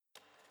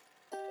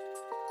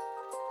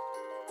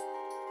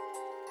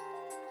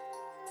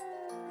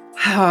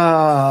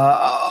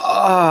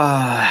I'm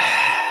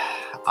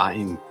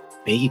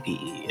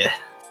Baby.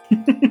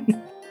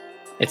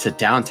 It's a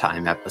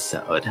downtime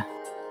episode.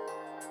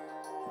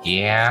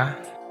 Yeah?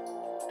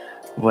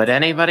 Would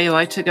anybody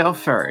like to go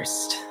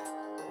first?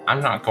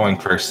 I'm not going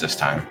first this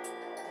time.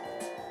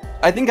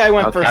 I think I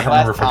went first I don't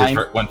last remember time.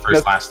 if I went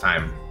first last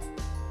time.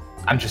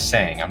 I'm just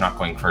saying, I'm not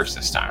going first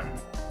this time.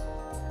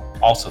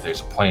 Also,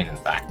 there's a plane in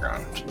the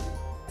background.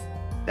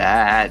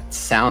 That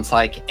sounds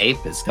like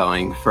Ape is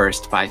going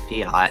first by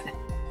fiat.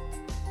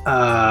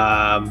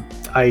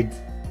 I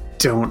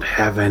don't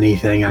have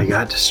anything. I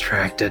got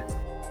distracted.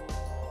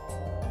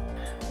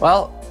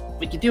 Well,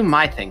 we could do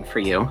my thing for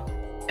you,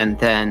 and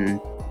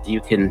then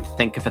you can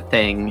think of a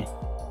thing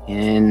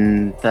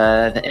in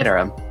the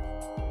interim.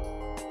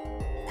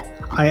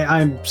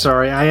 I'm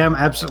sorry. I am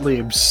absolutely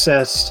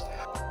obsessed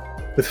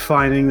with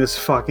finding this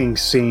fucking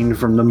scene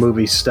from the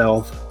movie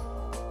Stealth.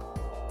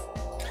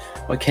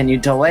 Well, can you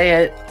delay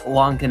it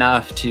long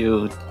enough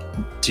to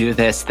do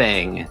this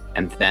thing,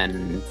 and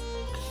then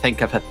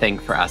think of a thing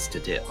for us to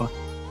do?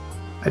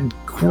 And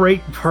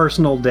great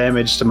personal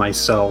damage to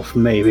myself,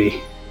 maybe.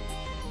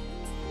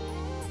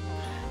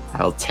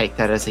 I'll take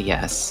that as a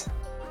yes.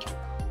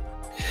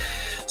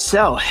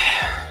 So,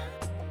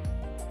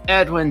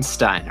 Edwin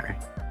Steiner.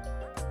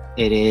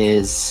 It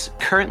is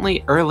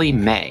currently early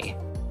May,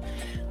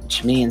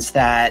 which means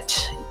that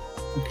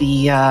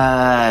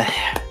the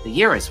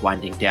year is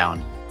winding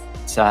down.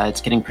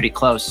 It's getting pretty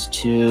close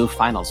to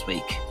finals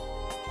week.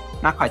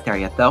 Not quite there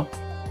yet, though.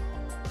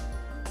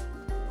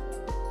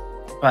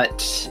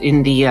 But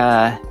in the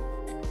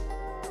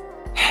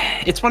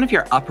it's one of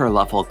your upper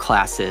level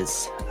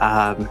classes,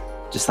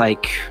 just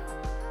like,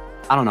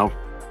 I don't know,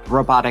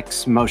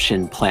 robotics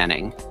motion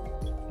planning,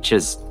 which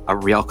is a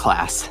real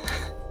class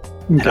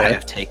that I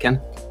have taken.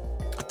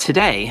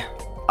 Today,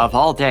 of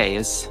all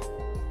days,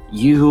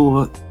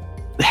 you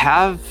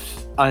have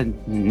a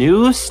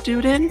new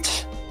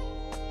student.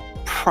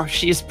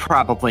 She's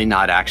probably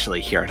not actually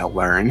here to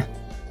learn.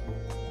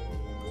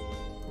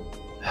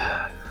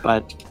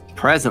 But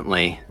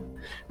presently,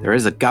 there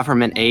is a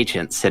government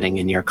agent sitting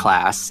in your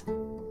class.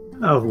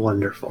 Oh,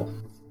 wonderful.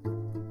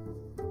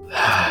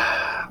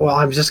 Well,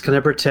 I'm just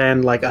gonna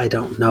pretend like I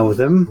don't know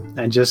them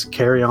and just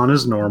carry on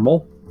as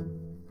normal.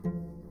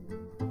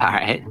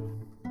 Alright.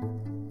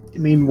 I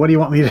mean, what do you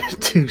want me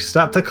to do?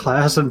 Stop the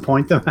class and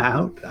point them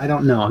out? I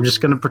don't know. I'm just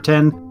gonna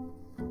pretend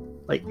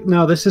like,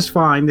 no, this is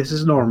fine. This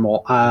is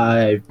normal.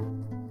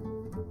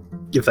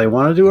 If they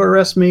want to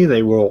arrest me,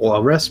 they will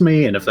arrest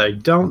me. And if they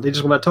don't, they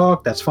just want to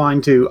talk, that's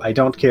fine too. I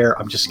don't care.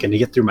 I'm just going to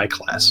get through my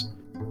class.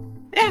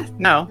 Yeah,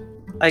 no.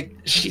 Like,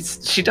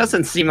 she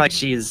doesn't seem like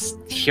she's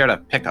here to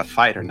pick a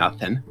fight or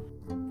nothing.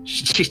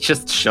 She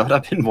just showed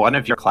up in one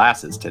of your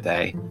classes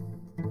today.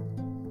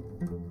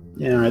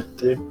 Yeah, right.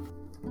 The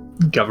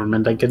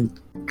government, I can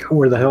go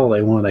where the hell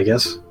they want, I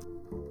guess.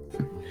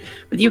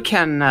 But you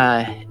can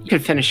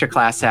finish your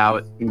class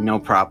out, no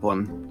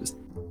problem. Just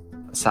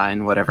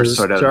assign whatever Just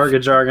sort of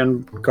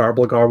jargon,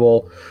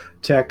 garble,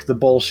 tech, the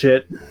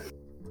bullshit.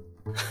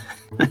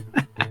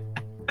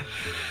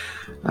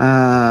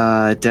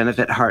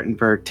 Denevit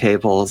Hartenberg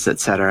tables,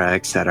 etc.,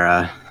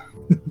 etc.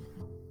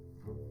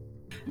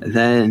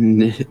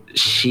 Then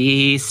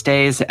she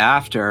stays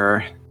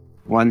after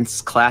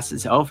once class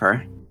is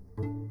over.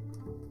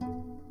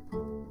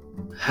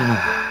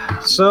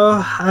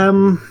 So,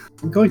 I'm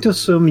going to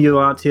assume you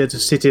aren't here to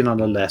sit in on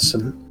a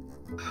lesson.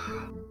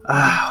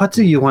 What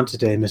do you want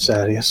today, Miss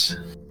Arias?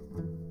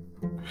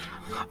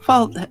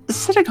 Well,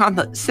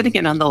 sitting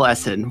in on the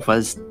lesson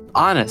was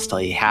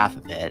honestly half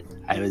of it.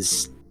 I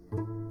was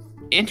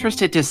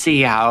interested to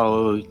see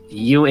how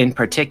you in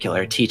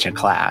particular teach a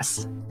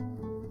class.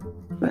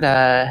 But,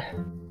 I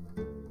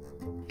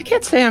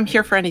can't say I'm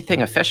here for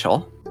anything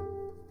official.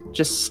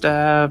 Just,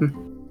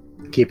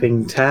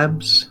 Keeping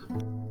tabs?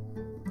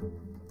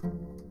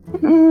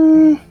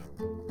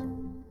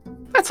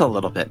 That's a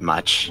little bit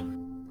much.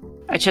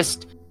 I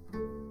just,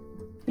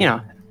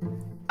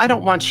 I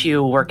don't want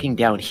you working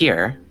down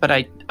here, but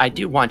I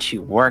do want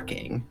you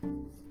working.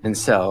 And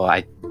so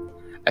I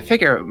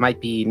figure it might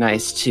be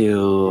nice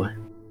to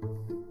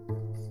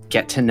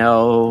get to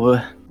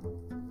know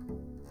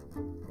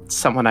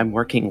someone I'm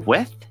working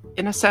with,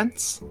 in a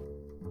sense.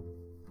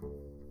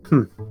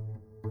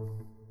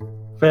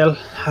 Well,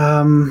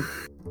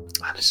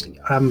 honestly,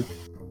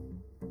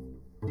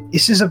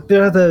 this is a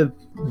bit of the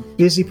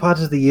busy part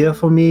of the year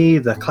for me.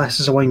 The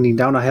classes are winding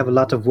down. I have a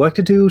lot of work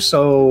to do,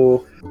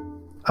 so,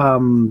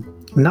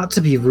 not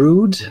to be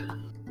rude,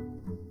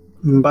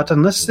 but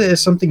unless there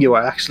is something you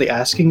are actually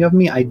asking of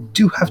me, I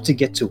do have to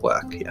get to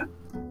work, yeah.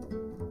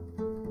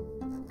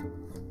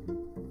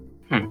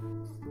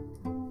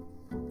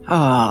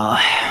 Oh,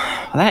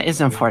 well, that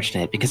is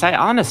unfortunate, because I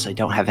honestly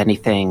don't have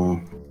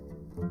anything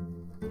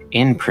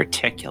in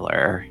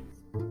particular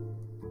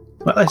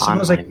Well, I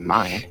suppose on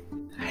my mind.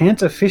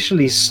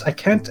 I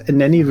can't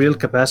in any real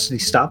capacity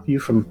stop you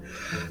from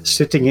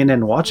sitting in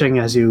and watching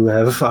as you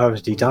have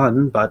already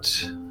done,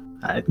 but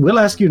I will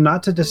ask you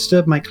not to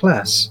disturb my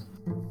class.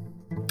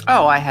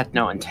 Oh, I had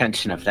no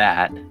intention of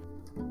that.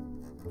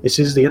 This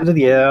is the end of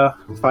the year.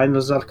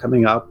 Finals are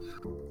coming up.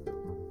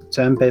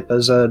 Term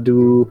papers are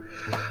due.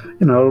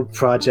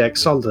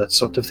 Projects, all that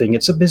sort of thing.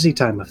 It's a busy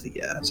time of the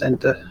year. It's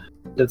end of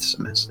the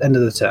semester, end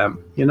of the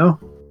term.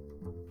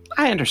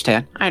 I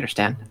understand.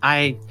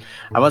 I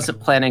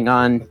wasn't planning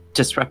on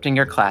disrupting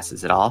your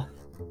classes at all.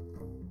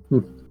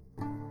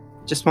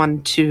 Just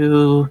wanted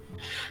to,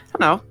 I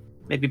don't know,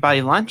 maybe buy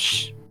you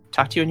lunch,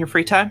 talk to you in your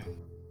free time.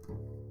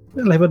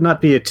 Well, I would not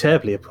be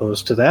terribly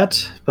opposed to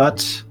that,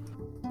 but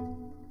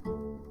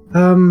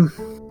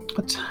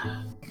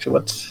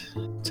what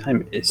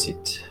time is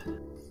it?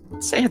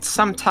 Say it's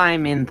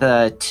sometime in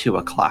the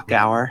 2:00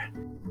 hour.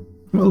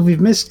 Well, we've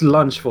missed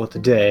lunch for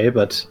today,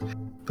 but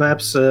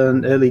perhaps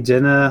an early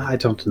dinner. I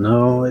don't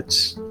know.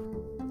 It's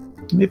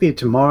maybe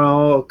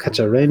tomorrow. I'll catch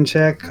a rain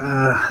check.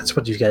 That's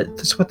what you get.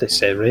 That's what they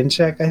say. Rain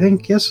check, I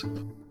think. Yes.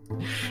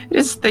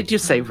 Yes, they do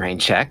say rain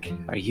check.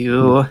 Are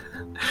you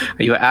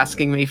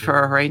asking me for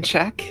a rain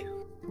check?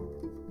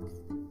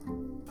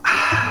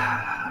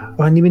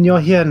 Well, I mean, you're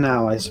here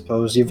now, I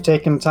suppose. You've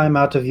taken time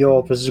out of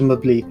your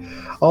presumably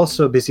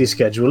also busy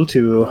schedule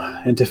to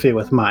interfere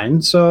with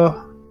mine, so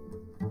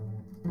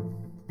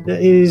there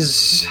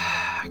is...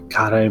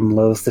 God, I'm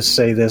loath to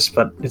say this,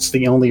 but it's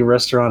the only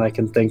restaurant I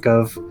can think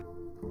of.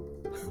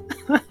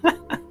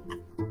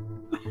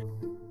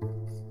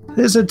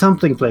 There's a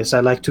dumpling place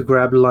I like to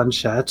grab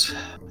lunch at.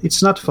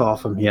 It's not far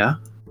from here,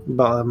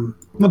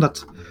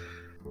 but,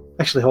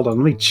 Actually, hold on,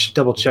 let me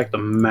double check the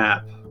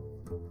map.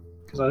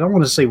 Because I don't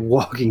want to say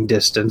walking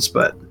distance,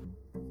 but...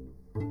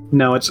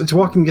 No, it's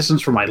walking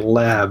distance from my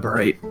lab,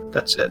 right?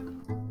 That's it.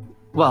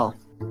 Well,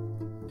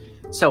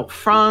 so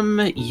from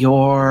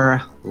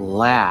your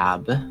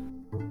lab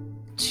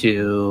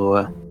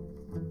to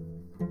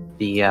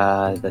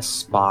the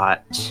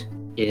spot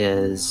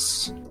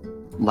is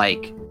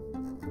like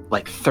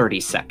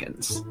 30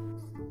 seconds.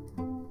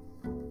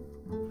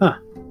 Huh.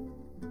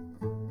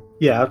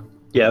 Yeah,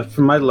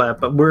 from my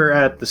lab, but we're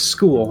at the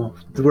school.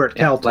 We're at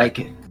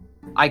Caltech.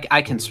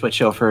 I can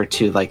switch over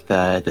to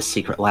the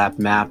secret lab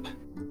map.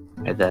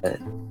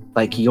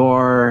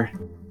 Your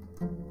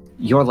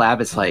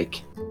lab is the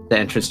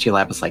entrance to your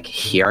lab is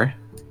here.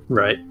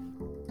 Right.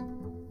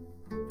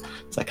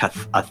 It's like a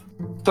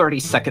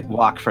 30-second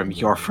walk from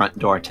your front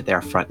door to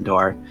their front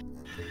door.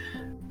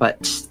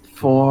 But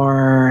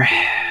for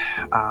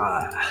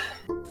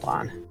hold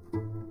on.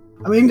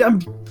 I mean,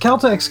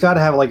 Caltech's got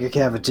to have a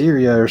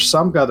cafeteria or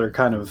some other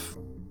kind of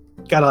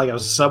got a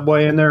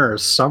subway in there or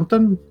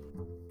something.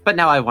 But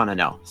now I want to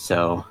know,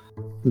 so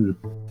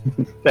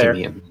Fair. Give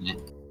me a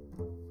minute.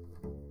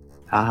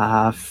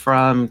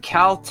 From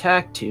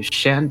Caltech to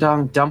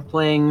Shandong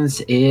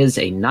Dumplings is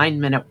a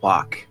 9-minute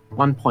walk,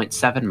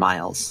 1.7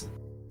 miles.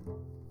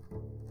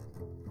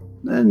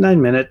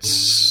 9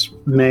 minutes,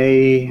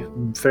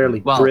 fairly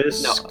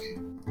brisk. No,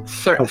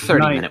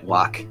 30-minute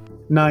walk.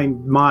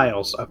 9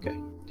 miles, okay,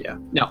 yeah.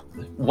 No,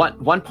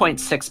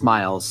 1.6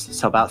 miles,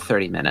 so about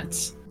 30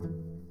 minutes.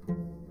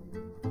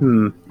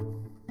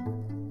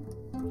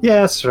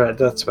 Yeah, that's right.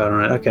 That's about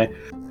right. Okay.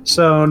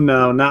 So,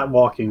 no, not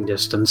walking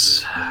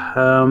distance.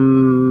 I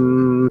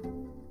mean,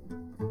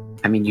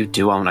 you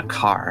do own a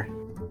car.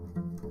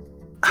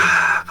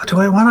 But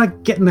do I want to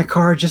get in a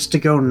car just to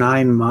go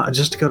 9 miles?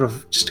 Just to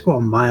go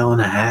a mile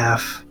and a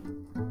half?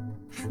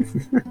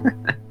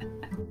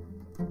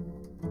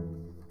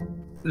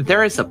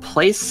 There is a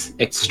place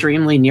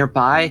extremely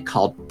nearby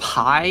called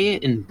Pie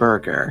and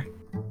Burger.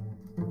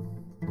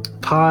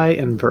 Pie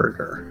and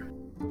Burger.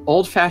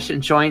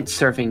 Old-fashioned joint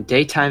serving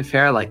daytime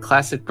fare like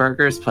classic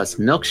burgers plus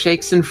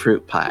milkshakes and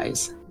fruit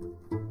pies.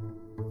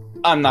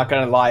 I'm not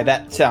gonna lie,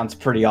 that sounds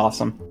pretty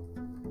awesome.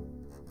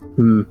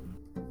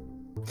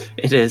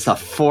 It is a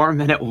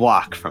 4-minute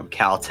walk from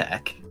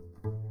Caltech.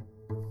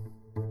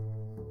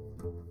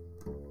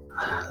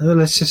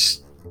 Let's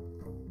just...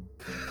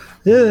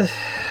 there's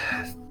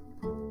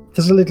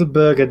a little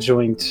burger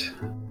joint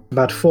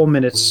about 4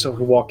 minutes of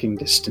walking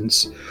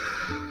distance.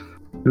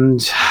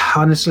 And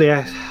honestly,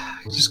 I'm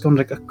just going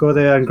to go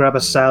there and grab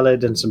a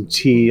salad and some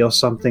tea or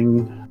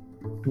something.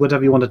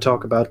 Whatever you want to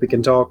talk about, we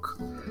can talk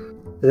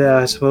there,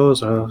 I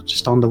suppose, or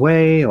just on the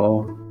way,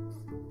 or...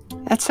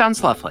 That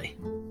sounds lovely.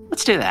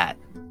 Let's do that.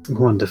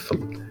 Wonderful.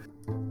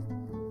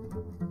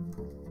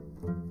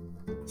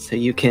 So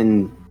you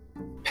can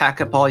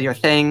pack up all your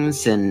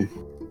things and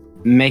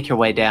make your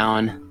way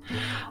down.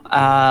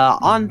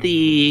 On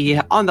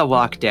the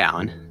walk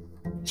down,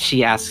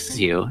 she asks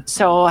you,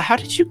 so how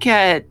did you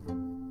get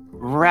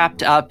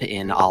wrapped up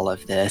in all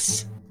of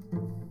this?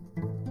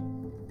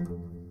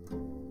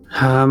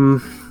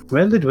 Well,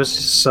 it was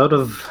sort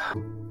of,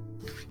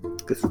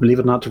 believe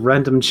it or not, a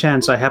random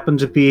chance. I happened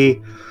to be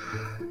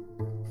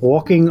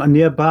walking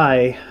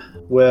nearby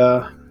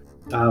where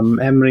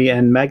Emery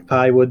and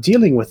Magpie were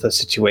dealing with the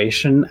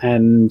situation,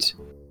 and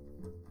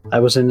I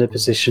was in a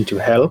position to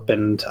help,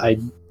 and I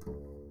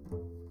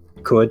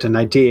could, and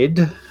I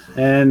did,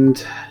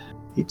 and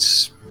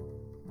it's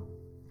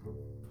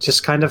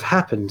just kind of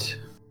happened.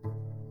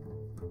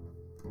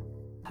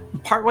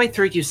 Partway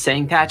through you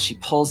saying that, she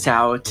pulls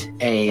out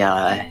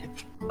a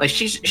like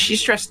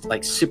she's dressed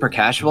like super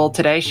casual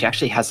today. She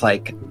actually has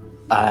like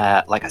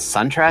a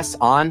sundress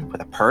on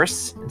with a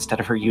purse instead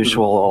of her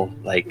usual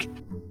like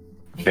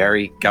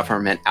very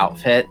government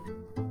outfit.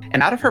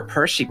 And out of her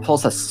purse, she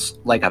pulls a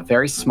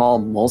very small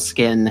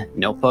moleskin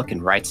notebook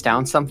and writes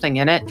down something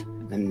in it,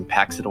 and then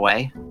packs it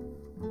away.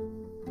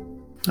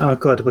 Oh,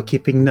 good. We're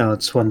keeping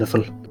notes.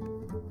 Wonderful.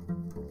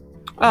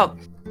 Well,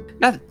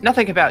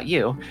 nothing about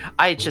you.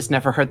 I just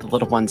never heard the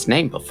little one's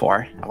name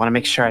before. I want to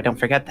make sure I don't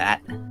forget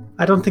that.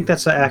 I don't think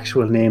that's her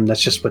actual name.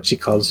 That's just what she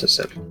calls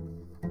herself.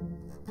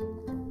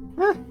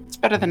 It's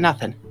better than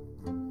nothing.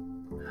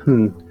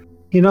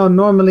 You know,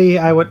 normally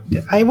I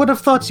would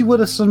have thought you would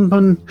have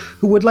someone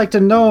who would like to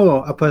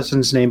know a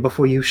person's name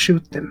before you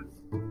shoot them.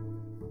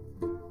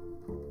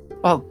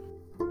 Well,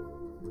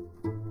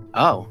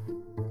 oh.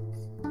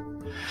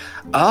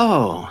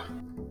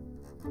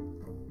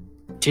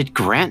 Did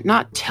Grant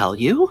not tell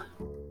you?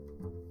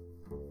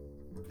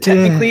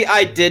 Technically,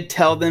 I did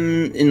tell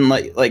them in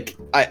like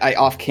I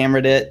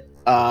off-camered it.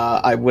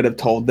 I would have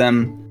told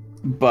them,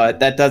 but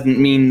that doesn't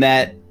mean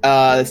that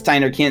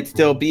Steiner can't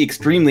still be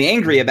extremely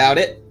angry about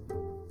it.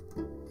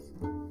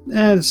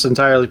 It's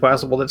entirely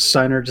possible that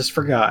Steiner just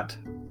forgot.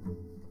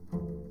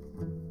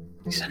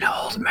 He's an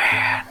old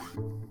man.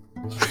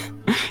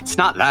 It's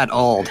not that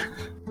old.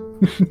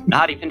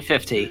 Not even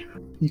 50.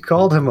 You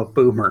called him a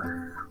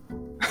boomer.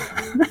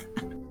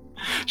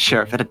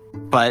 Sure,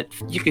 but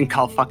you can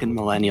call fucking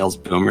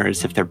millennials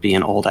boomers if they're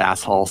being old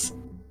assholes.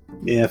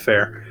 Yeah,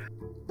 fair.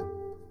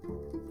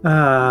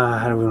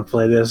 How do we want to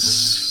play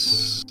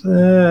this?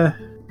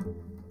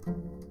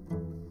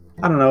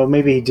 I don't know,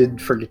 maybe he did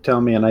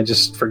tell me and I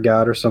just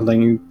forgot or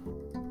something.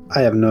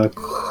 I have no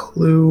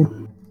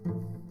clue.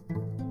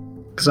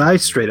 Because I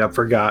straight up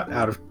forgot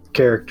out of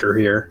character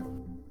here.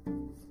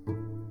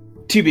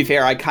 To be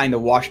fair, I kind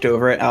of washed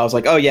over it. I was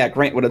like, oh yeah,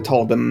 Grant would have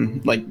told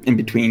them like in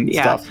between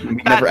stuff. We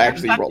never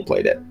actually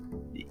roleplayed it.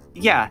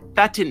 Yeah,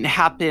 that didn't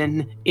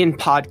happen in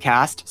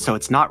podcast, so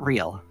it's not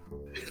real.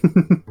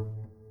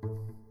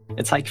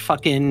 It's like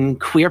fucking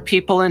queer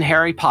people in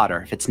Harry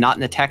Potter. If it's not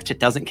in the text, it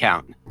doesn't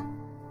count.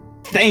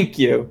 Thank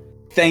you.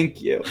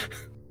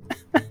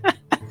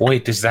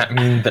 Wait, does that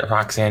mean that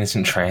Roxanne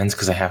isn't trans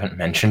because I haven't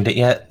mentioned it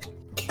yet?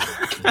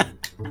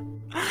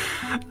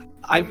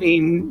 I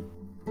mean,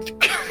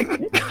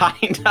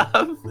 kind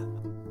of.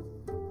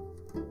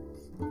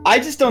 I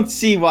just don't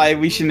see why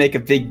we should make a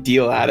big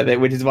deal out of it,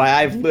 which is why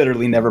I've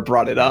literally never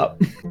brought it up.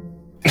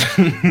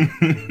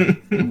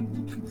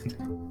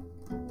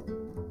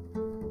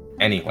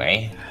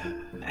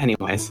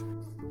 Anyways.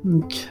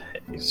 Okay,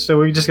 so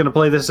we're just gonna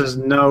play this as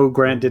no,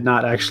 Grant did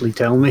not actually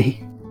tell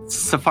me.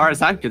 So far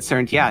as I'm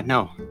concerned, yeah,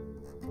 no.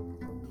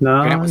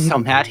 No. Grant was so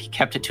mad he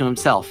kept it to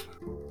himself.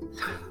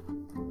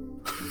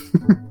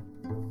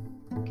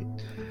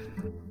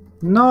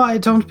 No, I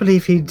don't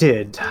believe he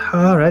did.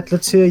 Alright,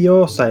 let's hear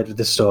your side of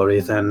the story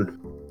then.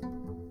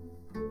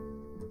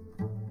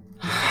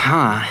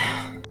 Huh.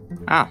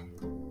 Oh.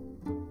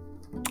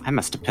 I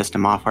must have pissed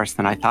him off worse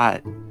than I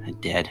thought I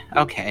did.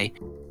 Okay.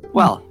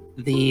 Well,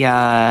 the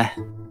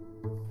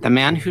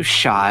man who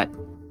shot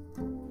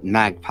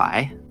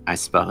Magpie, I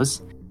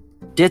suppose,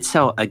 did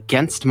so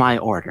against my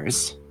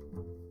orders.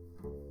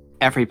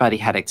 Everybody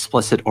had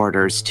explicit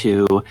orders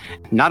to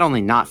not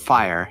only not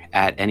fire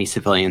at any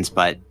civilians,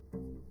 but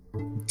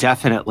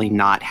definitely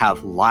not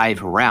have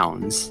live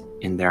rounds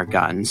in their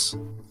guns.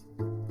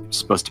 You're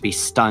supposed to be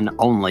stun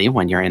only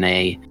when you're in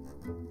a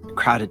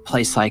crowded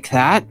place like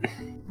that.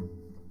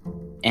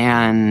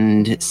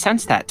 And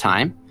since that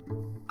time,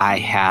 I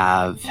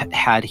have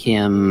had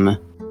him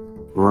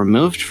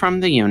removed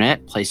from the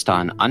unit, placed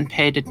on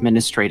unpaid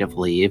administrative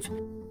leave,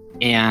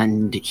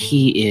 and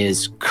he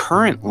is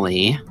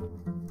currently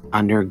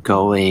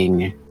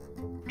undergoing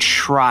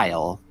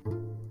trial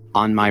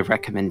on my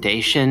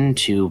recommendation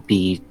to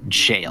be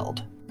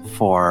jailed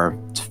for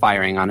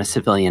firing on a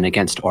civilian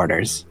against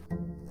orders.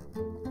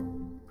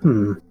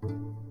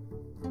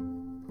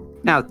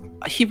 Now,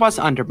 he was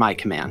under my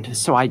command,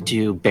 so I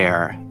do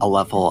bear a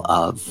level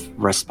of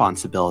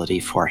responsibility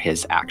for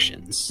his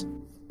actions.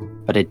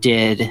 But it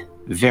did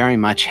very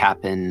much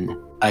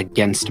happen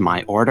against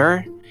my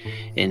order,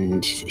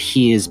 and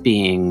he is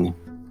being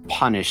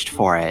punished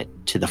for it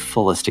to the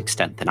fullest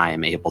extent that I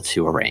am able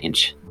to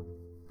arrange.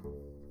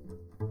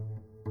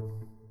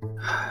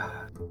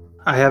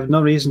 I have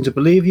no reason to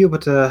believe you,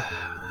 but for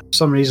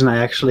some reason I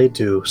actually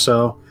do,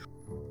 so...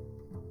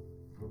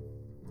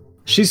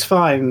 She's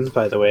fine,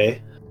 by the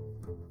way.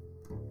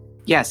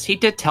 Yes, he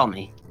did tell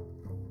me.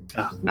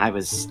 Oh.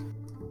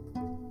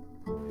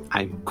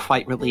 I'm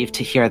quite relieved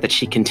to hear that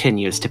she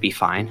continues to be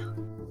fine.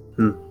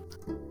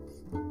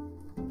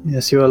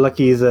 Yes, you are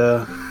lucky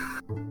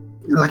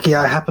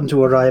I happened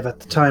to arrive at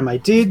the time I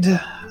did,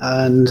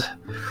 and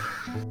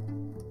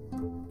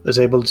was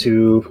able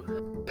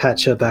to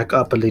patch her back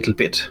up a little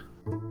bit.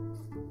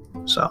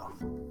 So.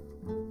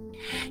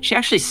 She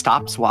actually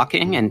stops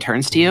walking and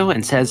turns to you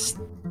and says,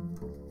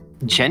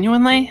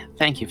 "Genuinely,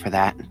 thank you for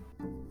that."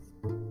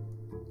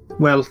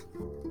 Well,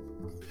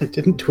 I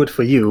didn't do it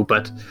for you,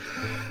 but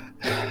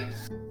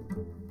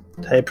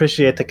I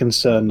appreciate the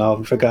concern, now,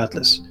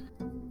 regardless.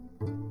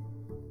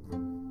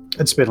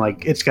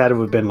 It's got to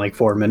have been like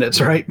 4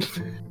 minutes, right?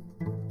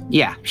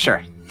 Yeah,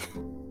 sure.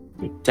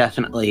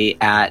 Definitely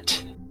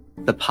at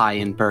the Pie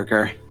and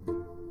Burger.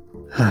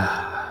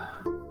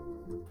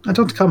 I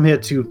don't come here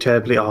too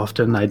terribly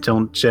often. I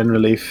don't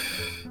generally...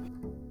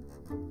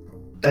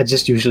 I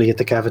just usually hit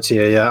the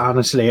cafeteria.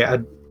 Honestly,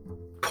 I'd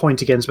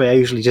point against me. I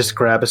usually just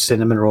grab a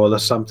cinnamon roll or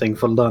something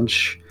for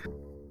lunch.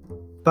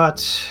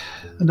 But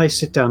a nice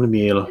sit-down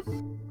meal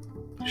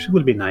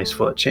will be nice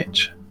for a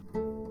change.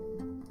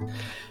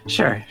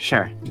 Sure.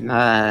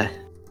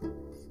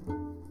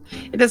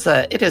 It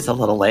is a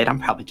little late. I'm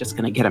probably just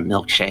going to get a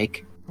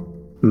milkshake.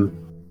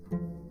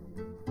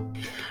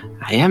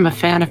 I am a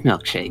fan of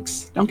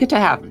milkshakes. Don't get to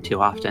have them too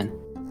often.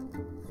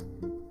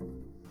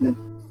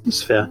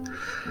 It's fair.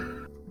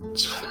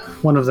 It's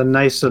one of the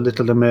nicer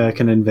little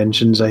American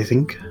inventions, I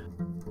think.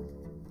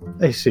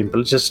 A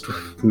simple, just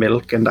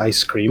milk and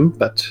ice cream,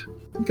 but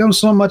it becomes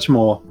so much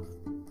more.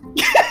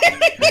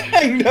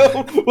 I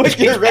know what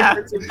you're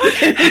referencing.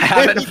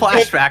 Having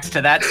flashbacks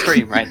to that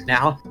scream right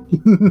now.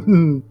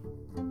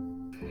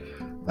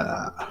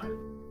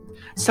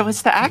 So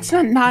is the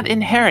accent not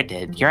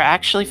inherited? You're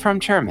actually from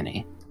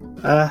Germany.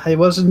 I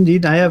was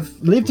indeed. I have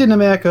lived in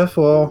America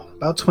for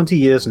about 20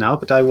 years now,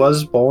 but I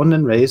was born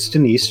and raised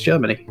in East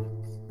Germany.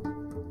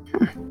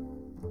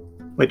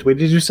 Wait,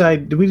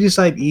 did we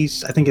decide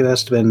East? I think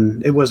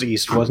it was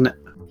East, wasn't it?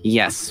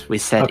 Yes, we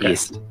said Okay.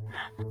 East.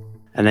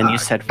 And then you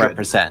said good.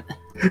 represent.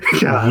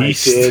 Yeah, I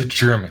East did.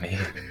 Germany.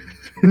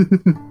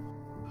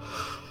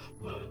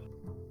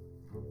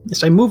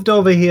 Yes, I moved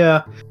over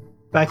here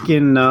back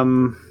in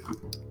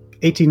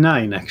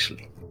 89,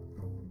 actually.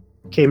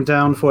 Came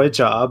down for a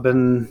job,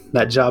 and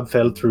that job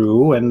fell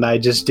through, and I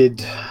just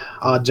did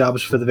odd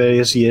jobs for the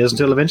various years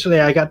until eventually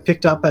I got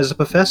picked up as a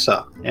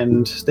professor,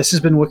 and this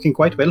has been working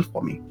quite well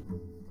for me.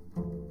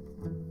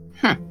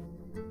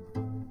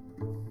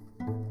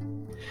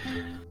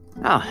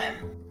 Oh.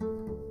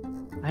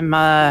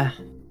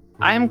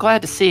 I am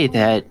glad to see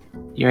that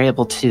you're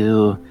able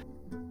to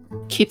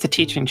keep the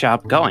teaching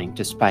job going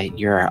despite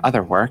your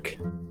other work.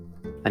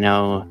 I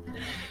know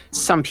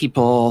some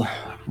people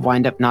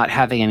wind up not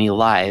having any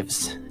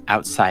lives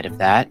outside of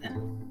that.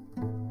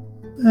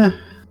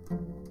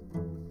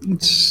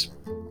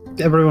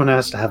 Everyone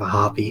has to have a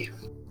hobby.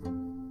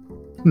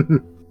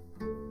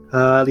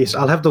 At least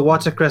I'll have the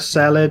watercress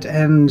salad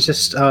and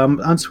just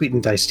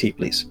unsweetened iced tea,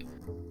 please.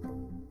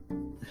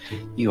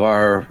 You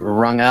are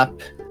rung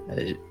up.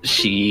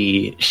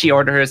 She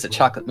orders a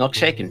chocolate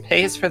milkshake and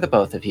pays for the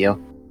both of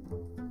you.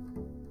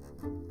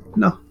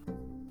 No,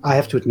 I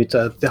have to admit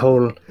the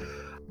whole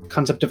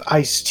concept of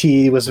iced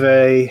tea was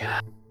very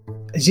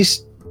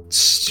just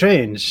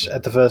strange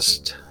at the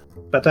first,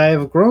 but I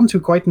have grown to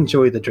quite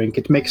enjoy the drink.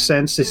 It makes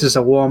sense. This is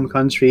a warm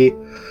country,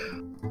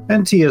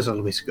 and tea is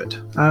always good.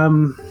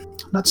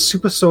 Not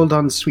super sold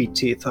on sweet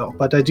tea though,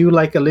 but I do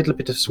like a little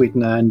bit of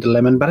sweetener and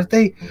lemon. But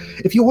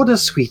if you order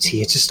sweet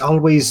tea, it's just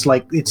always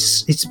like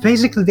it's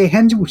basically they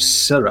hand you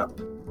syrup,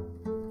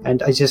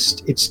 and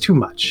it's too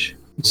much.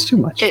 It's too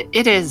much.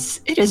 It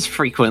is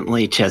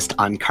frequently just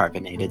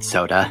uncarbonated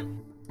soda.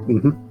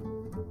 Mm-hmm.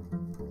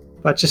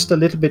 But just a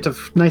little bit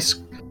of nice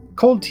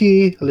cold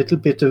tea, a little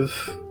bit of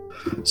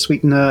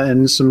sweetener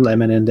and some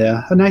lemon in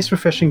there. A nice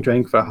refreshing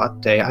drink for a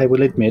hot day, I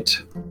will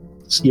admit.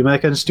 The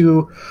Americans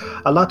do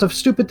a lot of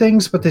stupid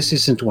things, but this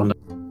isn't one of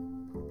them.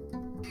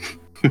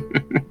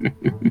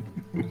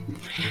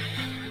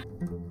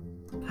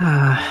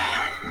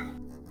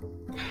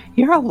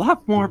 You're a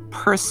lot more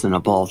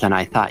personable than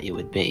I thought you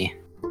would be.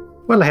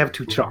 Well, I have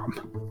to charm.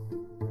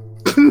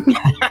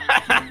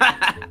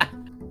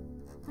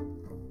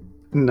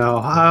 No,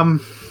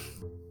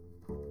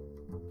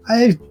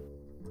 I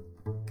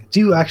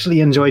do actually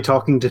enjoy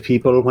talking to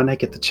people when I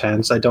get the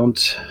chance. I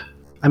don't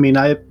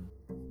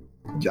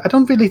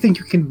really think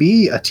you can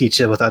be a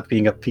teacher without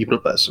being a people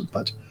person,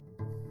 but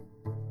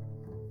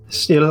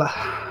still,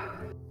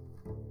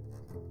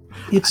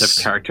 it's... Out of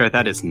character,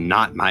 that is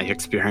not my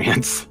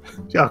experience.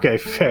 Okay,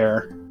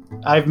 fair.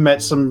 I've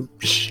met some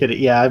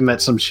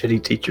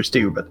shitty teachers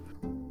too, but...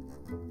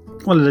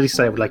 Well, at least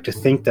I would like to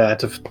think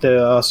that if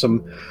there are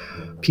some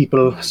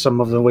people,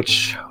 some of them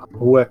which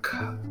work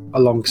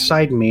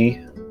alongside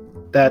me,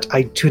 that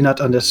I do not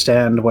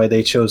understand why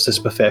they chose this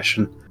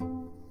profession.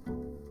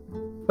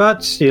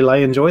 But still, I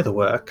enjoy the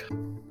work.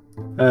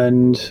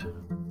 And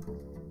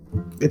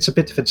it's a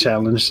bit of a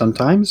challenge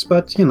sometimes,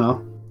 but, you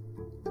know,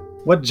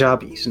 what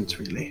job isn't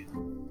really?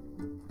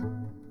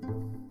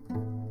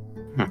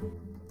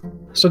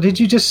 So did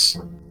you just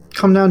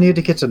come down here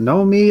to get to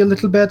know me a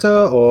little better,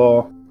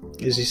 or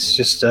is this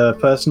just a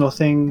personal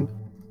thing?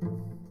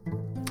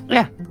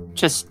 Yeah,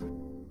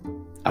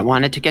 I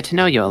wanted to get to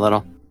know you a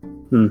little.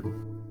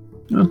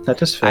 Well,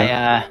 that is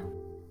fair.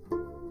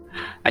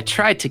 I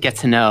tried to get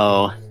to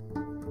know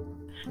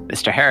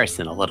Mr.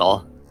 Harrison a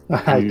little.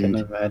 I can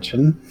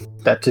imagine.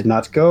 That did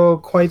not go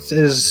quite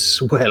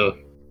as well.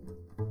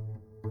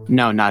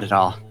 No, not at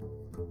all.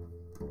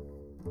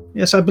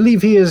 Yes, I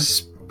believe he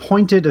is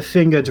pointed a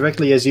finger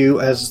directly as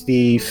you as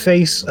the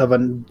face of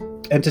an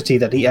entity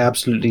that he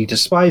absolutely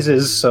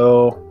despises,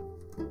 so...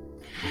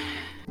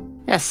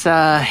 Yes,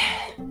 I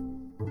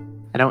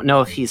don't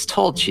know if he's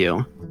told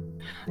you,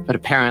 but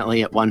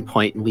apparently at one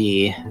point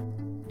we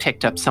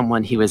picked up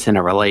someone he was in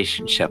a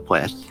relationship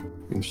with,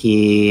 and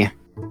he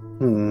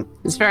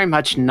is very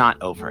much not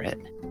over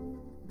it.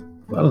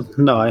 Well,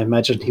 no, I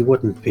imagine he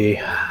wouldn't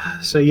be.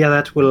 So yeah,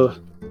 that will...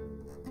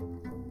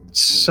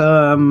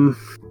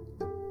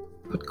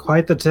 put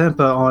quite the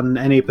temper on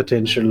any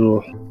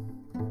potential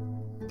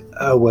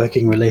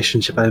working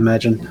relationship, I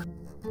imagine.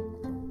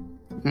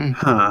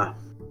 Huh.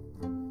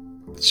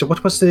 So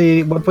what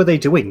were they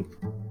doing?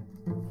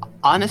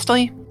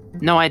 Honestly,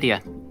 no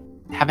idea.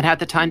 Haven't had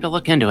the time to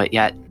look into it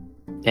yet.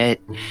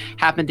 It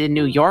happened in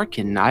New York,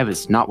 and I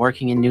was not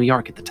working in New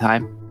York at the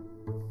time.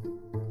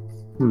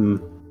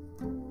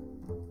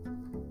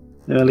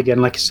 Well,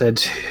 again, like I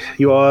said,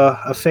 you are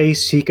a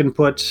face he can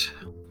put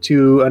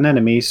to an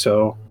enemy,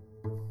 so...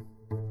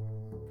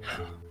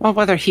 Well,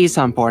 whether he's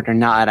on board or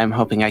not, I'm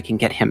hoping I can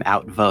get him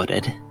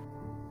outvoted.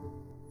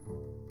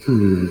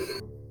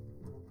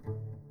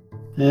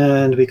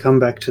 And we come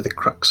back to the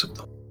crux of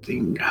the whole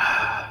thing.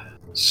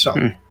 So...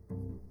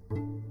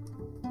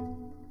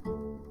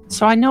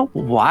 So I know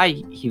why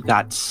you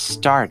got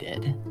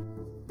started.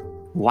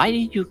 Why do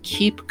you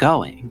keep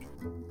going?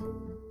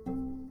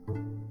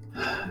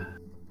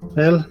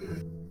 Well,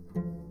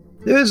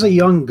 there is a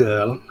young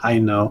girl I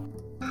know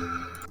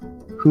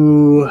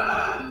who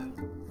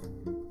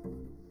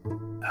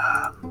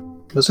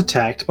was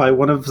attacked by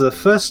one of the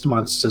first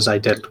monsters I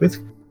dealt with.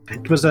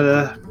 It was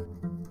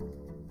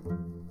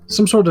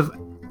some sort of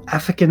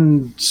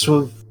African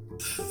sort of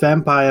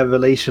vampire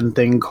relation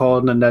thing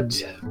called an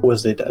odds.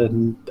 It's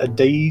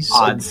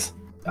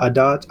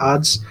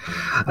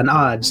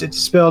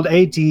spelled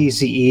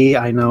ADZE.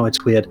 I know,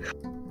 it's weird.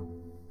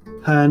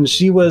 And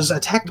she was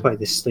attacked by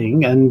this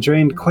thing and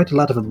drained quite a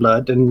lot of her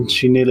blood, and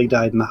she nearly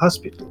died in the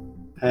hospital.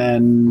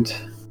 And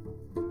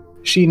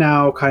she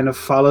now kind of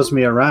follows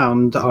me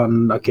around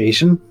on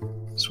occasion,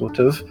 sort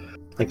of,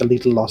 like a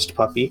little lost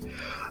puppy.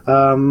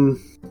 On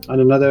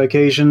another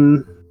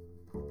occasion,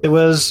 there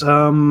was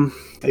a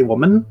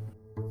woman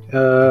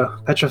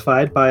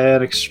petrified by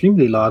an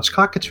extremely large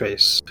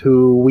cockatrice,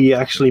 who we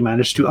actually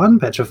managed to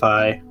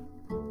unpetrify.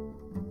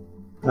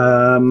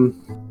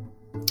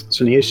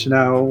 So Nia's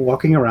now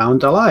walking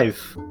around alive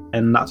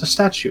and not a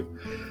statue.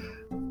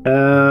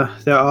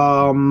 There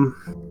are...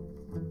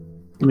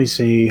 let me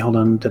see, hold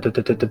on.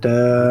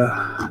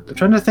 I'm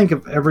trying to think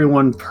of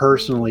everyone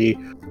personally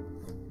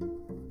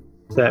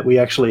that we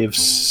actually have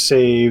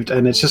saved,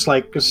 and it's just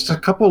like just a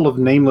couple of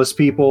nameless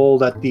people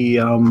that the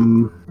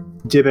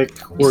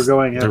Dybbuk were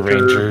going after. The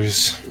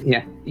Rangers.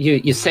 Yeah,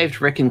 you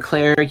saved Rick and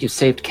Claire, you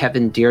saved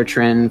Kevin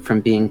Deirdre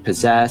from being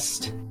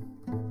possessed.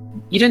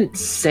 You didn't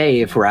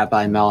save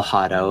Rabbi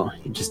Malhado,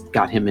 you just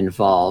got him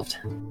involved.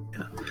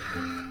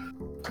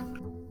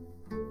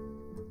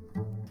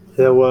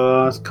 There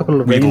were a couple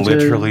of We rangers.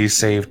 literally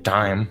saved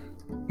time.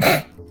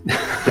 Yeah.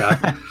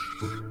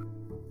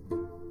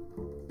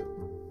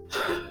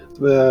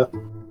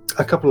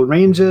 A couple of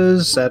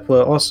rangers that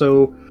were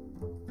also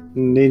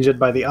injured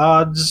by the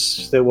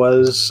odds. There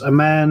was a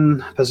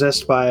man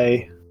possessed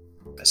by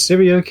a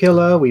serial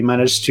killer. We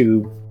managed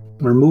to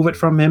remove it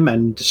from him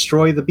and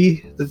destroy the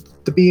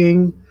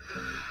being.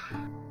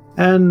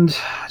 And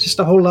just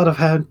a whole lot of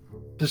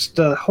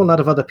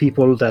other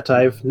people that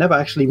I've never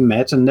actually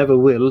met and never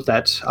will,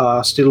 that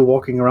are still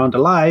walking around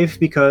alive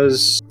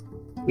because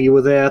we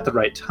were there at the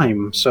right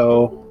time.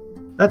 So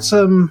that's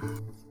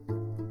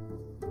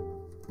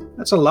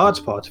a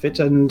large part of it,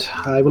 and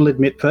I will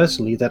admit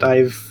personally that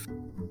I've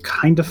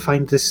kind of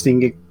find this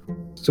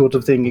sort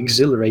of thing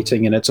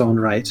exhilarating in its own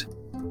right.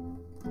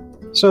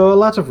 So a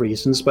lot of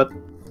reasons, but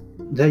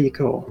there you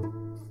go.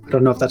 I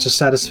don't know if that's a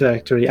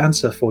satisfactory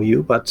answer for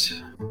you, but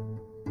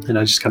I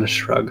just kind of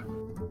shrug.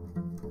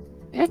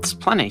 It's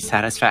plenty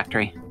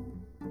satisfactory.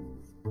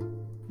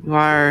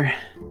 I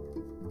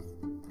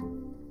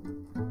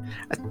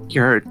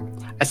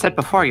said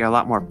before, you're a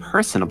lot more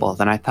personable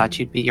than I thought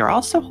you'd be. You're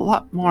also a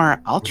lot more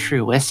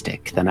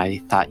altruistic than I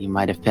thought you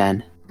might have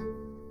been.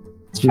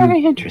 It's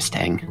very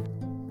interesting.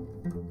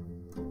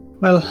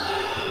 Well,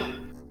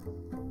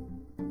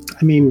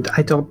 I mean,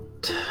 I don't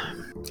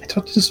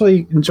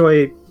necessarily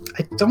enjoy...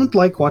 I don't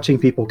like watching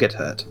people get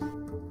hurt.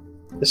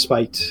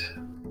 Despite...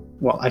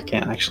 Well, I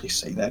can't actually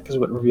say that because it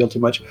would reveal too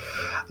much.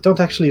 I don't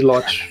actually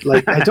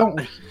I don't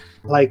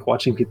like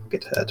watching people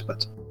get hurt,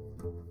 but...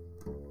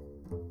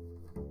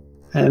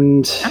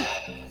 And...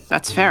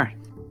 That's fair.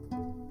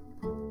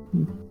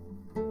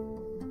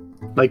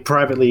 Like,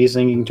 privately he's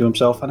thinking to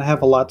himself, and I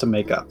have a lot to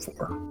make up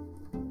for.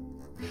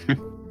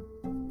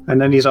 And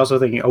then he's also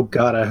thinking, oh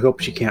god, I hope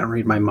she can't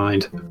read my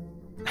mind.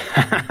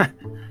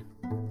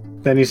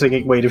 Then he's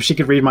thinking, wait, if she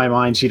could read my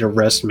mind, she'd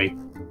arrest me.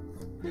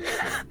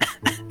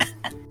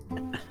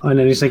 And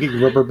then he's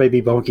thinking rubber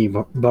baby buggy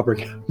bumpers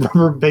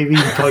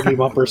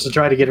to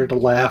try to get her to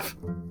laugh.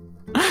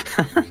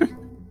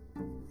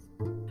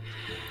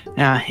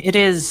 Yeah, it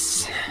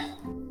is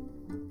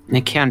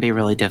It can be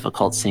really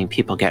difficult seeing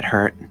people get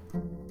hurt.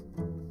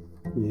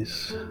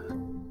 Yes.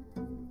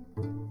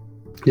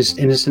 Just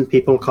innocent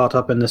people caught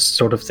up in this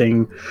sort of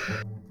thing.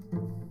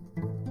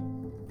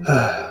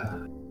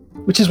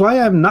 Which is why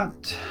I'm not...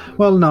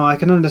 Well, no, I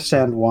can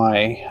understand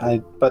why.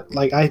 I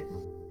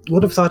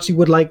would have thought you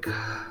would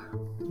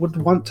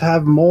want to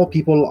have more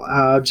people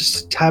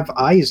just have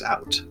eyes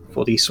out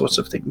for these sorts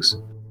of things.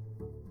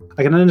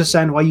 I can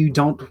understand why you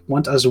don't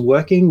want us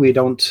working. We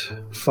don't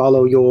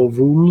follow your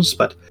rules,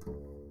 but...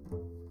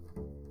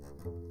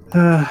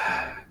 I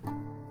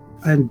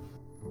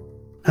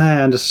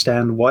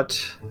understand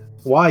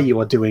why you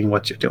are doing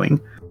what you're doing.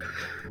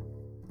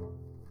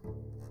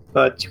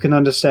 But you can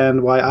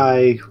understand why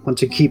I want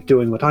to keep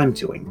doing what I'm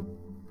doing.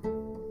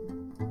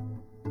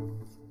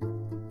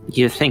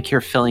 You think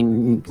you're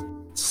filling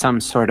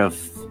some sort of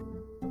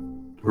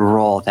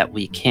role that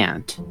we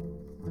can't?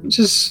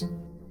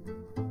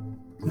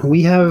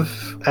 We have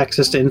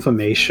access to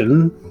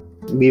information.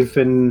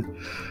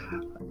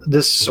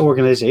 This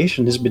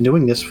organization has been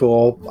doing this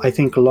for, I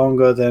think,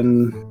 longer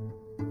than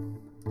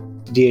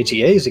the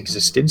DHEA has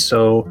existed,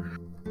 so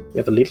we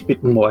have a little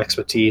bit more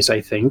expertise,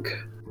 I think.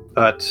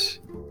 But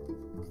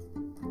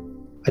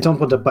I don't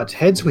want to butt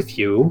heads with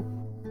you,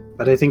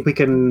 but I think we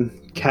can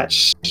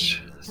catch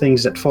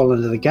things that fall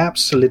into the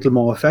gaps a little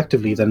more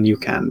effectively than you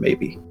can,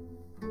 maybe.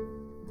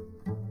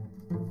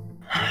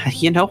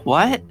 You know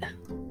what?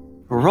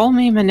 Roll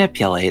me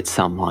manipulate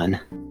someone.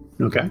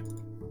 Okay.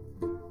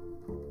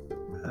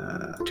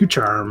 2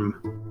 charm.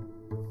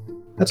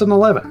 That's an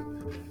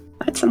 11.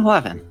 That's an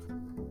 11.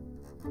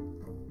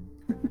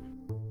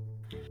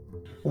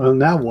 Well,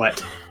 now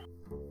what?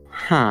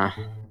 Huh.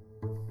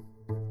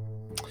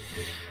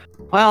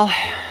 Well,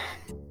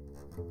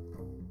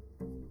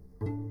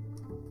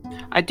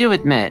 I do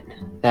admit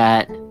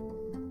that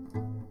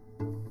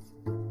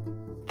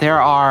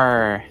there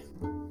are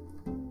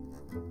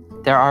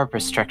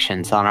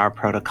restrictions on our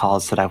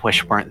protocols that I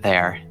wish weren't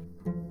there.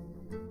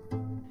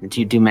 And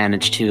you do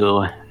manage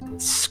to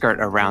skirt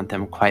around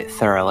them quite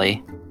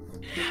thoroughly.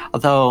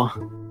 Although,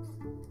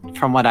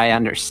 from what I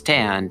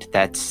understand,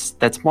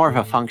 that's more of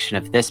a function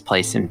of this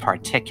place in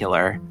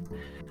particular.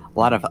 A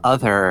lot of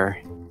other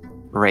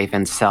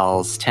Raven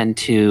cells tend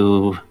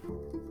to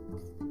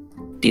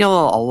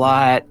deal a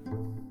lot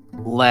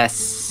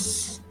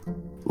less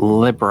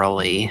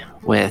liberally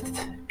with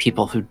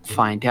people who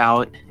find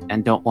out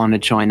and don't want to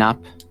join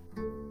up.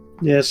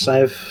 Yes,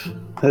 I've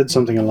heard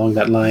something along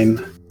that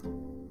line.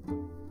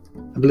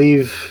 I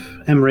believe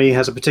Emery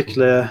has a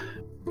particular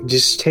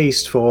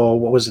distaste for,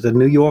 what was it, the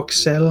New York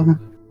cell?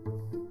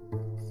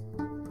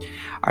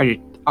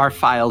 Our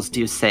files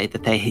do say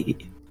that they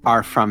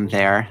are from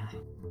there,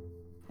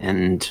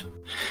 and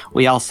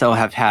we also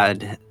have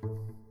had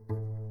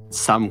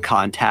some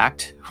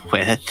contact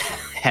with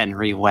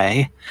Henry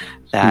Way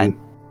that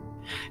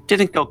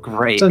didn't go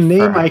great. It's a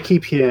name I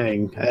keep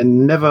hearing,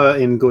 and never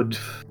in... God,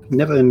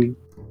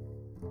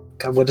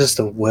 what is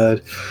the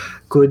word?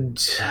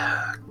 Good...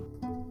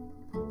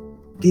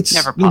 It's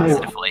never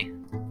positively.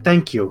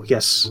 Thank you,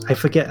 yes. I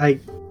forget,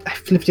 I've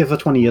lived here for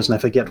 20 years and I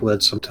forget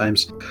words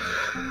sometimes.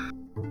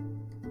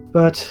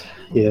 But,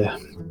 yeah.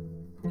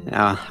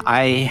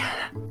 I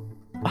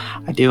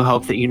do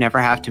hope that you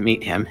never have to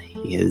meet him.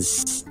 He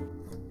is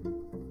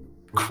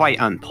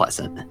quite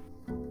unpleasant.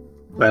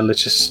 Well,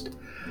 let's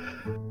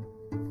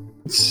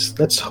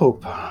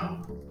hope.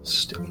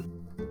 Still.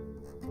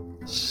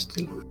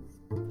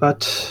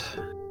 But,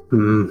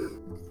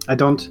 I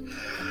don't...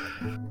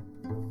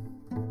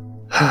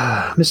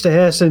 Mr.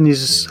 Harrison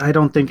is, I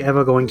don't think,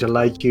 ever going to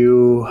like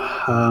you.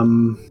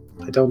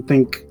 I don't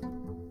think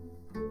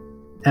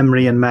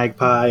Emery and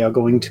Magpie are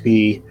going to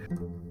be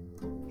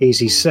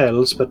easy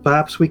cells, but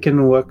perhaps we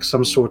can work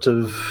some sort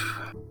of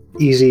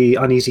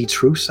uneasy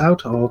truce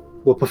out, or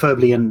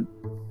preferably a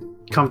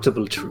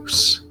comfortable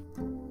truce.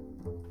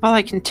 Well,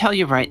 I can tell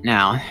you right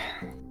now,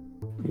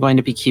 I'm going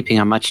to be keeping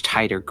a much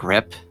tighter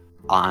grip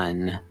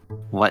on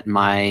what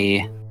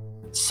my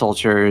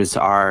soldiers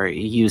are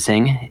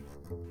using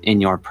in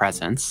your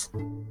presence.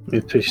 We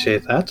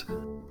appreciate that.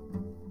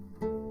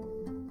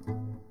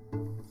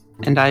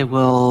 And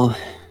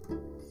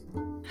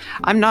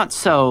I'm not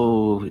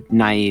so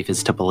naive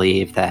as to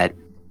believe that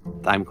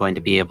I'm going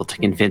to be able to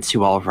convince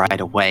you all right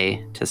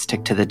away to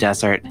stick to the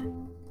desert.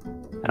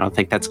 I don't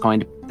think that's going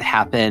to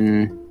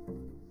happen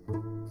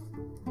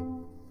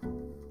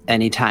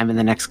anytime in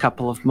the next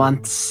couple of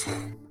months.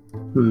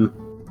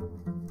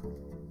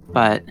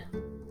 But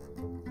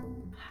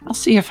I'll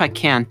see if I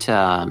can't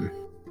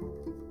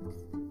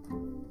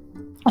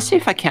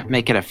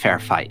make it a fair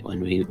fight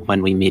when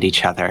we meet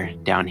each other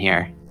down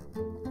here.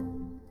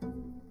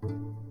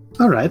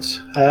 All right.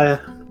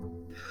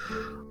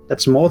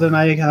 That's more than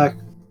I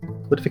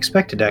would have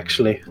expected,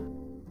 actually.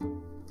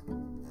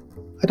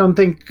 I don't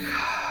think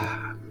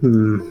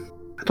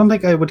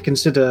I would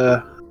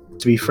consider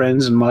to be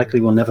friends, and likely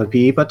will never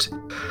be, but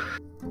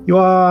you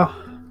are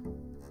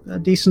a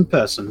decent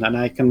person, and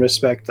I can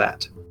respect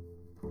that.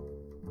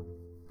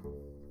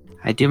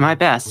 I do my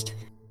best.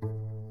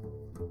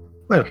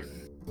 Well,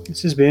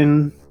 this has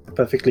been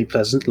perfectly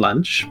pleasant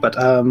lunch, but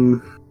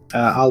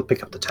I'll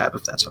pick up the tab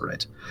if that's all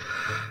right.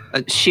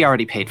 She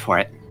already paid for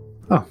it.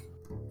 Oh,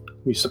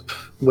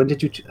 when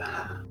did you?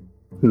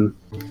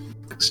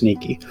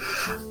 Sneaky.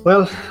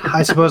 Well,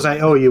 I suppose I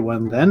owe you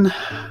one then.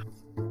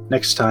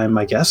 Next time,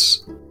 I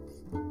guess.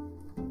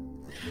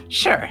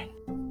 Sure.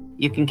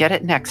 You can get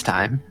it next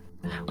time.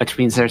 Which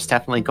means there's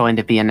definitely going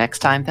to be a next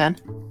time then?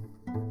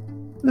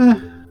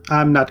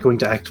 I'm not going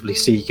to actively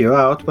seek you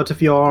out, but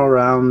if you're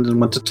around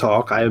and want to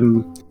talk,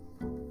 I'm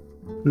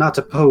not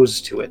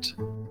opposed to it.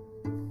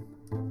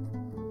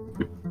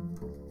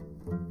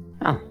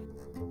 Oh.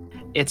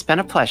 It's been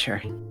a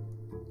pleasure.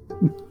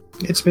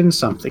 It's been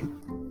something.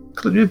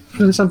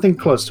 Something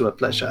close to a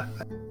pleasure.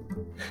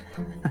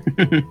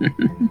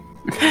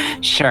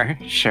 Sure.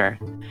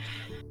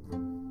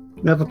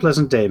 Have a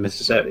pleasant day,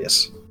 Mrs.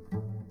 Arias.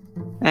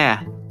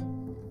 Yeah.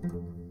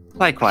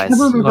 Likewise. I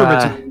never remember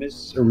if it's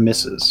Miss or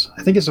Mrs.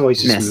 I think it's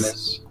always just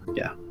Miss.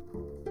 Yeah.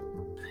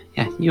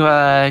 Yeah, you,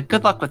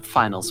 good luck with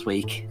finals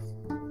week.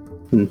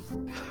 I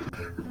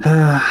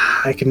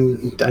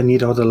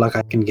need all the luck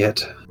I can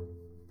get.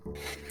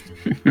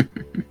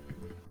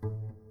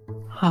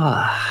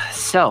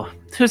 So,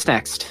 who's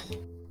next?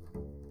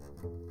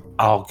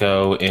 I'll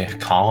go if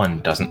Colin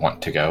doesn't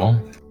want to go.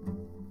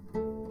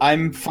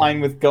 I'm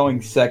fine with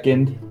going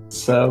second,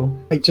 so...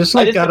 I just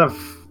out of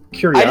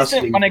curiosity... I just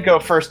didn't want to go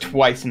first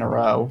twice in a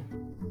row.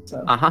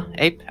 So.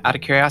 Ape, out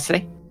of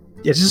curiosity?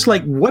 It's just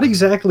like, what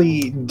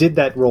exactly did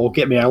that role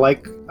get me?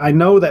 I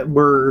know that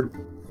we're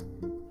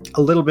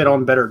a little bit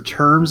on better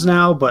terms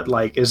now, but,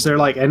 like, is there,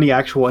 like, any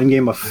actual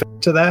in-game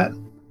effect to that?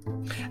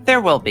 There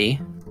will be.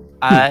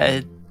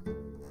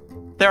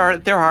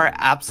 There are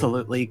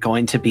absolutely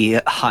going to be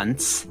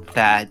hunts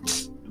that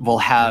will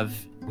have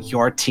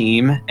your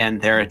team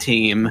and their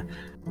team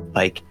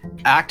like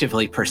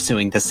actively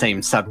pursuing the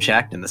same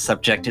subject, and the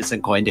subject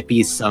isn't going to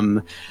be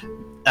some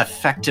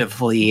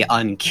effectively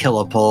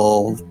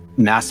unkillable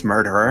mass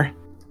murderer.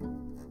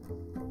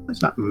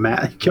 It's not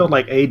he killed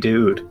like a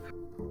dude.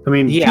 I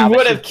mean, yeah, he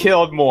would have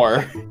killed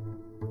more.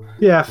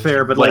 Yeah,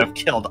 fair, but would like have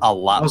killed a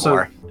lot also,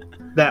 more.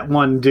 That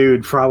one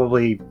dude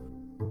probably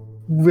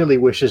really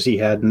wishes he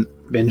hadn't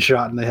been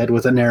shot in the head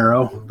with an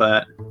arrow,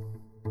 but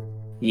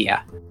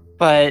yeah,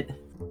 but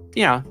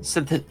you know,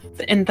 so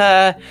in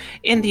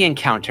the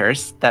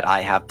encounters that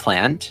I have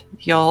planned,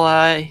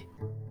 y'all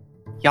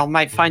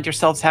might find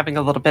yourselves having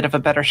a little bit of a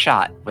better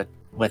shot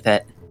with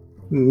it.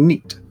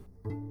 Neat.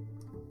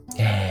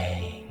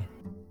 Yay.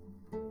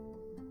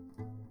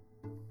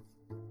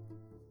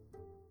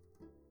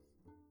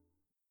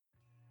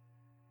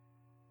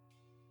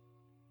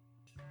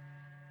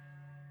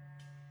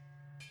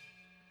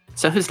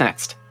 So who's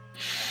next?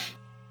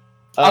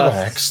 I'll go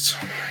next.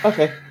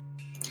 Okay.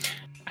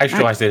 I just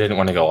realized they didn't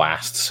want to go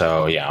last,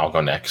 so yeah, I'll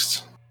go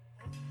next.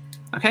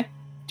 Okay. Do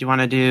you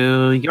want to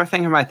do your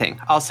thing or my thing?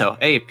 Also,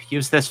 Ape,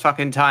 use this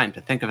fucking time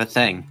to think of a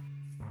thing.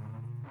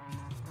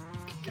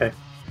 Okay.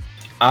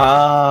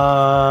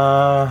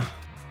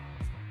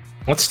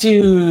 Let's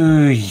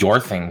do your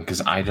thing,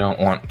 because I don't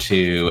want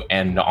to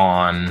end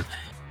on...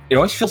 It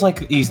always feels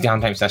like these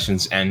downtime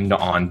sessions end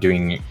on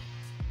doing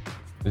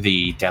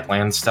the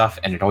Deadlands stuff,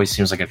 and it always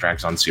seems like it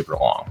drags on super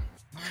long.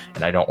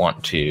 And I don't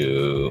want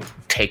to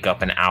take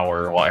up an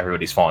hour while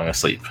everybody's falling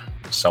asleep.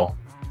 So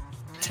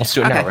let's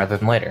do it now rather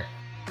than later.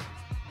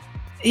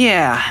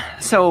 Yeah,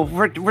 so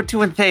we're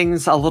doing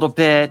things a little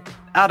bit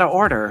out of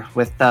order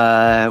with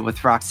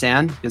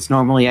Roxanne, because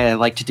normally I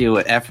like to do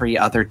every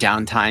other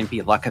downtime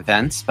be luck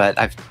events, but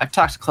I've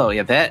talked to Chloe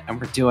a bit, and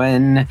we're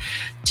doing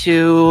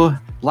 2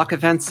 luck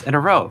events in a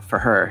row for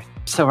her.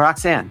 So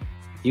Roxanne,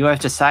 you have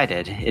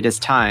decided it is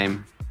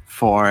time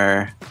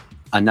for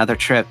another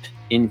trip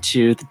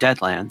into the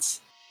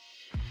Deadlands.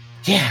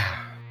 Yeah.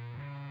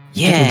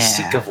 Yeah. Getting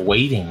sick of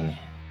waiting.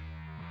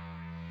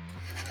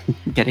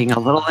 Getting a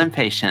little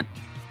impatient.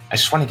 I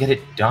just want to get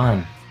it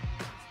done.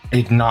 I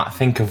did not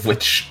think of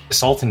which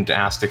Sultan to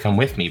ask to come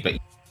with me, but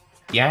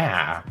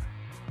yeah.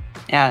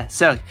 Yeah,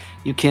 so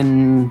you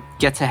can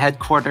get to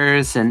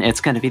headquarters, and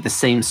it's going to be the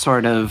same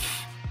sort of...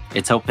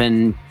 It's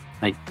open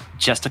like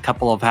just a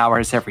couple of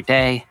hours every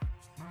day.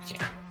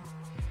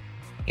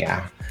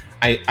 Yeah.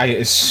 I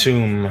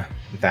assume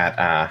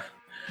that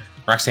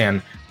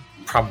Roxanne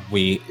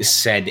probably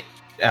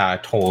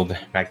told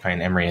Magpie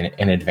and Emery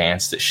in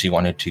advance that she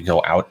wanted to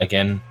go out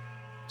again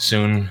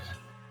soon.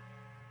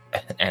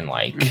 And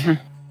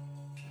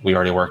we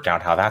already worked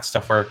out how that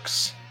stuff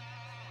works.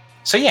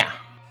 So yeah.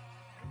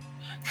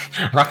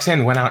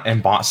 Roxanne went out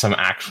and bought some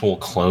actual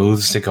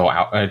clothes to go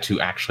out,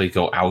 to actually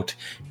go out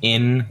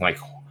in, like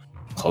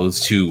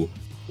clothes to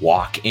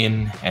walk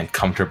in and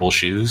comfortable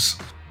shoes.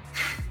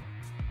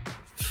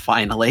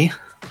 Finally.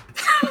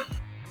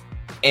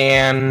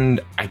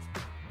 And I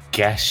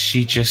guess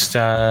she just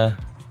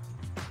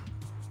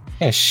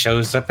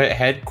shows up at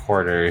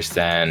headquarters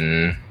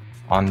then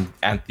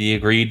at the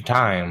agreed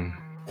time.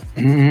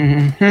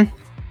 Mm-hmm.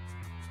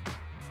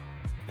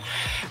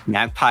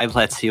 Magpie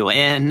lets you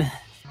in.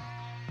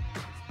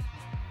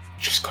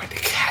 Just going to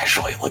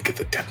casually look at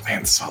the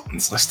Deadlands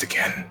Sultans list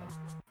again.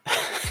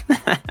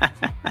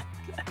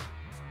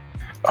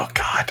 Oh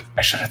God,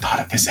 I should have thought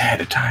of this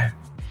ahead of time.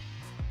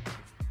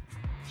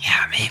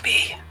 Yeah,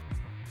 maybe.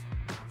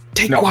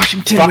 Take No,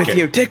 Washington fuck with it.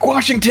 you. Take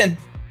Washington.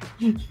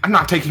 I'm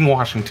not taking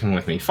Washington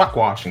with me. Fuck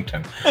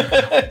Washington.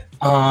 Fuck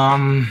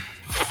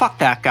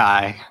that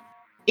guy.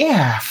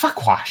 Yeah,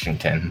 fuck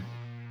Washington.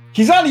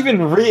 He's not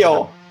even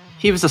real.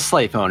 He was a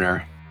slave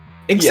owner.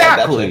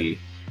 Exactly.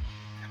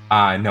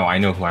 No, I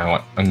know who I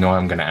want. I know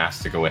I'm gonna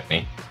ask to go with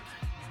me.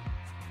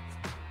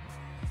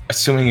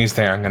 Assuming he's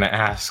there, I'm gonna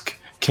ask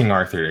King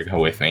Arthur to go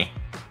with me.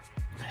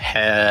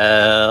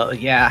 Hell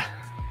yeah.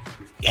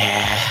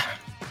 Yeah.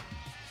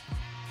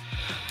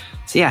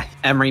 So yeah,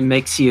 Emery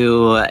makes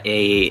you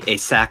a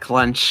sack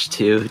lunch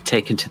to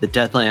take into the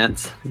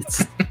Deadlands.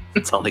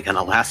 It's only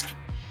gonna last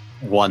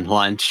one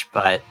lunch,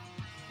 but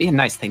be a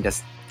nice thing to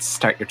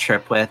start your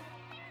trip with.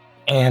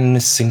 And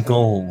a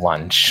single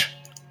lunch.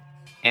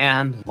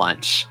 And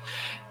lunch.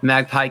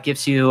 Magpie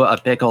gives you a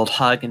big old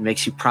hug and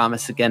makes you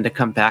promise again to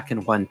come back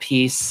in one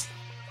piece.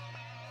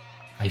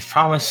 I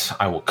promise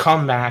I will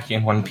come back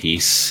in one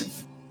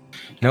piece.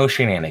 No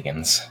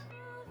shenanigans.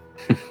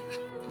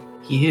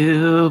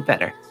 You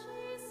better.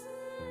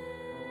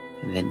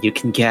 And then you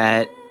can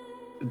get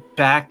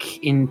back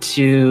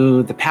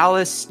into the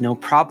palace, no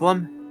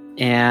problem.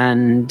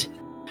 And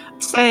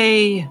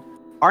say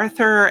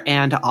Arthur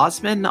and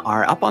Osmond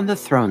are up on the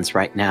thrones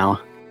right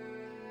now.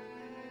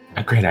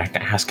 A great act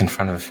to ask in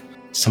front of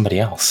somebody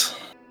else.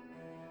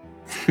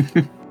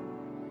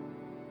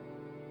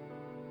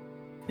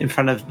 In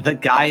front of the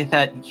guy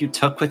that you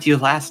took with you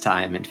last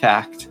time, in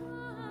fact.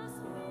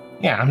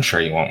 Yeah, I'm sure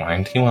you won't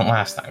mind. He went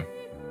last time.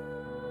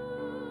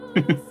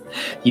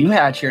 You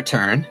had your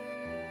turn.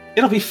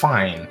 It'll be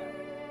fine.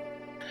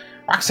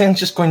 Roxanne's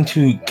just going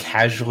to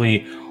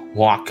casually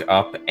walk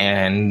up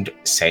and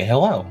say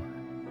hello.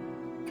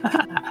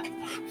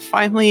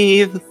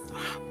 Finally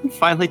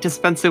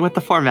dispensing with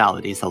the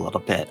formalities a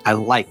little bit. I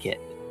like it.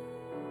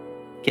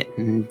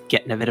 Getting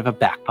a bit of a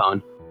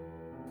backbone.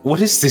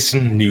 What is this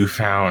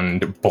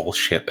newfound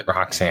bullshit that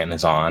Roxanne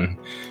is on?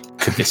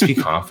 Could this be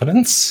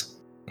confidence?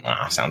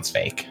 Sounds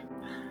fake.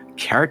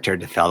 Character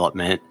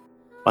development.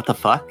 What the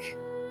fuck?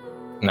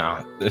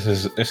 No, this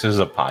is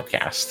a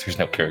podcast. There's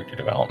no character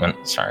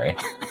development. Sorry.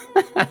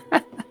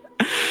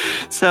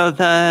 So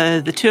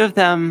the two of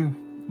them,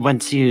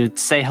 once you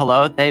say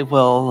hello, they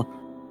will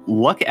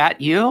look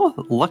at you,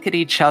 look at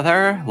each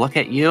other, look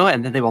at you,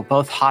 and then they will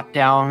both hop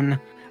down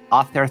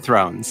off their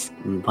thrones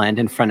and land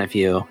in front of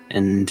you.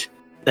 And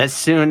as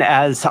soon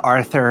as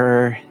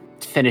Arthur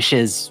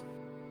finishes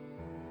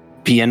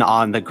being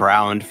on the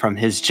ground from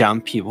his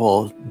jump, he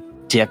will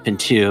dip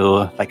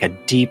into like a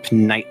deep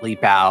knightly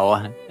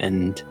bow,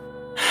 and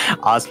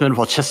Osmond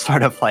will just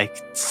sort of like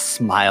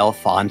smile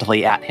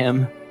fondly at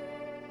him.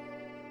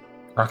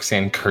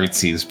 Roxanne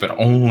curtsies, but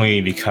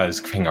only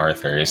because King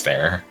Arthur is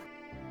there.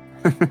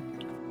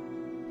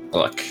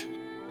 Look,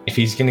 if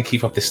he's gonna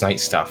keep up this knight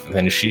stuff,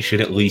 then she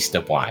should at least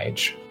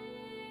oblige.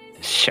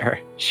 Sure.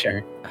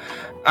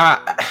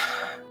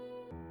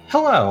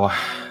 Hello.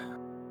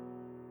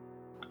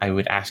 I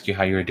would ask you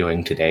how you were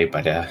doing today,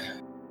 but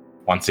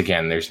once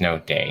again, there's no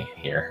day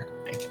here.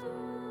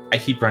 I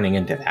keep running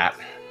into that.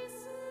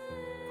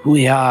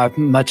 We are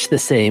much the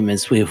same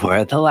as we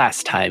were the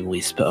last time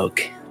we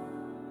spoke.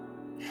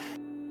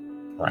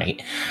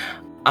 Right.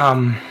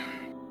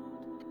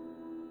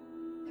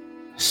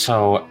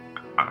 So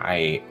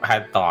I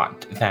had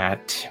thought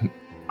that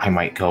I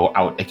might go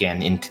out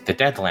again into the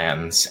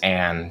Deadlands,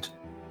 and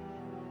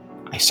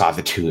I saw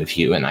the two of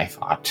you, and I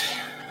thought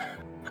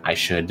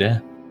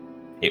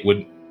it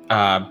would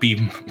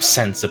be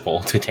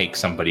sensible to take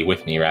somebody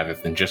with me rather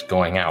than just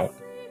going out.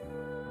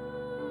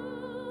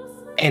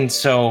 And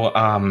so,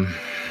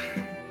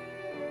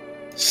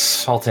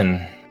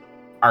 Sultan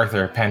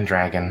Arthur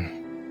Pendragon,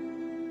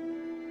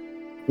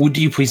 would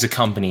you please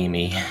accompany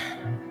me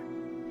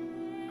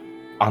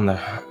on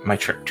my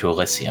trip to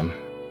Elysium,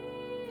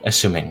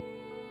 assuming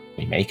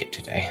we make it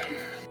today?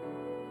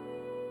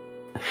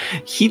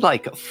 He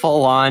like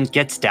full on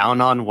gets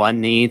down on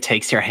one knee,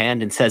 takes your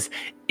hand and says,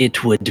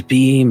 "It would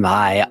be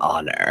my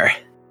honor."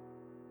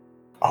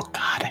 Oh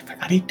God, I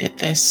forgot he did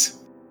this.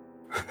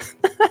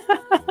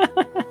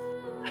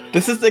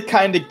 This is the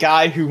kind of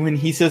guy who, when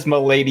he says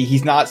 "milady,"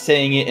 he's not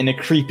saying it in a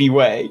creepy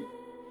way.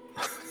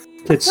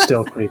 It's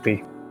still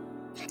creepy.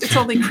 It's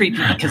only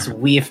creepy because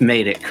we've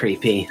made it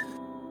creepy.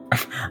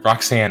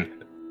 Roxanne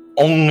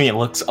only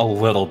looks a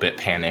little bit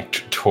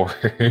panicked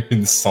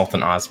towards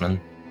Sultan Osman.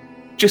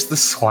 Just the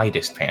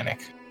slightest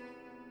panic.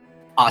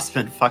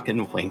 Osmond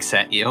fucking winks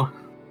at you.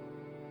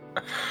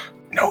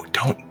 No,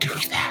 don't do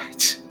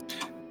that.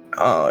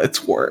 Oh,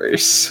 it's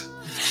worse.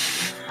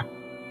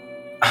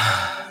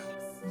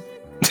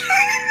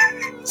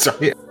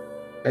 Sorry,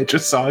 I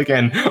just saw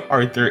again.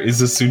 Arthur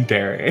is a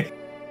tsundere.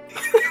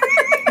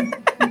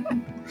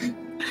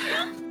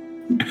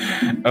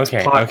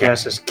 Okay,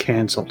 Podcast is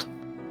canceled.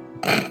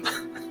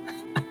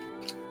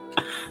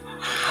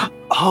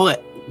 Oh,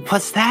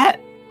 was that?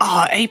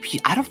 Oh, AP,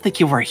 I don't think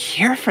you were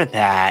here for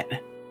that.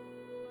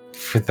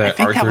 For the I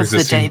think that was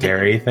Arthur's the day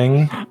Tsundere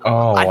thing?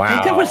 Oh, wow. I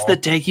think that was the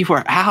day you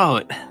were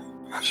out.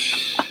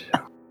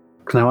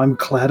 Now I'm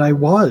glad I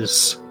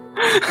was.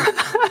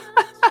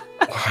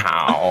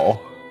 Wow.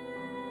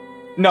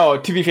 No,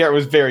 to be fair, it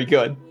was very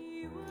good.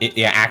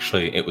 Yeah,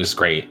 actually, it was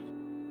great.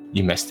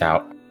 You missed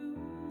out.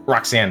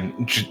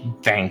 Roxanne,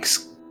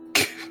 thanks.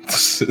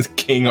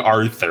 King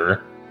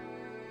Arthur.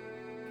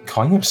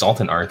 Calling him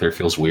Sultan Arthur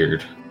feels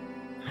weird.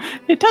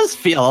 It does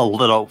feel a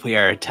little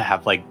weird to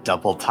have like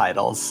double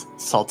titles.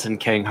 Sultan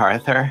King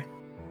Arthur.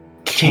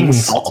 King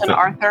Sultan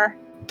Arthur?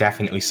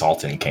 Definitely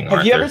Sultan King Arthur.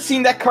 Have you ever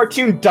seen that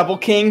cartoon Double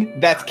King?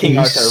 That's King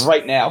Arthur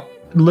right now.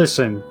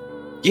 Listen,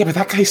 Yeah, but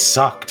that guy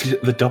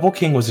sucked. The Double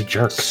King was a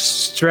jerk.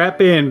 strap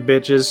in,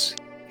 bitches.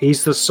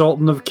 He's the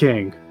Sultan of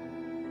King.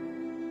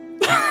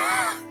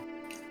 I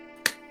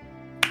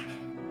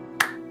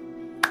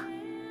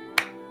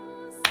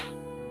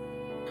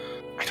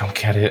don't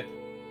get it.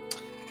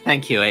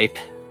 Thank you, Ape.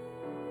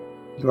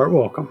 You are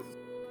welcome.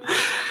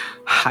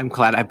 I'm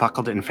glad I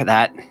buckled in for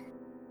that.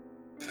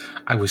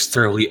 I was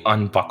thoroughly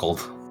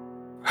unbuckled.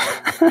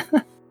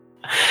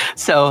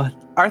 So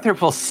Arthur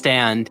will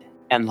stand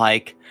and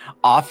like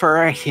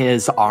offer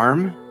his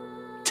arm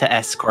to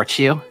escort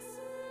you.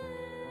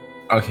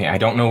 Okay, I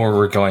don't know where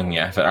we're going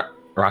yet, but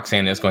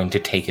Roxanne is going to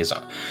take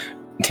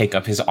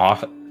up his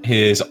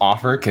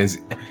offer, because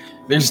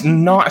there's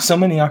not so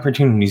many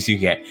opportunities you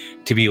get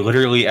to be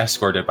literally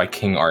escorted by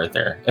King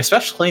Arthur,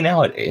 especially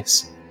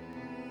nowadays.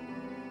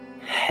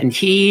 And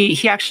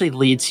he actually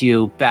leads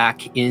you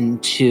back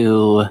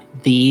into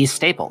the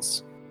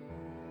stables.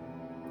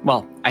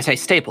 Well, I say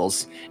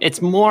stables.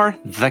 It's more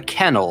the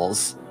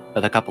kennels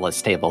with a couple of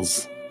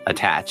stables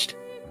attached.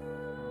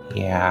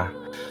 Yeah.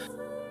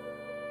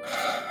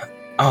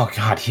 Oh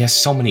god, he has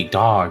so many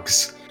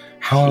dogs.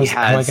 How am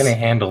I going to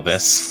handle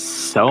this?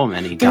 So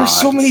many dogs.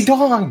 There's so many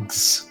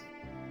dogs!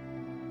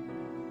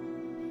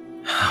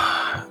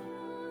 How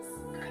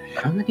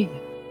many?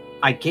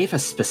 I gave a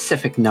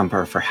specific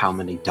number for how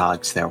many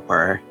dogs there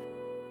were.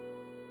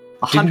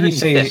 Didn't you 150.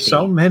 say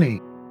So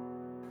many.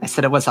 I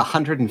said it was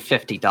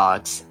 150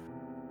 dogs.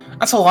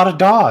 That's a lot of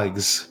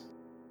dogs.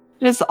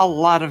 It is a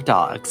lot of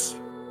dogs.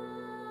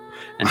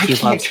 And I he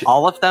can't loves tr-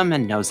 all of them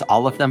and knows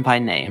all of them by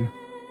name.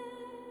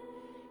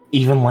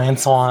 Even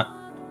Lancelot.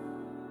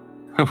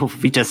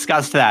 We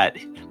discussed that.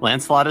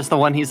 Lancelot is the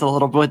one he's a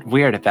little bit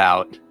weird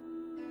about.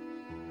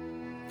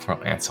 For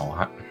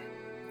Lancelot.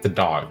 The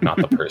dog, not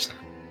the person.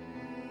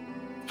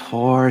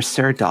 Poor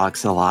Sir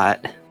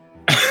Dogs-a-Lot.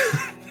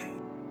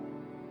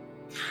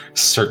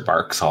 Sir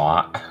barks a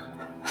lot.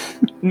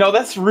 No,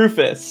 that's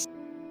Rufus.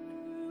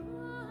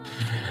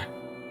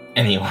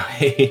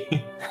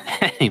 Anyway.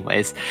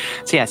 Anyways,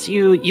 so yes,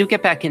 you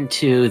get back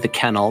into the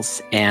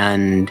kennels,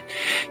 and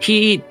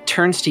he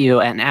turns to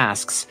you and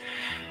asks,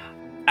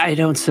 I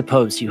don't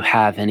suppose you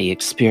have any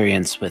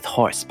experience with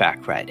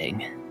horseback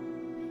riding?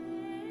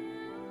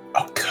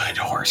 Oh, good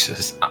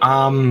horses.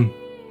 A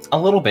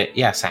little bit,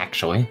 yes,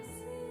 actually.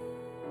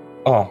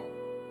 Oh.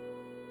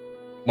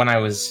 When I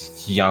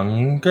was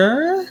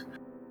younger,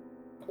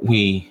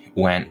 we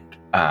went,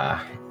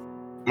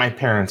 my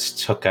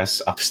parents took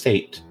us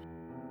upstate,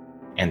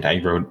 and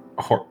I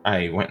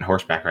went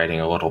horseback riding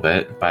a little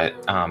bit, but,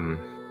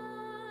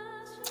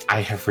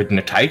 I have ridden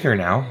a tiger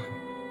now.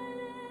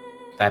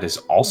 That is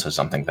also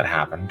something that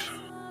happened.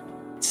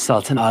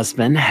 Sultan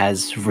Osman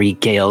has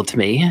regaled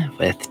me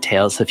with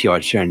tales of your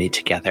journey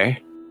together.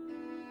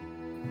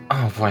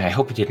 Oh boy, I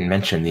hope you didn't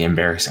mention the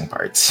embarrassing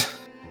parts.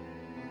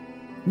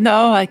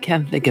 No, I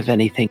can't think of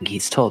anything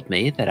he's told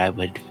me that I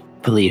would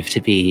believe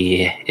to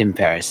be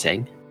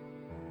embarrassing.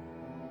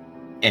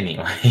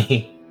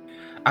 Anyway.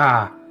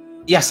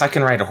 Yes, I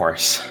can ride a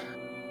horse.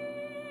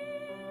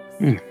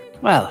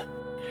 Well,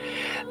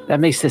 that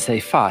makes this a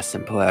far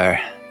simpler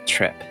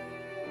trip.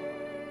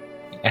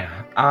 Yeah,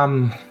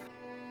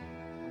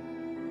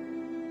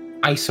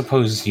 I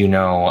suppose you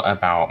know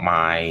about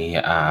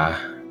my,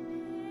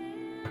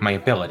 my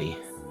ability.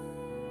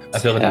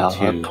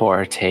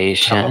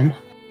 Teleportation.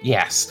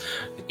 Yes.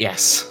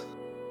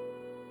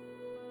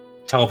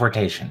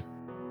 Teleportation.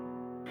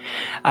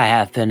 I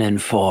have been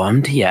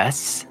informed,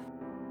 yes.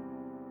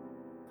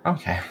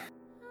 Okay.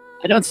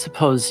 I don't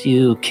suppose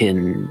you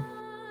can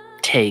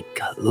take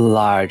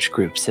large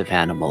groups of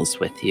animals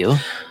with you.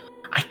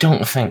 I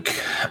don't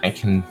think I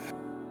can...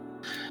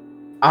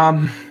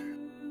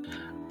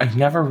 I've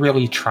never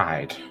really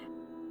tried,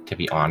 to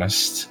be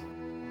honest.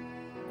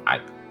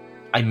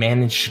 I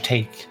managed to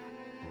take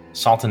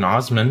Sultan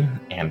Osman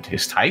and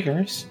his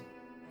tigers.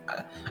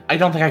 I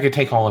don't think I could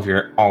take all of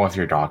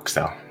your dogs,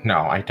 though. No,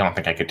 I don't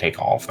think I could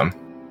take all of them.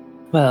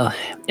 Well,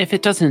 if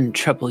it doesn't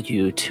trouble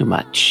you too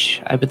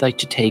much, I would like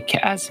to take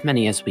as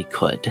many as we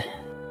could.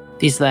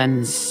 These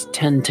lands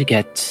tend to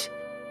get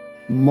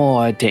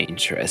more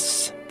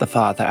dangerous the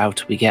farther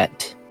out we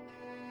get.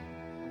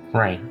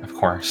 Right, of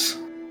course.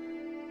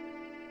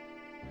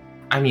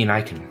 I mean,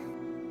 I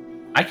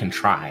can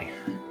try.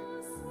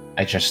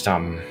 I just,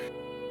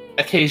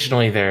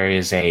 occasionally there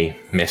is a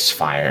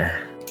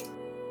misfire.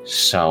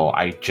 So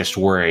I just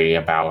worry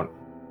about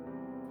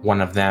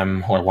one of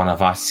them or one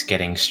of us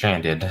getting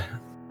stranded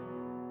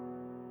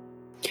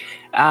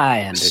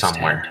I understand.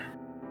 somewhere.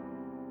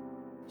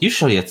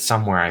 Usually it's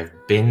somewhere I've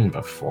been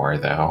before,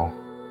 though.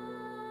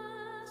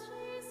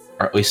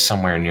 Or at least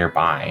somewhere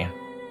nearby.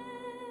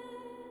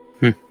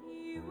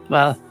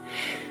 Well,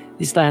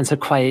 these lands are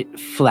quite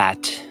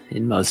flat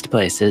in most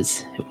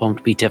places. It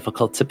won't be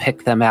difficult to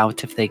pick them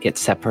out if they get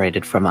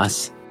separated from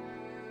us.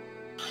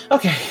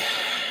 Okay.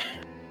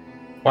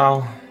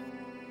 Well,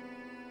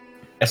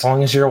 as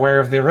long as you're aware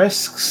of the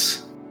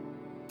risks,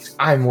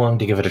 I'm willing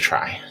to give it a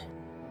try.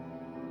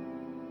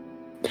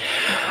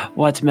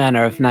 What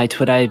manner of knight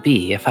would I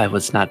be if I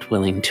was not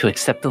willing to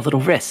accept a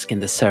little risk in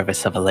the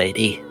service of a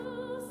lady?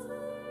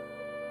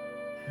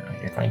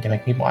 You're going to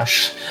make me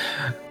blush.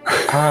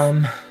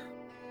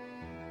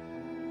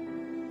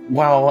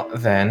 Well,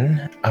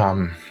 then,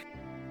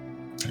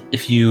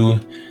 if you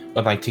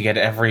would like to get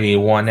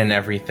everyone and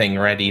everything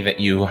ready that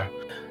you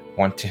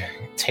want to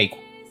take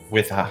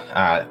with,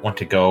 want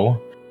to go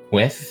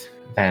with,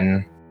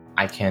 then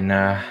I can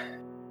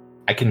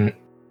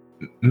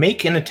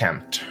make an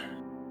attempt.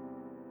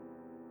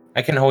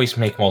 I can always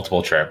make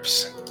multiple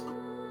trips.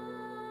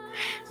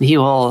 He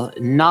will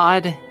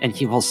nod and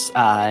he will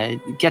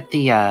get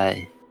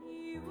the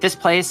this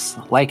place,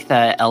 like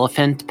the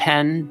elephant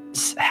pen,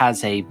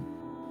 has a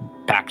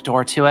back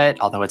door to it,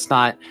 although it's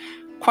not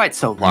quite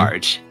so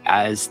large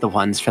as the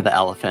ones for the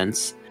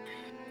elephants.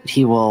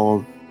 He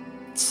will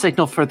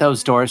signal for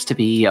those doors to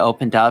be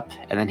opened up,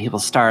 and then he will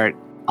start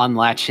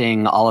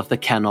unlatching all of the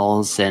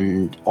kennels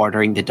and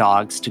ordering the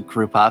dogs to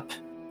group up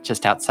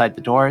just outside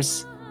the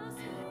doors.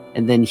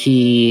 And then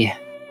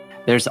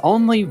there's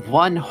only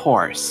one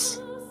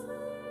horse.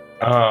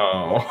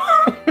 Oh.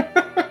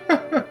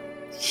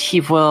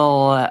 He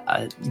will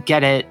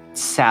get it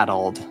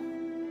saddled,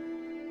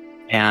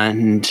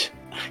 and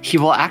he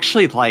will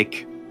actually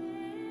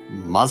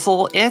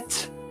muzzle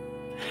it.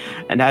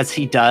 And as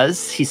he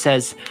does, he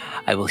says,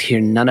 "I will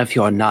hear none of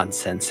your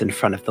nonsense in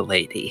front of the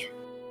lady."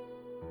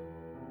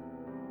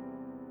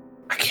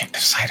 I can't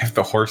decide if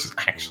the horse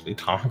actually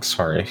talks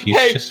or if he's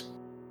just...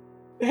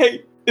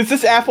 Hey, is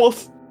this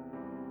Apples?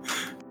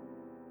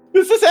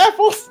 Is this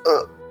Apples?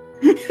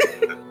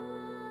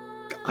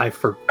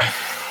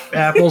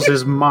 Apples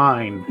is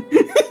mine.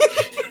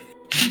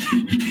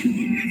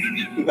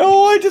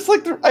 No, I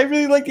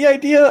really like the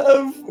idea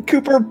of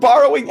Cooper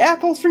borrowing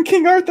apples from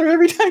King Arthur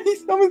every time he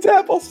summons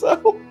apples,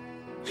 so...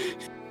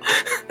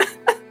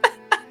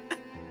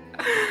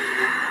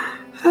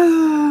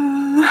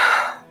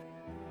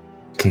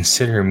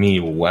 Consider me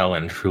well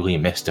and truly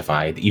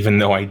mystified, even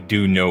though I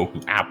do know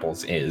who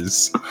Apples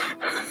is.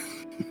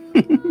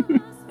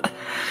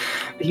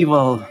 He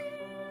will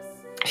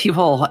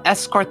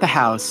escort the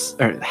horse.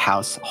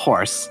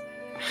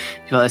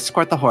 He will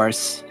escort the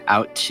horse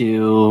out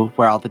to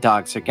where all the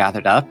dogs are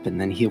gathered up, and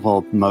then he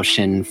will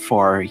motion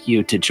for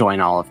you to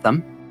join all of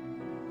them.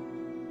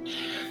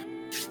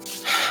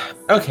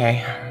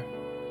 Okay.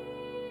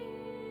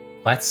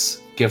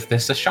 Let's give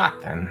this a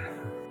shot then.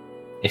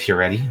 If you're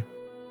ready.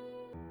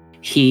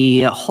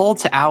 He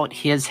holds out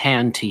his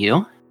hand to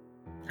you.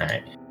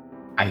 Alright.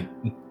 I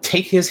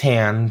take his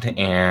hand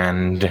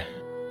and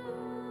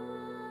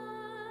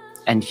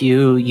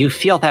you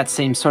feel that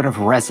same sort of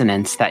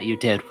resonance that you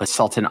did with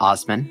Sultan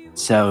Osman.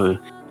 So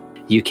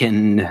you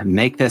can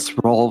make this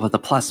roll with a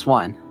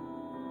 +1.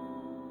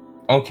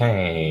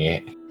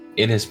 okay.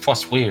 It is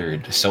plus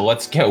weird, so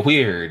let's get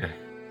weird.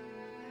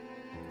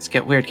 Let's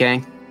get weird,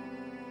 gang.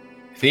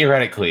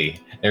 Theoretically,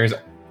 there's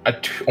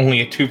only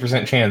a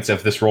 2% chance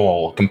of this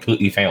roll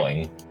completely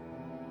failing.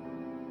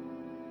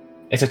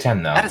 It's a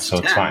 10 though, so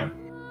it's fine.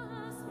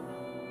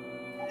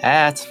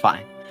 That's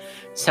fine.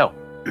 So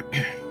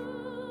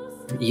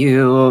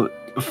you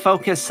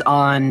focus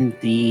on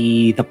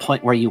the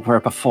point where you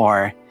were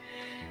before,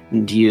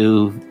 and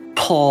you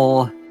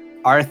pull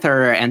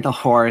Arthur and the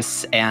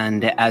horse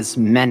and as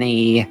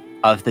many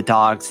of the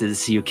dogs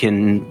as you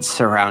can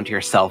surround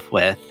yourself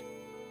with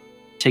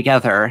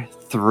together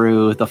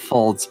through the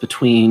folds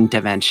between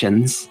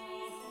dimensions.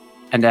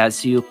 And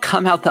as you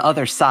come out the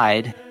other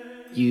side,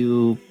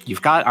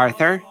 you've got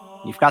Arthur,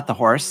 you've got the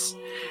horse,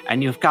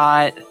 and you've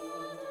got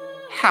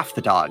half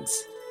the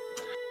dogs.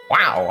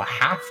 Wow,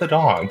 half the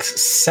dogs.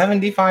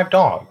 75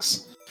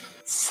 dogs.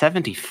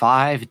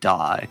 75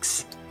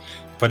 dogs.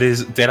 But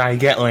did I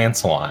get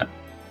Lancelot?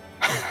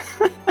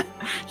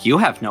 You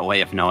have no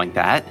way of knowing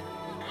that.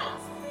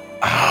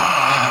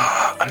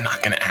 I'm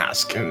not gonna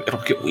ask him.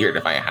 It'll get weird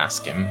if I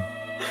ask him.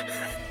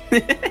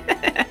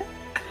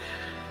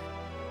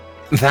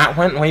 That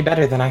went way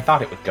better than I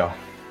thought it would go.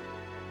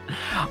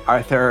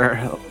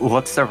 Arthur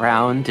looks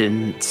around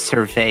and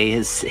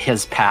surveys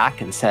his pack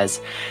and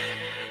says,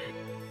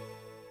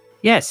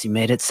 "Yes, you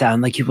made it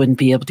sound like you wouldn't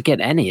be able to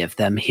get any of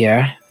them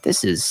here.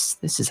 This is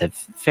a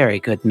very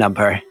good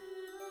number."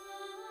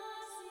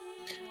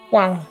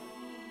 Well,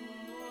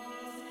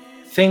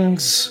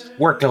 things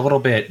work a little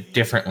bit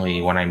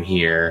differently when I'm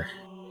here.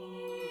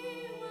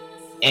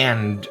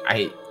 And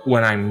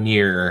when I'm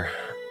near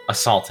a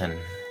sultan,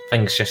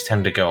 things just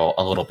tend to go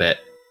a little bit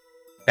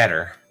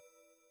better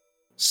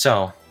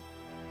So,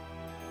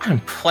 I'm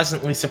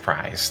pleasantly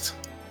surprised.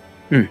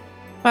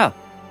 Well,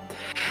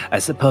 I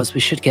suppose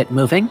we should get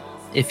moving.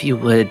 If you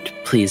would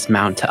please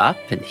mount up,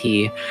 and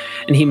he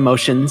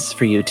motions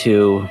for you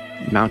to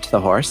mount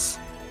the horse.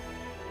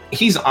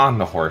 He's on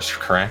the horse,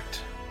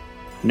 correct?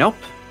 Nope.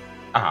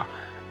 Ah,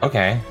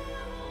 okay.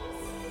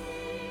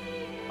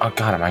 Oh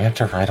god, am I going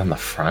to ride on the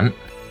front?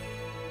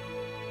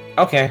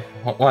 Okay,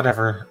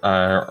 whatever.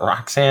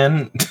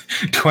 Roxanne,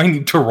 do I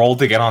need to roll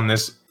to get on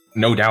this,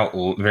 no doubt,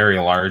 very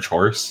large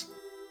horse?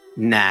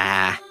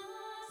 Nah.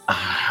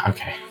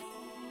 Okay.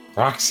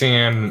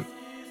 Roxanne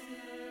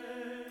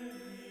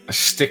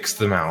sticks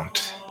the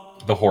mount.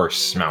 The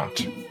horse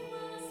mount.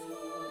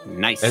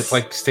 Nice. It's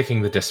like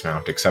sticking the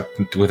dismount,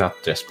 except without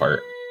the disc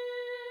part.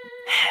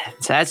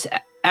 So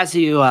as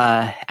you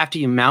after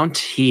you mount,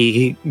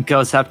 he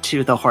goes up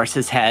to the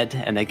horse's head,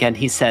 and again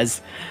he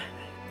says,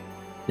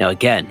 "Now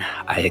again,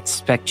 I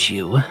expect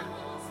you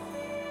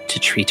to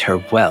treat her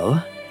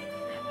well.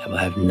 I will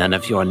have none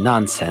of your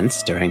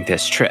nonsense during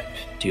this trip.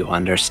 Do you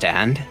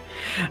understand?"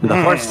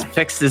 The horse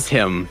fixes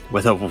him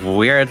with a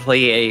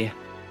weirdly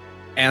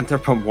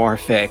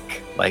anthropomorphic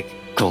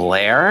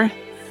glare,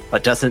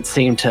 but doesn't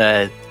seem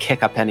to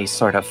kick up any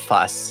sort of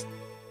fuss.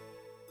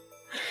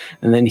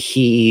 And then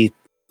he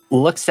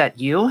looks at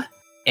you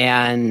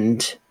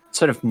and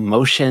sort of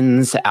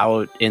motions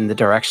out in the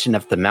direction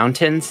of the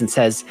mountains and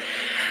says,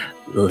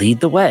 "Lead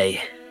the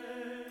way."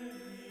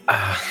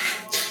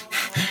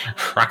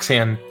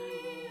 Roxanne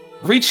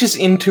reaches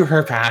into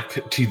her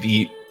pack to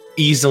the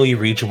easily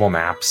reachable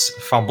maps,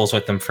 fumbles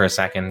with them for a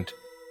second,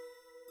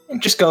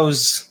 and just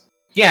goes,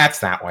 "Yeah, it's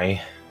that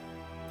way."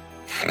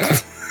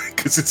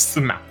 Because it's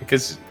the map.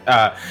 Because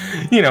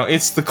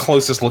it's the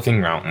closest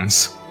looking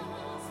mountains.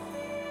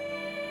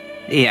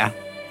 Yeah,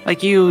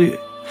 you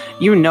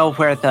know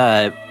where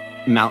the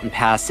mountain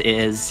pass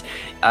is.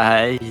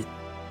 By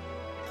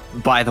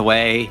the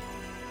way,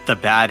 the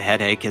bad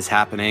headache is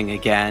happening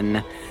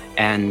again,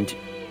 and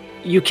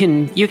you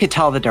can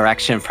tell the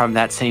direction from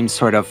that same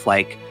sort of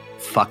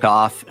fuck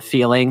off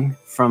feeling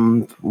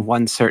from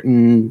one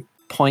certain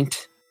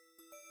point.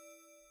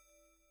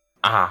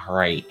 Ah,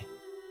 right.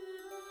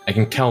 I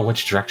can tell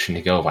which direction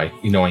to go by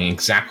knowing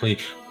exactly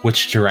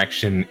which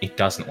direction it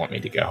doesn't want me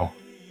to go.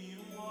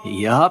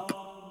 Yup.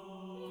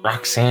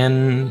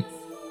 Roxanne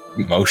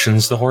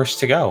motions the horse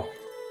to go.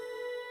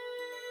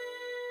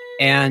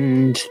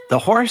 And the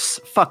horse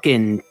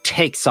fucking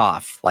takes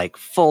off,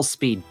 full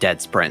speed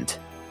dead sprint.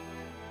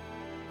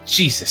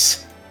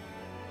 Jesus.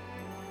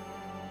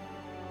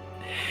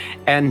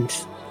 And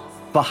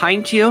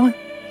behind you,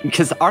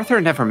 because Arthur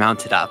never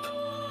mounted up.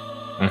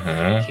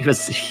 Mm-hmm.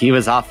 He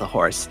was off the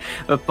horse.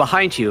 But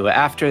behind you,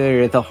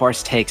 after the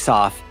horse takes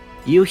off,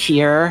 you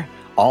hear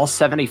all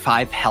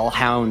 75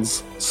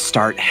 hellhounds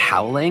start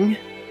howling.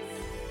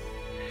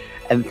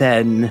 And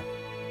then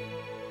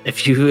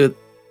if you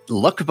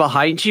look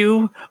behind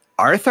you,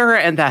 Arthur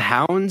and the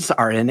hounds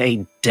are in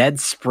a dead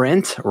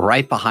sprint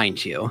right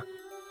behind you.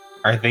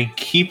 Are they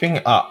keeping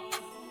up?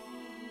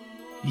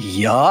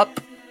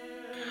 Yup.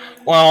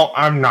 Well,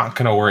 I'm not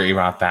going to worry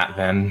about that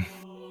then.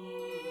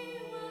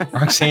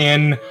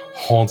 Roxanne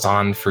holds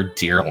on for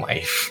dear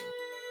life.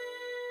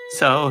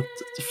 So,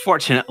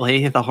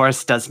 fortunately, the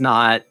horse does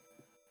not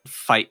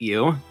fight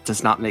you,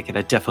 does not make it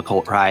a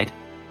difficult ride.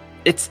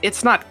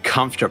 It's not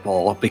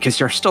comfortable because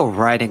you're still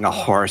riding a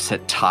horse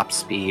at top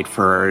speed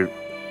for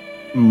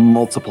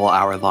multiple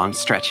hour-long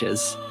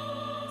stretches.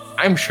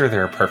 I'm sure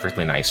they're a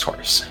perfectly nice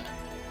horse.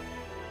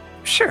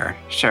 Sure.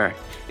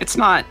 It's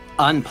not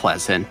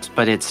unpleasant,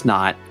 but it's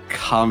not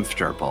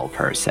comfortable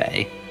per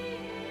se.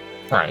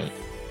 Right.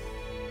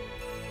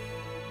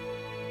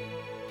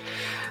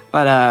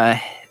 But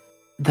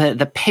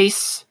the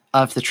pace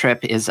of the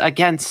trip is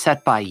again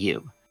set by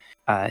you.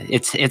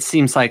 It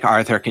seems like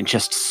Arthur can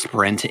just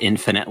sprint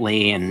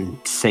infinitely, and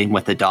same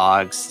with the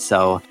dogs.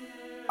 So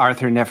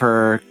Arthur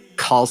never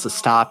calls a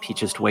stop. He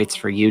just waits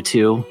for you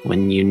to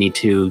when you need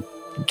to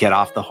get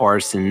off the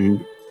horse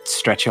and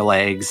stretch your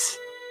legs,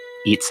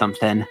 eat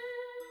something.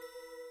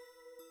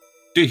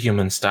 Do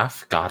human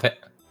stuff. Got it.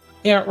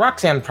 Yeah,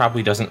 Roxanne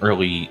probably doesn't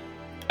really...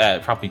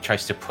 probably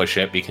tries to push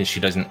it because she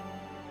doesn't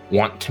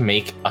want to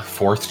make a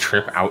fourth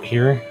trip out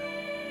here.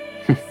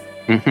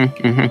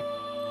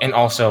 And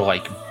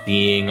also,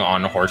 being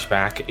on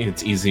horseback,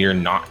 it's easier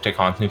not to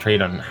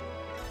concentrate on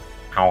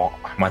how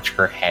much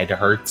her head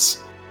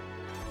hurts.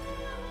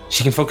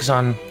 She can focus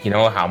on,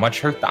 how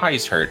much her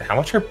thighs hurt, how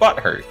much her butt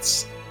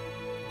hurts,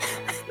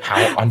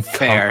 how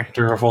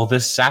uncomfortable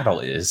this saddle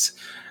is.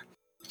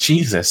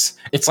 Jesus,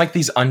 it's like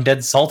these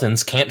undead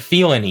sultans can't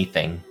feel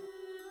anything.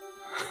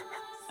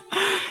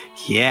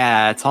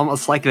 Yeah, it's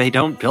almost like they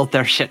don't build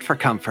their shit for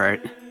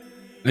comfort.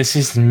 This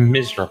is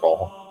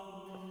miserable.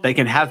 They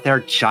can have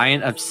their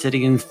giant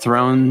obsidian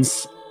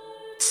thrones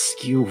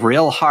skew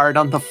real hard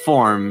on the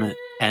form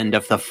end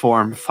of the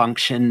form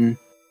function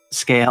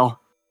scale.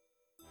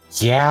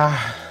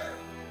 Yeah.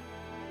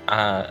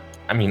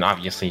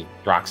 Obviously,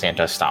 Roxanne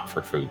does stop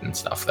for food and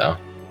stuff, though.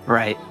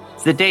 Right.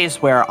 The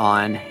days wear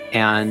on,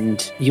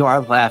 and you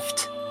are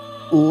left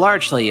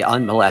largely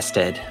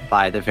unmolested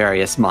by the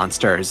various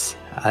monsters.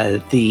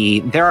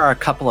 There are a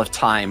couple of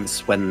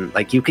times when,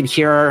 like, you can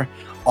hear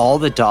all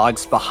the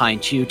dogs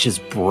behind you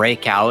just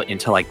break out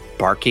into, like,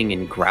 barking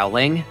and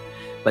growling,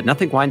 but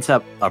nothing winds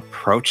up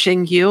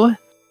approaching you.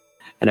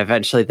 And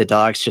eventually the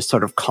dogs just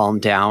sort of calm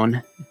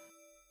down.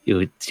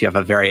 You have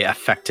a very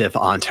effective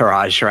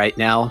entourage right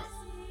now.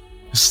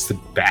 This is the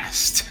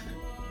best.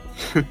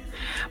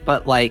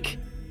 But, like,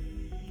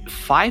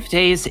 5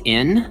 days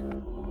in,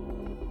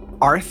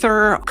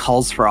 Arthur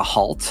calls for a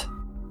halt,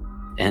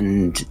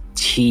 and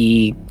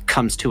he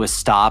comes to a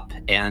stop,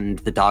 and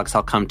the dogs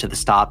all come to the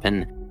stop,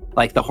 and,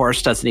 like, the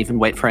horse doesn't even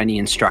wait for any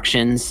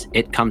instructions.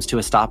 It comes to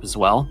a stop as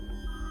well.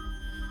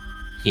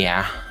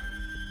 Yeah.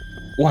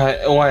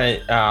 What's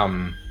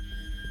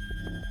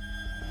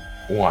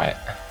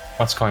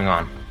going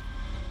on?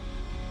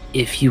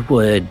 If you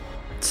would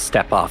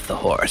step off the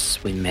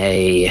horse, we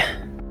may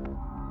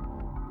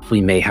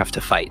have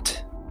to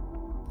fight.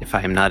 If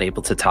I am not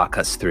able to talk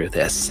us through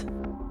this.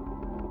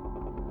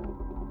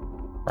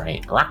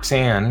 Right.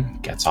 Roxanne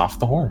gets off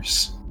the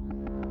horse.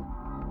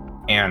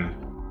 And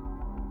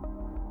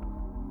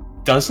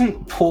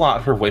doesn't pull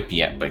out her whip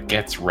yet, but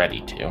gets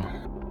ready to.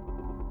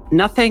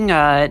 Nothing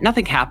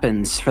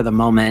happens for the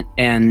moment,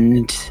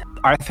 and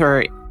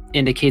Arthur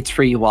indicates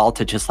for you all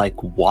to just,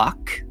 like,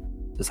 walk.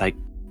 Just, like,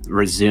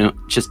 resume,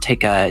 just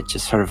take a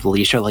just sort of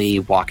leisurely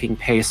walking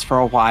pace for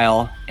a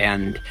while,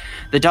 and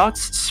the dogs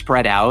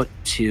spread out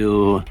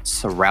to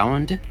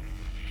surround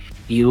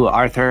you,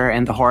 Arthur,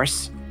 and the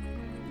horse.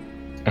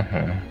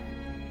 Mm-hmm.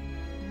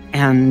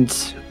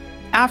 And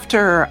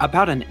after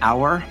about an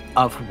hour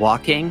of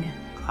walking,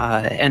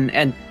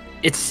 and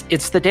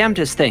it's the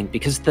damnedest thing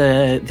because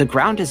the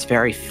ground is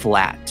very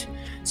flat,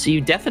 so you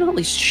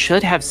definitely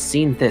should have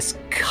seen this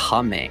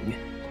coming.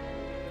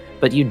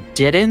 But you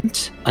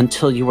didn't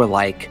until you were,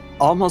 like,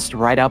 almost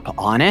right up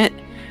on it.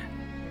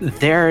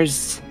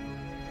 There's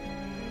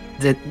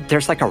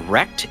like a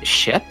wrecked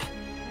ship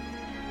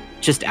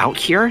just out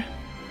here.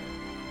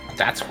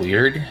 That's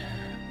weird.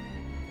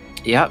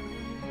 Yep.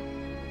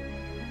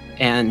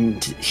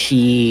 And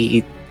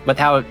he,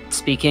 without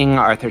speaking,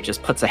 Arthur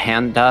just puts a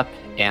hand up,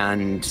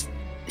 and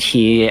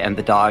he and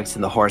the dogs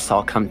and the horse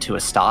all come to a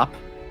stop.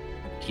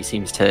 He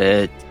seems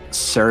to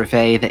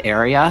survey the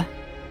area.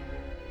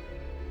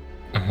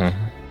 Mm-hmm.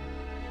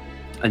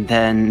 And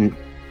then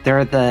there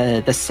are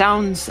the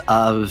sounds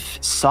of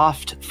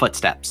soft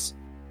footsteps.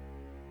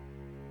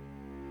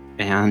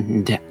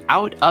 And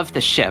out of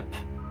the ship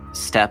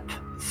step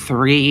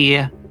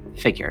 3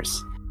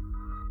 figures.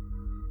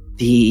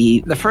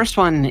 The first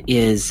one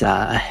is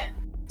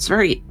it's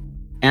very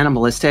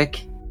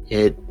animalistic.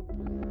 It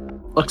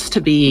looks to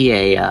be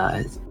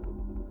it's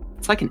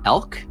like an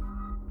elk.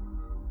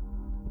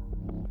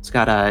 It's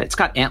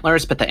got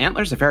antlers, but the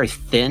antlers are very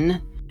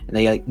thin. And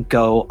they, like,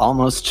 go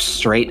almost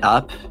straight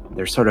up.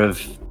 They're sort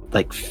of,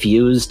 like,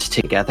 fused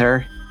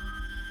together.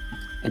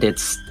 And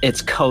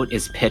its coat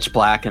is pitch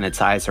black and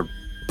its eyes are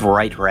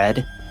bright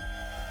red.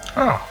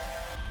 Oh.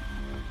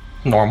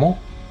 Normal.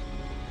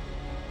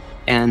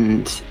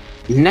 And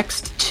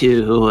next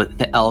to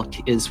the elk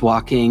is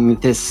walking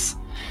this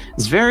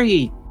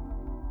very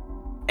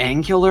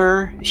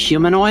angular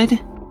humanoid.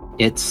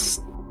 It's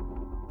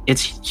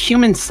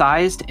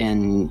human-sized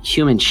and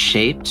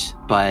human-shaped,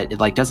 but it,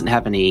 like, doesn't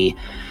have any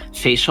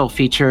facial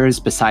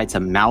features besides a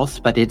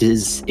mouth, but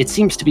it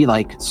seems to be,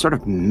 like, sort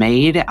of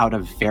made out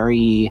of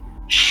very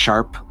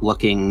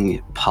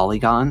sharp-looking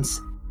polygons.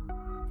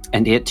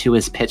 And it, too,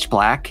 is pitch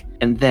black.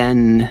 And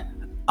then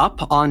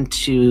up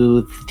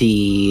onto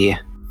the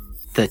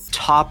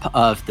top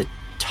of the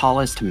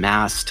tallest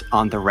mast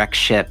on the wreck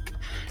ship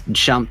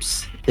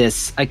jumps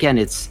this, again,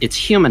 it's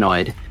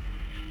humanoid,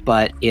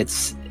 but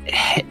its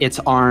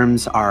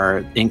arms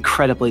are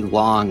incredibly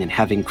long and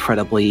have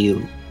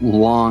incredibly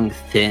long,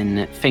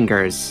 thin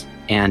fingers,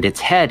 and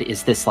its head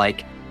is this,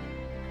 like,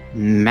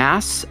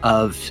 mass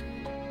of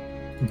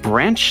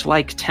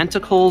branch-like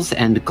tentacles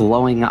and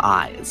glowing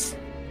eyes.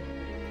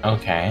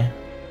 Okay.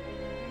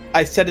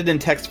 I said it in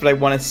text, but I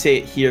want to say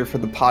it here for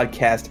the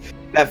podcast.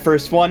 That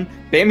first one,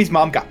 Bambi's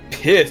mom got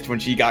pissed when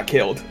she got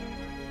killed.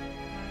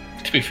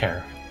 To be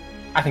fair,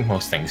 I think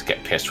most things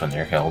get pissed when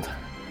they're killed.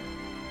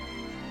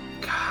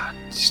 God,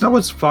 you know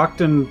what's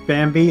fucked in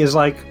Bambi is,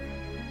 like,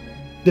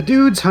 the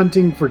dude's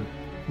hunting for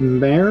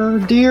mare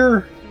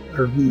deer,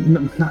 or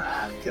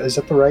is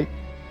that the right?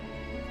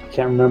 I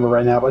can't remember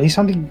right now, but he's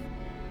hunting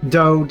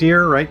doe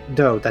deer, right?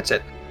 Doe, that's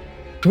it.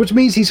 Which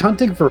means he's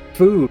hunting for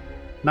food,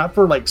 not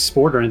for, like,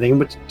 sport or anything.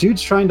 But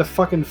dude's trying to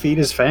fucking feed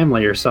his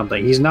family or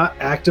something. He's not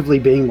actively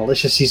being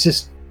malicious. He's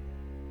just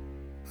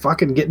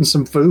fucking getting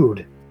some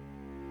food.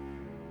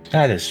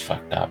 That is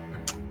fucked up.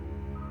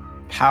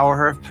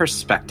 Power of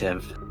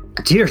perspective.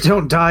 Deer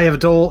don't die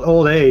of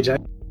old age.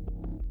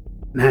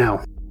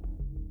 Now.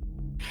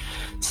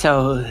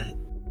 So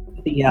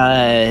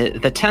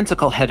the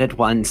tentacle-headed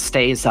one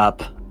stays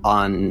up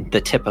on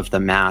the tip of the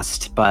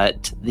mast,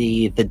 but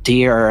the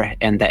deer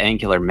and the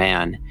angular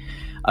man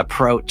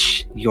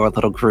approach your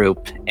little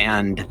group,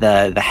 and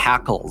the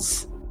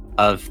hackles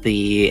of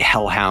the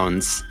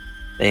hellhounds.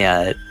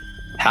 They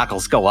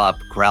hackles go up,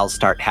 growls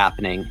start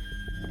happening,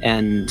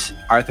 and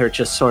Arthur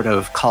just sort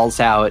of calls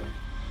out,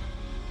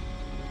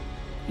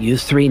 "You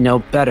three know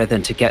better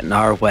than to get in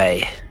our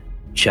way.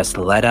 Just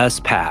let us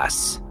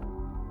pass."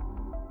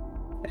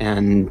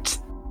 And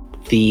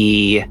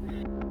the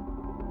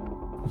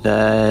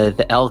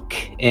elk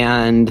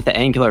and the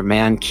angular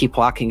man keep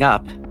walking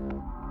up.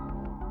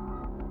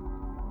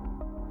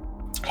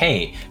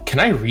 Hey, can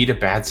I read a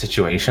bad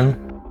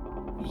situation?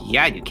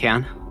 Yeah, you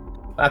can.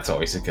 That's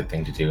always a good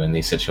thing to do in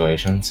these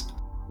situations.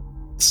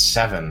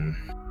 7.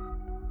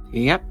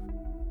 Yep.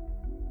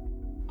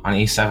 On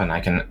E7,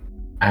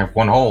 I have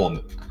 1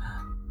 hold.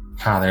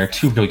 There are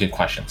 2 really good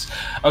questions.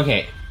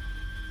 Okay,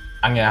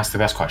 I'm gonna ask the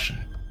best question.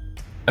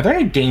 Are there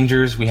any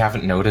dangers we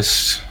haven't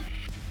noticed?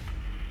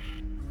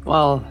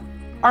 Well,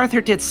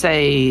 Arthur did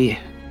say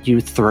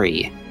you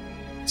 3,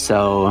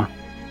 so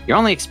you're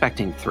only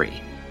expecting 3.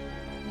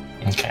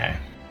 Okay.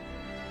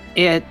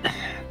 It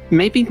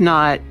maybe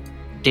not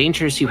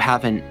dangers you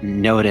haven't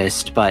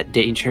noticed, but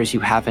dangers you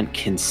haven't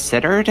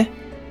considered.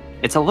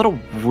 It's a little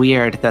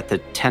weird that the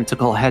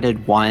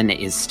tentacle-headed one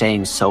is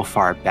staying so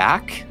far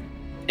back.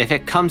 If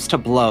it comes to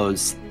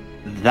blows,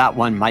 that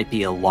one might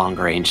be a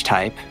long-range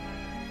type.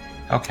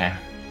 Okay.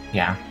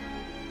 Yeah.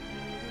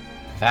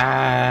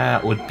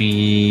 That would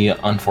be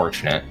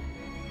unfortunate.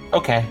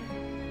 Okay.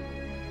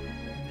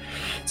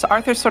 So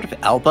Arthur sort of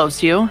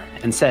elbows you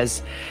and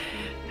says,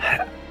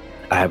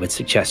 "I would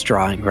suggest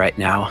drawing right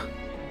now."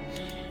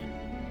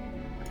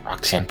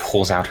 Roxanne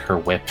pulls out her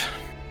whip.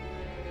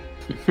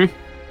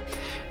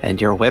 And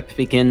your whip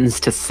begins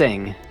to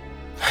sing.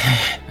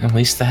 At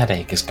least the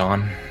headache is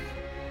gone.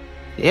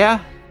 Yeah,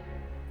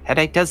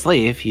 headache does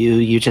leave.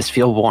 You just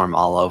feel warm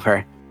all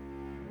over.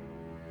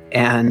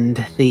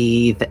 And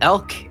the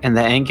elk and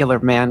the angular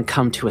man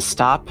come to a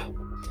stop.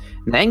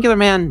 And the angular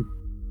man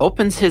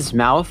opens his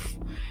mouth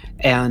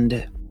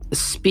and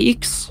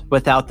speaks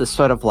without the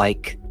sort of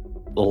like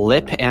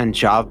lip and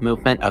jaw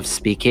movement of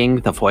speaking.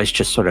 The voice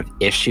just sort of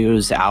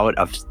issues out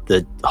of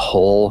the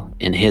hole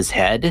in his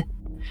head.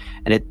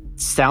 And it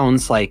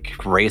sounds like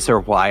razor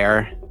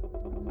wire.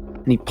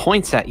 And he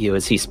points at you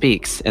as he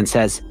speaks and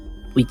says,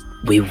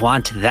 We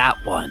want that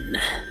one.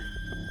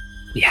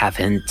 We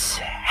haven't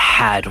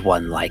had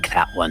one like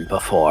that one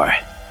before.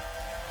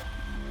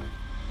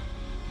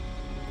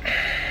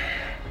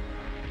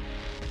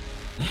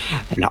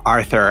 And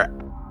Arthur,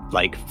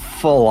 like,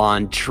 full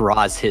on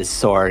draws his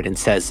sword and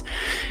says,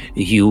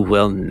 "You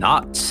will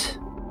not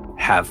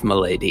have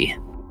Milady."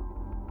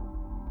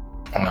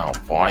 Oh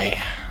boy.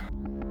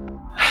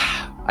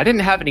 I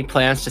didn't have any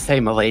plans to say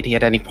Milady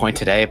at any point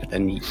today, but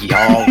then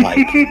y'all,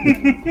 like,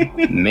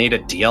 made a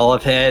deal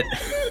of it.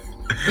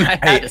 I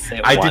had to say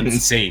it I once. didn't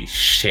say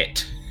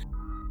shit.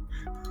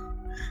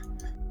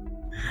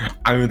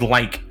 I would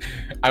like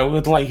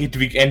it to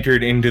be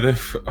entered into the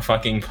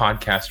fucking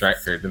podcast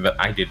record that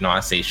I did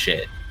not say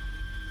shit.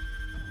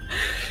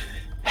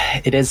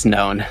 It is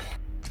known.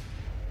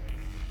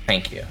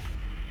 Thank you.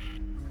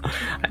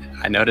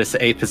 I notice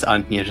Ape has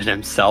unmuted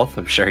himself.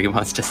 I'm sure he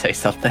wants to say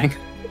something.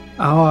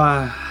 Oh,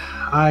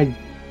 I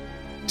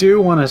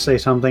do want to say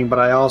something, but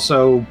I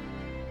also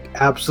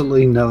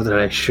absolutely know that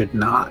I should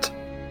not.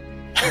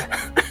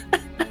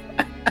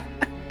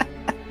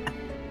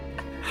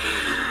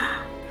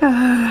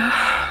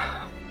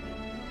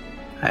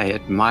 I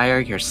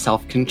admire your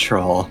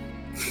self-control.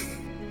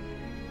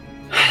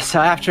 So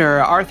after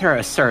Arthur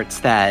asserts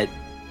that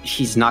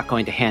he's not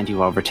going to hand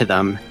you over to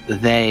them,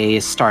 they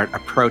start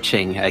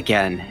approaching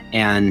again,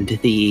 and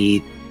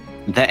the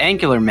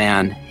angular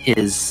man,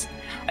 his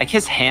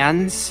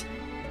hands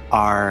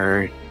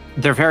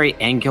they're very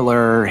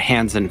angular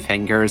hands and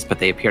fingers, but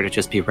they appear to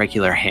just be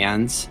regular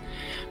hands.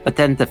 But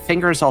then the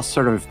fingers all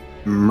sort of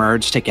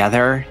merge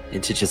together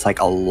into just like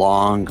a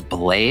long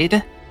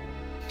blade.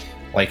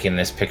 Like in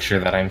this picture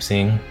that I'm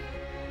seeing.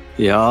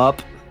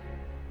 Yup.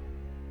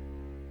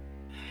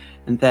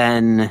 And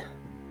then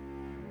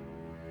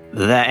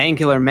the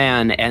angular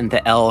man and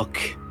the elk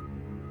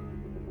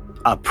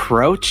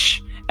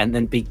approach and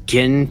then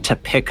begin to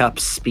pick up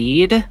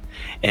speed.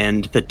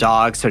 And the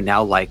dogs are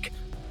now like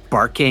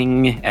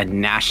barking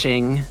and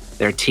gnashing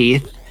their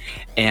teeth.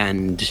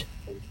 And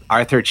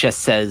Arthur just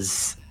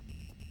says,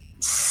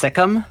 "Sick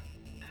 'em."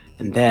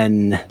 And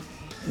then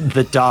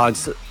the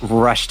dogs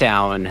rush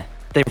down.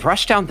 They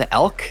rush down the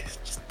elk.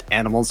 Just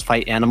animals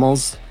fight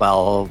animals.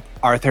 While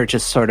Arthur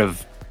just sort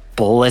of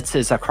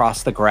blitzes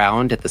across the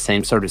ground at the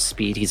same sort of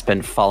speed he's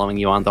been following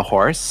you on the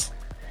horse.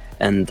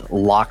 And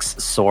locks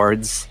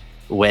swords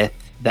with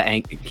the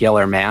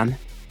angular man.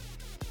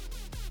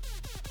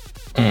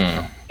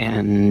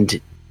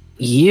 And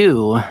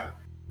you,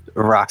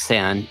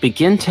 Roxanne,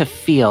 begin to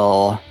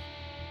feel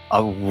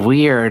a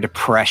weird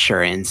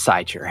pressure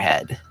inside your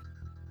head.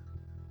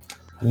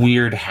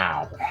 Weird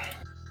how?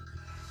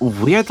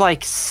 Weird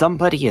like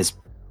somebody is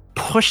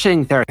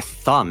pushing their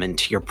thumb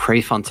into your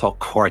prefrontal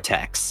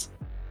cortex.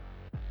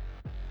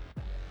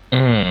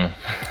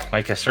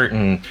 Like a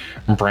certain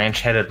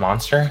branch-headed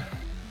monster?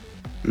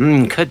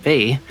 Could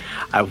be.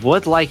 I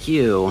would like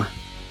you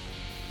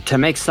to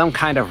make some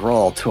kind of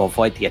roll to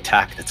avoid the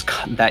attack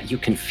that you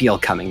can feel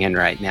coming in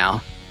right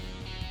now.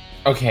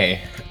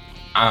 Okay.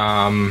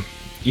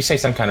 You say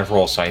some kind of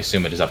roll, so I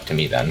assume it is up to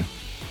me then.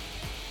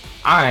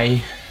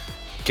 I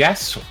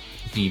guess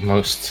the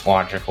most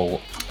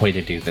logical way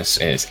to do this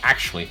is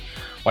actually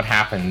what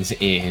happens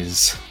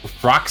is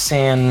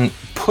Roxanne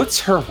puts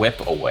her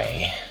whip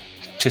away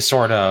to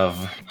sort of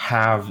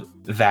have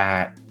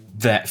that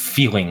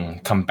feeling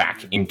come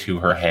back into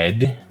her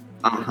head.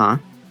 Uh-huh.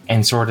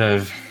 And sort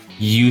of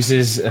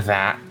uses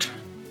that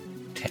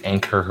to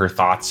anchor her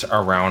thoughts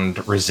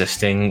around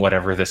resisting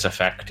whatever this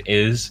effect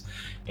is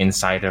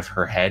inside of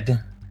her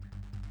head.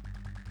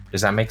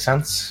 Does that make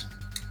sense?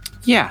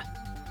 Yeah.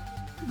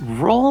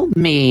 Roll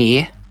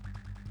me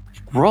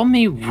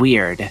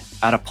weird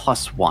at a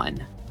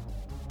 +1.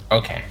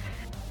 Okay.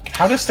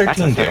 How does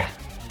 13 do?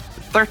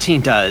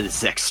 13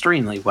 does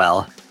extremely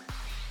well.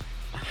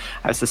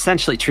 I was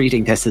essentially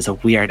treating this as a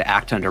weird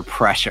act under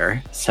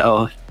pressure,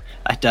 so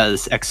it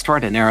does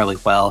extraordinarily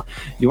well.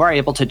 You are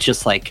able to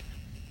just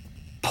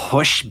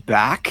push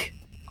back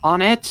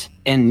on it,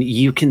 and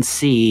you can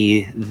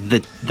see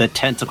the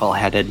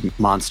tentacle-headed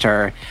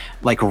monster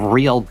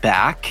reel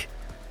back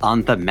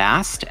on the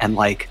mast and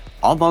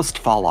almost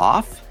fall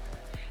off,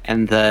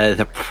 and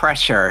the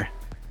pressure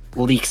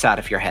leaks out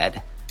of your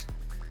head.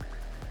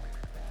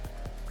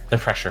 The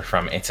pressure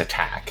from its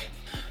attack.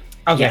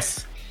 Okay.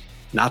 Yes.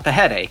 Not the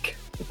headache,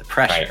 but the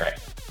pressure.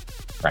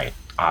 Right.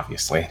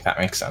 Obviously, that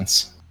makes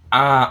sense.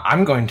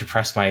 I'm going to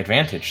press my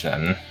advantage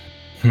then.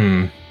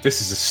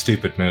 This is a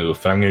stupid move,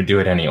 but I'm going to do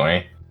it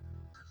anyway.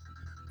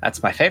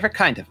 That's my favorite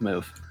kind of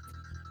move.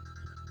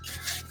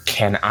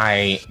 Can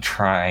I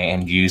try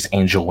and use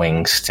angel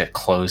wings to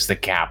close the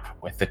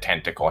gap with the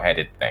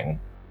tentacle-headed thing?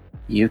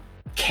 You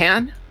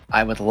can.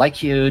 I would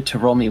like you to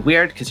roll me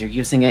weird because you're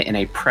using it in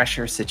a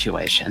pressure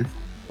situation.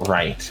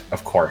 Right,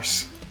 of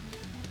course.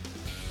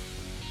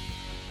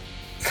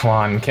 Come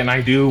on, can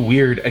I do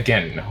weird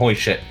again? Holy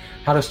shit.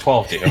 How does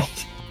 12 do?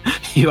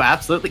 You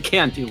absolutely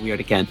can do weird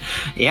again.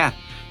 Yeah.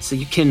 So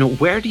you can.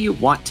 Where do you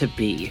want to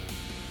be?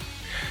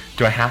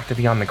 Do I have to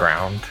be on the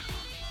ground?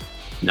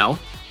 No.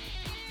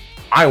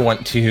 I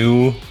want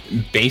to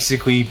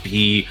basically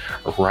be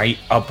right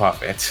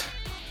above it.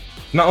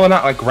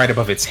 Not right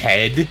above its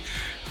head,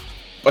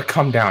 but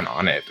come down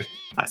on it.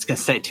 I was gonna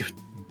say, do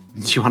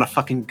you want to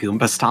fucking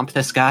Goomba stomp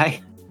this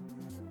guy?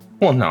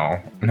 Well,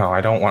 no,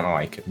 I don't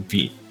want to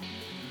be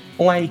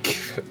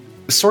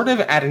sort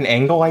of at an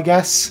angle, I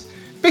guess.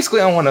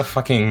 Basically, I want to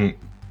fucking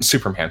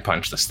Superman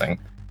punch this thing.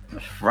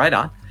 Right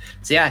on.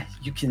 So yeah,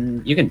 you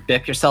can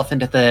bip yourself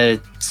into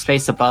the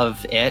space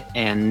above it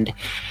and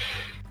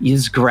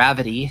use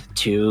gravity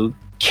to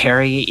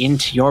carry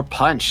into your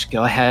punch.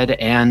 Go ahead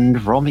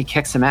and roll me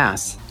kick some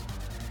ass.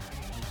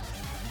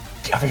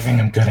 The other thing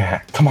I'm good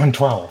at. Come on,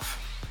 12.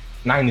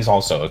 9 is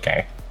also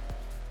okay.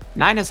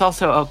 9 is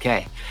also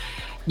okay.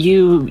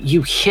 You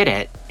hit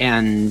it,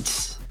 and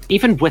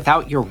even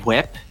without your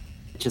whip,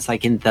 just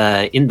in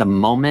the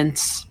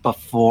moments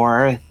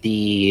before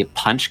the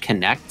punch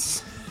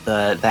connects,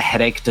 the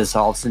headache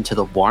dissolves into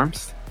the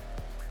warmth,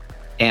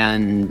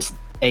 and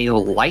a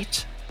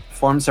light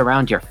forms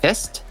around your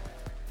fist.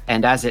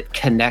 And as it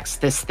connects,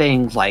 this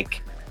thing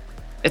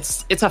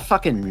it's a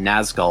fucking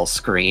Nazgul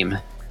scream.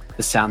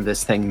 The sound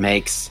this thing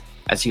makes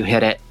as you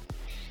hit it.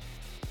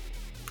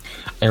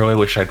 I really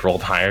wish I'd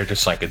rolled higher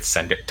just so I could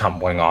send it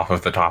tumbling off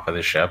of the top of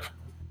the ship.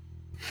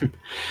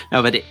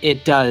 No, but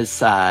it does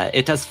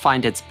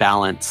find its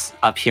balance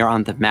up here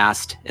on the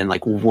mast and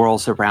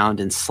whirls around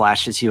and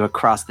slashes you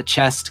across the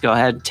chest. Go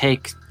ahead,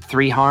 take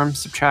 3 harm,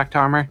 subtract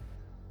armor.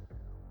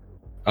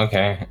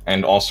 Okay,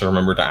 and also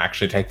remember to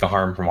actually take the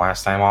harm from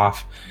last time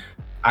off.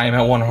 I am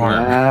at 1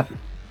 harm.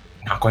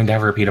 Not going to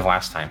have a repeat of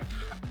last time.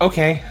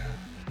 Okay.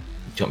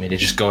 Do you want me to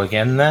just go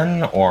again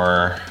then,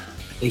 or...?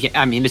 Yeah,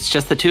 I mean, it's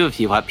just the two of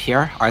you up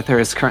here. Arthur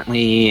is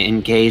currently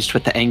engaged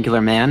with the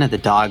Angular Man, and the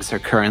dogs are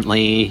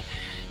currently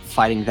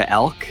fighting the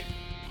elk.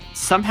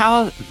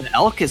 Somehow, the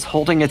elk is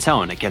holding its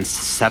own against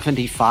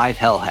 75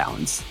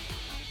 hellhounds.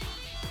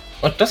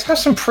 Well, it does have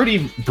some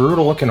pretty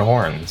brutal-looking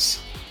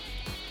horns.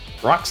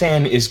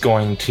 Roxanne is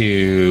going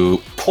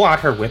to pull out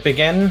her whip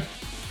again,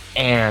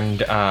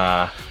 and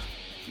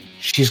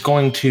she's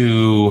going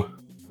to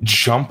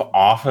jump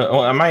off.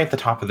 Well, am I at the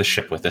top of the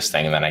ship with this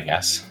thing then, I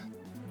guess?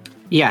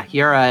 Yeah,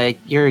 you're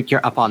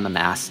up on the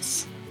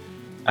masts.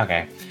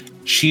 Okay.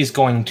 She's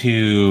going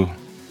to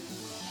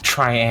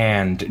try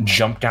and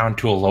jump down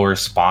to a lower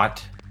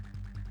spot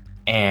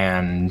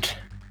and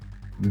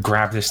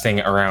grab this thing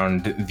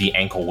around the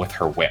ankle with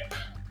her whip.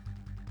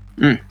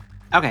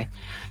 Okay.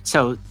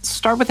 So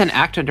start with an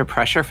act under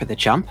pressure for the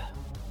jump.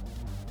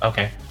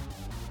 Okay.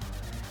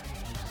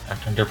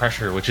 Act under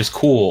pressure, which is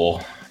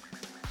cool.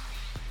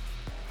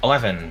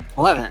 11.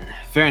 11.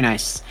 Very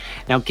nice.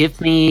 Now give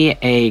me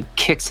a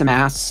kick some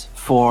ass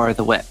for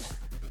the whip.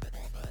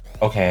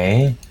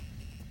 Okay.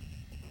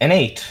 An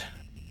 8.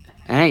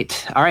 An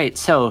 8. All right.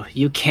 So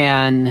you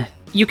can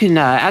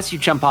as you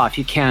jump off,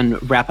 you can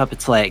wrap up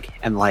its leg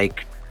and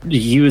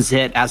use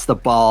it as the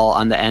ball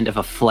on the end of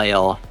a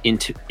flail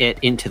into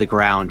the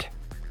ground.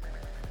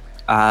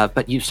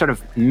 But you sort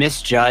of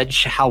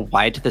misjudge how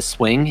wide the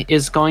swing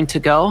is going to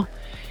go,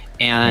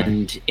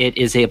 and it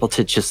is able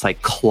to just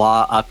like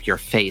claw up your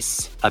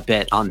face a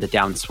bit on the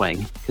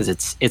downswing because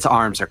its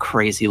arms are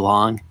crazy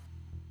long.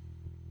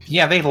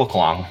 Yeah, they look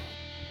long.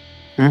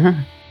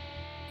 Mm-hmm.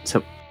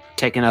 So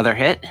take another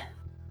hit.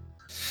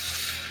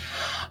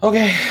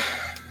 Okay.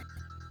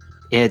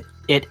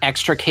 It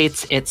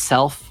extricates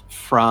itself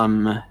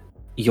from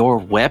your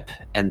whip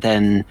and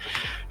then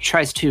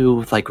tries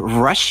to like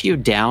rush you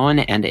down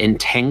and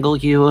entangle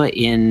you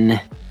in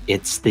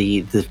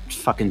the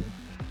fucking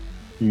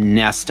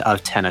nest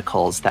of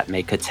tentacles that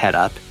make its head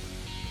up.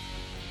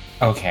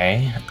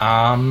 Okay.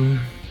 I'm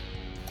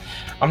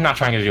not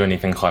trying to do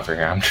anything clever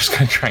here. I'm just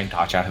gonna try and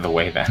dodge out of the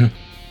way then.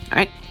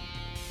 Alright.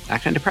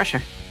 Act under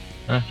pressure.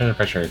 Under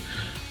pressure.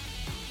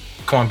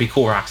 Come on, be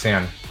cool,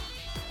 Roxanne.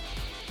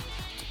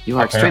 You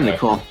are Apparently. extremely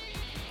cool.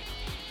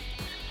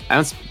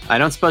 I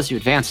don't suppose you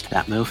advanced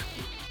that move.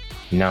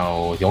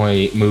 No, the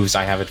only moves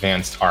I have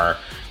advanced are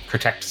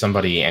protect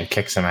somebody and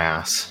kick some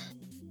ass.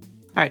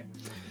 Alright.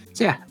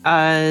 So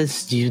yeah,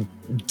 you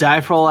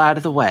dive roll out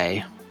of the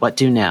way. What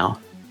do now?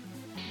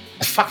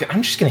 Fuck it,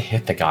 I'm just gonna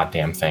hit the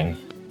goddamn thing.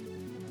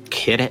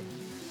 Hit it.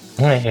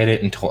 I'm gonna hit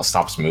it until it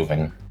stops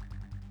moving.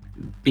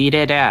 Beat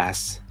it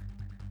ass.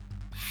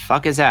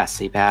 Fuck his ass,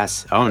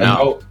 Seapass. Oh no.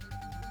 Oh.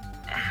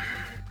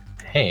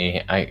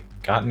 Hey, I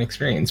got an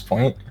experience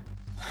point.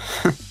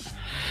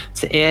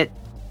 So it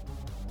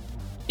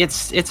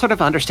sort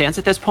of understands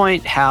at this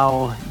point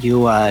how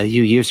you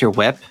use your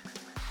whip,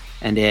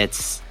 and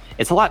it's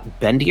a lot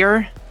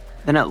bendier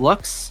than it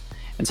looks,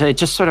 and so it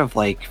just sort of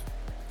like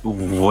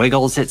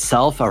wiggles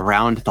itself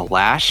around the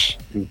lash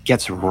and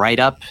gets right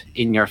up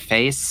in your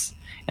face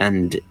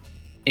and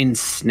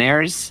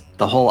ensnares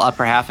the whole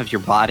upper half of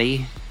your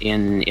body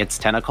in its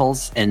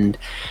tentacles, and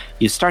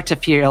you start to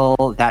feel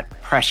that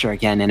pressure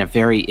again in a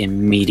very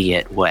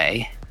immediate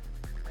way.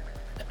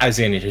 As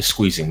in, it is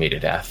squeezing me to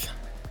death.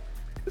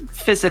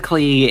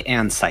 Physically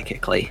and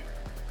psychically.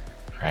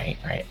 Right,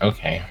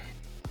 okay.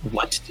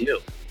 What to do?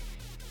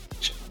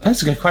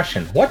 That's a good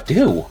question. What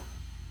do?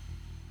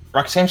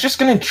 Roxanne's just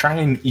gonna try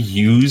and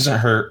use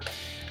her,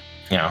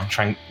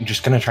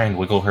 just gonna try and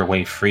wiggle her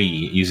way free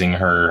using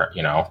her,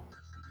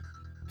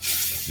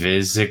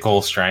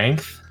 physical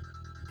strength.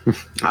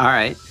 All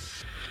right.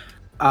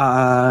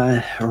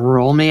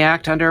 Roll me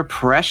act under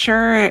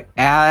pressure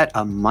at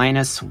a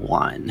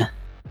 -1.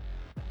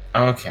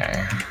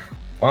 Okay.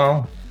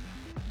 Well,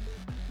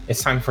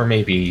 it's time for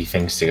maybe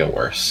things to go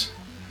worse.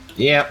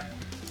 Yep.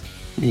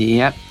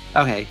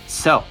 Okay,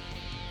 so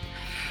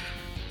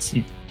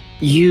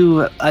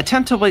you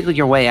attempt to wiggle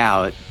your way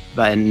out,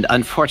 but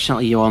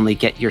unfortunately you only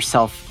get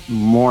yourself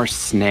more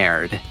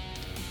snared.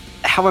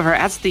 However,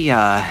 as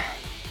the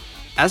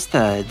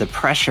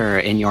pressure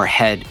in your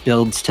head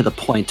builds to the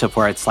point of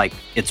where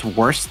it's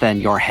worse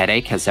than your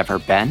headache has ever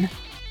been,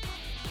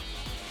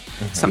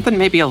 something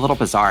maybe a little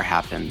bizarre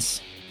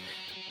happens.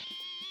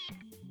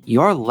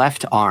 Your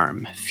left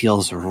arm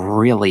feels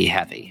really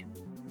heavy.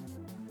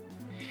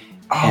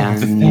 Oh,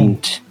 and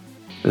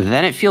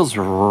then it feels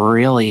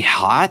really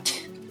hot.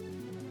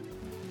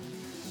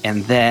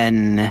 And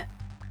then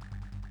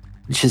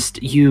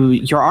just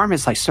your arm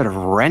is like sort of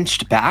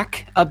wrenched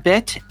back a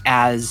bit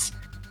as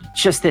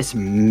just this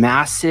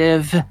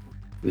massive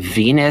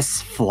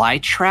Venus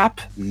flytrap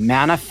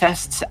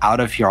manifests out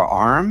of your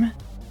arm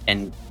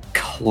and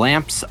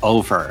clamps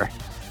over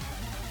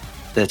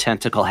the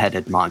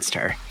tentacle-headed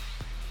monster.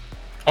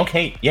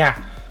 Okay,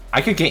 yeah. I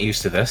could get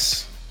used to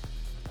this.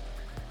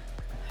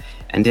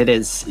 And it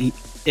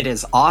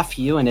is off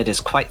you, and it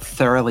is quite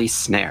thoroughly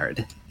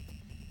snared.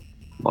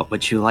 What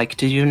would you like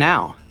to do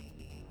now?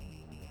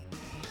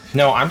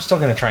 No, I'm still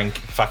gonna try and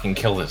fucking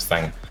kill this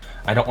thing.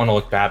 I don't want to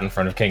look bad in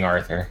front of King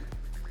Arthur.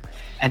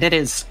 And it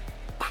is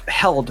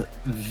held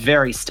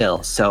very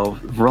still, so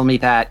roll me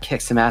that,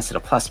 kick some ass at a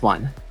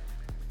 +1.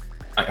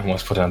 I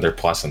almost put another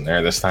plus in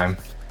there this time.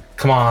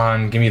 Come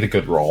on, give me the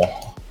good roll.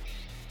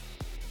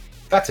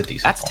 That's a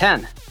decent That's roll.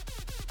 10.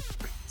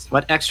 So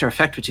what extra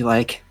effect would you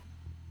like?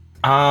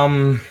 I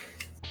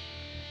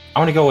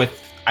want to go with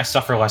I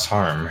suffer less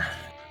harm.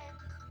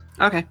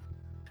 Okay.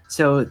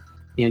 So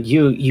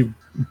you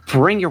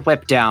bring your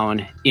whip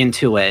down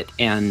into it,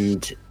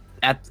 and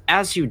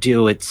as you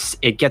do,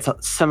 it gets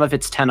some of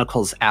its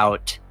tentacles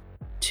out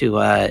to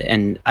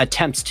and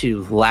attempts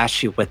to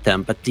lash you with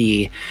them, but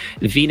the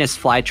Venus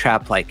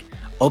flytrap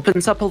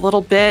opens up a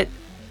little bit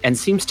and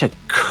seems to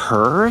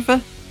curve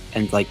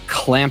and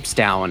clamps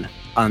down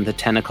on the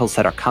tentacles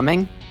that are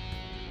coming,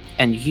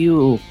 and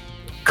you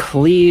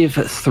cleave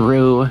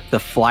through the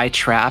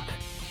flytrap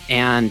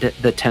and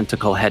the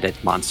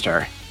tentacle-headed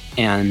monster,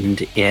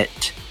 and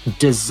it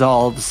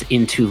dissolves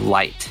into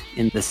light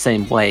in the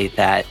same way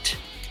that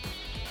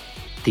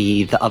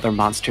the other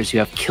monsters you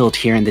have killed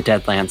here in the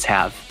Deadlands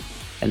have.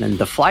 And then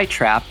the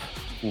flytrap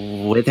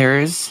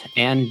withers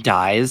and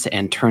dies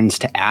and turns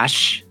to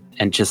ash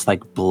and just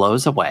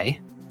blows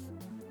away.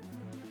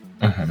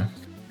 Mm-hmm.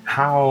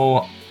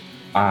 How?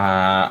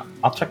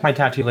 I'll check my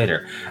tattoo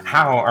later.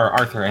 How are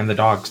Arthur and the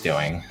dogs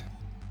doing?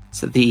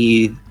 So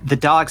the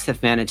dogs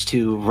have managed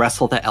to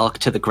wrestle the elk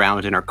to the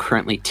ground and are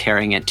currently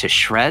tearing it to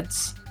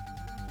shreds.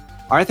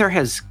 Arthur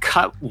has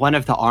cut one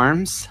of the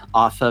arms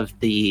off of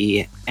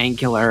the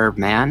angular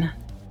man,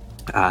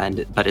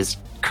 but is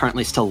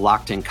currently still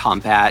locked in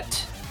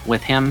combat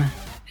with him.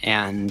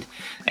 And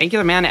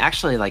angular man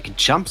actually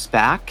jumps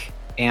back,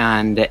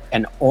 and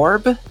an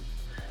orb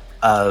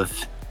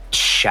of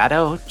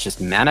shadow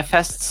just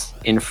manifests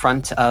in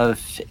front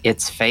of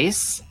its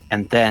face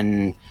and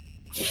then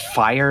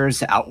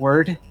fires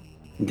outward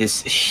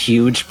this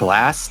huge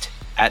blast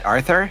at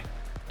Arthur,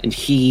 and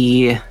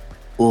he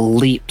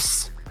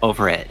leaps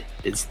over it.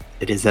 It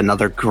is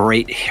another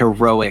great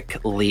heroic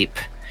leap,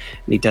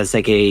 and he does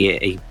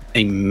a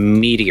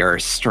meteor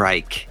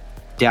strike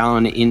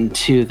down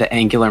into the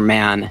angular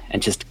man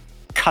and just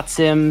cuts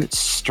him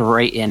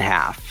straight in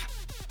half.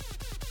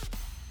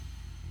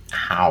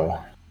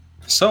 How?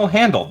 So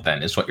handled,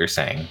 then, is what you're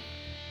saying.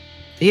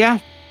 Yeah.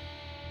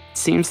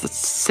 Seems the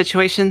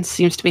situation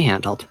seems to be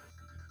handled.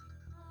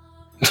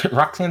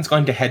 Roxanne's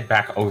going to head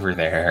back over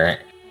there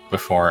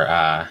before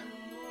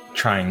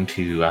trying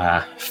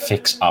to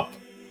fix up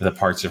the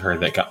parts of her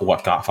that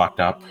got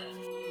fucked up.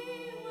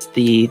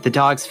 The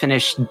dogs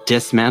finish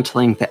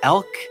dismantling the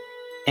elk,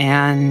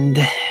 and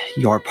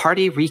your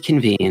party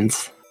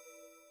reconvenes.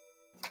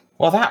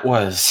 Well, that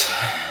was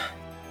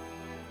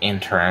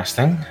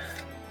interesting.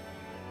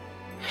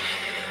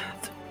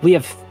 We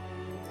have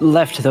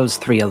left those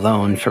three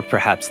alone for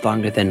perhaps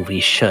longer than we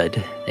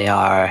should. They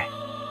are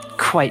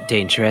quite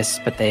dangerous,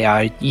 but they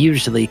are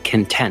usually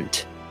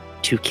content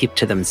to keep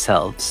to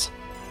themselves.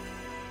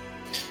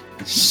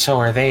 So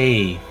are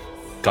they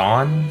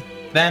gone,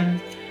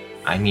 then?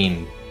 I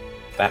mean,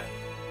 that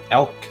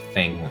elk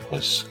thing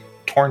was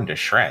torn to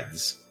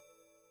shreds.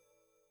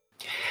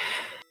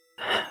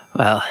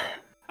 Well,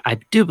 I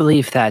do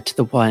believe that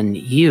the one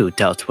you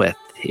dealt with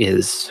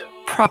is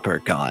proper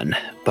gone,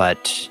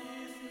 but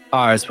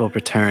ours will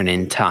return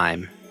in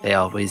time. They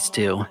always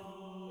do.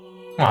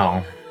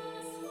 Well,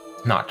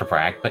 not to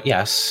brag, but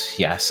yes,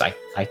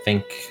 I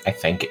think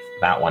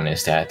that one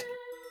is dead.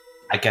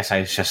 I guess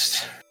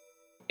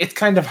it's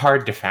kind of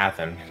hard to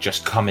fathom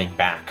just coming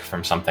back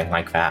from something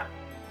like that.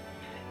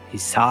 He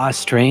saw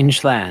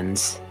strange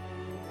lands.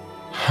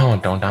 Oh,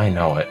 don't I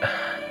know it.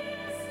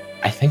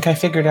 I think I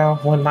figured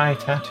out what my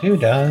tattoo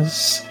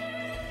does.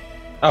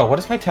 Oh, what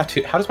is my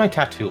tattoo? How does my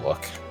tattoo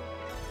look?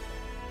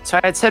 So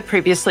I had said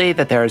previously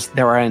that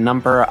there are a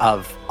number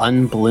of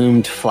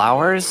unbloomed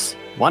flowers.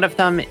 One of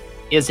them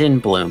is in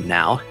bloom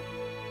now.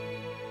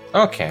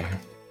 Okay.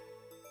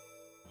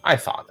 I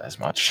thought as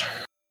much.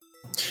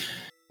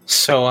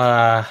 So,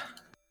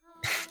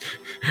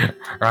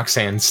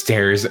 Roxanne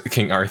stares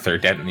King Arthur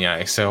dead in the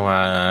eye. So,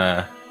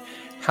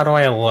 how do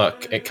I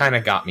look? It kind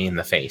of got me in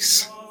the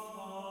face.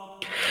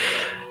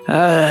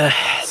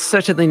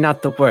 Certainly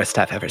not the worst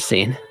I've ever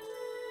seen.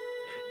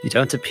 You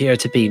don't appear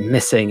to be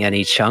missing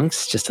any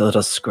chunks, just a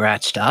little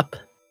scratched up.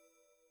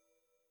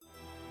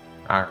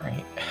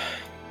 Alright.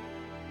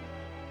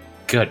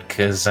 Good,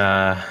 because,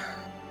 I,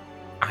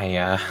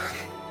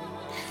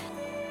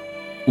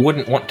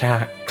 wouldn't want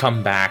to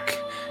come back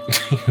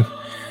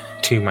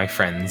to my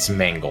friends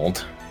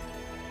mangled.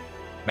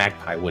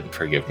 Magpie wouldn't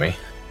forgive me.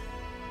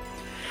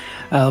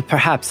 Well,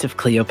 perhaps if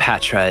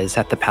Cleopatra is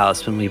at the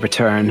palace when we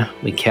return,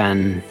 we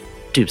can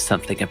do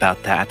something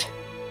about that.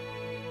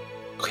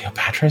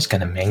 Cleopatra is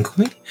gonna mangle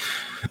me?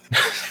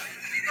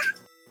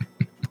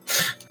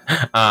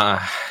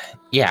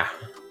 Yeah.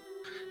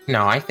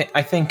 No, I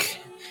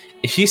think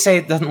if you say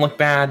it doesn't look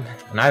bad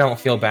and I don't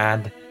feel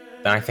bad,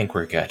 then I think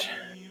we're good.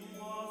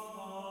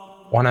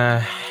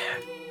 Wanna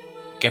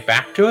get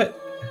back to it?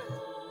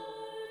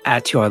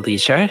 At your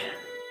leisure.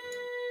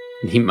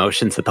 He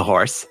motions at the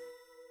horse.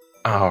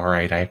 All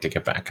right, I have to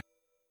get back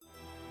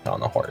on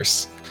the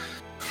horse.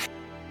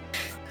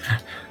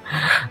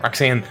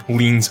 Roxanne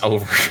leans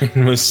over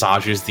and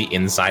massages the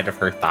inside of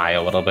her thigh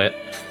a little bit.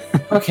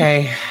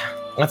 Okay,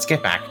 let's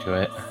get back to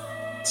it.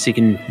 So you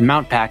can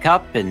mount back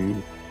up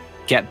and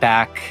get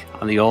back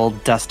on the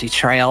old dusty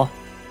trail.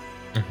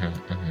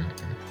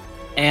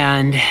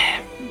 And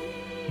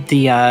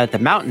the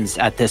mountains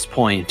at this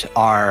point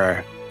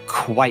are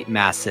quite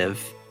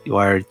massive.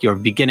 You're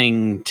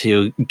beginning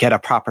to get a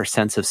proper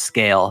sense of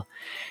scale.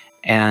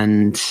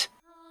 And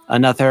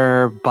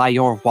another, by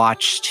your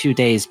watch, 2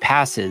 days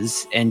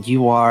passes, and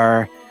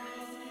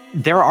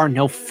there are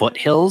no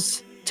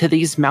foothills to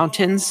these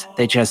mountains.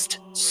 They just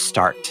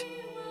start.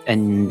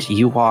 And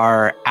you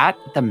are at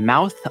the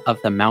mouth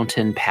of the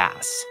mountain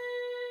pass.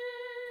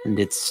 And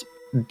it's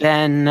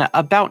been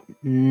about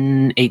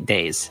 8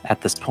 days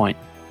at this point.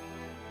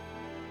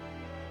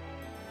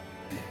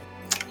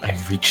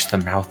 I've reached the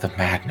mouth of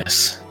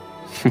madness.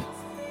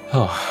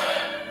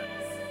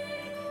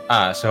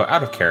 So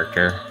out of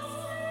character,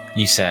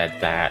 you said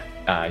that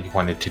you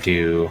wanted to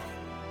do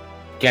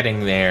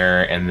getting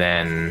there, and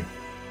then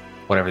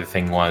whatever the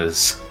thing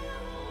was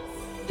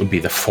would be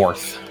the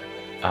fourth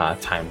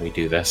time we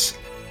do this.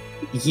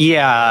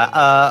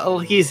 Yeah,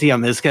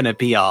 Elysium is going to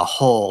be a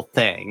whole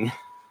thing.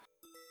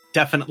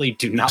 Definitely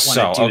do not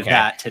want to do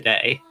that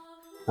today.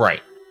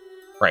 Right.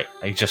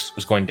 I just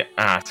was going to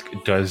ask,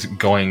 does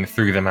going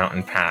through the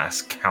mountain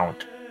pass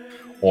count?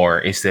 Or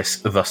is this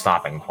the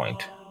stopping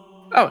point?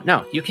 Oh,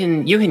 no, you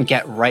can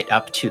get right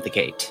up to the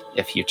gate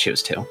if you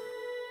choose to.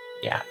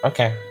 Yeah,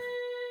 okay.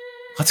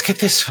 Let's get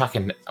this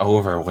fucking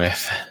over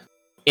with.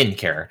 In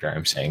character,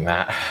 I'm saying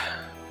that.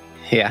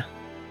 Yeah.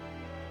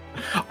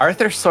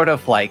 Arthur sort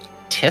of like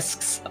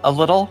tisks a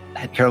little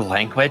at your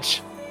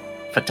language,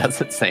 but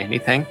doesn't say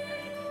anything.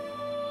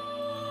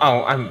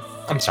 Oh,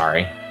 I'm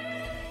sorry.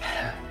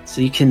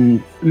 So you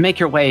can make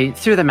your way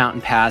through the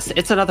mountain pass.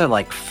 It's another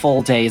like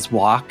full day's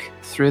walk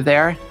through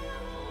there.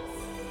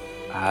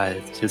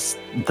 Just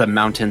the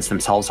mountains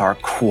themselves are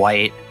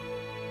quite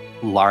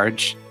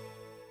large.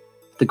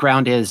 The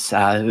ground is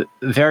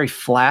very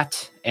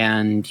flat,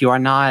 and you are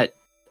not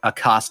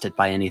accosted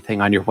by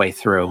anything on your way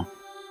through.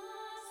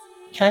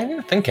 Yeah, I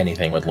didn't think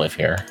anything would live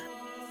here.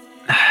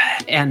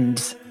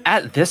 And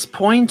at this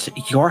point,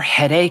 your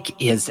headache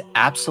is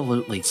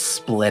absolutely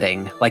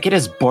splitting. Like, it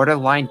is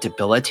borderline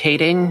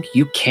debilitating.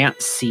 You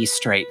can't see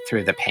straight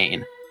through the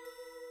pain.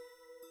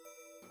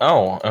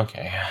 Oh,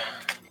 okay.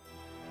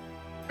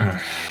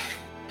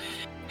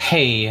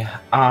 Hey,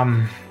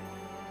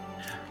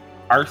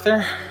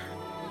 Arthur?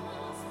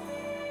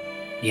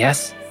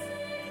 Yes?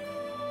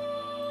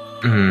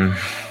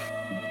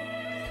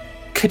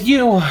 Could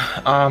you,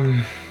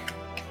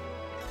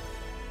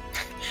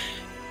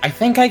 I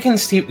think I can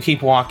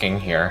keep walking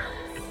here.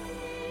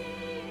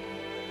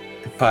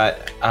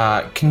 But,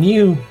 can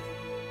you,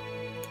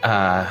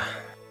 I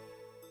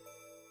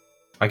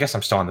guess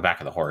I'm still on the back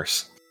of the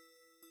horse.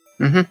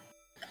 Mm-hmm.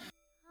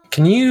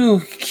 Can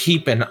you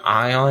keep an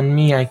eye on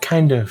me? I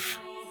kind of...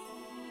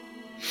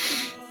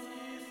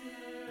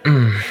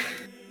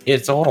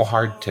 It's a little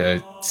hard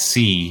to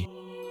see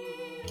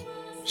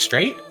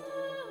straight.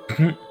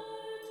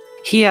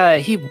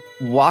 He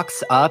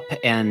walks up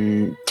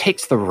and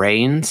takes the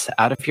reins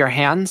out of your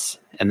hands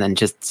and then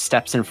just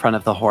steps in front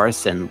of the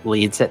horse and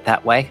leads it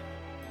that way.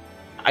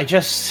 I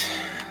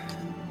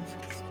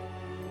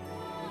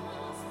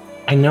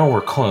know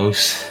we're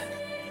close.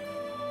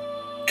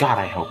 God,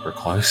 I hope we're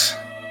close.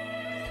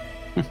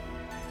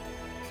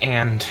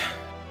 And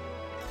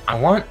I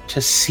want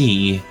to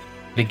see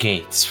the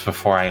gates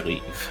before I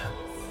leave.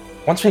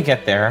 Once we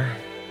get there,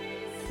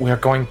 we're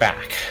going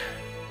back.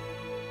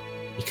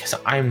 Because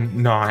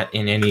I'm not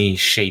in any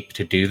shape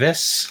to do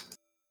this.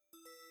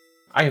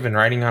 I have been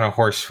riding on a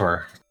horse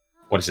for,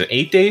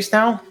 8 days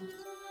now?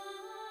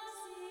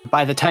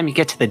 By the time you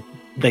get to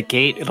the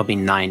gate, it'll be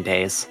 9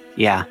 days.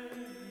 Yeah.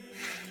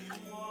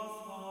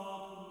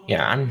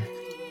 Yeah,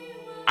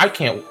 I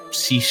can't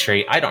see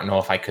straight. I don't know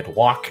if I could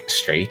walk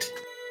straight.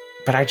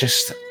 But I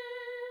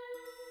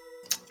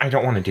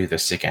don't want to do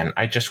this again.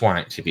 I just want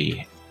it to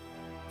be...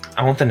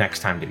 I want the next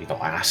time to be the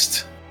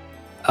last.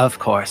 Of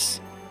course.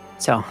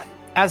 So,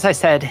 as I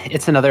said,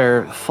 it's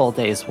another full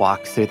day's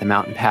walk through the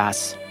mountain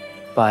pass.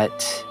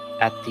 But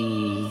at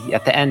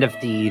the end of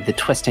the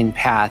twisting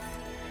path,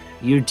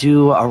 you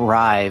do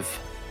arrive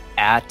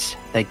at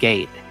the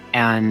gate.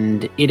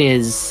 And it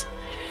is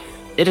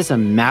a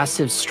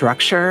massive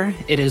structure.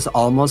 It is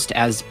almost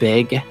as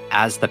big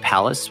as the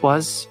palace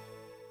was.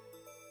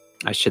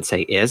 I should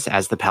say as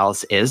the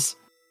palace is.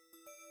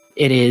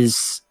 It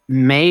is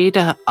made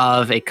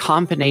of a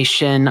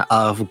combination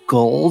of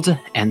gold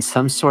and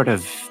some sort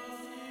of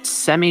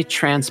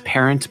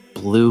semi-transparent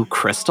blue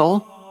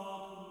crystal.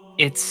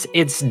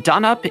 It's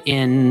done up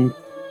in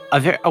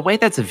a way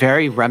that's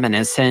very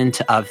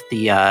reminiscent of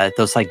the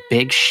those like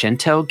big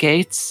Shinto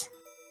gates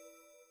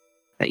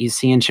that you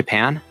see in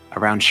Japan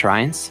around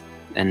shrines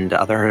and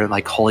other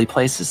like holy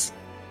places.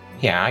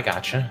 Yeah, I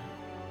gotcha.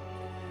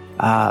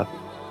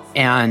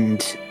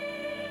 And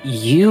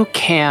you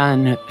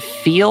can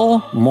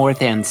feel more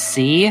than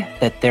see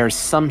that there's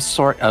some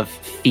sort of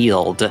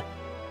field,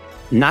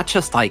 not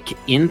just like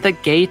in the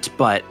gate,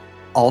 but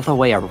all the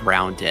way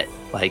around it,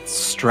 like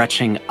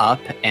stretching up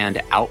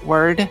and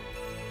outward,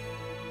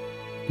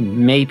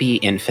 maybe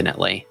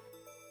infinitely.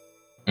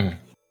 Do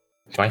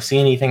I see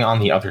anything on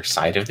the other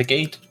side of the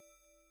gate?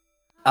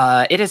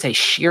 It is a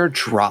sheer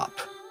drop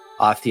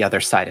off the other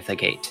side of the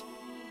gate.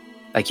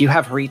 Like, you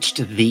have reached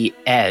the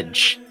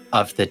edge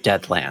of the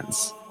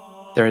Deadlands.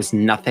 There is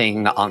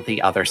nothing on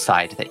the other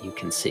side that you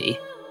can see.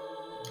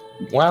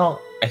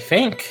 Well, I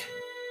think,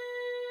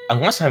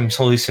 unless I'm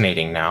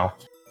hallucinating now,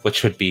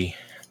 which would be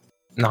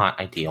not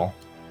ideal,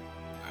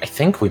 I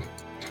think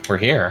we're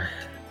here.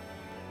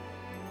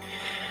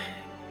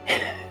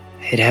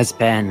 It has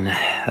been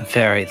a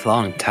very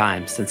long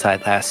time since I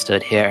last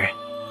stood here.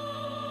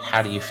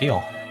 How do you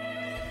feel?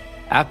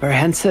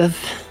 Apprehensive?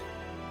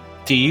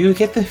 Do you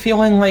get the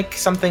feeling like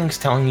something's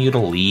telling you to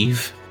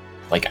leave?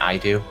 Like I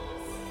do?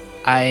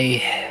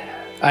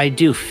 I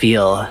do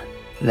feel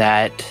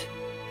that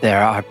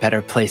there are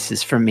better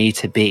places for me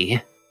to be.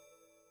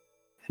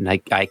 And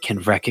I can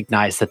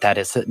recognize that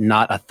is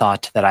not a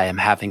thought that I am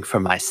having for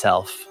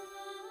myself.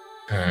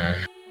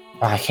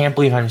 I can't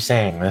believe I'm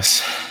saying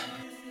this.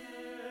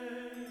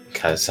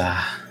 Because,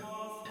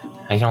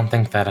 I don't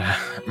think that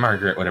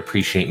Margaret would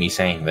appreciate me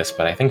saying this,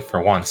 but I think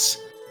for once,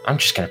 I'm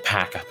just gonna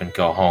pack up and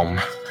go home.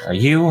 Are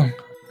you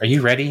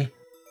ready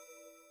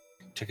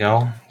to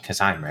go?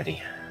 Because I'm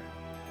ready.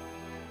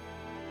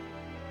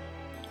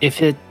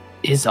 If it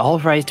is all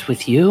right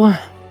with you,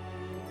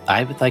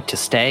 I would like to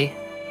stay.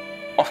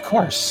 Of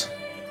course.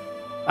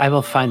 I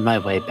will find my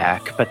way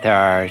back, but there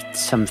are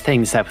some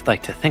things I would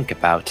like to think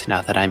about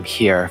now that I'm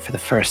here for the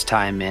first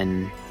time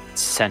in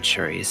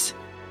centuries.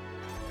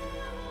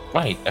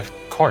 Right, of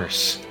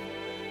course.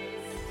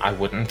 I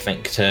wouldn't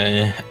think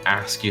to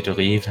ask you to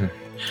leave, and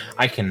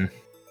I can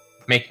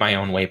make my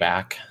own way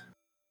back.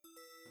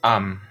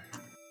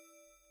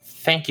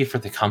 Thank you for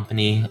the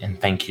company, and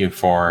thank you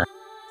for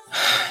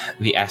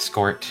the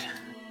escort.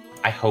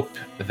 I hope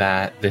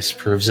that this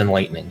proves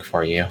enlightening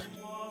for you.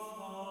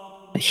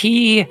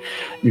 He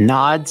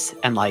nods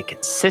and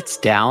sits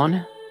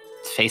down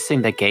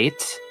facing the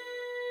gate,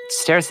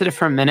 stares at it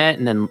for a minute,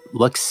 and then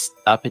looks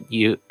up at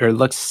you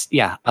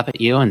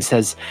and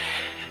says,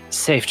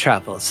 "Safe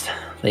travels,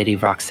 Lady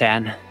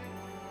Roxanne."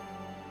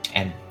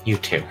 And you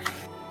too,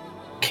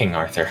 King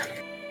Arthur.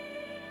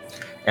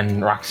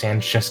 And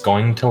Roxanne's just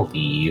going to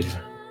leave.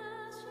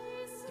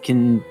 You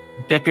can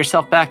bip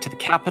yourself back to the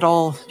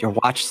capital. Your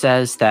watch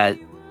says that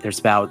there's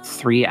about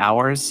 3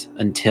 hours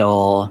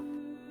until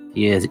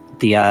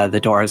the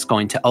door is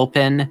going to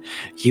open.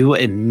 You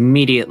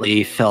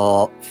immediately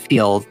feel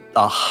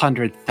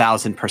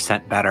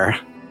 100,000% better.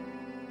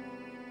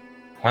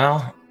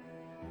 Well,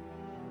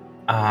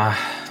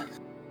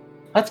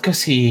 let's go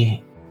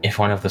see if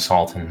one of the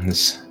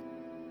sultans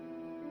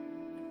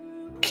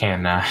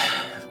can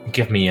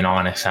give me an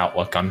honest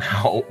outlook on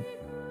how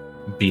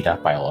beat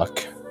up I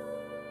look.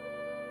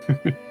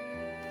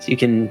 So you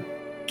can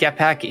get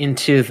back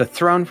into the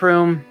throne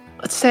room.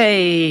 Let's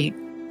say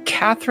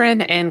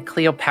Catherine and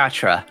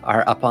Cleopatra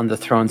are up on the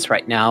thrones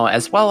right now,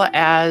 as well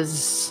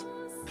as...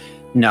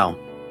 No,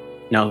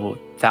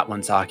 that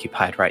one's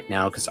occupied right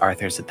now because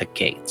Arthur's at the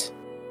gate.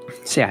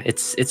 So yeah,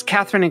 it's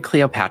Catherine and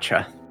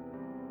Cleopatra.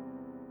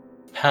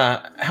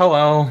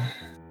 Hello.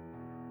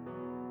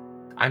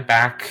 I'm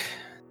back.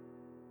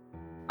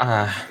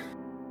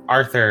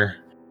 Arthur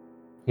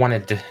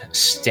wanted to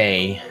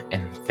stay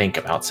and think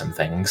about some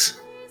things.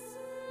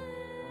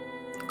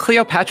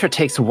 Cleopatra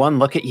takes one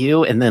look at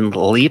you and then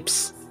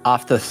leaps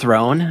off the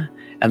throne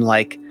and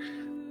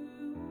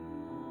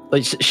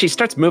she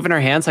starts moving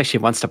her hands like she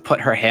wants to put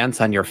her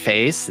hands on your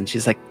face, and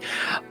she's like,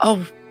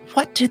 "Oh,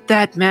 what did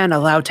that man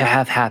allow to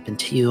have happen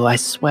to you, I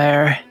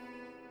swear?"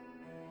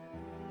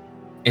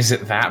 Is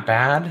it that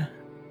bad?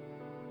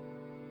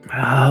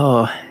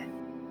 Oh,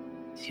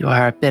 you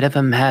are a bit of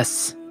a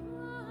mess.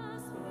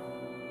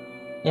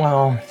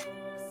 Well,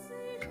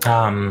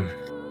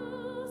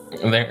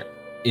 there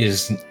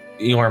is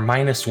your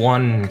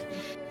 -1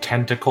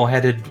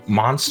 tentacle-headed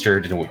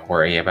monster to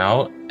worry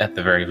about, at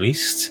the very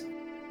least.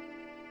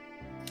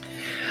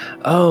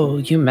 Oh,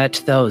 you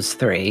met those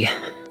three.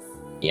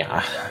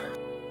 Yeah.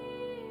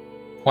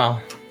 Well,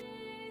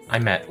 I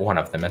met one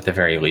of them at the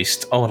very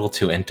least, a little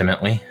too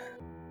intimately.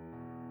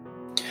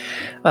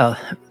 Well,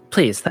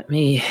 please,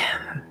 may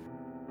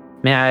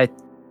I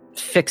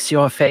fix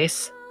your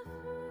face?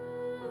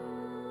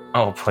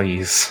 Oh,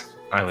 please.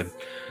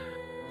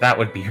 That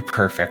would be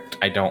perfect.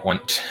 I don't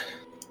want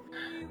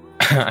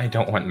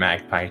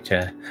Magpie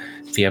to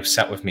be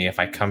upset with me if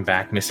I come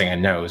back missing a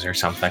nose or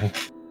something.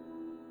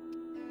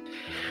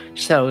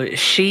 So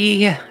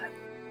she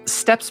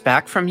steps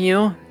back from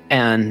you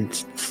and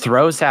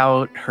throws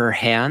out her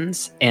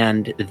hands,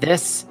 and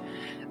this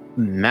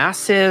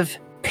massive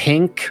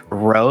pink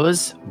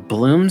rose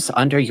blooms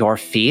under your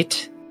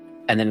feet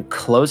and then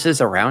closes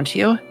around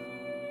you.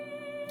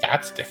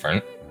 That's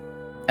different.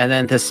 And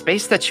then the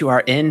space that you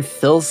are in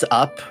fills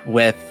up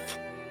with...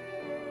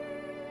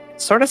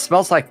 sort of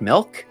smells like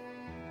milk.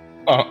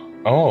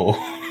 Oh.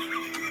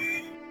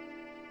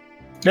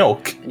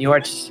 Milk.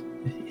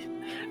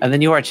 And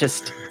then you are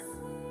just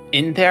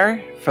in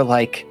there for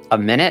a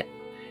minute,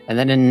 and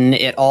then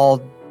it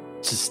all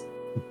just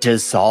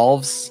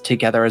dissolves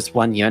together as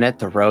one unit,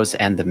 the rose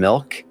and the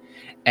milk.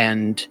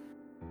 And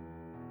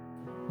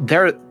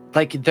there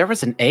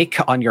was an ache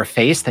on your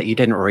face that you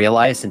didn't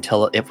realize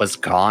until it was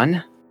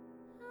gone.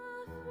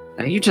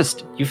 And you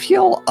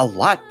feel a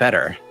lot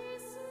better.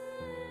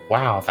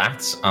 Wow,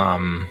 that's,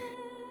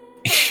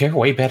 you're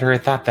way better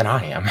at that than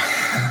I am.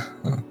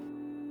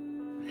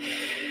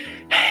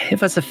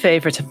 It was a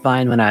favorite of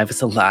mine when I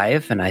was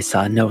alive, and I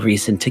saw no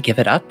reason to give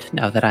it up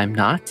now that I'm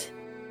not.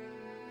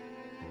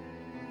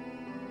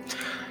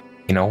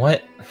 You know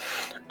what?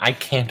 I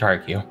can't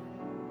argue.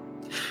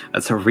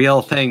 That's a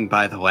real thing,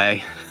 by the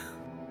way.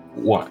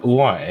 What?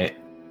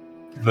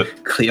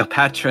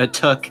 Cleopatra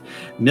took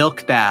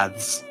milk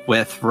baths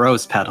with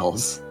rose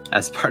petals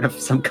as part of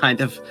some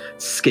kind of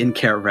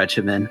skincare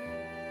regimen.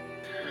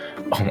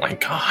 Oh my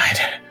god.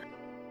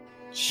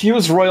 She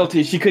was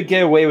royalty. She could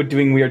get away with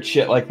doing weird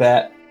shit like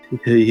that.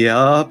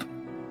 Yup.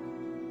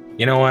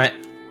 You know what?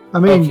 I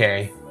mean,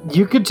 Okay.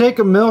 You could take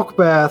a milk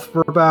bath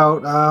for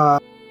about, I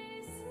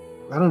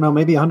don't know,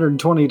 maybe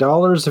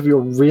 $120 if you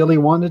really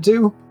wanted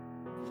to.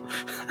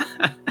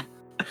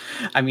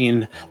 I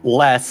mean,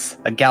 less.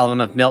 A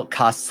gallon of milk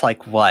costs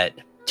like what?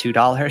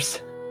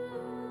 $2?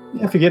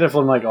 Yeah, if you get it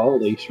from like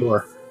Aldi,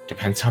 sure.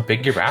 Depends how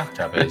big your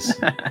bathtub is.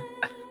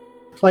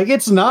 Like,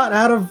 it's not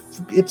out of...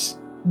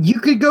 You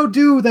could go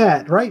do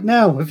that right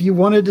now if you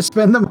wanted to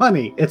spend the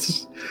money.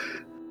 It's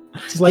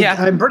like, Yeah.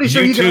 I'm pretty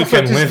sure you you too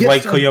can can live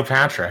like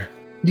Cleopatra.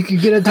 You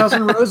could get a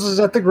dozen roses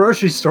at the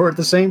grocery store at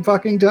the same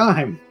fucking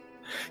time.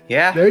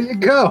 Yeah. There you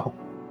go.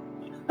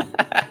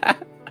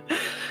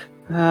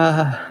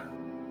 I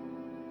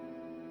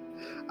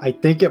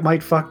think it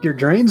might fuck your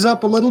drains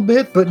up a little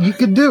bit, but you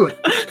could do it.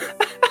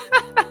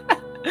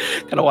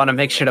 Gonna want to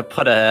make sure to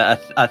put a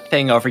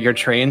thing over your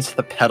drain so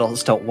the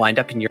petals don't wind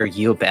up in your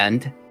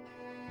U-bend.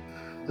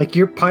 Like,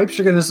 your pipes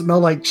are going to smell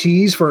like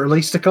cheese for at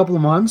least a couple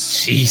of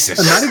months. Jesus.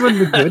 And not even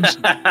the good,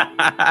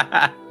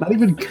 not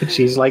even good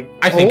cheese. Like,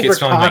 I think old it's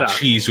smelling like ricotta.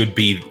 cheese would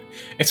be.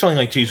 It's smelling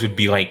like cheese would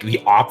be like the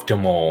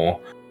optimal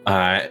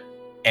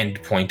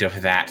end point of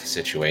that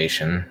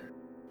situation.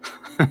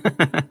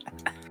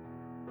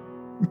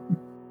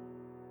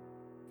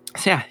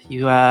 So yeah,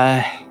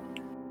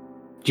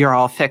 you're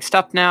all fixed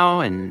up now,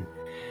 and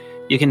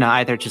you can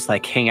either just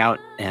like hang out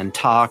and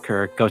talk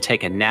or go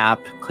take a nap.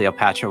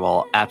 Cleopatra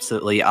will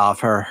absolutely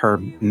offer her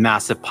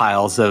massive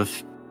piles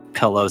of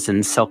pillows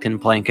and silken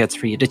blankets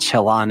for you to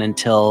chill on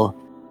until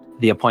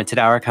the appointed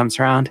hour comes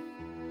around.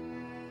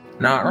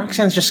 No,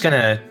 Roxanne's just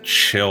gonna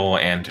chill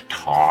and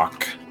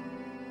talk.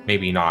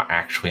 Maybe not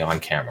actually on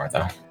camera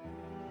though.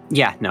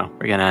 Yeah, no,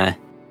 we're gonna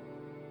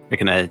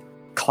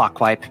clock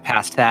wipe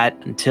past that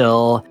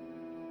until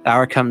the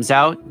hour comes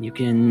out. You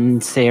can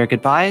say your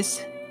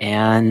goodbyes,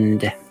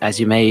 and as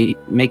you may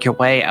make your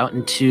way out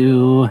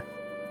into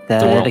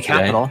The world the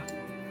capital.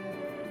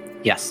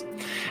 Yes.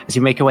 As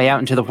you make your way out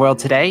into the world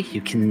today,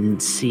 you can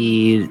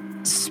see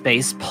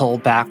space pull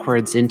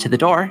backwards into the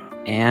door,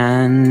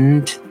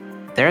 and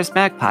there's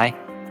Magpie.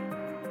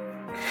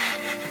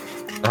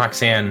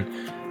 Roxanne,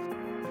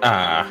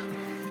 I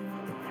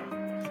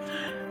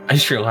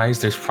just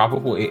realized there's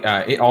probably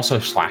it also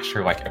slashed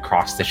her like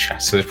across the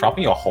chest, so there's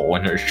probably a hole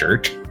in her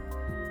shirt.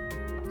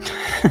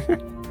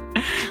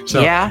 So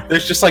Yeah.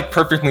 there's just like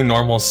perfectly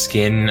normal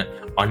skin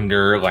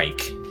under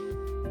like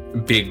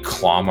big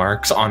claw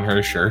marks on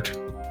her shirt.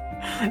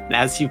 And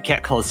as you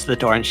get close to the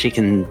door and she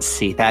can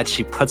see that,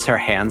 she puts her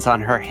hands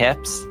on her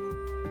hips.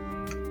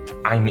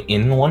 I'm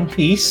in one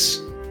piece,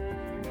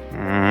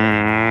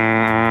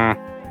 and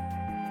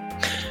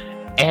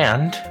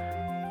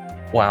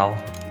well,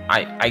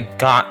 I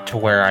got to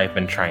where I've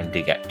been trying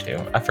to get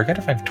to. I forget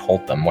if I've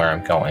told them where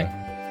I'm going.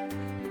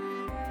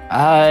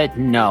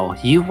 No.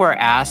 You were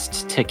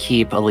asked to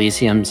keep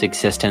Elysium's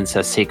existence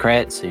a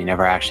secret, so you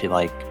never actually,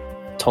 like,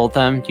 told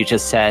them. You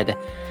just said,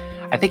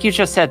 I think you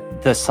just said,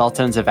 the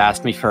Sultans have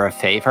asked me for a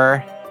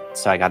favor,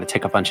 so I gotta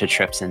take a bunch of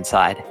trips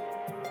inside.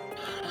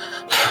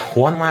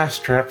 One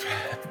last trip,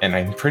 and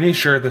I'm pretty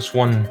sure this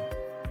one...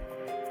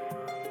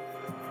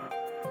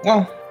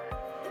 Well,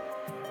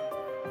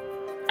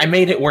 I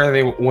made it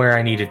where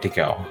I needed to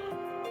go.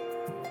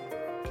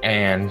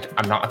 And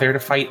I'm not there to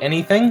fight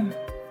anything.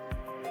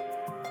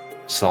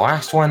 So the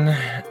last one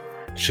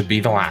should be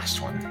the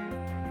last one.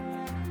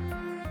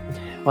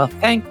 Well,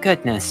 thank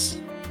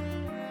goodness.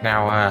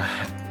 Now,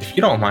 if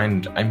you don't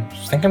mind, I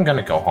think I'm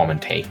gonna go home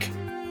and take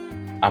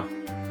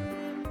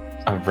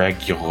a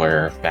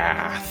regular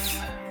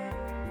bath.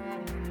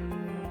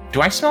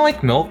 Do I smell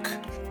like milk?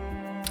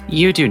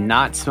 You do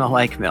not smell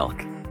like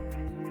milk.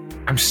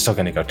 I'm still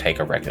gonna go take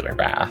a regular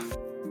bath.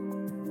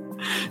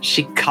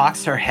 She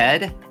cocks her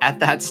head at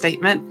that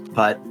statement,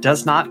 but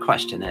does not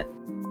question it.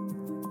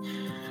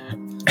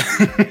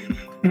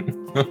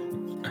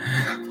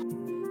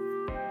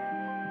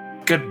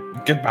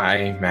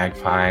 Goodbye,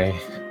 Magpie.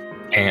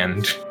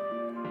 And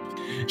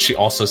she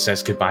also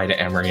says goodbye to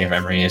Emery if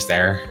Emery is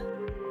there.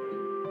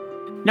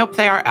 Nope,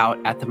 they are out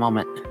at the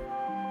moment.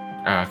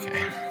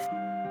 Okay.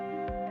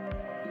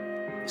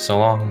 So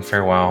long,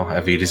 farewell,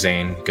 Avita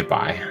Zane,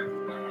 goodbye.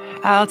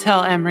 I'll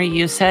tell Emery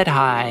you said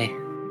hi.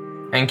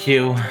 Thank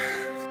you.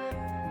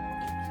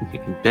 You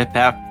can bit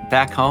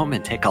back home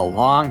and take a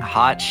long,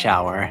 hot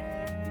shower.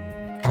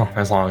 Oh,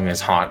 as long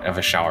as hot of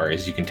a shower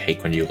as you can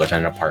take when you live in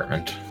an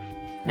apartment.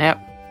 Yep.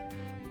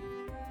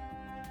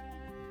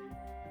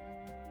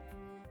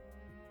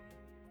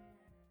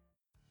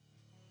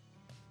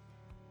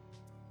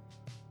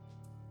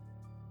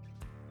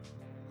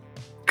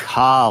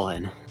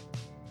 Colin,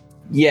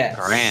 Yes.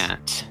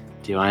 Grant,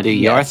 do you want to do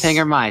your Yes. thing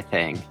or my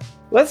thing?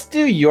 Let's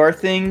do your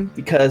thing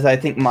because I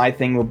think my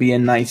thing will be a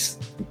nice,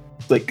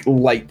 like,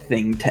 light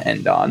thing to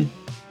end on.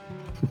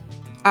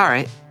 All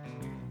right.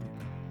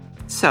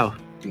 So,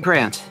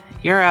 Grant,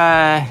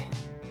 you're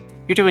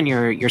doing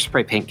your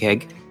spray paint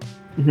gig,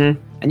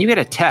 Mm-hmm. and you get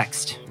a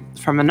text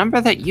from a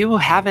number that you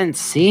haven't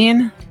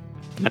seen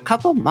in a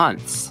couple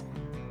months.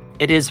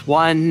 It is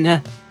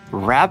one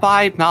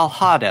Rabbi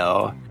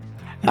Malhado.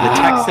 The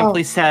text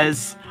simply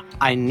says,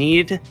 "I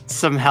need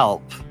some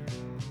help."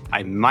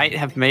 I might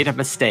have made a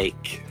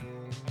mistake.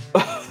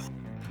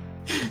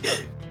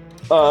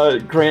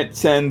 Grant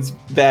sends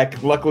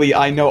back, luckily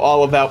I know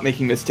all about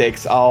making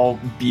mistakes. I'll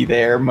be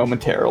there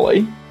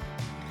momentarily.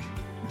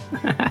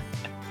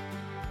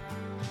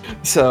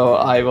 So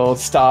I will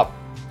stop.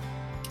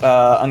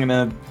 I'm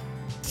gonna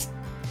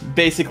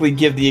basically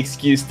give the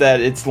excuse that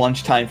it's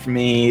lunchtime for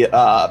me,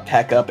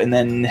 pack up, and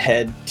then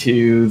head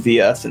to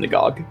the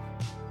synagogue.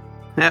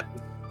 Yep.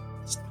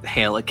 Just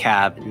hail a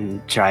cab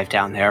and drive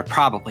down there.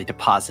 Probably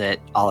deposit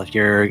all of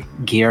your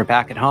gear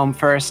back at home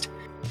first.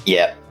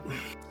 Yeah.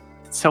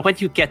 So when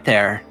you get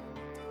there,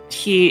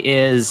 he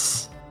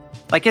is...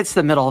 Like, it's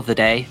the middle of the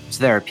day,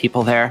 so there are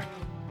people there.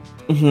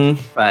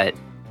 Mm-hmm. But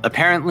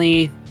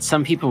apparently,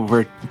 some people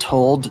were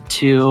told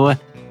to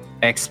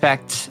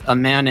expect a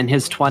man in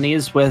his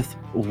 20s with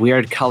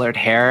weird colored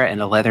hair and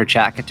a leather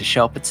jacket to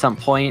show up at some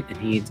point, and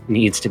he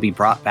needs to be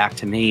brought back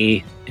to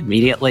me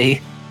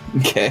immediately.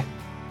 Okay.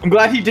 I'm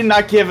glad he did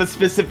not give a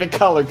specific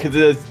color, because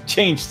it has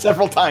changed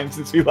several times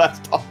since we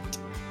last talked.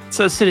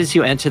 So as soon as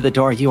you enter the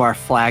door, you are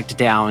flagged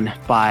down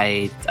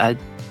by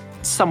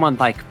someone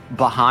like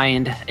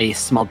behind a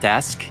small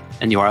desk,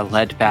 and you are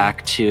led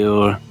back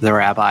to the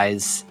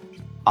rabbi's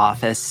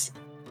office.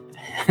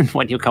 And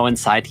when you go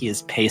inside, he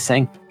is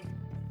pacing.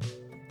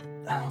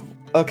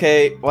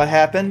 Okay, what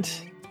happened?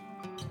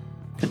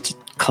 Just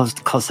close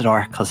the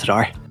door. Close the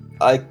door.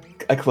 I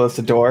closed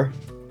the door.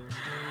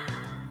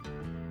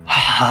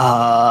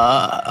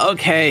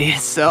 Okay,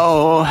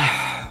 so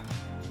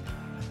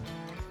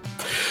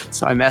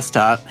I messed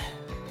up.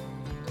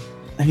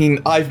 I mean,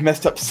 I've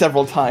messed up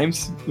several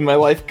times in my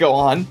life. Go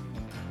on.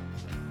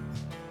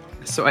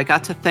 So I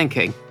got to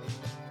thinking.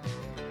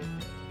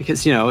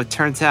 Because, it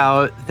turns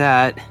out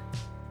that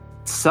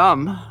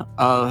some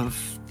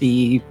of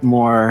the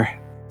more,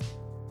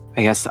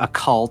 I guess,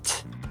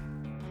 occult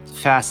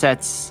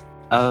facets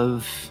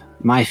of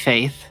my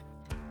faith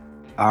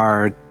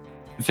are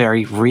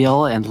very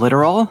real and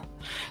literal.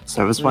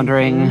 So I was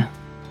wondering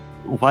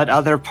what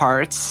other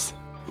parts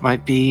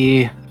might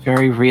be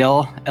very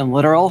real and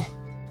literal.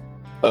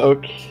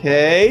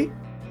 Okay.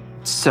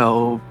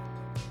 So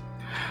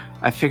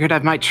I figured I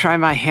might try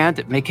my hand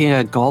at making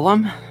a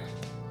golem.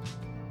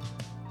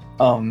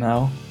 Oh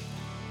no.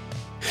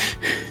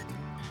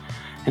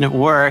 And it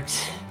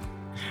worked.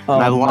 Oh,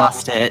 and I no.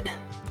 lost it.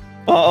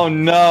 Oh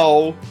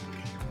no.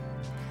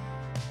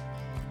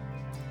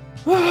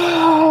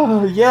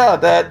 Yeah,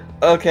 that...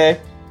 Okay.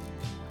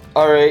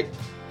 Alright.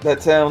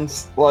 That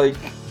sounds like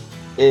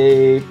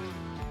a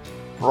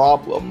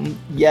problem.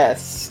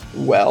 Yes.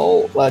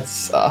 Well,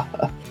 let's,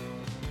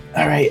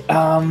 Alright,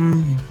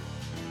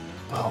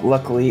 well,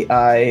 luckily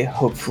I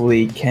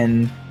hopefully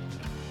can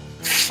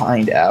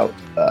find out,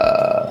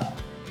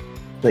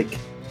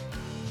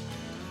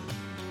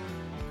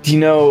 do you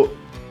know,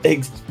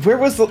 where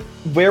was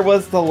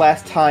the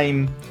last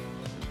time,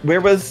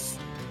 where was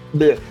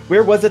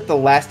it the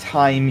last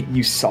time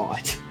you saw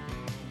it?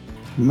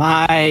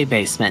 My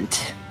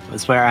basement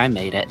was where I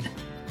made it.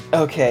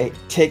 Okay,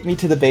 take me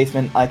to the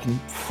basement. I can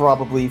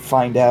probably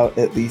find out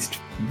at least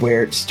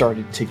where it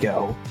started to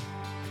go.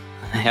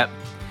 Yep.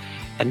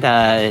 And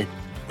the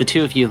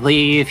two of you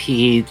leave.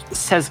 He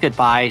says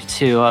goodbye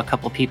to a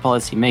couple people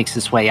as he makes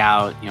his way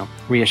out,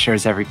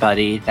 reassures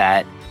everybody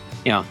that,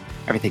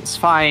 everything's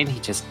fine. He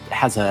just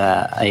has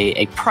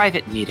a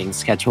private meeting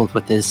scheduled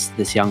with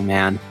this young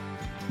man.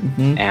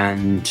 Mm-hmm.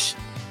 And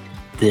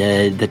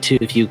the two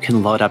of you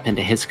can load up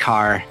into his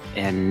car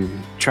and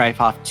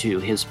drive off to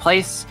his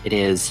place. It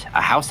is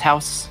a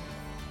house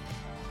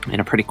in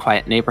a pretty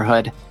quiet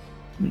neighborhood.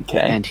 Okay.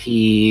 And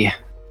he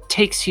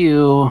takes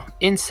you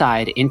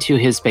inside into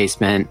his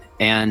basement,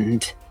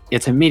 and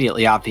it's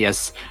immediately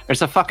obvious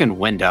there's a fucking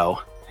window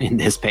in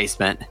this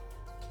basement.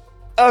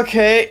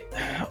 Okay,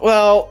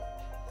 well,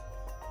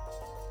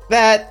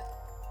 that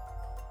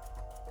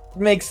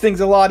makes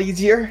things a lot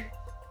easier.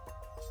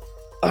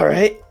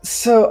 Alright,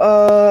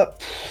 so,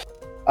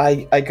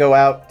 I go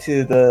out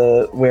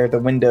to where the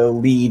window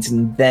leads,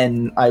 and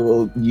then I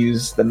will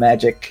use the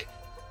magic,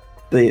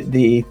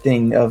 the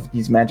thing of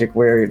use magic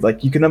where,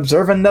 you can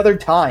observe another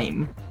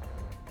time.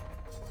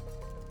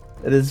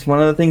 It is one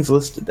of the things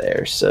listed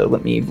there, so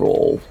let me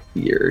roll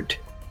weird.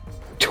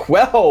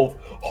 12!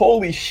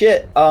 Holy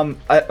shit! Oh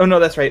no,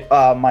 that's right,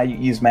 my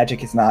use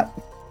magic is not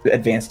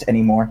advanced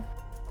anymore.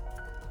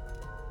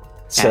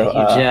 So,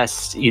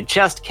 you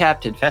just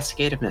kept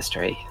investigative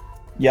mystery.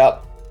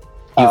 Yep.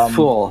 You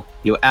fool.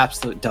 You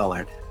absolute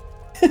dullard.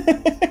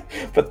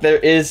 But there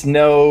is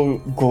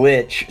no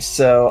glitch,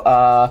 so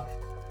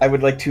I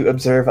would like to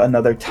observe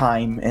another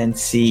time and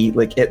see,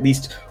 at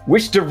least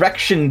which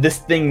direction this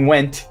thing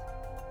went.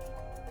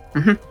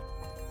 Mm-hmm.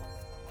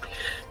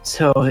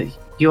 So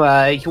you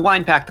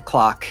wind back the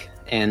clock,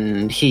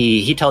 and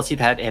he tells you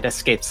that it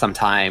escaped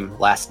sometime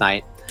last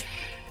night,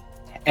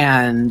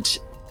 and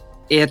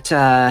it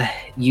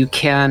you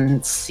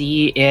can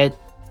see it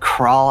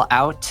crawl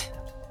out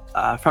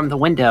from the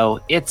window.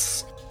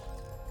 It's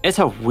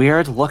a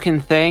weird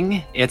looking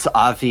thing. It's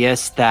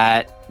obvious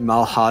that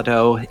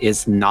Malhado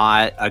is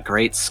not a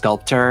great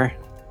sculptor.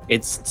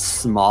 it's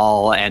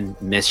small and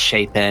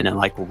misshapen, and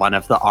like one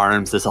of the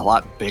arms is a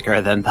lot bigger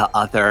than the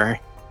other.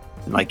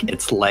 And, like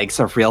its legs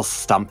are real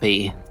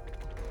stumpy.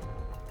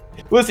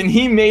 Listen,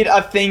 he made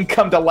a thing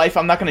come to life.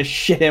 I'm not gonna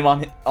shit him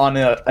on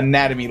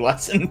anatomy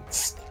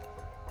lessons.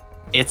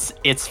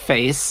 Its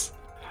face.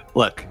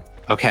 Look,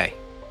 okay.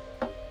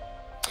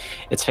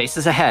 Its face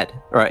is a head,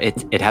 or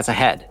it has a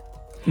head.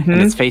 Mm-hmm.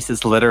 And its face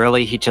is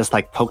literally, he just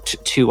like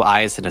poked 2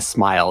 eyes and a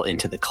smile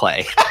into the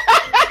clay.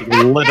 He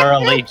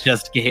literally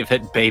just gave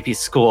it baby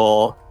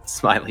school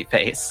smiley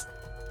face.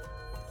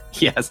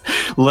 Yes,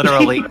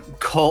 literally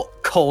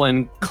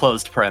colon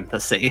closed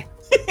parenthesis.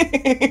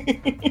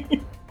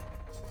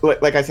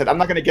 Like I said, I'm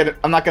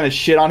not gonna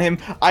shit on him.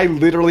 I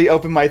literally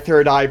opened my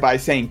third eye by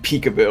saying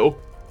peekaboo.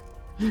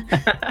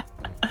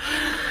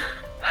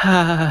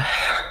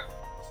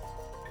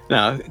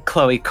 No,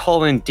 Chloe,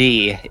 colon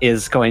D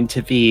is going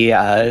to be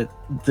the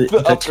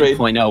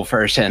 2.0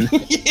 version.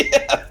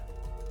 Yeah.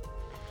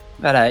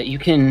 But you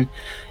can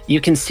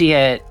see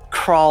it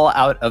crawl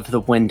out of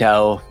the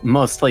window,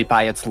 mostly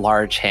by its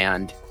large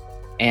hand,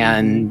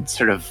 and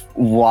sort of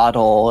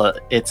waddle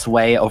its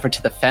way over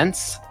to the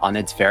fence on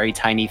its very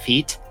tiny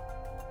feet,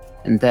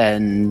 and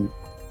then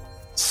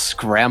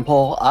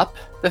scramble up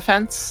the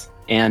fence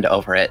and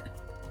over it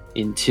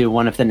into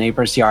one of the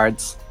neighbors'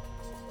 yards.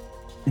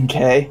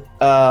 Okay.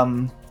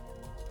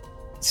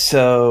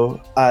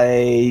 So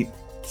I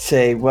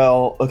say,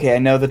 well, okay, I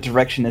know the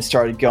direction it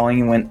started going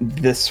and went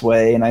this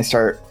way, and I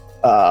start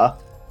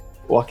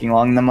walking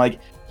along, and I'm like,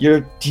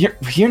 do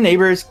your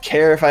neighbors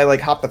care if I like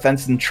hop the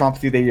fence and tromp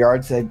through their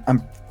yards?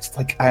 I'm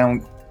like, I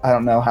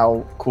don't know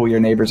how cool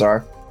your neighbors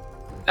are.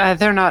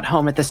 They're not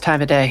home at this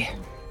time of day.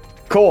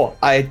 Cool.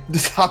 I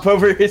just hop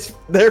over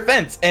their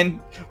fence and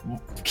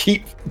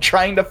keep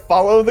trying to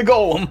follow the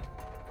golem.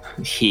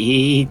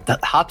 He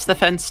hops the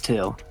fence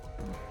too.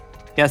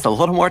 He has a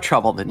little more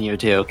trouble than you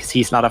do because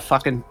he's not a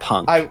fucking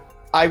punk. I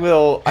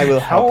will How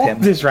help him.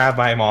 old is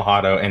Rabbi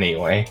Mojado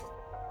anyway?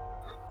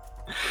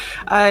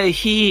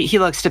 He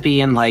looks to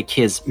be in like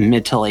his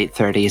mid to late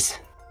 30s.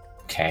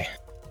 Okay.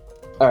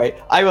 All right.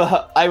 I will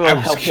help him. I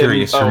was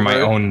curious for my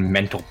over. own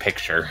mental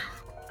picture.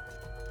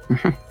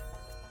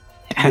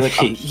 Be like,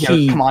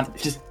 here, come on,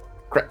 just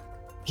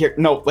here.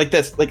 No, like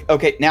this. Like,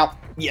 okay, now,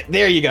 yeah,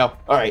 there you go.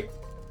 All right.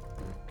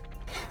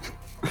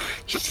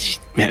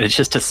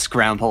 Manages to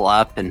scramble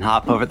up and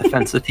hop over the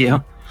fence with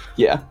you.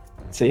 Yeah.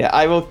 So yeah,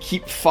 I will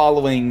keep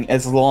following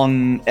as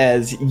long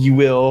as you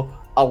will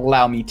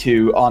allow me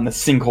to on a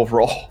single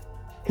roll.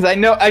 Because I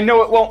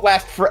know it won't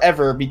last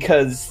forever,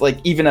 because like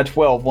even a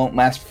 12 won't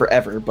last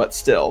forever, but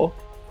still.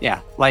 Yeah,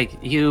 like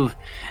you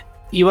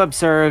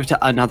observed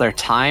another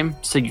time,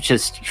 so you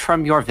just,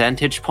 from your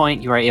vantage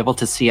point, you were able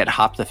to see it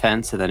hop the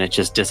fence, and then it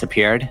just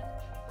disappeared.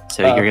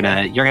 So you're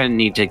gonna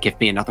need to give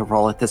me another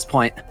roll at this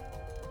point.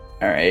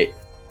 All right.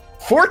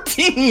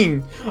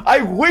 14.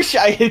 I wish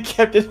I had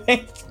kept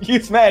advanced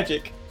use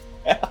magic.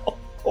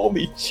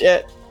 Holy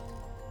shit.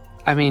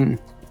 I mean,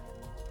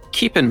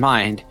 keep in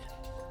mind,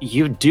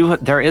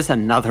 there is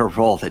another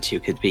roll that you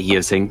could be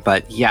using,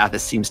 but yeah,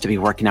 this seems to be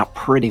working out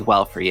pretty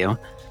well for you.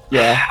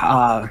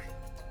 Yeah.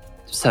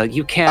 So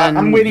you can...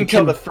 I'm waiting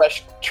till the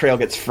fresh trail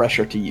gets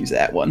fresher to use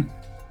that one.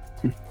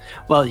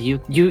 Well,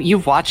 you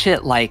watch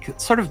it like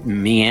sort of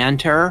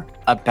meander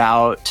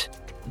about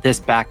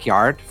this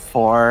backyard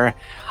for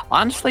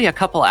honestly a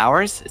couple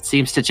hours. It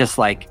seems to just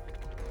like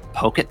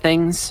poke at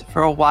things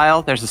for a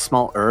while. There's a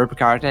small herb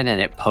garden and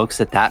it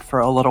pokes at that for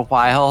a little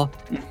while.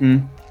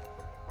 Mm-hmm.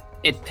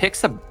 It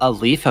picks a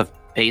leaf of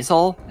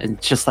basil and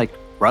just like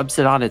rubs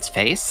it on its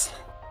face.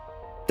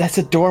 That's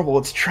adorable.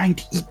 It's trying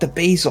to eat the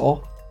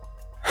basil.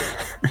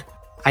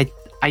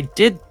 I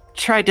did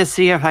try to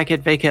see if I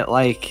could make it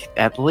like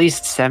at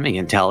least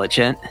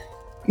semi-intelligent.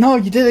 No,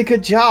 you did a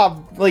good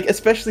job. Like,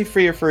 especially for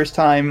your first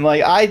time.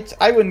 Like,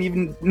 I wouldn't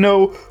even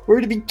know where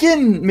to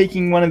begin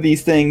making one of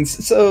these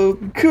things. So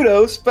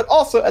kudos, but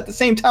also at the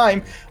same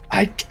time,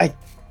 I'm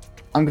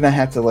gonna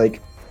have to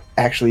like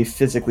actually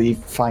physically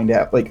find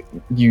out, like,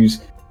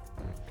 use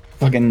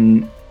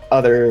fucking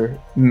other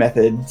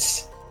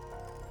methods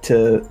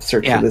to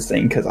search for this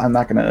thing, because I'm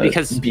not gonna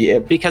be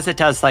able. Because it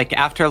does, like,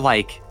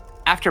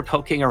 after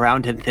poking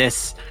around in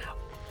this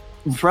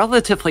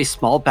relatively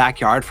small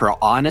backyard for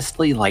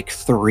honestly like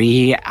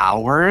 3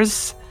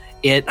 hours,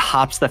 it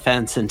hops the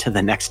fence into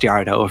the next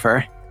yard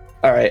over.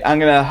 All right, I'm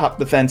gonna hop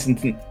the fence, and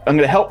I'm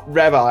gonna help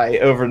Rabbi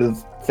over the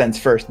fence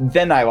first.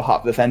 Then I will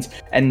hop the fence,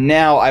 and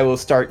now I will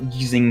start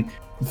using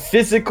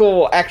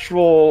physical,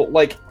 actual,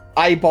 like,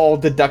 eyeball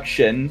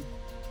deduction.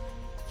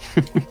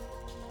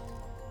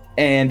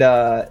 And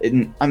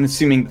I'm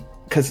assuming,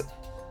 because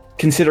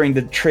considering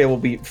the trail will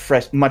be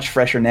much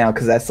fresher now,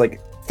 because that's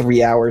like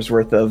 3 hours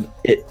worth of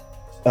it.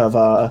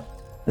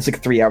 That's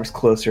like 3 hours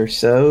closer.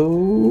 So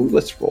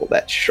let's roll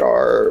that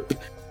sharp.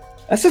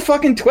 That's a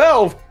fucking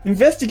 12.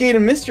 Investigate a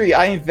mystery.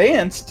 I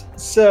advanced,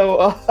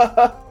 so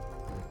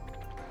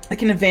I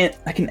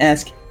can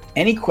ask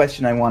any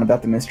question I want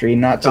about the mystery,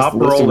 not just Stop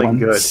lesser rolling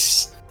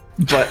ones.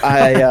 But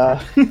I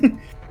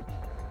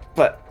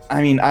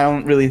I mean,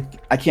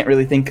 I can't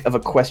really think of a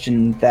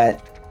question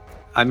that.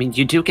 I mean,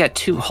 you do get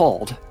 2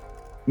 hold.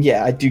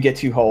 Yeah, I do get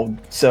 2 hold.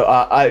 So,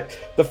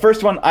 the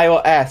first one I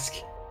will ask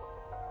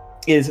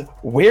is,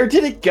 where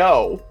did it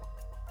go?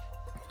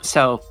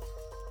 So,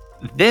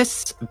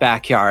 this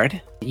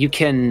backyard, you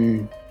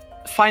can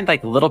find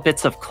like little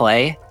bits of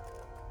clay.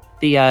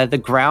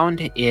 The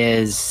ground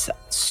is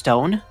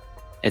stone.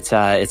 It's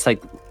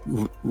like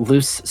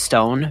loose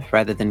stone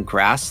rather than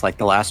grass like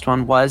the last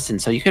one was,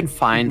 and so you can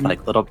find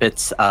like little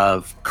bits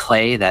of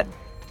clay that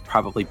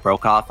probably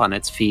broke off on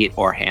its feet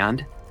or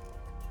hand.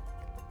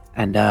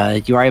 And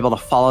you are able to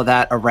follow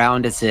that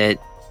around as it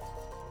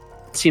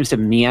seems to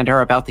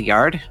meander about the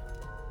yard.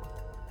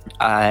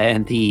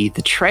 And the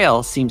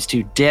trail seems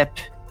to dip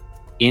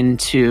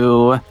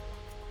into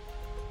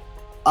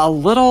a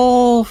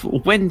little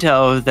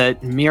window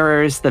that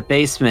mirrors the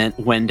basement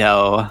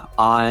window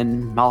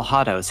on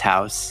Malhado's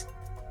house.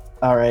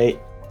 All right.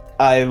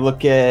 I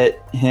look at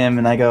him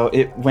and I go,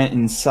 it went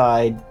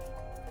inside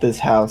this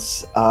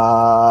house.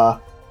 Oh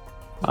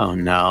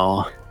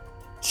no.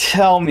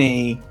 Tell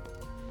me,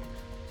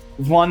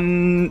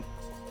 one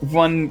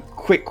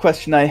quick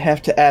question I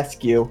have to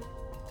ask you.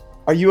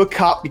 Are you a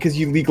cop? Because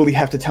you legally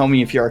have to tell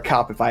me if you're a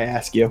cop if I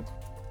ask you.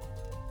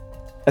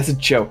 That's a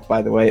joke,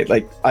 by the way.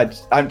 Like,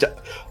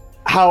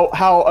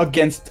 how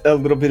against a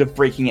little bit of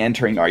breaking and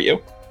entering are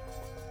you?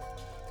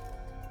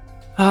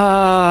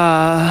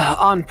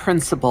 On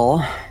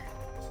principle,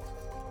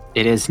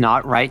 it is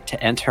not right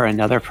to enter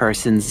another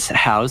person's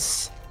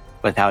house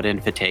without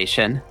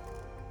invitation.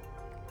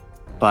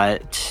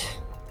 But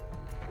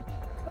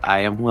I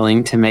am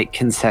willing to make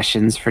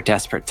concessions for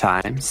desperate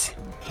times.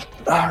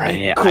 All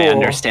right, cool. I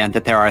understand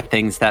that there are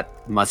things that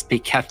must be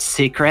kept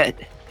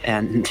secret,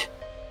 and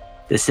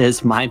this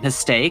is my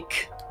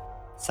mistake.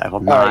 So I will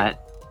not. Right.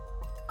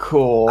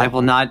 Cool. I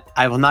will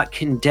not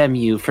condemn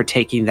you for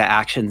taking the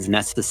actions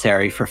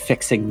necessary for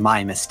fixing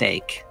my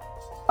mistake.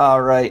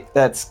 All right,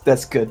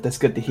 that's good. That's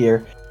good to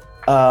hear.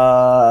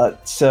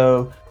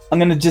 So I'm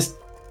gonna just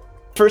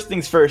first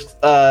things first.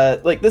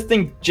 Like this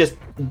thing just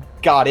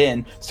got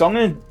in, so I'm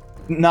gonna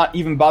not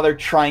even bother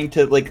trying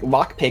to like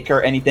lockpick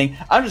or anything.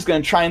 I'm just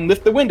gonna try and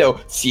lift the window,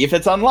 see if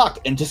it's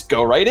unlocked, and just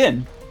go right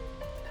in.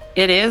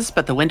 It is,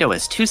 but the window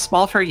is too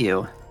small for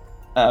you.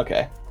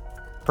 Okay.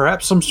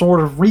 Perhaps some sort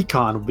of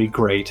recon would be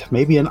great.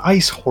 Maybe an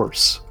ice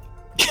horse.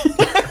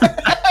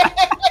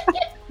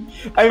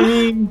 I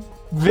mean,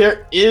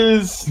 there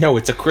is No,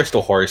 it's a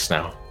crystal horse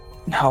now.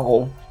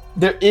 no.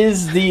 There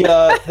is the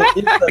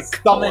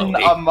summon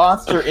a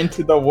monster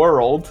into the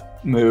world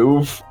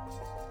move.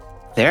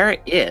 There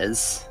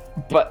is.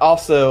 But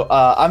also,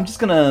 I'm just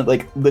gonna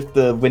like lift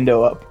the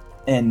window up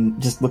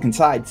and just look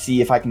inside,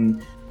 see if I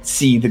can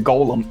see the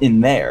golem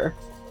in there.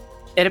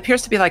 It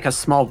appears to be like a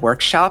small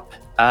workshop.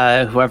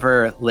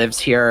 Whoever lives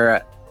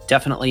here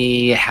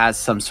definitely has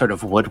some sort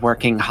of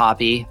woodworking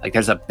hobby. Like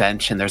there's a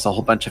bench and there's a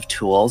whole bunch of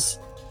tools.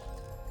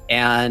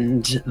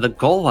 And the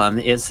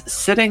golem is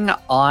sitting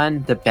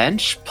on the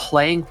bench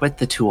playing with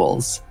the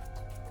tools.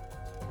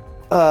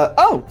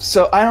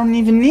 So I don't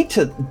even need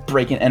to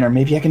break and enter.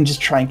 Maybe I can just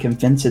try and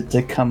convince it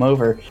to come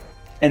over.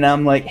 And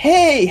I'm like,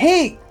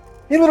 hey,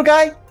 little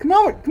guy, come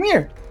over, come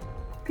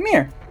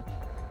here.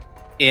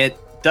 It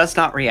does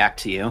not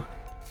react to you.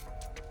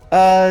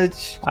 I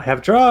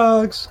have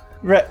drugs.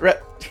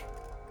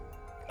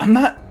 I'm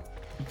not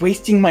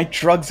wasting my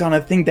drugs on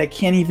a thing that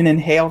can't even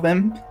inhale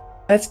them.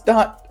 That's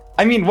not.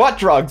 I mean, what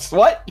drugs?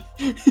 What?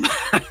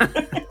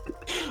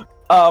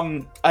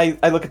 I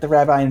look at the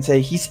rabbi and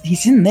say,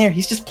 he's in there.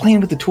 He's just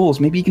playing with the tools.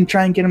 Maybe you can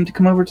try and get him to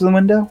come over to the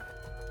window.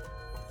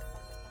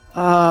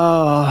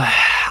 Oh,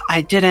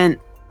 I didn't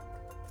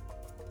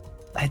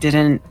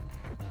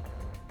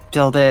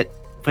build it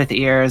with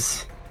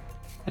ears.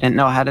 I didn't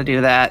know how to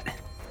do that.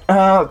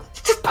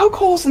 Just poke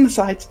holes in the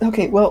sides.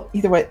 Okay, well,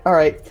 either way, all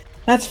right.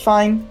 That's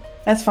fine.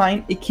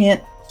 It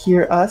can't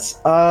hear us.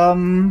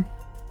 Well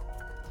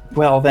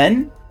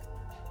then,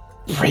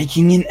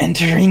 breaking and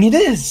entering it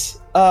is.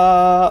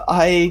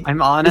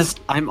 I'm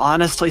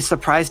honestly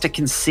surprised it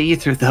can see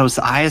through those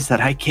eyes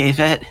that I gave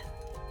it.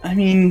 I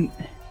mean,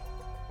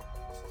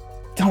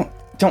 don't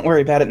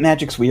worry about it.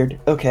 Magic's weird.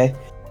 Okay.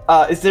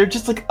 Is there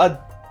just like a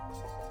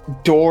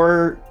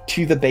door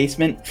to the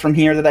basement from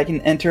here that I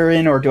can enter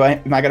in, or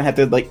am I gonna have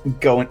to like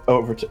go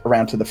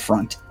around to the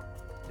front?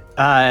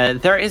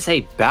 There is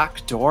a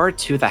back door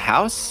to the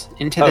house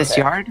into this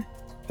yard,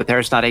 but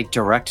there's not a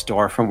direct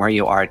door from where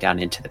you are down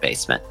into the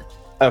basement.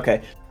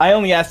 Okay. I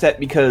only asked that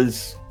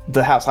because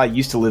the house I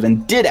used to live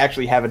in did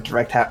actually have a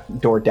direct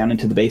door down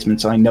into the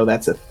basement, so I know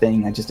that's a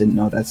thing. I just didn't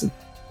know that's a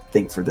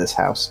thing for this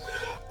house.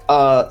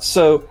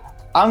 So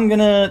I'm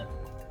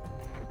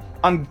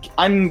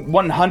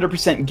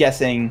 100%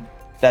 guessing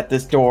that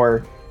this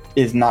door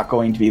is not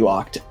going to be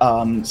locked.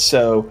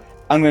 So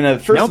I'm gonna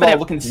first of all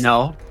look and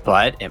no,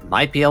 but it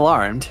might be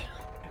alarmed.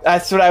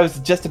 That's what I was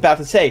just about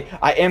to say.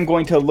 I am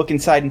going to look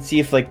inside and see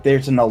if like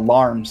there's an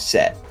alarm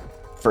set.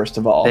 First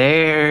of all,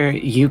 there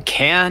you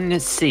can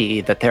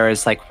see that there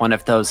is like one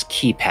of those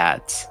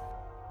keypads.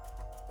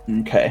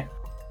 Okay.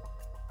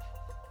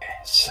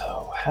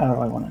 So how do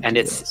I want to? And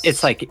do it's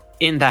this? like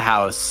in the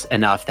house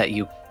enough that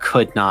you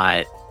could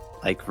not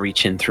like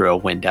reach in through a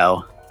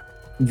window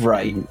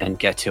right. and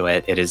get to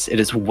it. It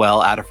is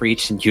well out of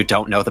reach, and you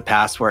don't know the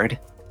password.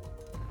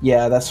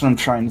 Yeah, that's what I'm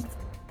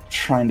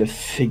trying to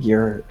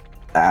figure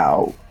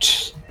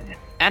out.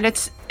 And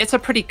it's a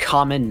pretty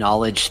common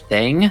knowledge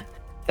thing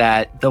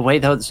that the way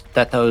those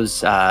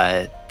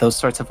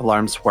sorts of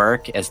alarms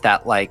work is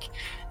that like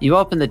you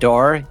open the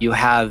door, you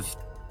have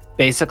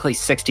basically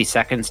 60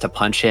 seconds to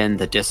punch in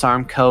the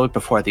disarm code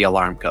before the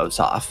alarm goes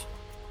off.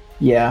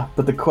 Yeah,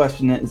 but the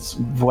question is,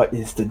 what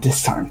is the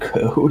disarm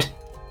code?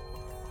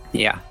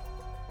 Yeah.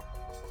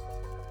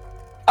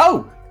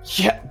 Oh,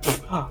 yeah.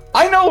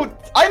 I know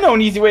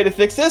an easy way to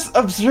fix this.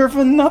 Observe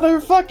another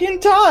fucking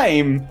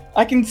time.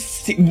 I can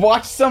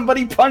watch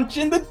somebody punch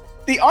in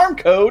the arm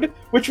code,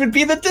 which would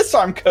be the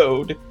disarm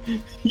code.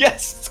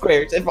 Yes,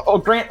 Squares. If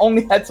Grant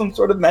only had some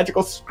sort of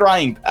magical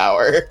scrying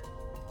power.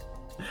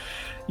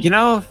 You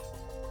know,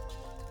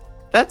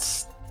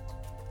 that's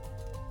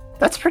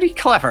pretty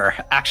clever,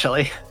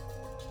 actually.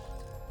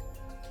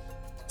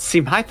 See,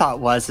 my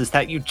thought is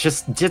that you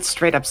just did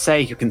straight up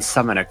say you can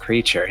summon a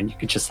creature, and you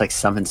could just like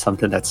summon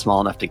something that's small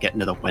enough to get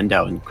into the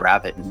window and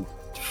grab it and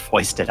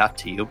foist it up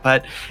to you.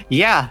 But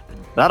yeah,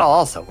 that'll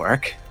also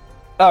work.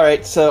 All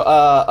right, so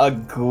a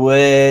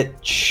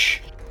glitch.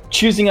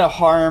 Choosing a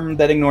harm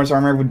that ignores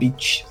armor would be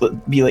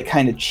like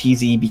kind of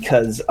cheesy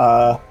because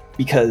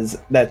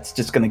that's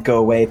just going to go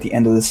away at the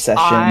end of the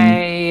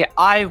session.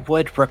 I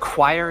would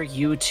require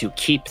you to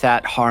keep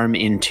that harm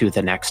into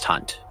the next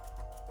hunt.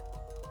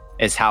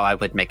 Is how I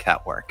would make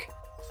that work.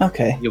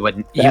 Okay. You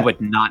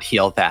would not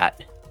heal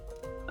that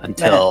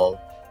until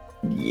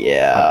a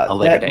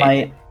later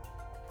date.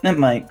 That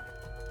might.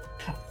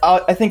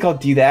 I think I'll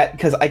do that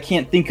because I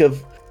can't think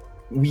of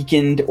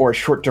weakened or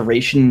short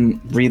duration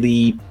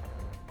really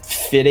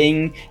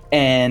fitting,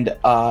 and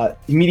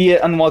immediate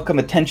unwelcome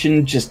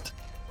attention just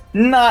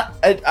not.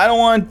 I don't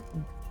want.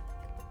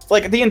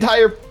 Like the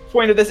entire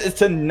point of this is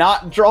to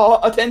not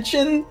draw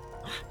attention.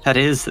 That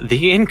is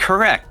the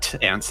incorrect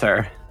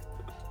answer.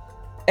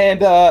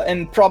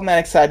 And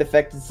problematic side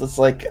effect is just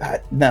like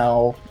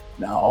no.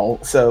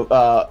 So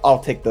I'll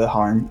take the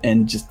harm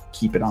and just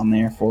keep it on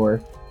there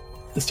for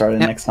the start of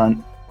the next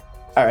hunt.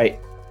 All right.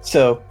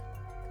 So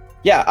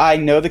yeah, I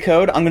know the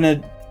code. I'm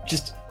gonna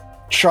just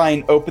try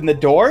and open the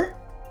door.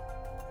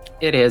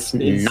 It is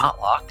not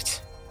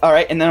locked. All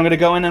right, and then I'm gonna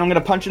go in and I'm gonna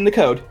punch in the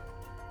code.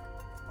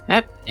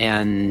 Yep,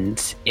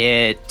 and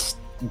it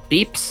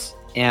beeps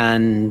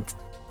and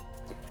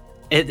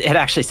it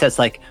actually says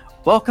like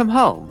 "Welcome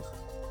home."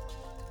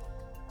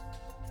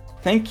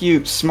 Thank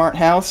you, Smart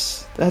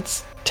House.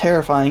 That's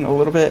terrifying a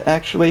little bit,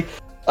 actually.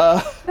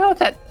 No,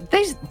 that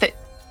they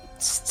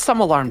some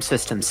alarm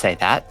systems say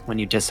that when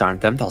you disarm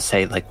them, they'll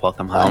say like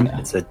 "Welcome home."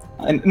 It's a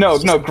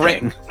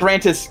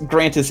Grant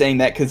is saying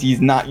that because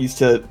he's not used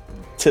to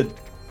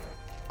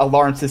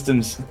alarm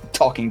systems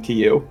talking to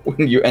you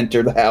when you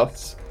enter the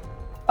house.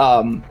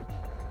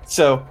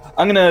 So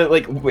I'm gonna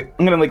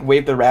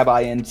wave the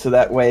rabbi in so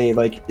that way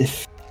like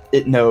if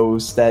it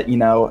knows that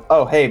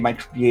oh hey, my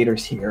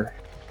creator's here.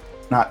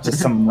 Not just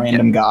some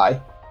random guy.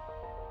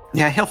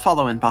 Yeah, he'll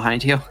follow in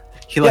behind you.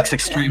 He looks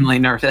extremely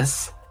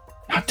nervous.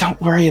 Oh,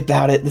 don't worry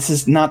about it. This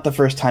is not the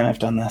first time I've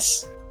done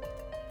this.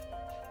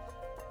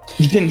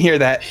 You didn't hear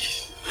that.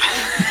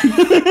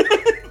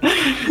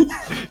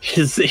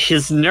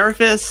 His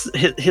nervous.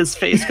 His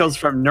face goes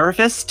from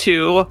nervous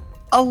to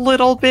a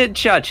little bit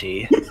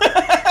judgy.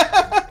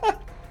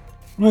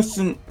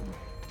 Listen.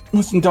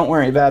 Don't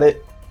worry about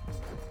it.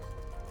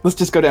 Let's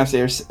just go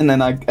downstairs, and then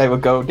I will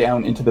go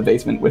down into the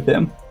basement with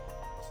him.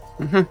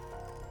 Mm-hmm.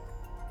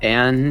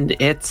 And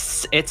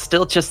it's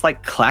still just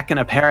like clacking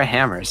a pair of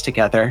hammers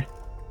together.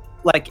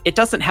 Like it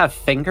doesn't have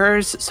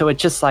fingers, so it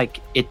just like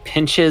it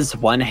pinches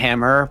one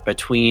hammer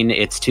between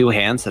its two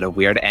hands at a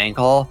weird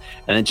angle,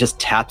 and it just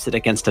taps it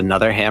against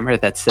another hammer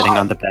that's sitting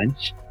on the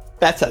bench.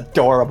 That's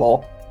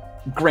adorable.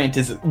 Grant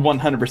is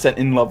 100%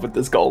 in love with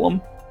this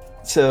golem.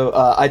 So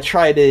I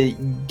try to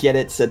get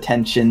its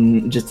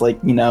attention, just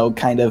like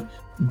kind of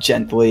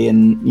gently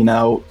and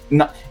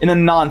not in a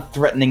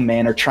non-threatening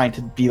manner, trying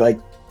to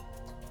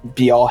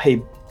be all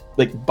hey,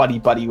 like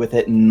buddy with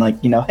it, and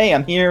like hey,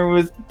 I'm here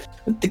with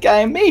the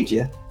guy who made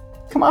you.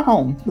 Come on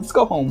home. Let's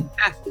go home.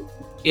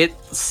 It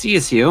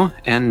sees you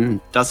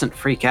and doesn't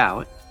freak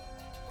out.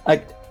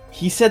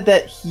 He said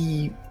that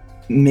he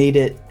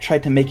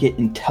tried to make it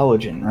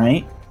intelligent,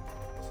 right?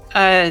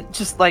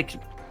 Just like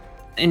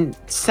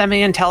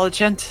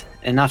semi-intelligent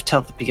enough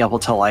to be able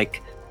to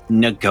like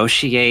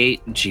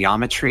negotiate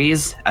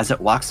geometries as it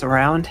walks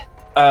around.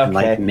 Okay. And,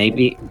 like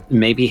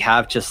maybe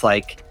have just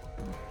like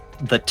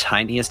the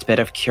tiniest bit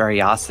of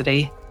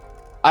curiosity.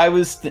 I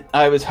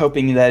was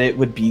hoping that it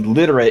would be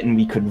literate and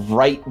we could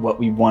write what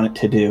we want it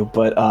to do,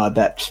 but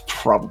that's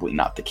probably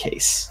not the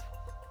case.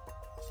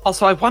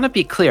 Also, I want to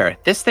be clear.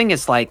 This thing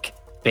is like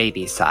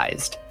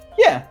baby-sized.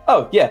 Yeah.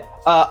 Oh, yeah.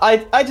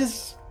 I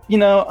just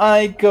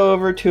I go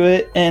over to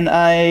it and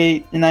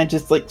I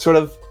just like sort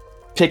of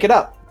pick it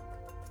up.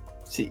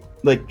 See,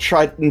 like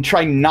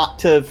try not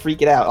to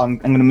freak it out. I'm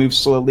gonna move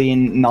slowly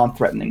and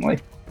non-threateningly.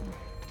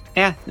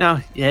 Yeah, no,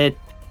 it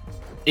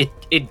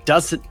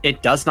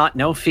does not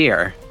know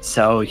fear,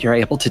 so you're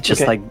able to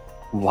just like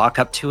walk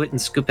up to it and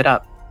scoop it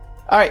up.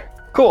 All right,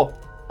 cool.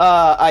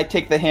 I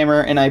take the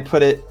hammer and I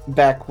put it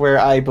back where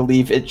I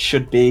believe it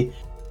should be,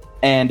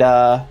 and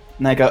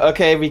I go,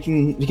 okay, we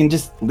can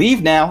just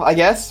leave now. I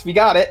guess we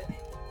got it.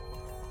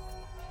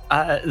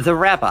 The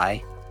rabbi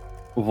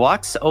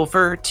walks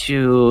over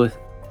to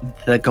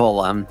the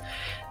golem.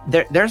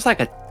 There's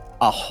like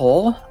a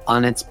hole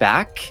on its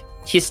back.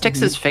 He sticks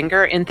his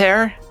finger in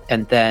there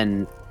and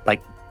then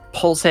like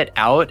pulls it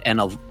out,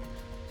 and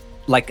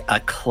a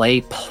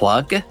clay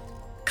plug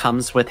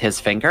comes with his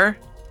finger.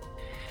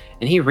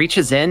 And he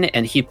reaches in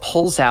and he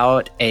pulls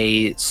out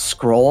a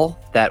scroll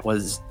that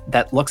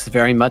looks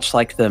very much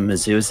like the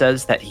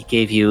mezuzahs that he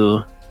gave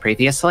you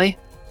previously.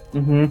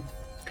 Mm-hmm.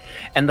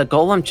 And the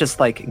golem just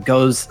like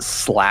goes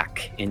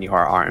slack in your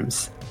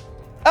arms.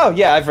 Oh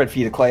yeah, I've read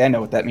Feet of Clay. I know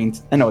what that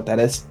means. I know what that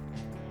is.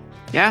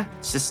 Yeah,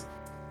 it's just...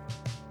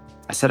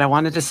 I said I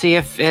wanted to see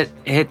if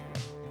it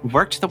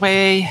worked the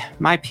way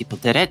my people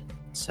did it.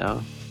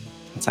 So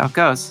that's how it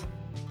goes.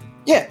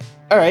 Yeah.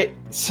 All right.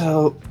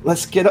 So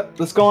let's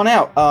go on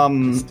out.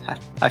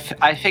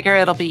 I figure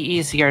it'll be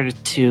easier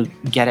to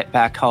get it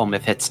back home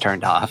if it's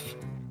turned off.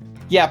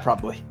 Yeah,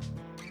 probably.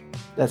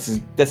 That's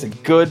a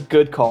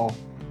good call.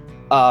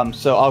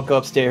 So I'll go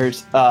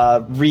upstairs,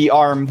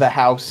 rearm the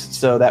house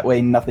so that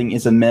way nothing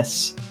is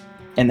amiss,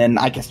 and then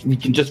I guess we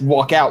can just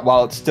walk out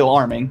while it's still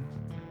arming.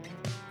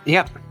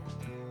 Yep.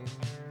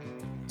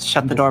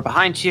 Shut the door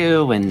behind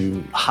you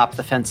and hop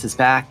the fences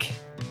back.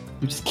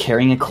 I'm just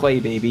carrying a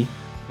clay baby.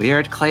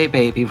 Weird clay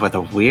baby with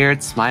a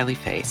weird smiley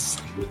face.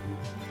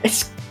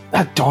 It's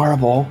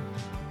adorable.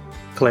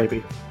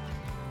 Clayby.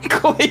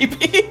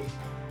 Clayby.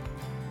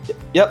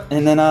 Yep.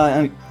 And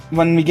then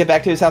when we get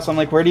back to his house, I'm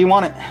like, where do you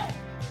want it?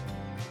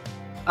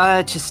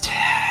 Just,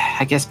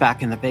 I guess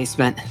back in the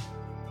basement.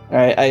 All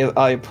right,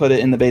 I put it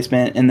in the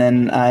basement, and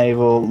then I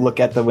will look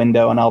at the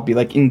window, and I'll be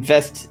like,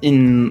 invest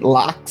in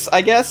locks,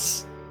 I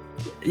guess?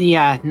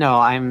 Yeah, no,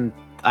 I'm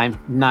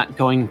not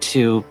going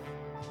to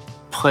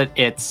put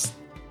its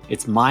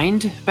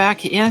mind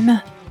back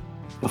in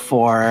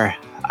before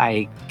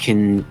I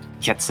can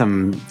get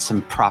some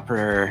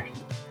proper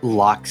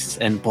locks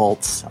and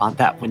bolts on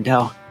that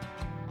window.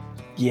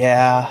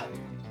 Yeah.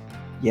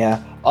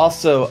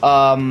 Also,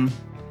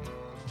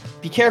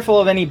 be careful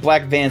of any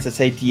black vans that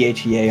say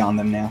DHEA on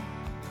them now.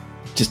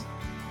 Just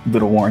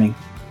little warning.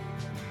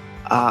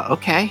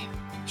 Okay.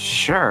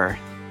 Sure.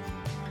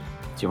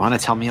 Do you want to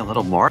tell me a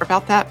little more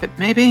about that,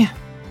 maybe?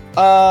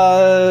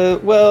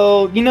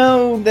 Well, you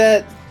know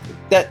that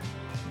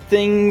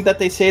thing that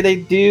they say they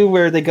do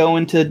where they go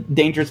into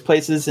dangerous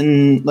places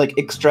and, like,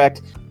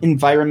 extract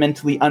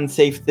environmentally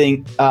unsafe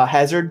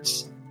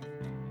hazards?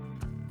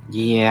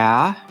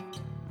 Yeah.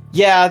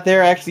 Yeah,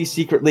 they're actually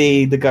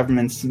secretly the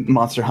government's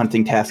monster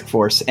hunting task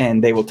force,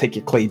 and they will take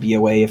your clay bee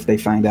away if they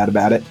find out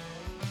about it.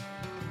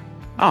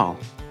 Oh.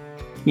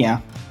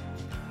 Yeah.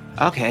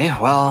 Okay,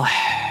 well...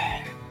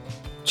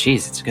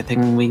 Geez, it's a good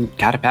thing we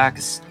got it back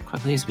as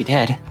quickly as we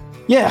did.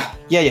 Yeah.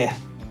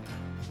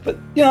 But,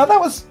 you know, that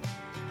was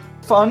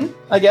fun,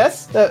 I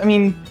guess. I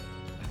mean,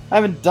 I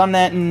haven't done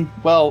that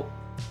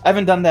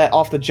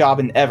off the job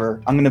in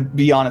ever. I'm going to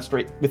be honest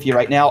with you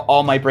right now.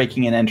 All my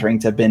breaking and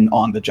enterings have been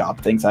on the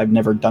job things. I've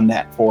never done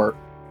that for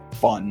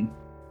fun.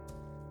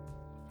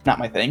 Not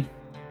my thing.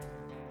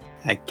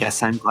 I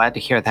guess I'm glad to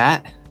hear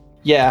that.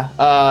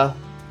 Yeah,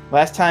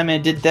 last time I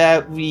did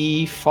that,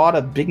 we fought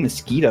a big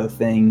mosquito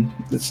thing.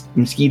 This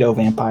mosquito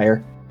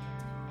vampire.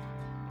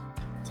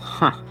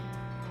 Huh.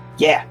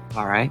 Yeah.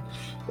 Alright.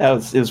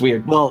 It was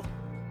weird. Well,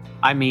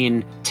 I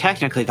mean,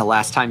 technically the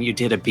last time you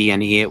did a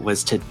B&E, it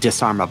was to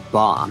disarm a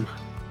bomb.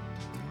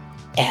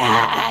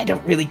 I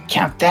don't really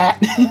count that.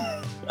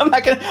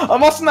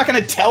 I'm also not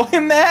gonna tell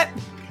him that.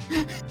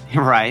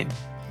 Right.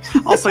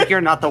 Also, you're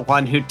not the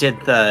one who did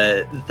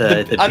the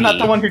I'm B. not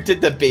the one who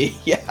did the B,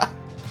 yeah.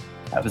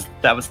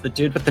 That was the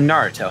dude with the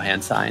Naruto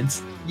hand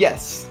signs.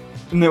 Yes.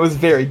 And it was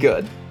very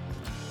good.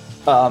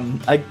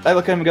 I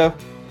look at him and go,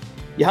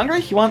 you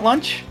hungry? You want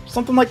lunch?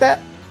 Something like that?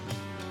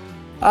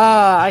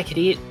 I could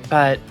eat,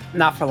 but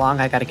not for long.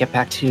 I gotta get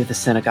back to the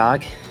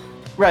synagogue.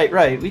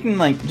 Right. We can,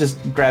 like, just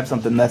grab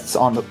something that's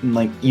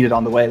eat it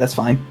on the way. That's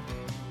fine.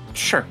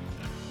 Sure.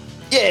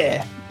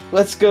 Yeah.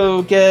 Let's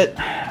go get,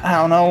 I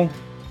don't know,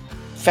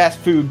 fast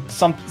food.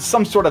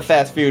 Some sort of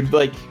fast food.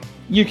 Like,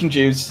 you can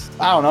choose.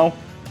 I don't know.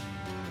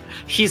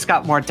 He's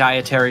got more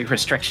dietary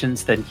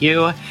restrictions than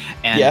you,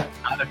 and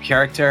out of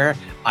character,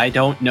 I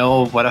don't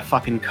know what a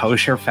fucking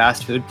kosher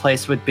fast food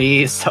place would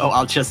be, so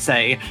I'll just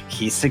say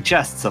he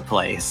suggests a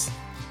place.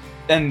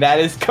 And that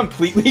is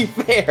completely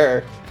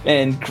fair.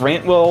 And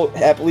Grant will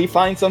happily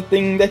find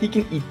something that he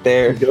can eat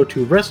there. We go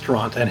to a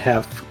restaurant and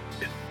have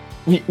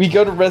food. We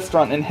go to a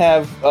restaurant and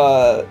have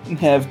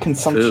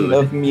consumption Food.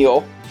 of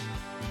meal.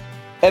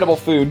 Edible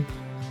food.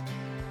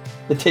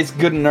 It tastes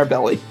good in our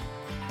belly.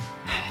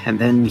 And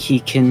then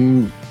he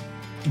can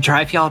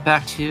drive y'all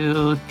back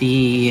to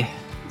the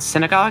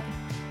synagogue.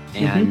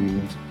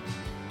 And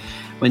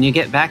when you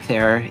get back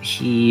there,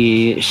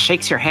 he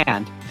shakes your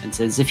hand and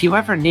says, if you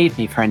ever need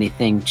me for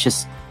anything,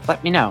 just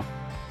let me know.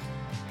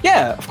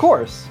 Yeah, of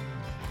course.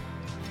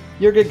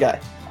 You're a good guy.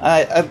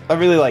 I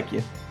really like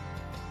you.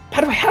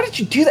 By the way, how did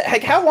you do that?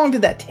 Like, how long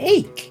did that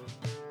take?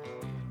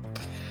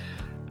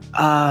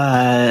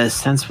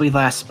 Since we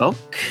last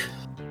spoke.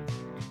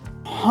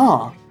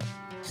 Huh.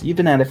 So you've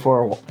been at it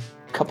for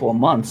a couple of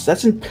months.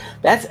 That's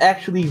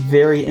actually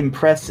very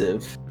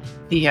impressive.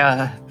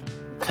 The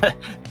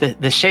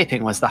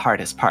shaping was the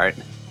hardest part.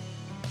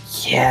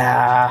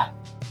 Yeah.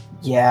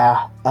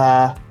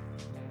 I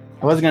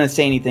wasn't gonna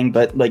say anything,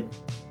 but like,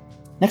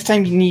 next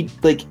time you need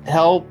like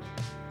help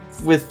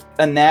with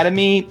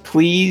anatomy,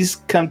 please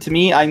come to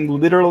me. I'm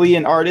literally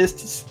an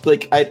artist.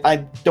 Like, I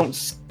don't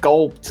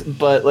sculpt,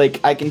 but like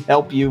I can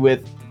help you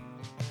with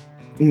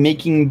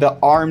making the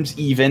arms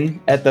even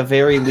at the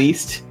very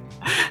least.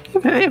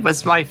 It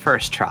was my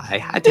first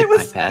try. I did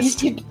my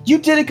best. You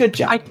did a good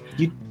job.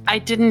 I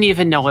didn't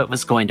even know it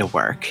was going to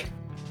work.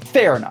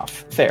 Fair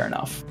enough.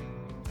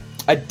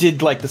 I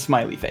did like the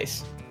smiley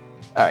face.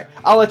 All right,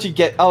 I'll let you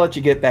get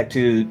back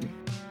to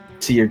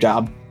your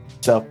job.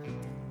 So,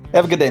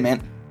 have a good day,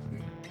 man.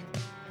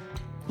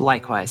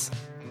 Likewise.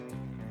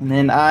 And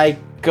then I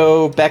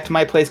go back to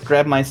my place,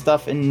 grab my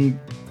stuff, and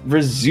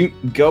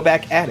go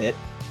back at it,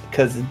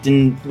 because it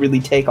didn't really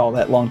take all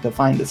that long to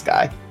find this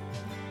guy.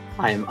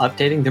 I am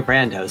updating the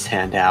randos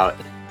handout.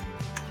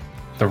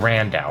 The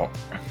Randout.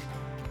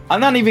 I'm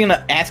not even going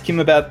to ask him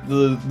about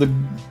the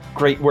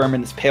Great Worm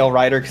and his Pale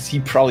Rider, because he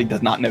probably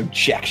does not know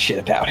jack shit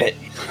about it.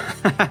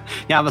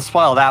 Yeah, I'm gonna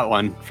spoil that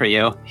one for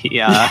you. He He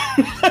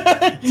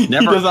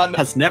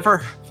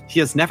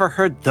has never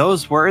heard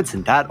those words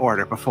in that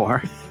order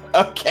before.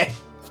 Okay,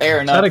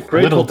 fair enough. Is that a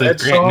Grateful Little did Dead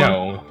song?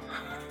 No.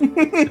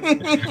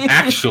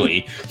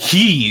 Actually,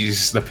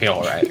 he's the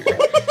Pale Rider.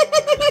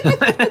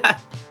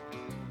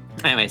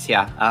 Anyways,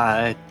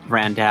 yeah,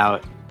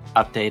 Randout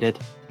updated.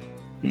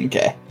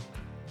 Okay.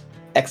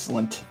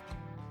 Excellent.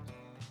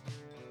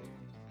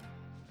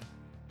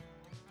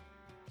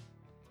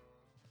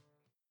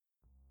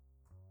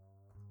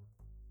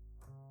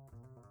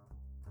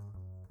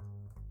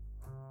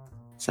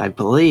 So I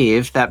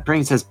believe that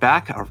brings us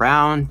back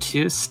around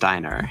to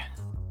Steiner.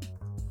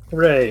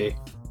 Hooray.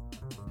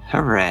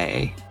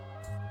 Hooray.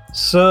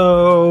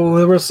 So,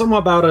 there was something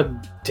about a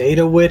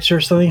data witch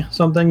or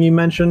something you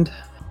mentioned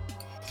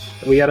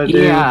we gotta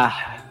do? Yeah.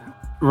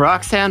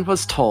 Roxanne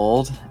was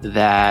told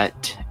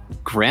that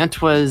Grant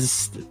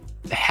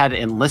had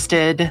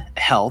enlisted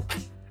help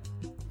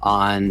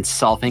on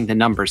solving the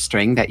number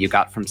string that you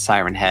got from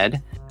Siren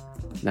Head.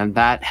 And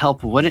that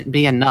help wouldn't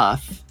be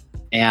enough,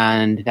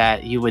 and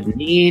that you would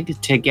need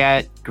to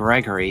get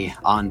Gregory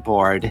on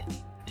board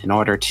in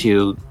order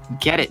to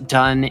get it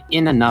done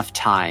in enough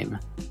time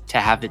to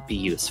have it be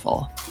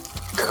useful.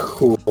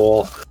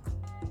 Cool.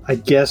 I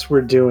guess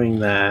we're doing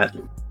that.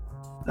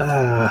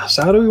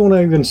 So how do we want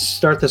to even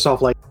start this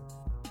off? Like,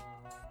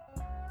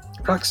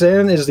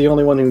 Roxanne is the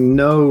only one who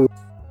knows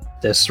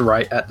this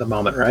right at the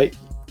moment, right?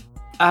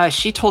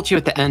 She told you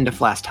at the end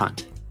of last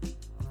hunt.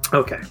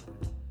 Okay.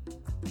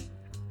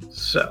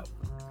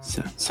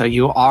 So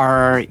you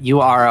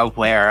are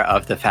aware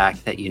of the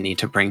fact that you need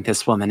to bring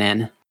this woman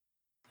in.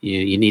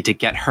 You need to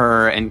get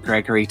her and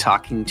Gregory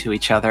talking to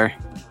each other.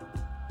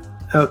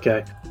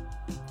 Okay.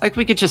 Like,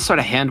 we could just sort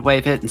of hand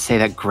wave it and say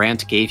that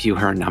Grant gave you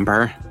her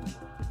number.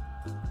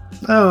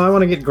 Oh, I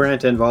want to get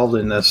Grant involved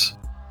in this.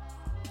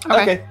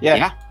 Okay,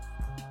 yeah.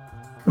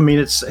 I mean,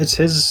 it's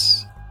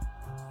his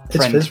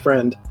Friend. his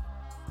friend,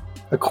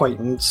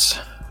 acquaintance,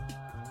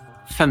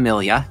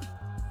 Familia.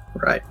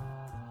 right?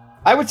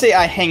 I would say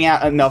I hang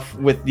out enough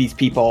with these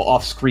people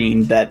off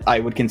screen that I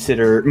would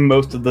consider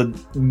most of the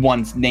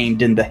ones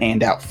named in the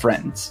handout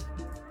friends.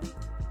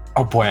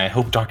 Oh boy, I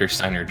hope Dr.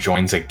 Steiner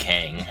joins a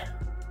gang.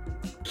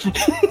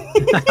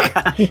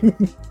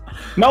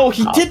 No,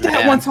 he did that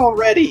man. once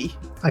already.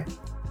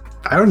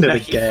 Found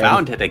it He again.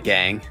 founded a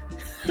gang.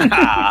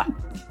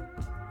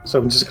 So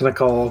I'm just gonna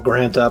call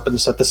Grant up and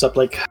set this up.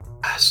 Like,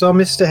 so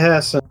Mr.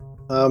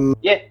 Hassan,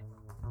 Yeah.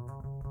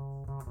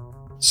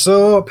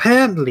 so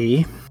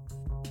apparently,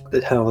 what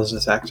the hell is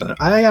this accent?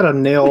 I gotta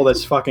nail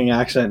this fucking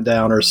accent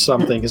down or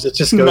something, because it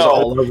just goes No.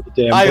 all over the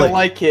damn I place.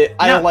 like it.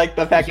 I No, like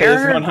the fact that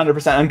it's you're-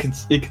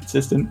 100%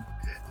 inconsistent.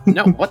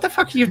 No, what the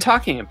fuck are you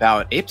talking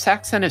about? Ape's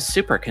accent is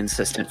super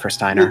consistent for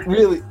Steiner.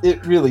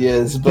 It really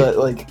is, but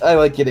like, I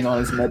like getting on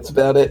his nuts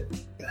about it.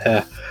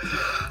 Yeah.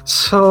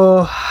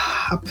 So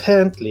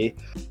apparently,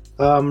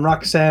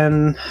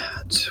 Roxanne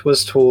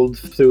was told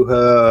through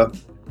her,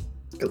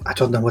 I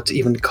don't know what to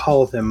even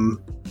call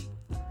them.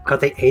 Are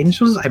they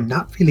angels? I'm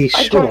not really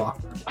I sure.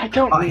 I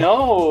don't I-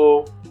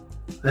 know.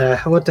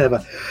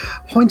 Whatever.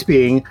 Point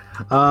being,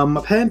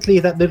 apparently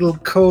that little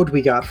code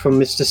we got from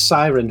Mr.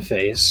 Siren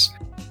Face,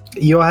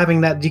 you're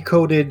having that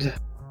decoded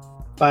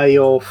by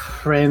your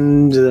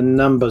friend, the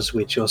Numbers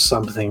Witch or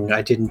something.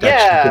 I didn't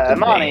actually get the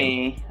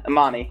name.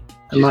 Amani.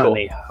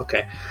 Amani.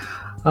 Okay.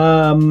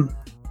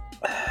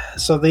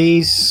 So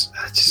these,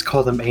 I just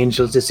call them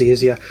angels, it's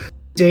easier.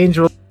 The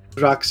angel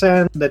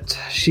Roxanne, that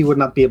she would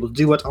not be able to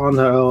do it on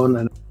her own,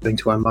 and going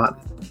to Imani.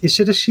 Is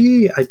it a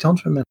she? I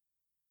don't remember.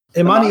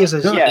 Imani is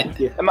a she.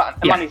 Yeah.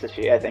 Imani's a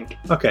she, I think.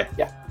 Okay.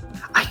 Yeah.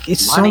 I keep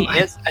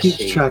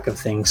track of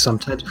things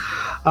sometimes.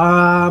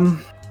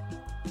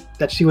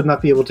 That she would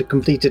not be able to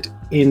complete it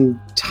in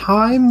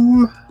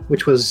time,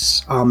 which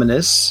was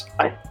ominous.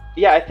 I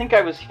think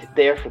I was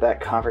there for that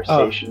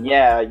conversation.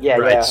 Yeah.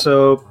 Right,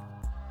 so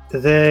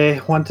they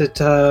wanted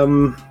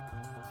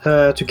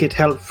her to get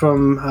help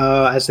from,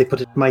 as they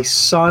put it, my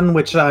son,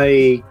 which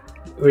I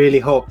really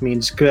hope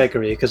means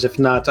Gregory, because if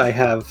not, I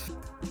have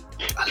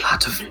a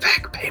lot of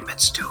back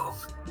payments due.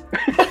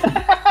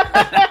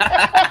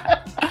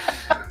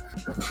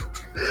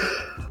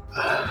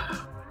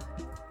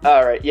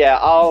 All right, yeah,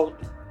 I'll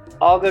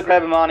go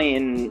grab Imani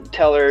and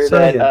tell her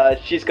that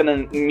she's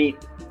gonna meet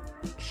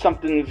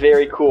something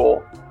very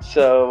cool.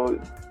 So,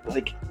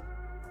 like,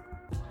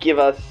 give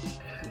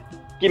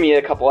me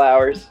a couple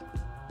hours.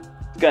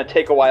 It's gonna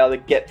take a while to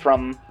get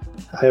from.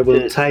 I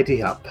will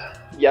tidy up.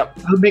 Yep.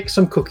 I'll make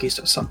some cookies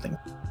or something.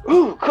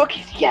 Ooh,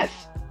 cookies! Yes.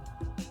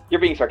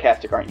 You're being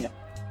sarcastic, aren't you?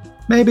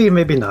 Maybe,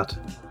 maybe not.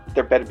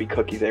 There better be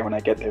cookies there when I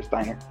get there,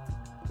 Steiner.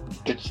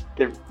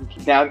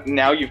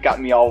 Now you've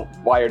got me all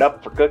wired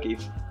up for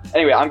cookies.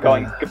 Anyway, I'm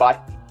going. Goodbye.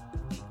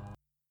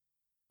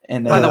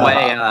 And by the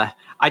way,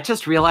 I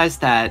just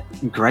realized that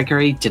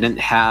Gregory didn't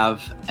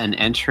have an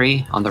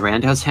entry on the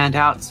randos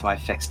handout, so I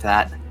fixed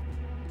that.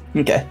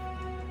 Okay.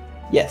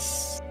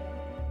 Yes.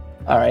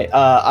 All right.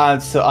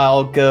 So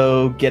I'll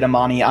go get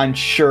Imani. I'm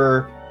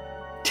sure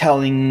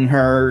telling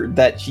her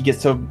that she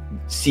gets to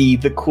see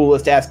the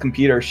coolest ass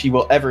computer she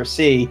will ever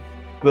see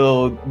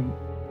will,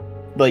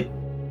 like,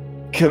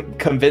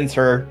 convince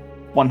her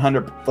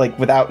 100, like,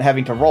 without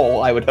having to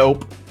roll, I would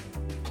hope.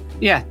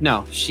 Yeah,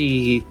 no,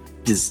 she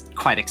is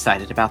quite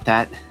excited about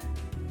that.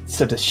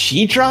 So does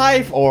she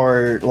drive,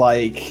 or,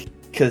 like,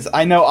 because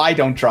I know I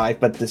don't drive,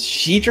 but does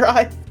she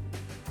drive?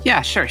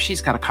 Yeah, sure, she's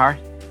got a car.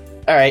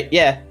 All right,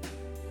 yeah.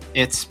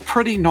 It's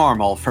pretty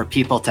normal for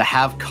people to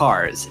have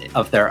cars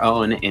of their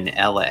own in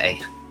LA.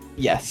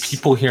 Yes.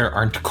 People here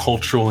aren't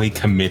culturally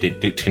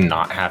committed to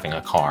not having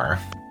a car.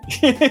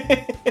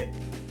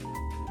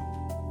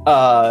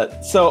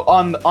 So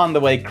on the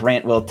way,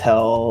 Grant will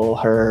tell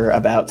her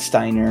about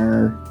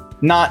Steiner.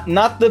 Not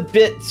the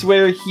bits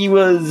where he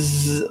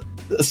was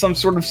some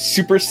sort of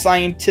super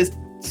scientist,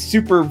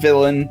 super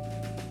villain,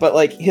 but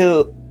like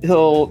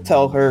he'll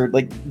tell her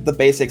like the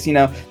basics. You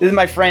know, this is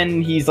my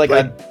friend. He's like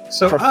a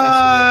professor.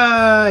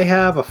 I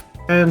have a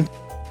friend,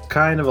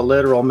 kind of a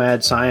literal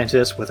mad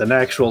scientist with an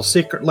actual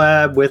secret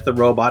lab with a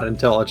robot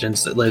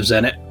intelligence that lives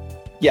in it.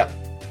 Yep.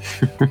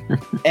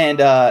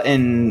 and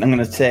I'm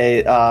gonna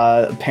say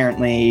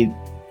apparently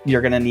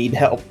you're gonna need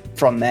help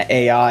from that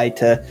AI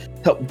to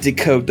help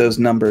decode those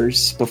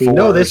numbers before. We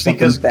know this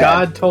because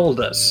God told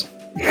us.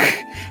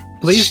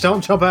 Please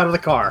don't jump out of the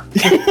car.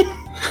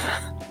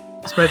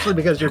 Especially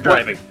because you're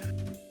driving.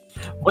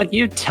 When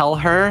you tell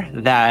her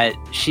that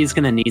she's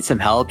going to need some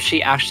help,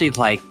 she actually,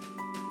 like,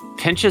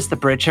 pinches the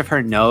bridge of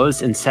her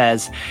nose and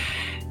says,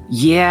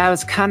 yeah, I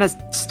was kind of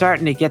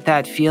starting to get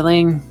that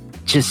feeling.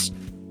 Just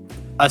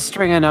a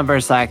string of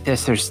numbers like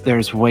this,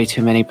 there's way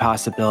too many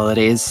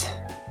possibilities.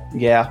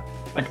 Yeah.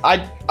 Like,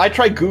 I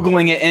tried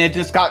Googling it, and it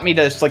just got me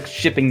to, like,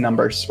 shipping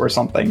numbers or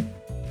something.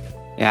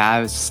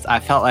 Yeah, I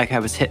felt like I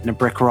was hitting a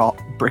brick wall.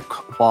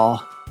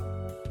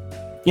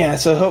 Yeah,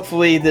 so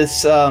hopefully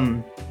this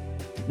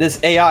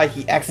AI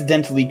he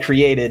accidentally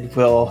created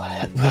will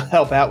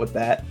help out with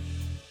that.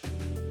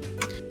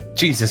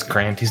 Jesus,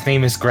 Grant, his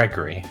name is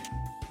Gregory.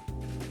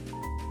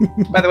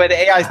 By the way,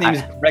 the AI's name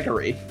is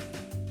Gregory.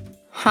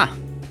 Huh.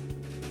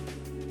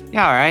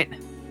 Yeah, all right.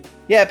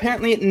 Yeah,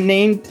 apparently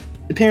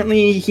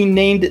he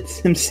named it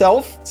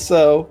himself,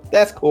 so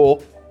that's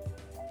cool.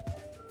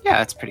 Yeah,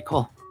 that's pretty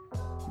cool.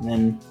 And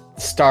then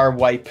star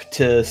wipe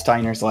to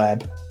Steiner's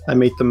lab. I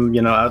meet them,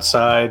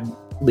 outside,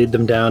 lead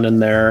them down in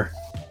there.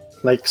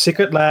 Like,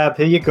 secret lab,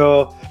 here you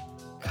go.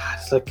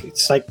 God,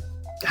 it's like,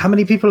 how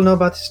many people know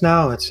about this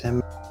now? It's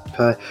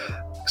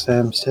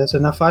Sam says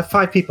enough.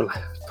 Five people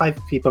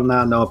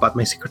now know about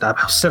my secret lab.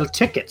 I'll sell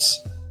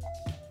tickets.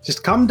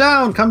 Just come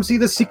down, come see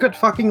the secret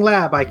fucking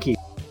lab I keep.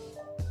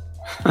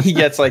 He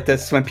gets like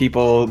this when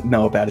people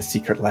know about a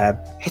secret lab.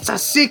 It's a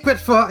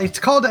secret it's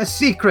called a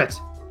secret.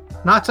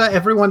 Not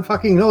everyone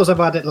fucking knows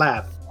about it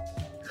lab.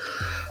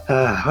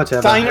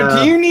 Whatever. Steiner,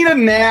 do you need a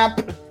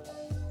nap?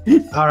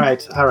 All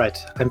right.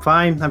 I'm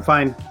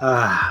fine.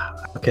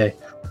 Okay.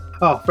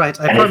 Oh, right.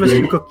 I promised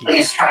you cookies.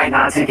 Please try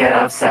not to get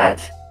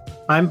upset.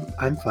 I'm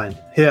fine.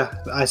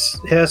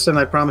 Harrison,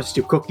 I promised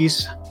you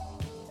cookies.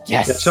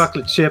 Yes. The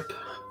chocolate chip.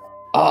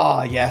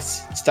 Oh,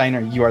 yes.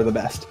 Steiner, you are the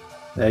best.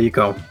 There you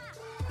go.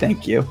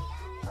 Thank you.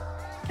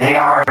 They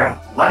are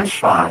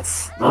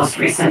Lunchbot's most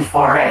recent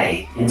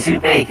foray into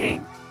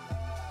baking.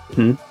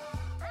 And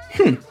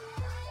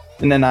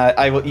then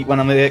I will eat one.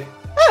 I'm like,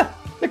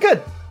 they're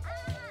good.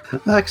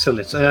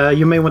 Excellent.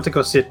 You may want to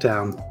go sit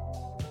down.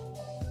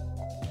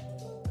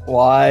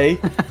 Why?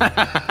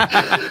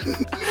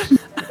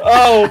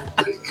 Oh,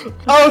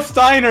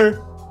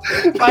 Steiner!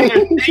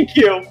 Steiner, thank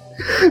you!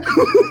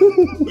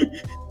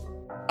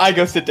 I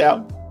go sit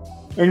down.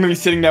 I'm gonna be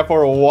sitting there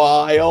for a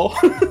while.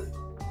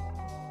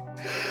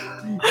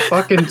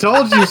 Fucking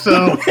told you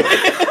so.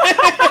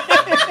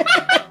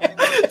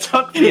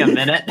 Took me a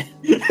minute.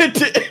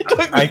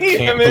 I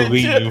can't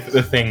believe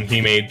the thing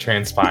he made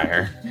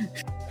transpire.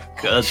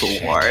 Good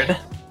lord.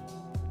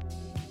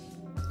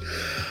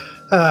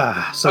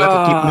 So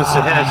that'll keep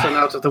Mr. Harrison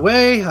out of the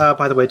way.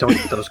 By the way, don't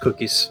eat those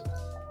cookies.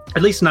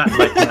 At least not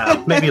right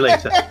now. Maybe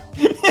later.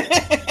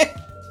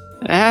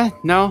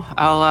 No,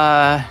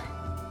 I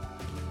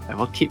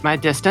will keep my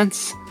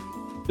distance.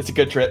 It's a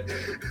good trip.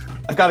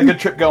 I've got a good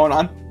trip going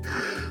on.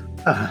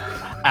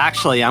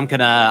 Actually, I'm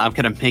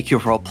gonna make you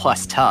roll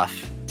plus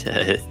tough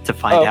to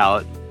find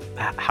out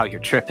how your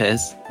trip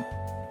is.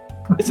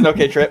 It's an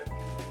okay trip.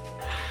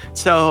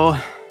 So,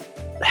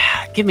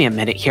 give me a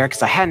minute here,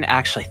 because I hadn't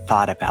actually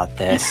thought about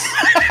this.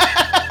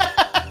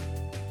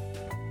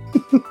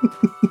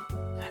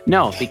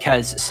 No,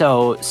 because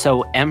so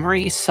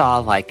Emery saw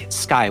like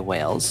sky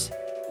whales,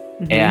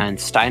 and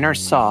Steiner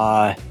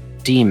saw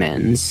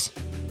demons.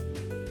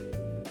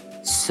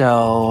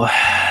 So,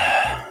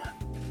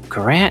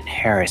 Grant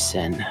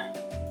Harrison,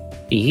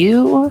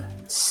 you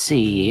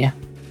see...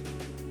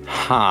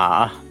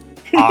 Huh.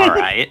 All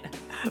right.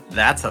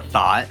 That's a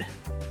thought.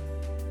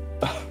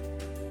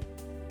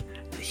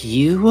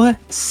 You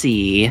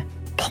see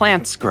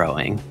plants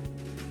growing.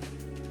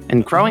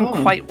 And growing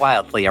quite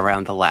wildly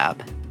around the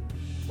lab.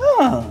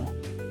 Huh.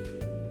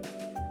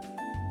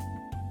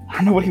 I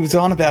don't know what he was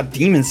on about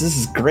demons. This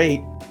is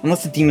great.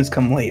 Unless the demons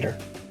come later.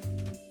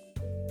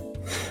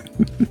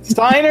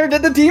 Steiner,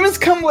 did the demons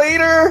come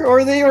later? Or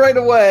are they right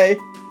away?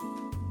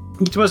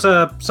 It was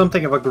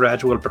something of a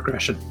gradual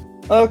progression.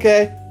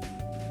 Okay.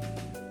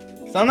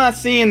 So I'm not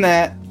seeing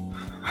that.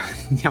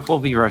 Yeah, we'll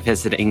be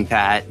revisiting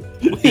that.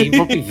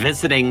 We'll be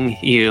visiting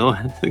you,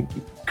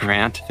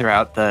 Grant,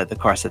 throughout the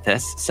course of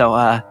this.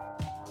 So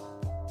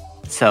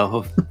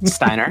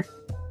Steiner.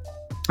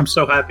 I'm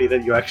so happy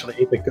that you actually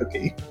ate the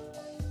cookie.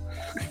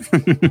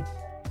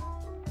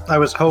 I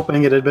was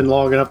hoping it had been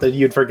long enough that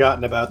you'd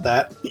forgotten about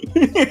that.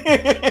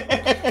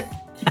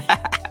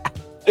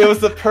 It was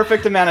the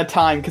perfect amount of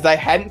time because I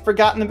hadn't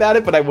forgotten about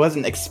it, but I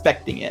wasn't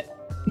expecting it.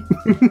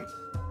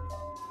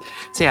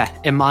 So yeah,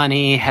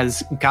 Imani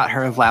has got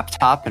her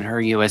laptop and her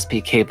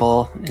USB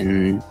cable,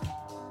 and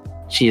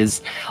she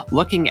is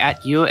looking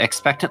at you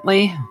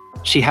expectantly.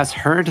 She has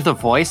heard the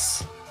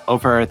voice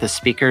over the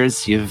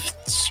speakers you've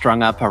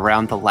strung up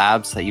around the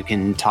lab so that you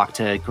can talk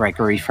to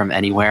Gregory from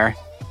anywhere.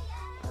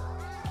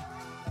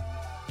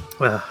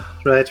 Well,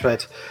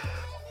 right.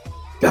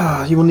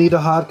 You will need a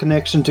hard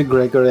connection to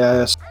Gregory, I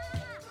assume.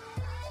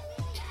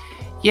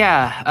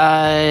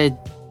 Yeah,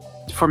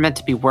 if we're meant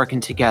to be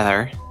working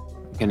together,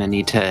 we're gonna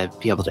need to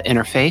be able to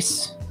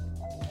interface.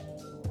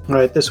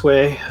 Right, this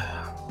way.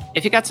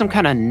 If you got some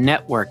kind of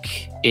network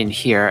in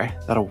here,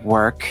 that'll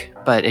work.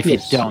 But if you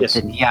don't,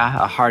 then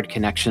yeah, a hard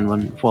connection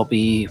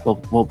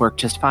will work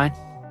just fine.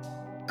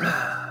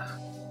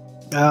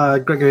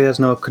 Gregory has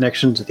no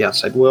connection to the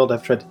outside world.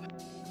 I've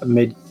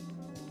made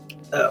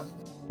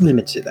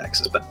limited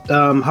access, but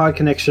hard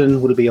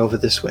connection will be over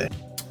this way.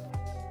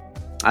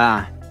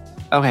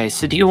 Okay,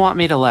 so do you want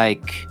me to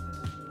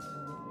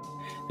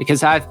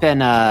because I've been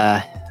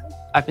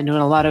doing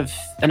a lot of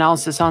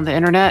analysis on the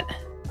internet,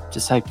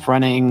 just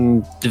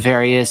running the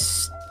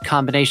various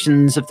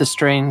combinations of the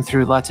string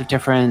through lots of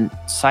different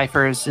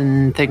ciphers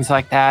and things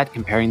like that,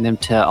 comparing them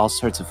to all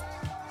sorts of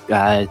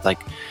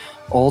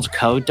old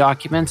code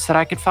documents that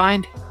I could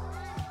find. Do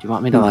you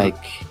want me to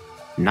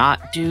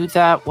not do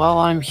that while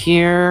I'm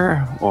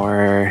here,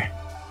 or?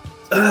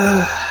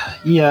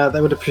 Yeah, I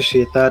would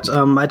appreciate that.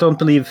 I don't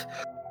believe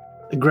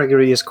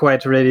Gregory is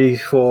quite ready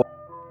for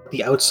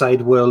the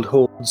outside world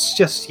holds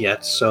just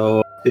yet,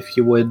 so if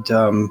you would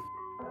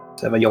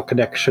have your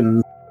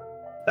connection,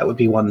 that would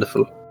be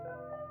wonderful.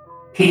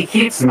 He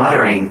keeps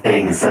muttering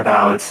things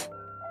about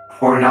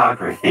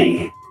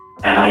pornography,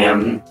 and I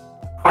am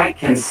quite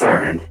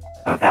concerned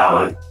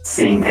about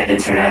seeing the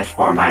internet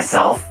for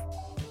myself.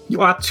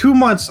 You are 2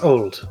 months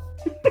old.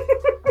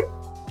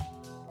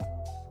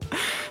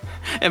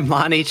 And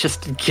Monty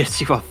just gives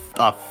you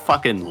a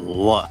fucking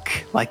look.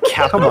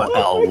 Capital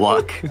L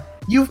look.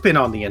 You've been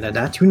on the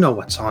internet. You know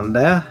what's on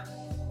there.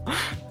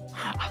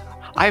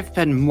 I've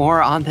been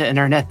more on the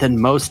internet than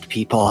most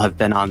people have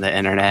been on the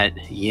internet.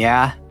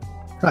 Yeah.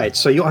 Right,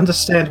 so you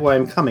understand where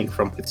I'm coming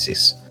from with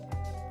this.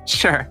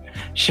 Sure.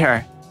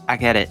 I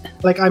get it.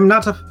 I'm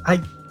not I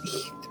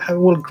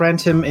will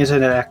grant him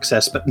internet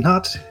access, but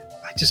not...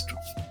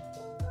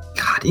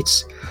 God,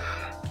 it's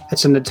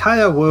an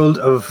entire world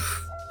of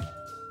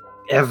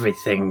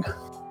everything.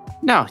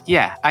 No,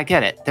 yeah, I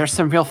get it. There's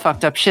some real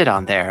fucked up shit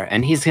on there,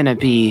 and he's gonna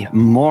be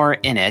more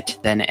in it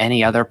than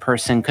any other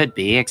person could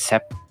be,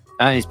 except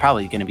he's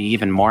probably gonna be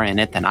even more in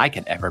it than I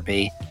could ever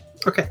be.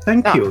 Okay,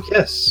 thank you,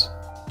 yes.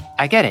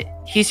 I get it.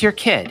 He's your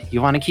kid.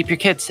 You want to keep your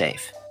kid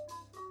safe.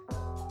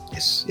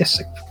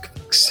 Yes,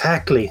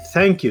 Exactly.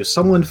 Thank you.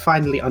 Someone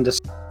finally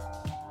understands.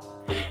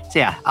 So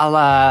yeah,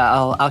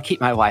 I'll keep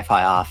my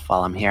Wi-Fi off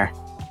while I'm here.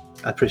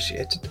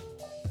 Appreciate it.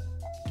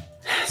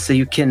 So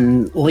you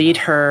can lead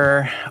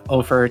her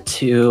over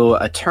to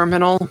a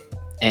terminal,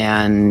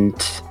 and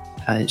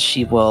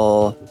she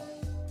will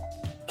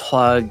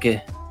plug.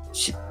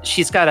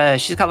 She's got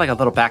like a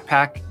little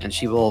backpack, and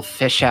she will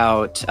fish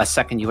out a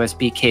second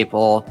USB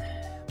cable,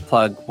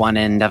 plug one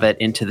end of it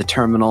into the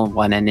terminal,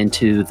 one end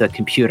into the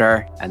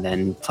computer, and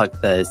then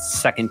plug the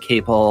second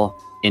cable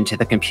into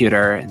the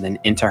computer, and then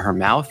into her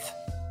mouth.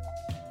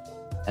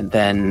 And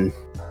then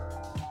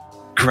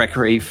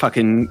Gregory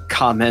fucking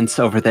comments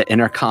over the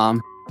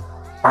intercom.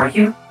 Are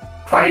you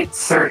quite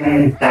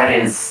certain that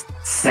is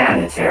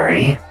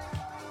sanitary?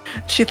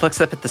 She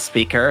looks up at the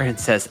speaker and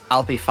says,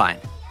 "I'll be fine."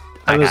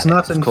 I was got it. not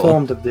It's cool.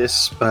 informed of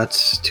this, but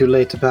too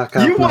late to back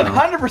out You now.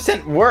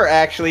 100% were,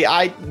 actually.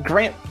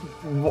 Grant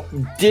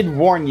did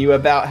warn you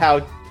about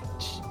how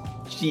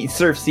she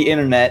surfs the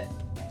internet.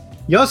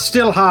 You're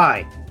still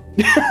high.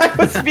 I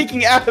was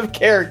speaking out of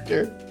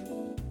character.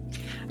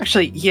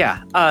 Actually,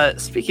 yeah.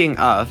 Speaking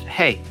of,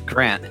 hey,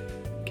 Grant,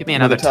 give me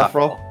another tough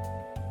roll.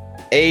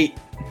 8.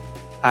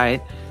 All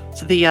right.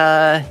 So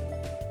the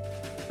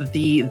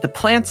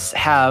plants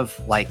have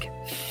like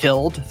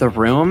filled the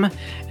room,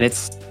 and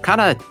it's kind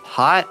of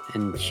hot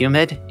and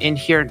humid in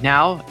here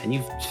now, and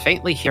you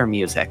faintly hear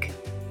music.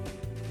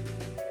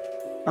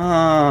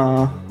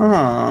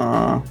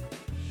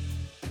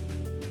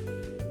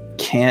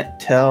 Can't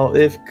tell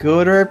if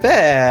good or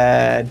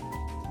bad.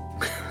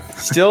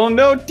 Still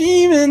no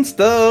demons,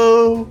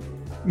 though.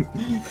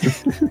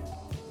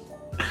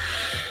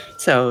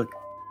 So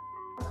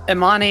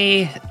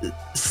Imani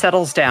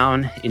settles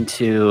down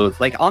into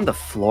like on the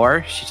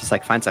floor. She just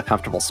like finds a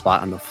comfortable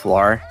spot on the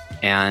floor,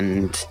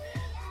 and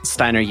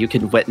Steiner, you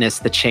can witness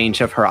the change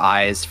of her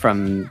eyes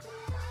from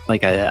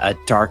like a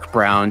dark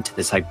brown to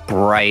this like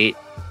bright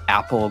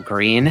apple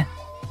green,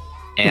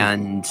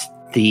 and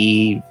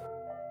the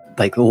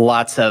like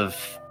lots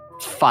of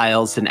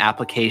files and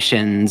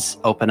applications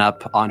open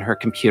up on her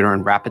computer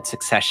in rapid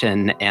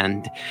succession,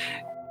 and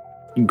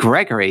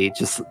Gregory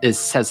just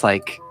says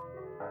like,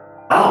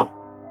 Oh,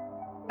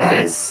 that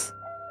is...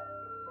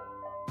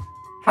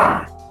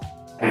 Huh.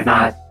 I've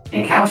not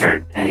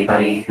encountered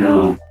anybody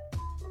who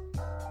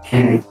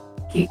can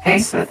keep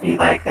pace with me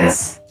like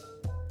this.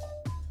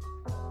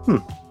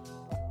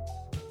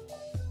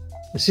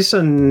 Is this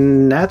a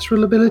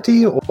natural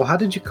ability, or how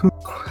did you come?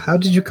 How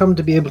did you come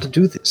to be able to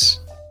do this?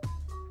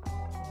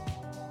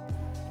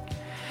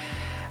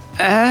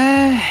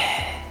 I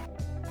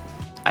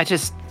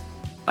just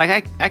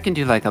like I can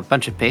do like a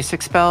bunch of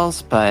basic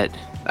spells, but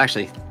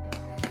actually,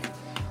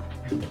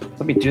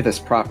 let me do this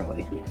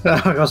properly.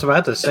 I was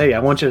about to say, I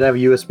want you to have a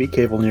USB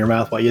cable in your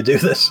mouth while you do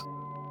this.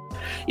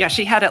 Yeah,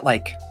 she had it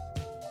like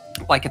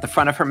at the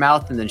front of her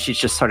mouth, and then she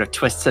just sort of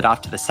twists it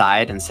off to the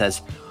side and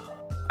says,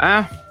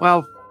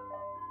 well,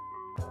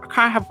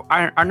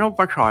 I know a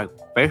bunch of like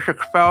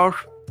basic spells,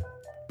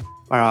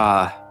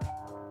 but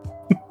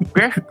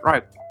this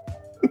like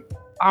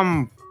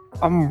I'm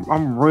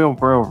real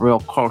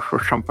close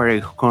with somebody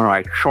who can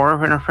like sort of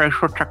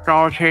interface with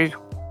technology, so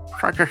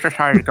I just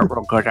decided to get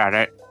real good at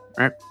it.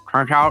 And it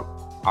turns out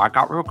I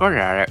got real good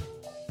at it.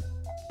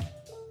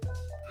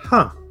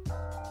 Huh.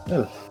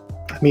 Well,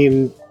 I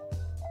mean,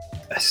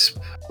 I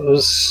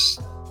suppose...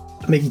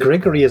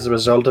 Gregory is a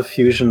result of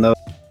fusion, though.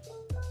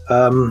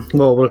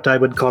 Well, what I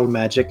would call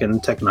magic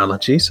and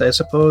technology, so I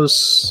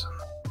suppose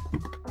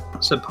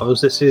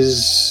this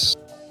is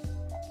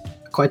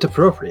quite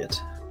appropriate.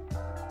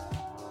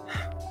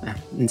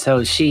 And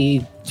so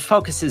she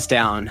focuses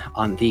down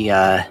on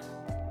the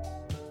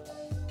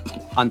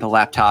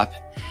laptop,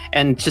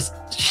 and just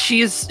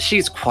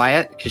she's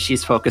quiet because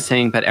she's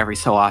focusing, but every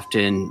so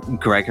often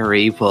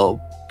Gregory will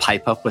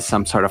pipe up with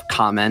some sort of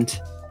comment.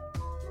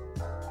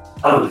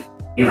 Oh,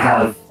 you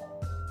have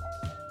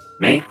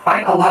made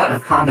quite a lot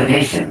of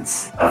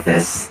combinations of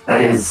this.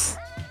 That is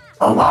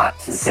a lot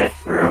to sift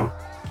through.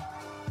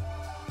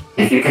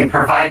 If you can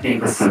provide me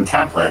with some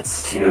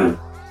templates to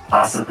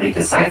possibly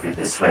decipher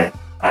this with,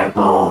 I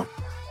will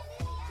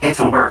get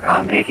to work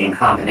on making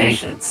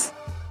combinations.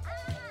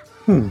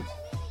 I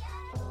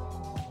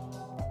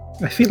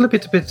feel a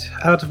bit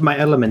out of my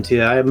element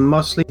here. I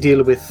mostly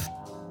deal with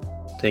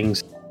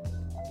things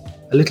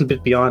a little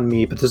bit beyond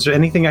me, but is there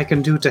anything I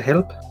can do to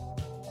help?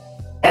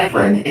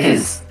 Edwin, it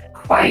is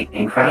quite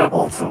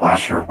incredible to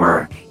watch her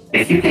work.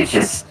 If you could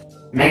just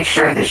make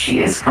sure that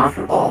she is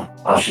comfortable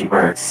while she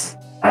works,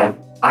 I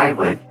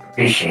would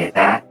appreciate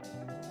that.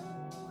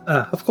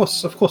 Of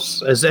course.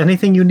 Is there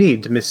anything you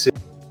need, Miss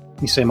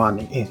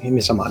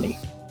Amani?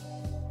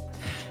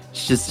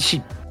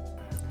 She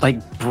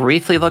like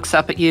briefly looks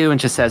up at you and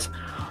just says,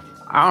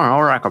 I don't know,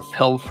 like a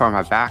pill for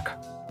my back.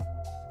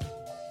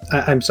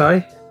 I'm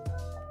sorry?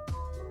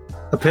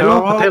 A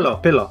pillow? A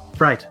pillow.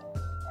 Right.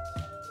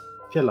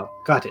 Pillow.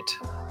 Got it.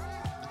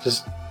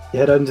 Just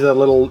head into the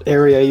little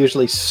area I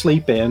usually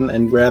sleep in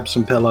and grab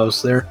some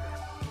pillows there.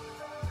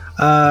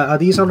 Are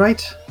these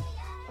alright?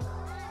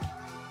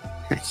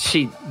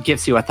 She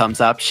gives you a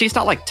thumbs up. She's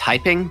not like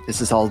typing.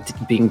 This is all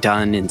being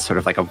done in sort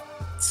of like a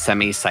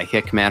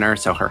semi-psychic manner,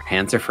 so her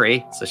hands are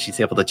free. So she's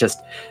able to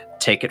just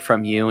take it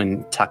from you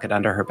and tuck it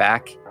under her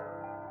back.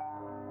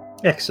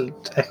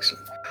 Excellent.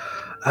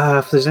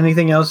 If there's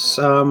anything else,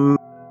 yell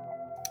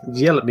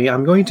at me.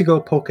 I'm going to go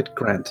poke at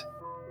Grant.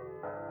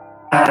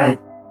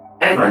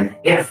 Edwin,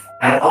 if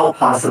at all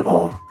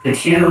possible,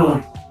 could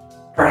you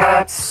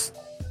perhaps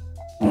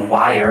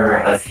wire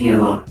a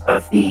few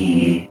of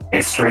the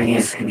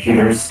extraneous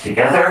computers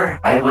together?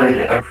 I would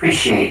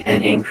appreciate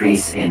an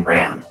increase in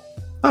RAM.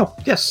 Oh,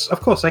 yes, of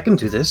course, I can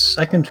do this.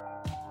 And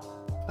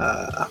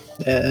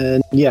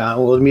yeah,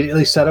 we'll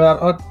immediately set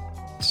about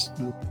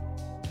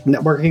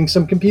networking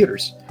some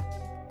computers.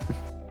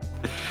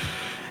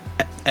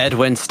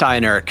 Edwin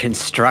Steiner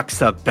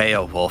constructs a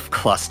Beowulf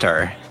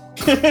cluster.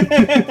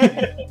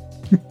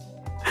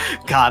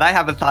 God, I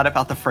haven't thought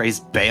about the phrase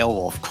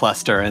Beowulf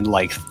cluster in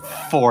like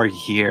 4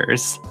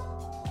 years.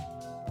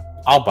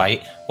 I'll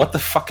bite. What the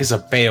fuck is a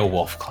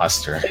Beowulf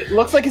cluster? It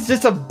looks like it's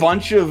just a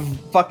bunch of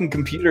fucking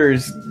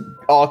computers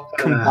all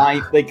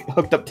combined, like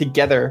hooked up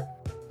together.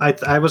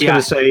 I was going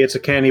to say it's a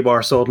candy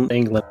bar sold in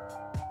England.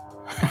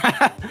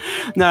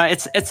 No,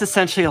 it's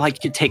essentially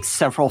like you take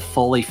several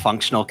fully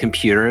functional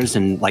computers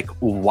and like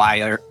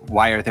wire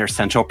their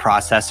central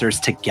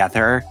processors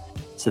together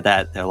so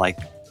that they're like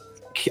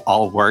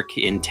all work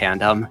in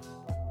tandem.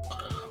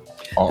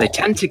 Oh. They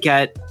tend to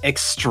get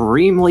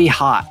extremely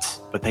hot,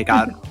 but they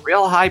got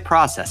real high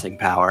processing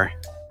power.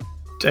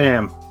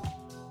 Damn.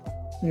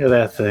 Look at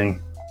that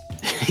thing.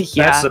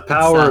 Yeah, that's the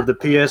power of the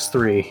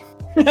PS3.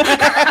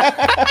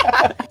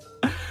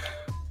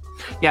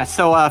 Yeah,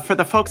 so for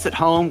the folks at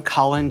home,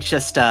 Colin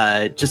just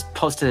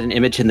posted an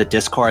image in the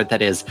Discord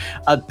that is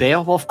a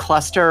Beowulf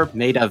cluster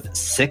made of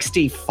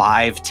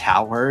 65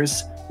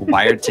 towers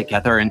wired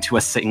together into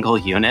a single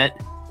unit,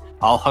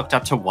 all hooked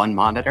up to one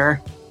monitor.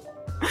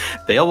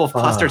 Beowulf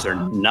clusters are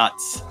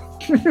nuts.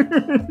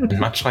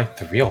 Much like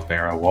the real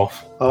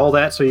Beowulf. All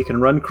that so you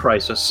can run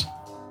Crisis.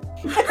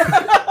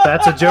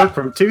 That's a joke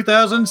from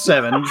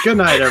 2007. Good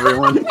night,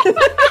 everyone.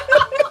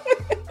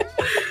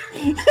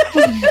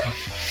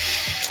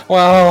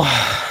 Well,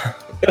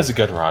 it was a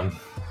good run.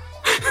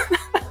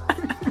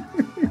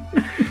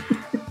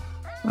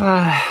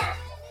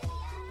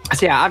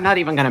 So yeah, I'm not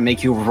even gonna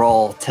make you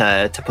roll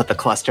to put the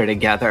cluster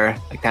together.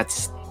 Like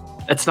it's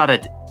not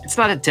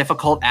a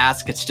difficult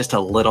ask. It's just a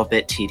little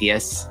bit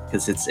tedious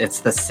because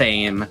it's the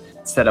same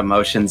set of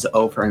motions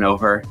over and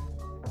over.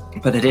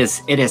 But it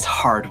is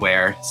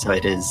hardware, so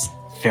it is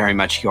very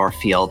much your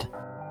field.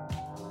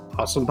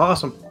 Awesome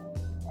possum.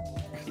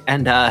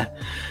 And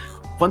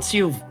once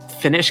you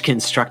finish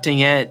constructing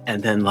it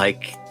and then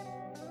like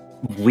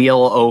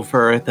wheel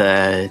over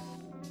the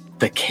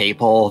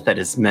cable that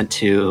is meant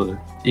to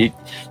you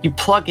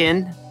plug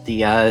in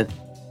the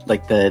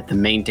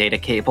main data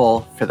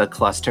cable for the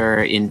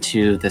cluster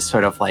into this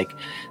sort of like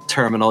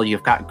terminal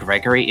you've got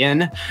Gregory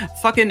in.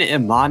 Fucking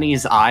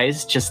Imani's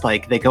eyes just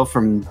like they go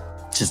from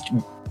just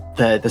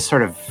the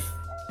sort of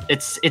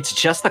it's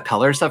just the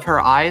colors of her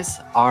eyes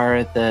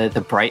are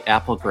the bright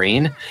apple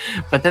green,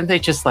 but then they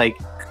just like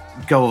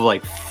go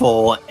like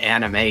full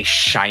anime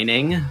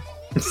shining.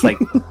 It's like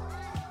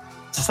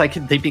just like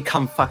they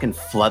become fucking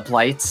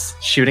floodlights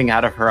shooting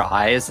out of her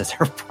eyes as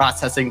her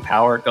processing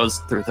power goes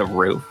through the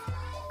roof.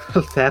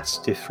 That's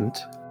different.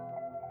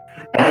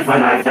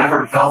 Edwin, I've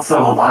never felt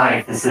so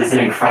alive. This is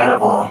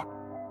incredible.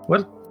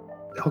 What?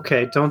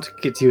 Okay, don't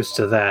get used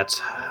to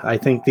that. I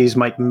think these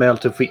might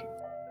melt if we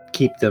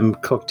keep them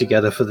cooked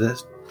together for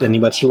this any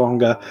much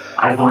longer.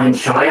 I will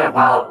enjoy it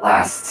while it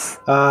lasts.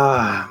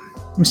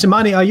 Mr.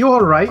 Mani, are you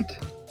alright?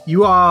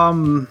 You are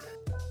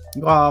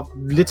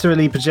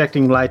literally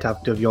projecting light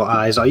out of your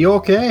eyes. Are you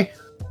okay?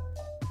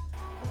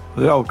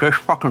 Yo, this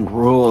fucking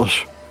rules.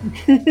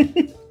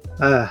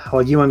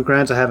 Well, you and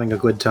Grant are having a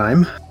good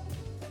time.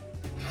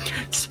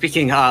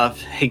 Speaking of,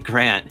 hey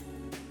Grant.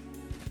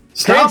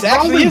 Stop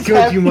rolling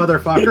good, you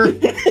motherfucker!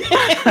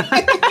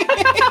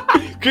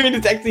 Grant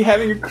is actually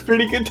having a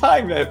pretty good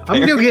time. I'm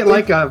gonna get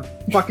like a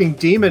fucking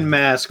demon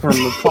mask from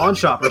a pawn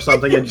shop or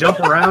something and jump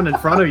around in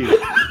front of you.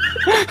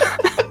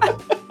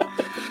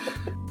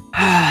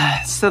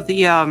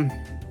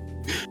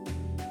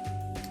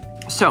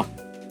 So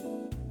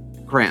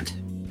Grant.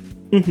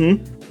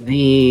 Mm-hmm.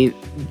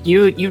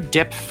 You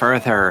dip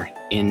further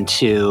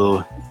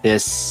into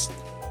this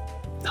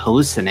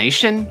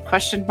hallucination ?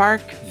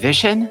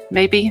 Vision,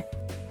 maybe?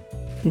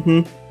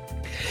 Mm-hmm.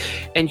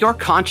 And your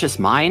conscious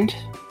mind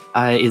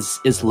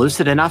is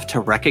lucid enough to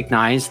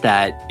recognize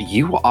that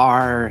you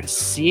are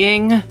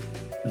seeing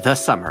the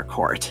summer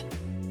court.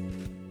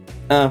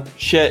 Oh,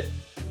 shit.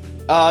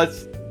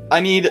 I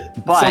need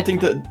something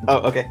to... Oh,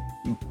 okay.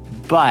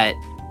 But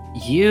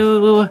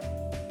you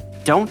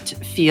don't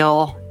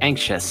feel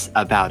anxious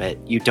about it.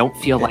 You don't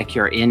feel like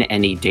you're in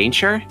any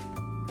danger.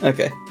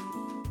 Okay.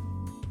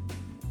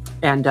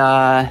 And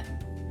a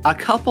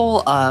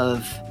couple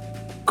of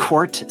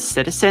court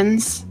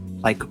citizens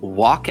like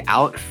walk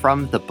out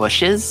from the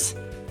bushes.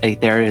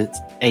 Like, they're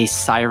a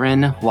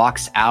siren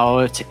walks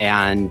out,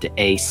 and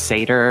a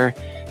satyr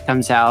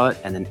comes out,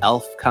 and an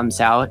elf comes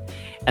out,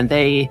 and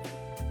they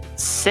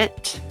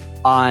sit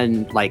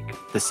on, like,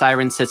 the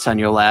siren sits on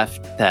your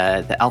left,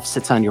 the elf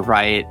sits on your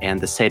right, and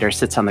the satyr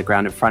sits on the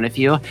ground in front of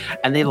you,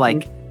 and they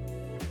like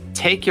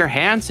take your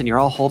hands, and you're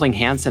all holding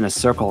hands in a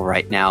circle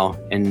right now,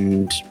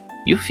 and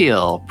you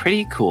feel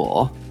pretty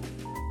cool.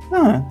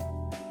 Huh.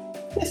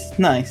 It's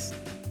nice.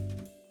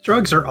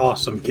 Drugs are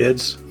awesome,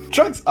 kids.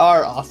 Drugs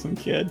are awesome,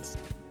 kids.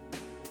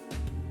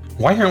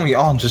 Why aren't we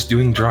all just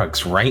doing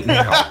drugs right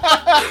now?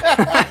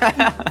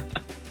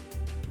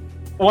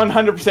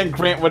 100%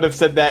 Grant would have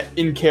said that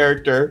in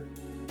character.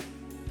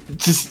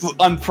 Just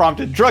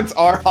unprompted. Drugs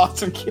are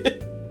awesome,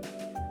 kid.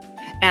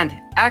 And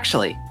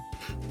actually,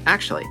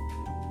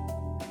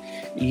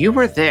 you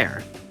were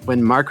there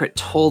when Margaret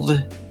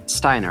told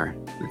Steiner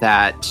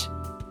that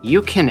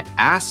you can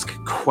ask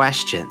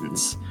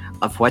questions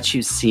of what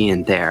you see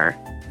in there,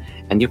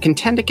 and you can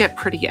tend to get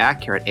pretty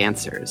accurate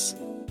answers.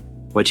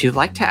 Would you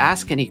like to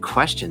ask any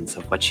questions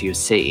of what you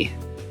see?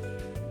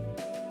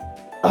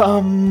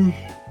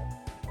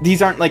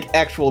 These aren't like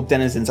actual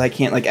denizens. I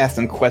can't like ask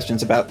them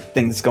questions about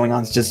things going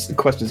on. It's just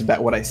questions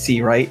about what I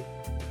see, right?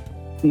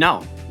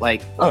 No,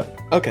 like, Oh,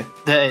 okay.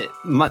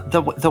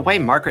 the way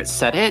Margaret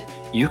said it,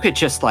 you could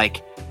just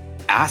like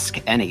ask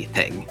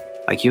anything.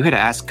 Like, you could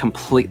ask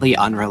completely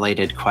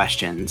unrelated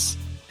questions,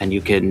 and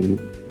you can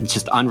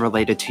just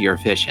unrelated to your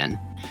vision.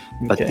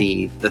 But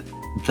Okay.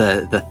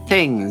 the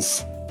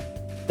things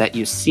that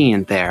you see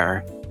in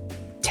there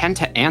tend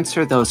to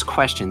answer those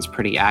questions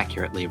pretty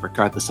accurately,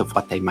 regardless of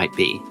what they might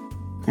be.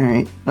 All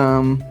right.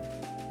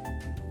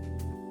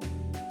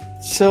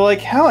 So,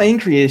 like, how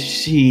angry is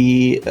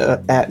she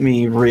at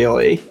me,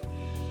 really?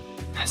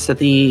 So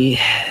the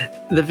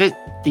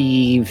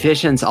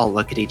visions all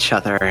look at each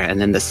other,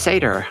 and then the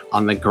satyr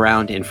on the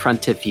ground in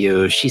front of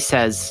you, she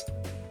says,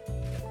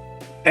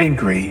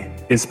 Angry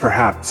is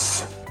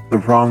perhaps the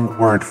wrong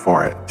word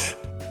for it.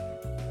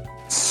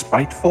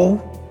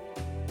 Spiteful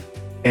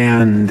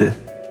and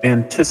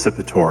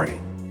anticipatory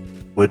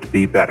would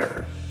be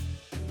better.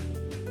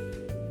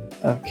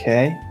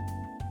 Okay.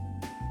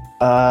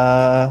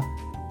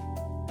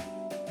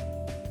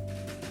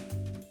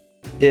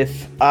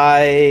 If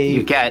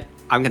you get,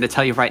 I'm going to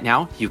tell you right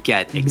now, you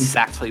get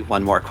exactly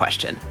one more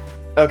question.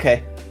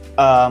 Okay.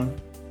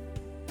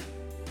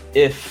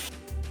 If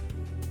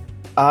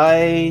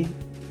I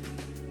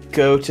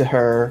go to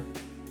her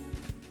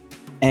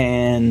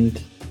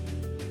and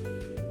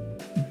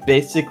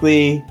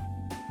basically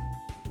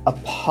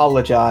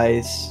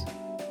apologize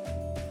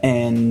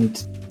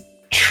and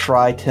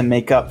try to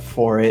make up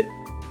for it,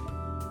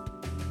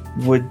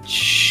 would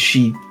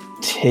she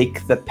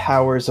take the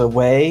powers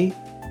away,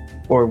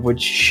 or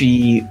would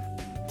she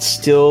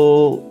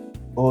still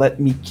let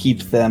me keep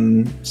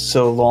them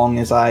so long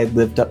as I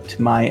lived up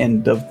to my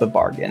end of the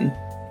bargain?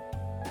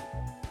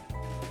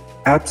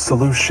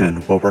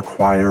 Absolution will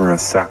require a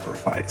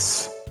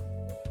sacrifice.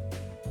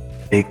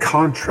 A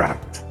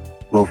contract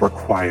will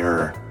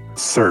require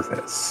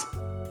service.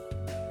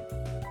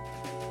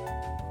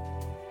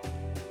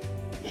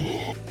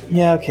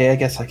 Yeah, okay, I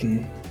guess I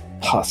can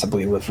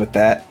possibly live with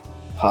that.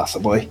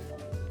 Possibly.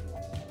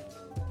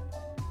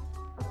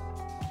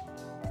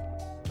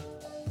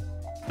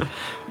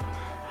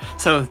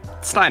 So,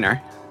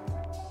 Steiner,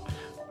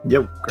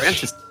 Yep.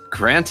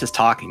 Grant is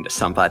talking to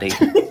somebody.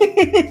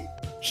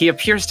 He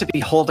appears to be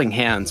holding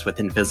hands with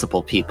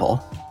invisible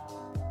people.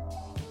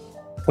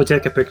 We'll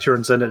take a picture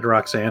and send it to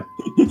Roxanne.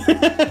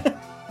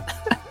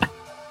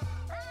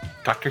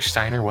 Dr.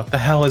 Steiner, what the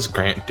hell is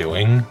Grant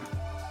doing?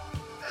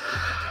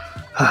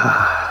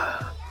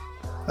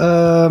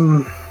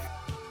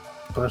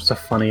 What's a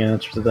funny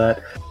answer to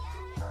that?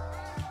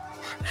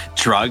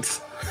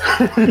 Drugs.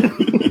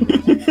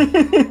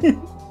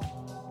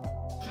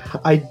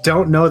 I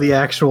don't know the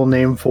actual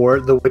name for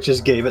it. The witches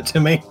gave it to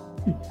me.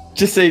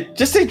 Just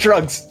say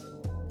drugs.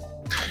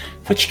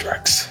 Which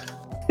drugs?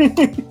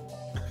 Which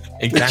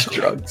Exactly.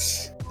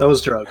 drugs?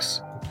 Those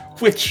drugs.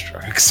 Which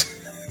drugs?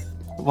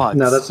 What?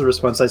 No, that's the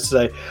response I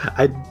say.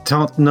 I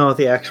don't know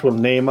the actual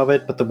name of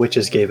it, but the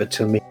witches gave it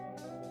to me.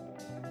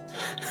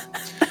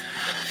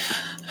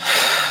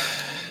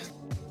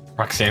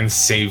 Roxanne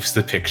saves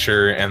the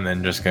picture and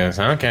then just goes,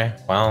 okay,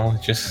 well,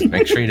 just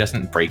make sure he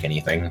doesn't break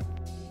anything.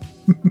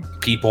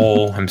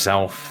 People,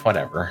 himself,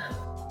 whatever.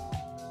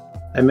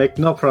 I make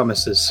no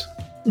promises.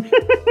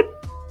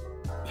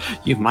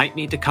 You might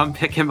need to come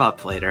pick him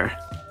up later.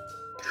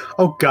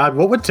 Oh god,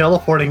 what would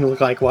teleporting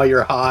look like while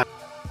you're high?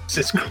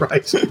 Jesus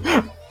Christ.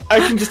 I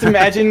can just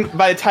imagine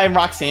by the time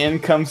Roxanne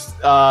comes,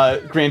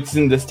 Grant's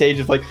in the stage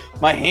of like,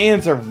 my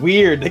hands are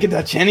weird. They can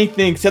touch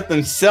anything except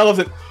themselves.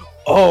 And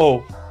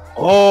oh,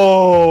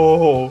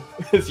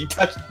 as he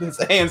touched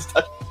his hands,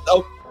 touch.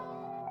 Oh,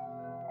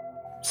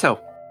 So,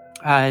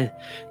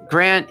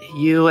 Grant,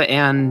 you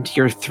and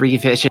your three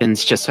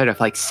visions just sort of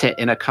like sit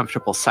in a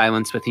comfortable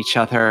silence with each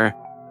other.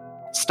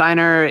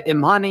 Steiner,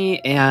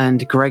 Imani,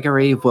 and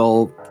Gregory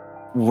will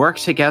work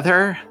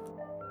together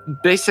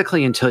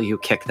basically until you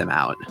kick them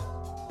out.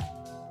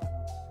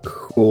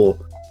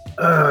 Cool.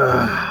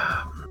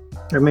 I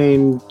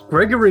mean,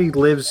 Gregory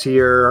lives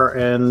here,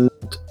 and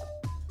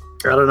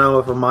I don't know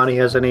if Amani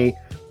has any,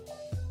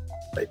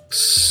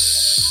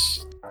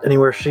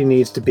 anywhere she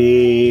needs to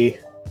be.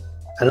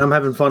 And I'm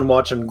having fun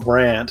watching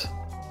Grant.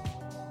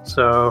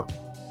 So,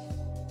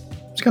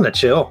 it's kind of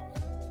chill.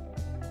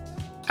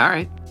 All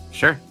right,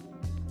 sure.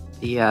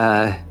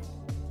 The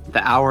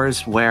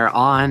hours wear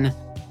on.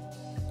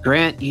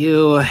 Grant,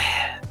 you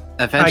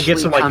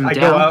eventually come I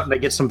down. go out and I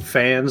get some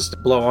fans to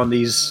blow on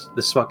this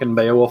fucking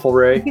Beowulf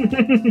array.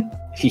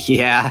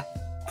 Yeah,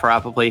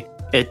 probably.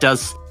 It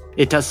does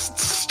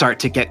start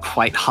to get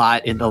quite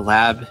hot in the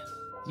lab.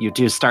 You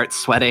do start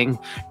sweating.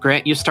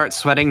 Grant, you start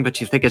sweating, but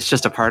you think it's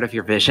just a part of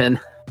your vision.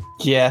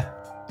 Yeah.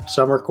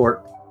 Summer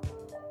court.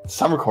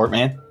 Summer court,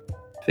 man.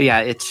 But yeah,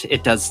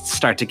 it does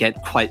start to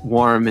get quite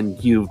warm, and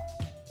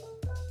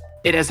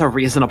it is a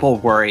reasonable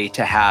worry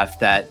to have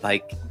that,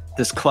 like,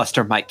 this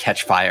cluster might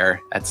catch fire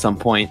at some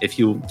point if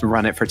you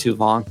run it for too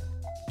long.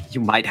 You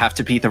might have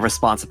to be the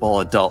responsible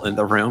adult in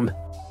the room.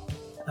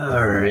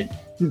 All right.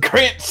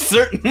 Grant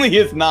certainly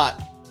is not.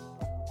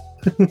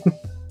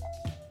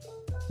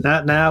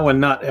 Not now and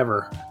not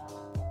ever.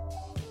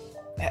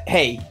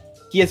 Hey,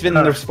 he has been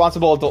the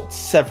responsible adult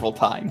several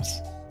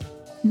times.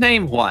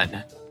 Name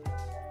one.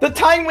 The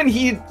time when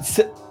he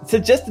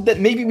suggested that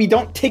maybe we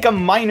don't take a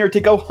minor to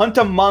go hunt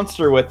a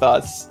monster with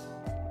us.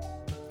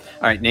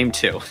 All right, name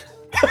two.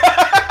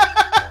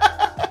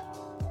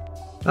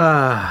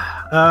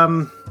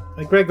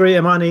 Gregory,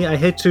 Amani, I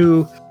hate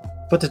to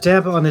put a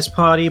dab on this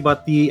party,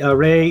 but the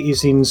array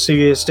is in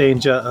serious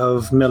danger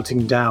of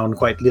melting down,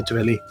 quite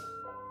literally.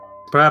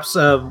 Perhaps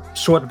a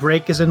short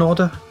break is in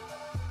order?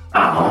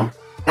 Oh,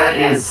 that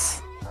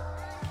is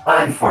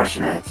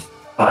unfortunate,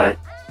 but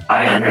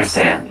I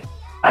understand.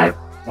 I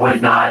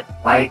would not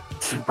like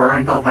to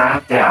burn the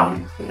lab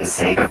down for the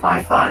sake of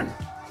my fun.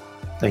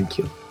 Thank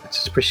you. I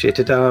just appreciate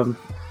it.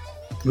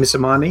 Miss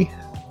Amani,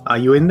 are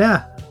you in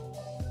there?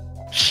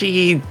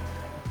 She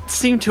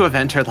seemed to have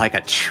entered like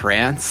a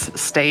trance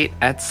state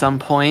at some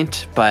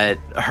point, but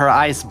her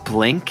eyes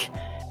blink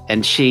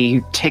and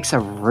she takes a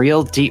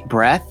real deep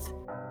breath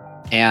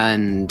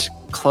and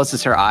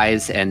closes her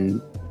eyes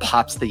and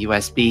pops the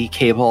USB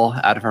cable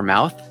out of her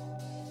mouth.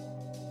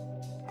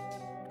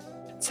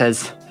 It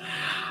says,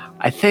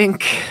 I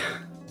think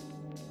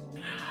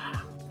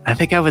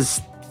I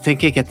was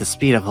thinking at the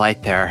speed of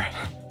light there.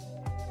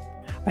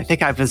 I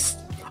think I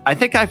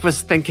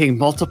was thinking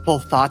multiple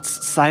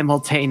thoughts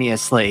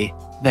simultaneously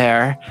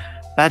there.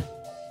 That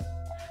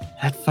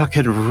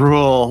fucking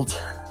ruled.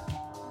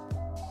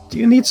 Do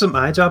you need some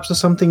eye drops or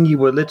something? You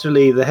were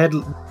literally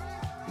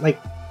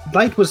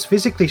light was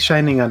physically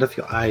shining out of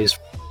your eyes.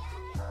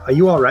 Are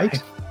you all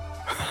right?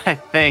 I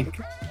think.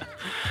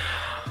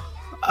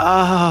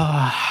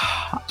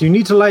 Do you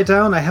need to lie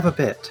down? I have a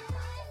bit.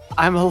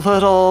 I'm a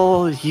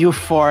little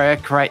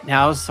euphoric right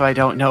now, so I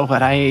don't know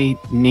what I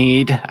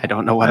need. I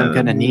don't know what I'm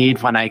going to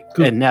need when I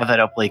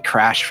inevitably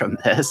crash from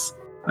this.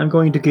 I'm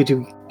going to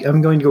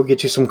go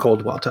get you some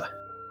cold water.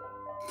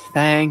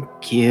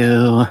 Thank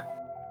you.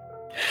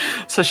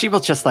 So she will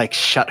just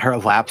shut her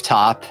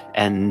laptop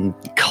and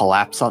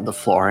collapse on the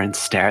floor and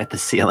stare at the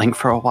ceiling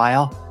for a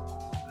while.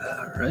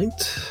 All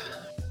right.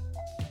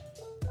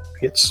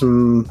 Get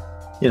some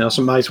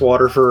ice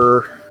water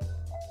for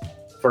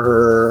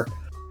her.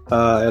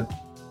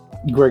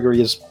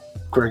 Gregory.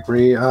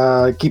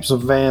 Keep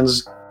some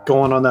fans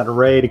going on that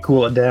array to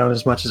cool it down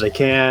as much as I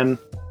can.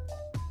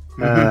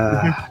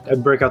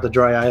 I'd break out the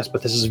dry ice,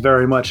 but this is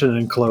very much an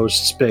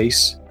enclosed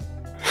space.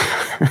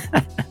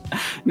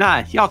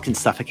 Nah, y'all can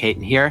suffocate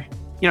in here.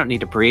 You don't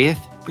need to breathe.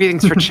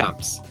 Breathing's for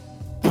chumps.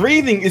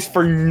 Breathing is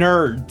for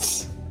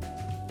nerds.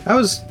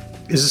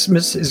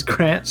 Is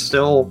Grant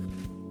still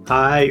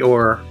high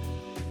or?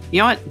 You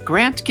know what?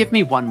 Grant, give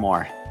me one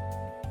more.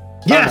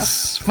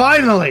 Yes,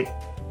 finally.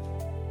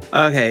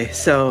 Okay,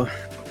 so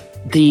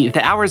the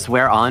hours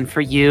wear on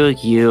for you.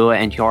 You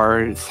and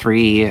your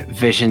three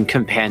vision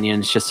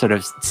companions just sort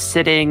of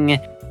sitting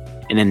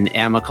in an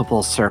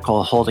amicable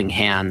circle, holding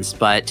hands,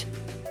 but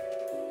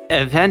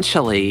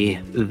eventually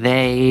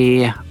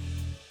they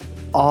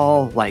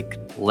all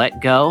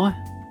let go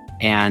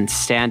and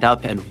stand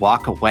up and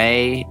walk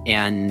away.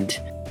 And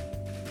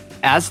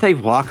as they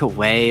walk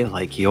away,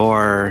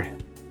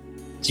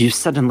 you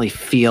suddenly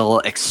feel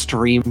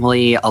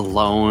extremely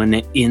alone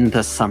in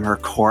the summer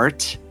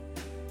court.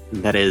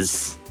 That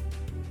is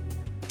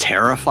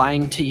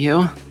terrifying to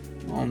you.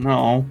 Oh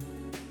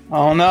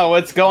no,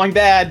 it's going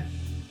bad.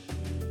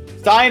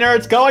 Steiner,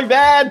 it's going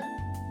bad.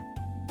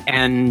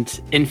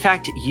 And in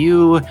fact,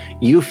 you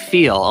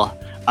feel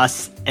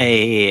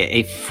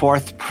a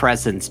fourth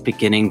presence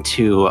beginning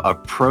to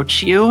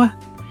approach you,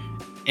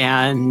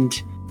 and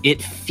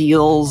it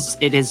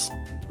is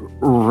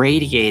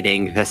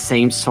radiating the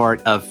same sort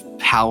of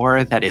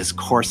power that is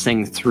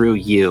coursing through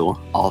you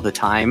all the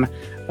time,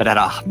 but at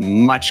a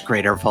much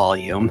greater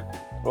volume.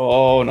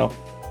 Oh no.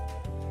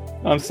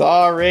 I'm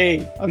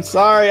sorry.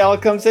 I'll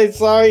come say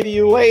sorry to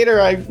you later.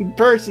 In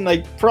person,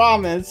 I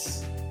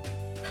promise.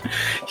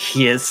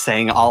 He is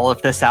saying all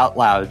of this out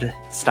loud,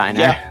 Steiner.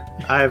 Yeah.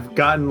 I've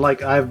gotten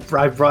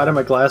I've brought him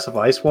a glass of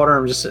ice water.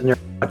 I'm just sitting there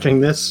watching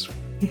this.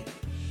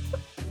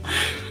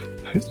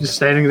 Just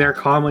standing there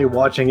calmly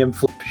watching him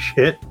flip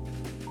shit.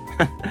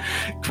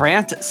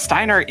 Grant,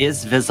 Steiner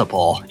is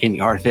visible in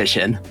your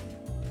vision.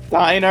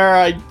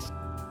 Steiner,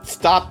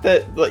 stop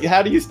that.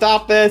 How do you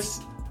stop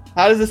this?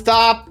 How does it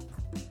stop?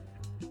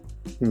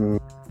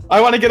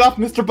 I want to get off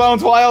Mr.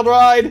 Bones' wild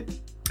ride.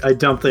 I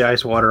dump the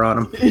ice water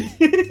on him.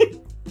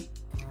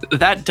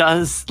 That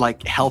does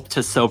help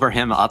to sober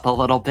him up a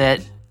little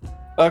bit.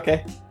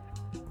 Okay.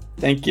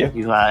 Thank you.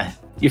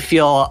 You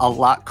feel a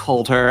lot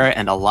colder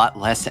and a lot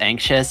less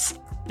anxious.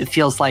 It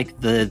feels like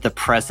the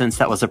presence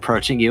that was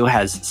approaching you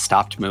has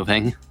stopped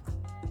moving.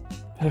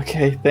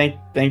 Okay,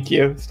 thank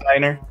you,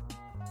 Steiner.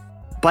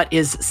 But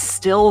is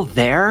still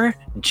there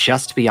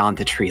just beyond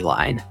the tree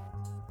line.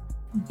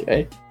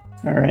 Okay.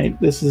 Alright,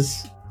 this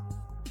is...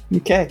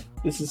 Okay,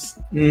 this is...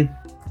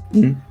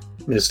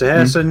 Mr.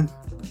 Hassan,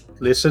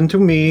 listen to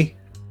me.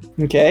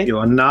 Okay. You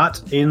are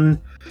not in...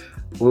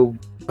 Well,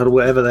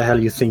 wherever the hell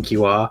you think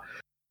you are.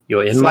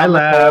 You're in my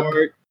lab.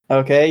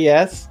 Okay,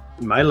 yes.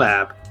 My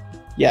lab.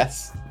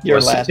 Yes, your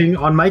You're lab. sitting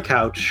on my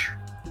couch.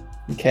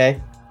 Okay.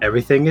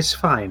 Everything is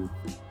fine.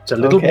 It's a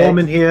little warm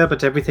in here,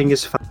 but everything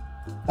is fine.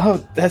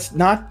 Oh, that's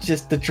not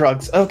just the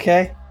drugs.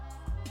 Okay.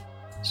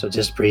 So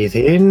just breathe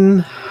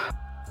in,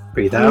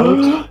 breathe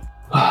out.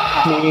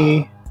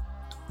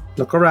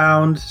 Look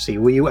around, see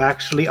where you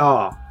actually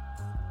are.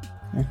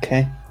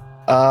 Okay.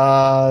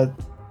 The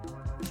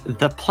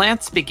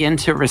plants begin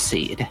to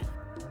recede.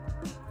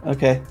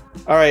 Okay.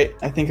 Alright,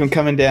 I think I'm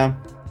coming down.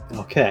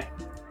 Okay.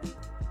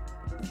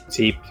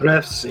 Deep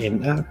breaths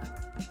in.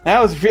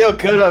 That was real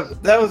good.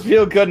 That was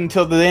real good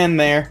until the end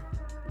there.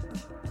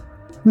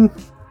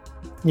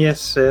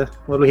 Yes,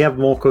 well, we have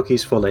more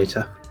cookies for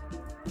later.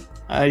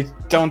 I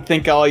don't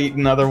think I'll eat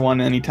another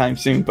one anytime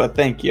soon, but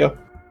thank you.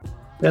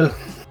 Well,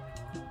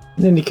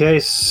 in any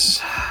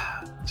case,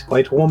 it's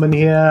quite warm in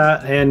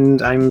here,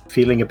 and I'm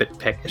feeling a bit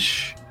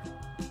peckish.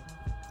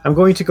 I'm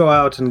going to go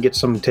out and get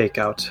some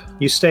takeout.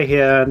 You stay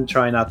here and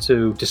try not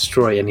to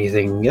destroy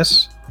anything,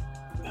 yes?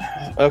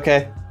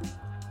 Okay.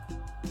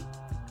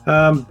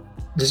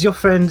 Does your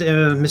friend,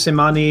 Miss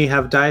Imani,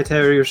 have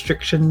dietary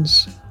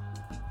restrictions?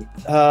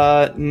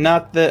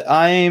 Not that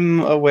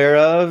I'm aware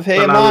of. Hey,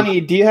 Well,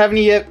 Imani, do you have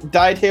any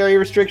dietary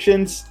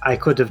restrictions? I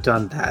could have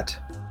done that.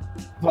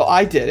 Well,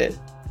 I did it.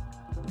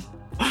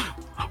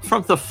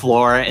 From the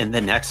floor in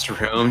the next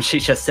room, she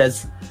just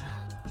says,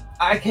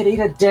 I could eat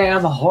a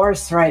damn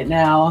horse right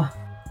now.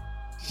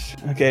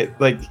 Okay,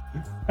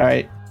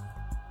 alright.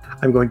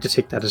 I'm going to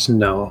take that as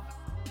no.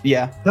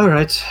 Yeah.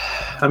 Alright,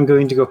 I'm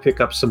going to go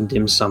pick up some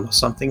dim sum or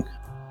something.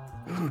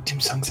 Ooh, dim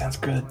sum sounds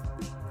good.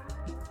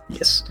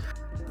 Yes.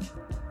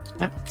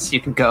 So you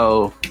can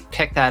go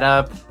pick that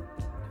up.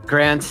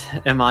 Grant,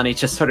 Imani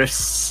just sort of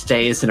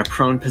stays in a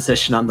prone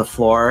position on the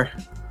floor.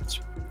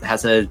 She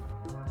has a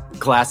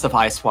glass of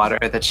ice water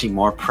that she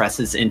more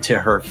presses into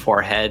her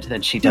forehead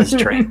than she does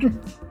drink.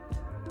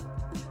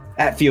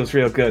 That feels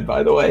real good,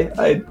 by the way.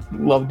 I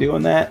love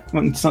doing that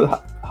when it's a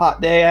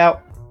hot day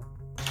out.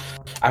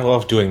 I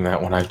love doing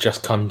that when I've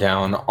just come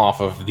down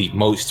off of the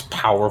most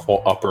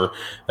powerful upper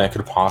that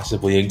could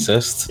possibly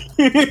exist.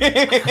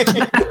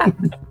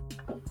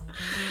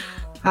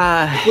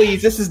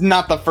 Please, this is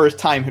not the first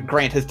time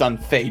Grant has done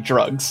Fey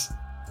drugs.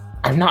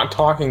 I'm not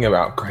talking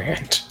about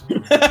Grant.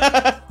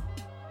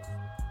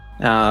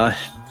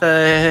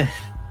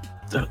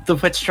 The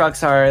witch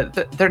drugs are,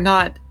 they're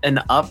not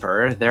an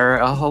upper, they're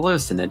a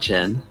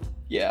hallucinogen.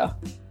 Yeah.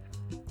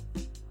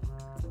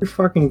 Your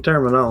fucking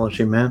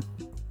terminology, man.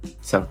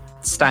 So,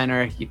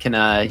 Steiner, you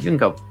can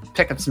go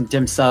pick up some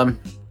dim sum.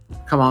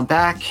 Come on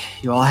back.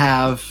 You all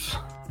have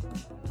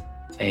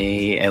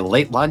a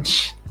late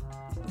lunch.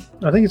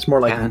 I think it's more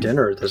like And-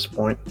 dinner at this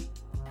point.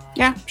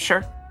 Yeah,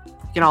 sure. You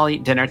can all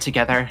eat dinner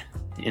together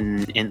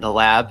in the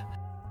lab.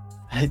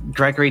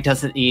 Gregory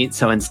doesn't eat,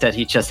 so instead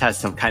he just has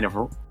some kind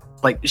of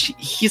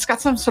he's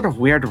got some sort of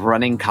weird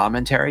running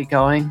commentary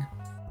going.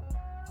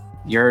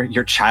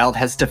 Your child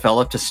has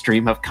developed a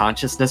stream of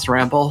consciousness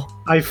ramble.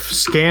 I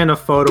scan a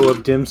photo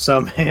of dim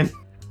sum and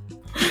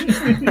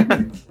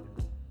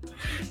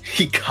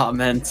He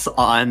comments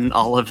on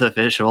all of the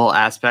visual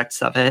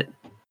aspects of it.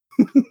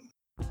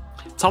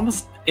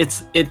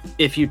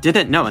 If you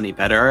didn't know any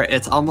better,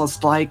 it's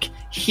almost like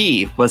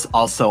he was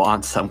also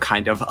on some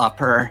kind of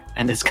upper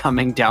and is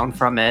coming down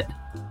from it.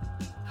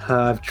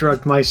 I've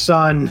drugged my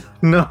son.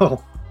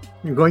 No,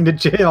 I'm going to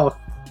jail.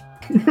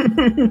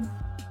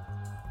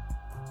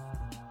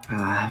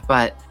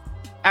 But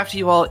after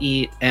you all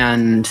eat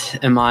and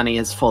Imani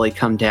has fully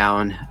come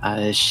down,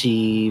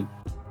 she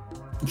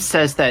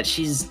says that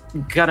she's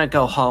gonna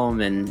go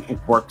home and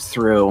work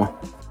through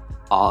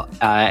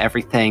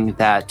everything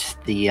that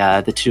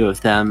the two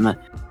of them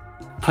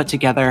put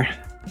together.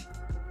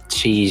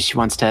 She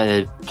wants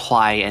to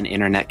apply an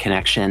internet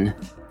connection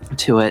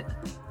to it.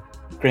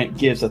 Grant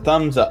gives a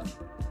thumbs up.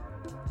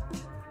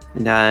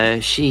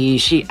 And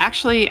she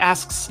actually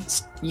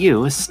asks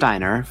you,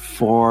 Steiner,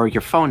 for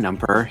your phone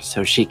number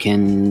so she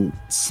can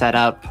set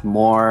up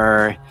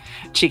more.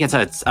 She gets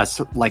a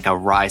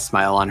wry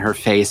smile on her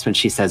face when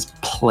she says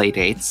play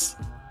dates.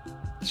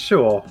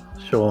 Sure.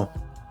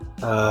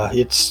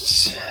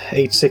 It's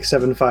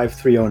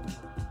 8675309.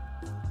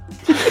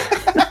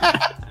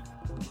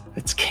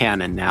 It's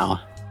canon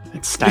now.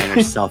 It's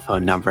Steiner's cell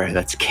phone number.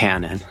 That's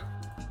canon.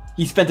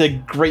 He spent a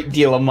great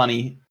deal of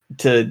money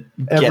to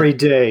Every get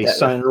day, that.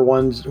 Steiner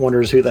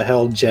wonders who the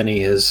hell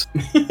Jenny is.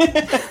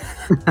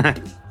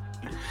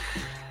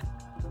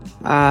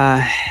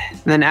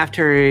 Then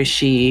after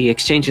she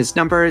exchanges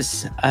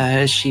numbers,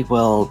 she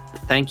will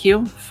thank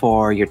you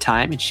for your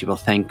time, and she will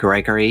thank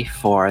Gregory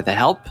for the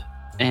help,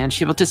 and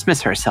she will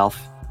dismiss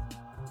herself.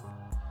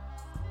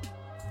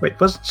 Wait,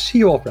 wasn't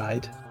she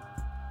alright?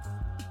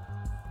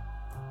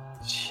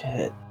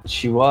 Shit,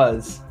 she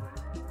was.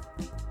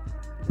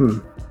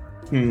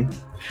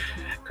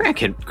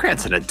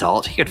 Grant's an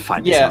adult. He could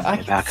find his Yeah, own I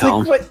way back like,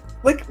 home.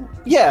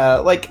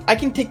 I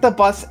can take the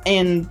bus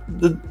and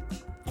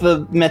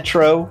the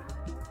metro.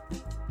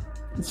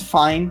 It's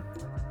fine.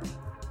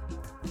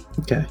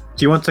 Okay.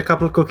 Do you want a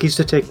couple of cookies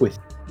to take with?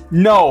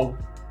 No,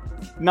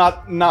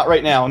 not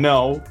right now.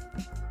 No.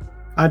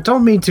 I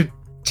don't mean to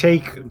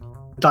take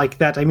like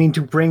that. I mean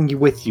to bring you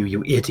with you,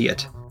 you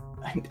idiot.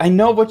 I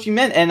know what you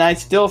meant, and I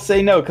still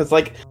say no, because,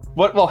 like,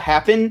 what will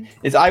happen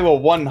is I will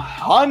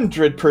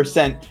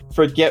 100%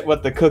 forget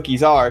what the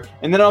cookies are,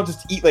 and then I'll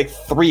just eat, like,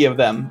 3 of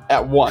them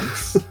at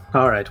once.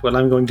 Alright, well,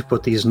 I'm going to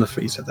put these in the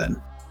freezer then.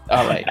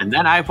 Alright. And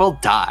then I will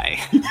die.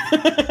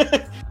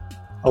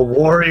 A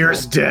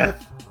warrior's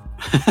death.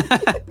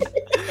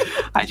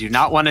 I do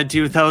not want to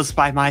do those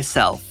by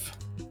myself.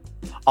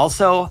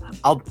 Also,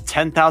 I'll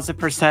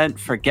 10,000%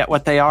 forget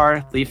what they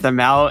are, leave them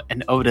out,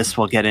 and Otis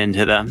will get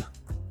into them.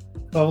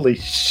 Holy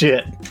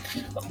shit.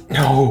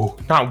 No,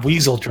 not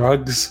weasel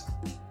drugs.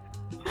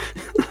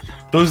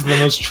 Those are the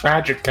most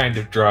tragic kind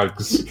of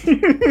drugs.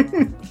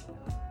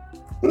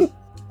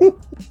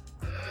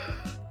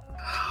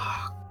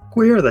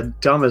 We are the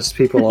dumbest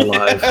people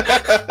alive.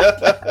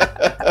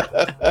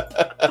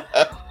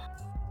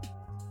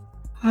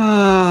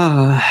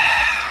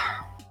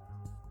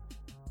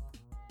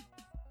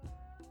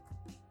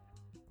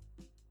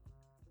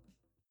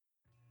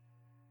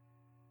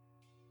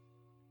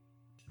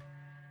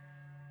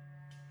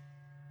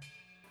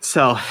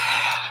 So,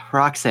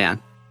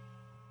 Roxanne,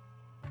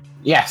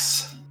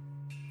 Yes,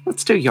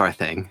 let's do your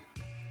thing.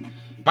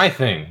 my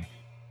thing.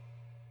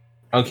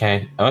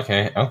 Okay.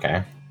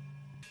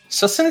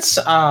 So since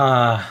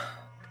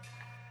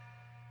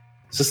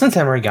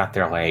Emery got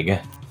their leg,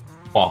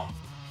 well,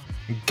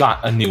 got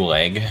a new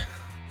leg.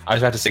 I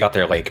was about to say got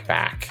their leg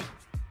back.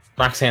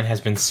 Roxanne has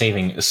been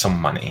saving some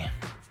money.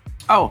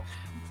 Oh,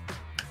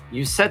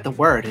 you said the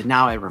word, and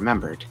now I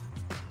remembered.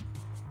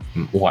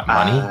 What,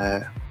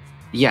 money?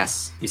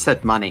 Yes, you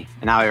said money,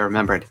 and now I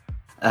remembered.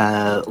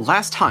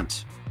 Last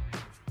hunt,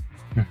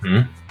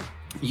 Mm-hmm.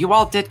 you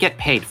all did get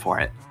paid for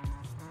it,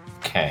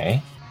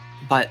 Okay.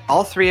 but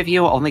all 3 of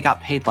you only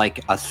got paid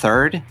like a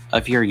third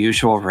of your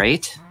usual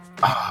rate.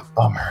 Ah,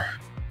 bummer.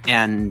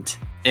 And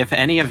if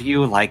any of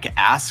you like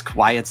ask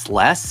why it's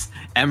less,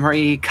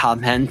 Emery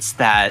comments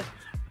that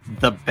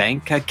the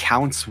bank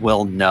accounts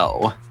will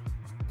know.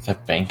 The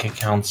bank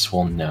accounts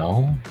will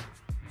know?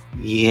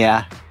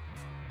 Yeah.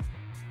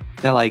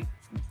 They're like,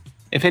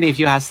 if any of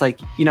you ask,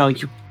 like,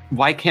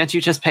 why can't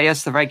you just pay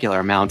us the regular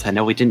amount? I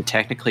know we didn't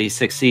technically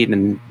succeed,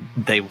 and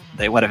they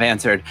would have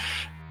answered,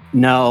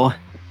 no,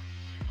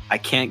 I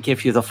can't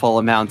give you the full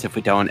amount if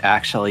we don't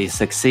actually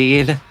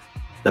succeed.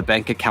 The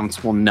bank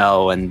accounts will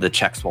know, and the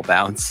checks will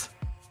bounce.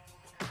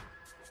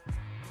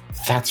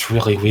 That's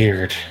really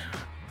weird.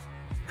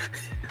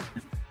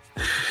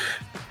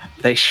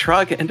 They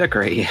shrug and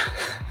agree.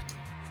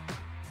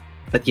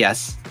 But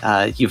yes,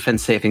 you've been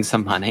saving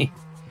some money.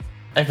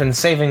 I've been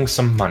saving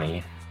some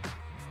money.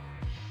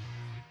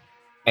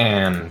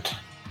 And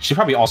she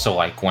probably also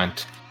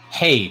went,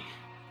 hey,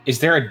 is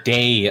there a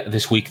day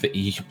this week that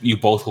you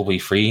both will be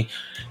free?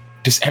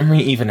 Does Emery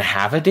even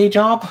have a day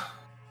job?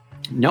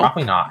 Nope.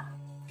 Probably not.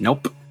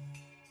 Nope.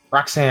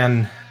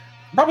 Roxanne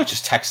probably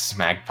just texts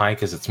Magpie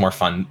because it's more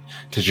fun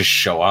to just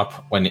show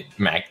up when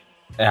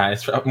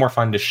it's more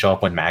fun to show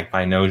up when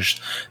Magpie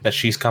knows that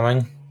she's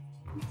coming.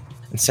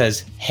 And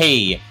says,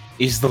 hey,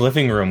 is the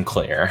living room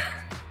clear?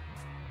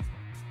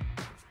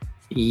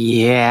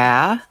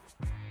 Yeah.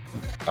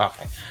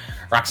 Okay.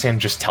 Roxanne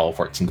just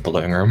teleports into the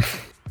living room.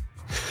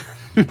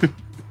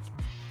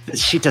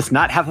 She does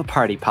not have a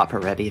party popper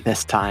ready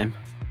this time.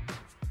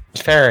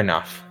 Fair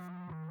enough.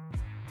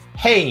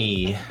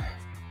 Hey,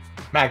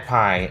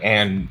 Magpie,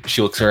 and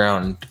she looks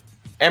around.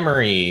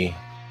 Emery,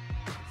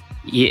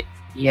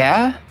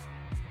 Yeah?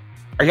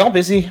 are y'all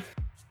busy?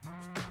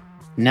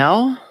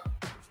 No?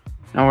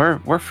 No,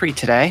 we're free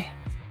today.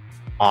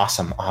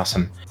 Awesome.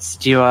 Is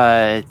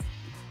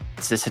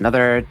this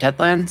another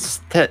Deadlands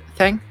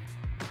thing?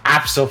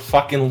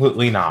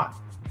 Absolutely not.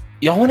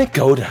 Y'all want to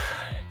go to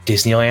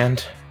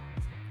Disneyland?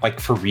 Like,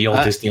 for real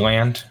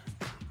Disneyland?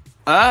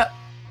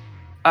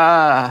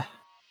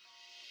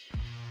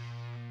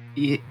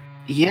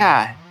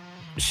 Yeah,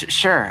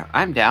 sure,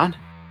 I'm down.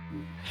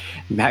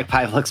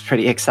 Magpie looks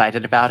pretty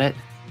excited about it.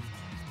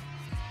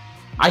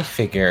 I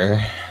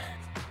figure,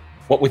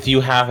 what with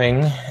you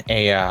having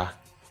a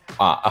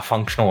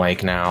functional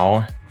lake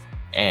now,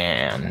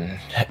 and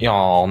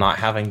y'all not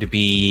having to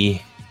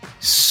be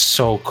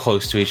so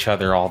close to each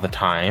other all the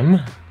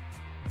time,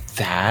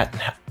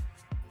 that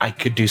I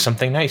could do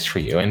something nice for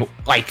you. And,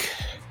 like,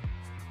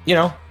 you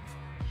know,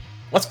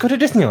 let's go to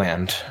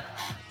Disneyland.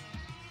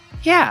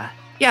 Yeah,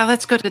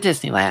 let's go to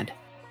Disneyland.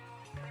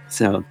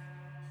 So,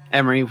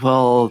 Emery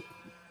will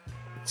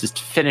just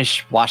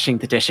finish washing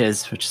the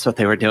dishes, which is what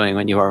they were doing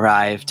when you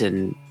arrived,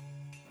 and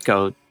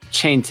go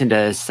change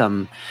into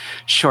some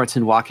shorts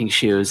and walking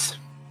shoes.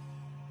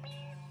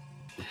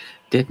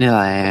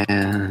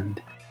 Disneyland.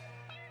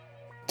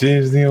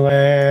 Disney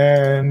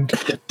World.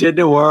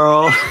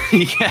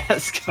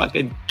 Yes,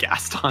 fucking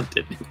Gaston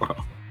Disney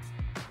World.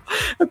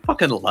 I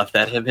fucking love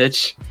that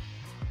image.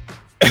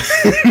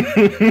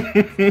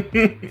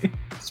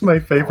 It's my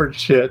favorite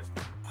shit.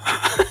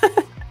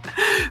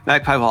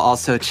 Magpie will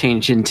also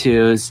change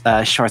into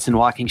shorts and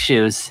walking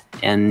shoes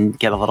and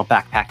get a little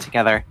backpack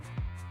together.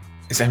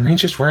 Is Emery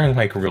just wearing,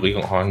 like, really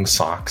long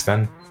socks,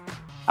 then?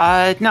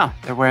 No,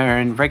 they're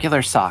wearing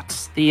regular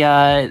socks.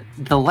 The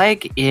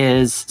leg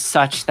is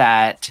such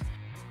that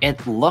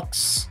it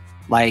looks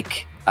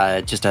like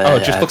just a... Oh,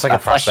 it just looks like a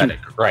prosthetic,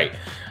 right.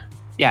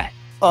 Yeah.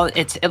 Well,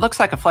 it looks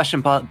like a flesh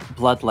and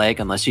blood leg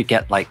unless you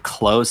get, like,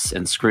 close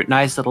and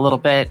scrutinize it a little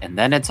bit, and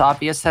then it's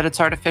obvious that it's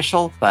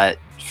artificial, but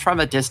from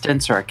a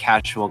distance or a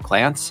casual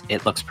glance,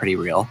 it looks pretty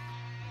real.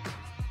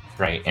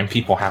 Right, and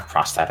people have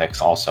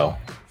prosthetics also.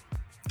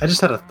 I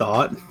just had a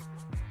thought.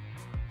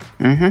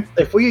 Mm-hmm.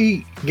 If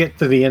we get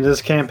to the end of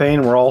this campaign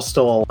and we're all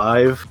still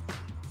alive,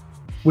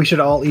 we should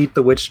all eat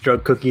the witch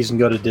drug cookies and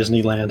go to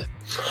Disneyland.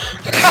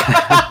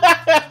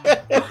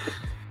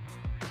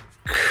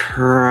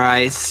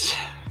 Christ.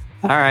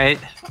 All right.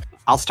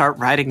 I'll start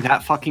writing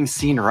that fucking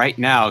scene right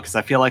now because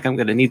I feel like I'm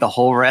going to need the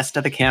whole rest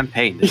of the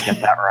campaign to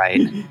get that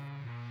right.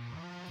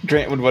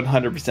 Grant would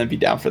 100% be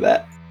down for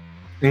that.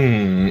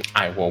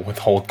 I will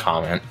withhold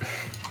comment.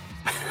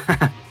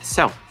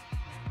 So,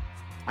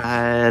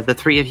 the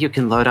three of you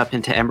can load up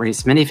into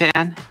Emery's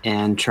minivan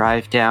and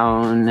drive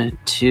down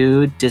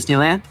to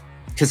Disneyland.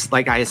 Because,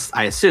 like, I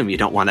assume you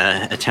don't want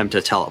to attempt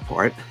to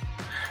teleport.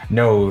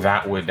 No,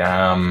 that would,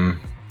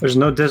 There's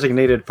no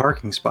designated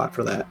parking spot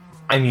for that.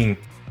 I mean,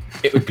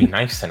 it would be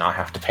nice to not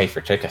have to pay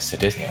for tickets to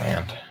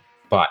Disneyland.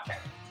 But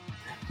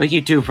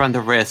you do run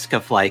the risk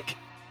of, like,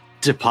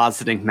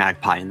 depositing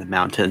Magpie in the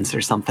mountains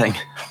or something.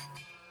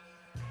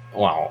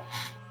 Well,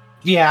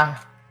 yeah.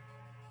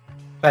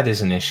 That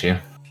is an issue.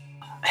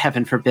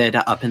 Heaven forbid,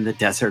 up in the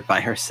desert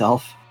by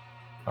herself.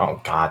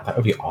 Oh god, that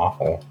would be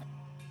awful.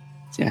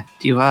 Yeah.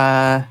 Do you,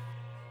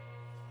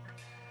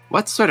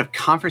 what sort of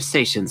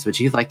conversations would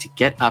you like to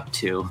get up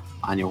to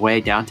on your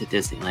way down to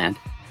Disneyland?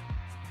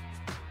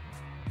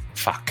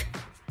 Fuck.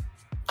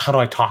 How do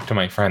I talk to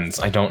my friends?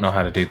 I don't know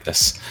how to do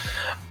this.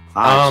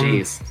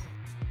 Jeez.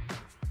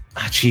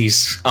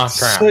 Jeez. Oh,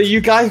 crap. So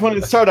you guys want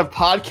to start a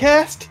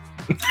podcast?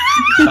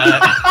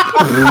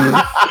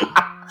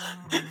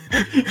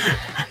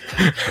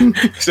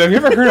 So have you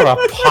ever heard of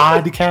a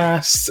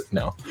podcast?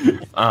 No.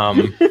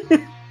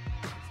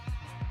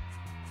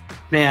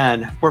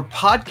 Man, were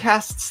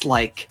podcasts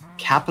like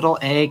capital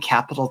A,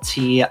 capital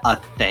T a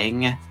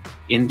thing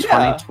in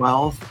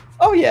 2012?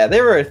 Oh yeah, they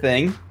were a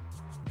thing.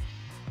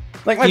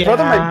 Like my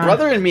Yeah.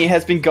 brother and me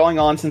has been going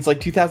on since like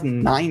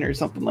 2009 or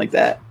something like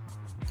that.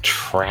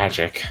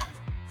 Tragic.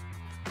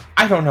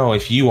 I don't know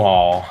if you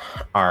all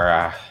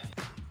are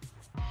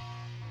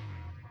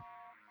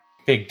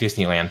big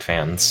Disneyland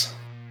fans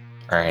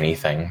or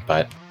anything,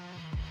 but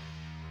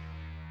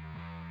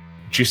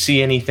did you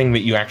see anything that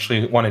you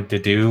actually wanted to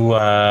do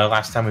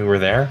last time we were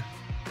there?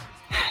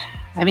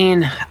 I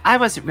mean, I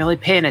wasn't really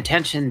paying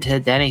attention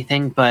to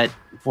anything but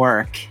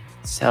work,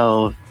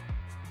 so...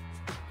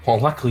 Well,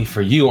 luckily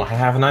for you, I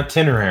have an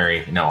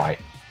itinerary.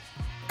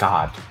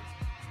 God.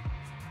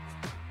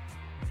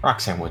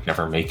 Roxanne would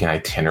never make an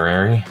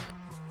itinerary.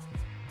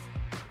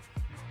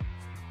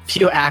 If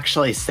you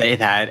actually say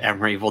that,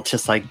 Emery will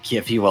just, like,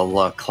 give you a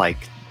look like,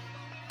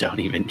 don't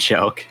even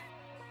joke.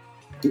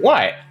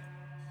 What?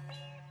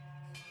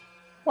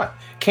 What?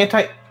 Can't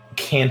a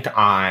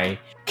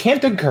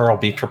girl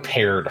be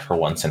prepared for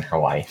once in her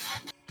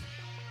life?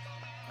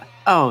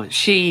 Oh,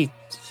 she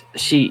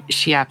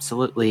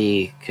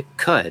absolutely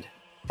could,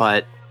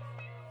 but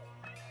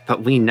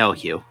we know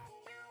you,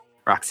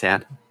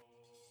 Roxanne.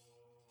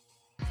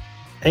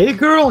 A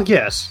girl,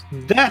 yes.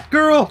 That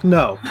girl,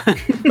 no.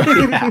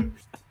 Yeah.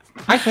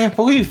 I can't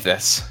believe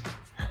this.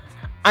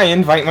 I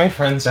invite my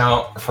friends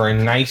out for a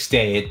nice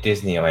day at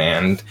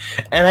Disneyland,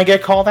 and I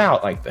get called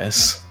out like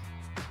this.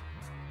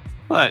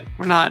 But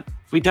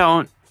we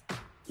don't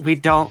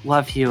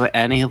love you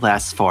any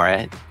less for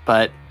it,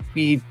 but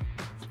we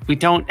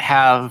don't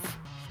have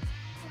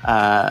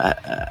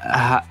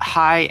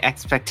high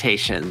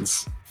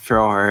expectations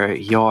for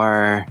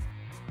your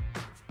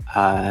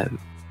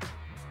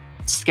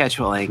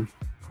scheduling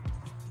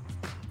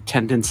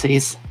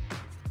tendencies.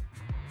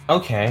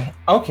 Okay.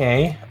 Now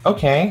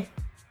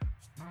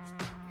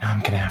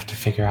I'm gonna have to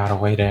figure out a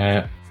way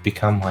to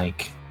become,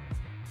 like,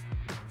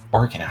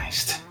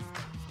 organized.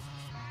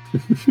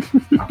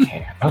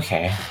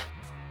 Okay.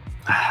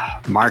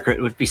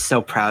 Margaret would be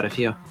so proud of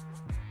you.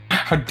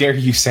 How dare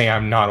you say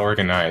I'm not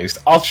organized?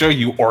 I'll show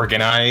you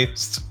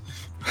organized.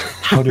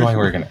 How do I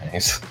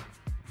organize?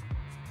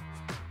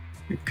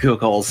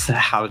 Google's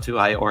how do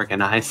I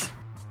organize?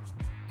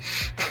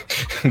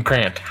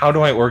 Grant, how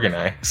do I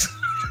organize?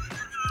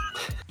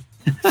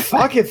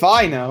 Fuck if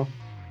I know.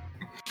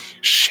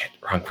 Shit,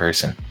 wrong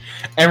person.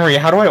 Emery,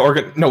 how do I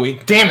organize? No,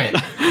 wait, damn it!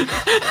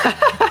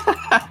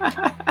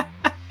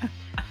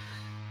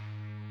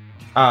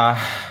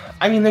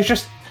 I mean,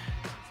 there's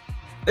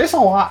a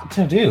lot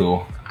to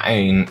do. I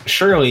mean,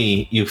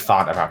 surely you've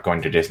thought about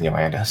going to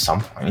Disneyland at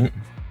some point.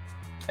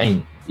 I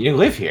mean, you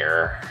live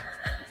here.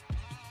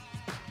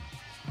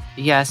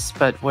 Yes,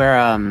 but we're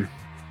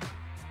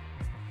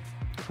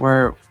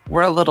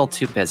a little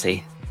too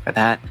busy for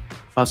that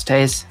most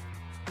days.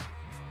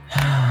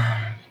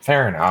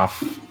 Fair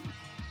enough.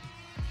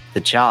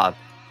 The job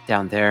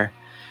down there.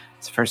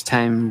 It's the first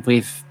time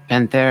we've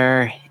been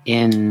there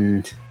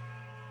in...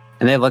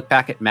 And they look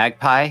back at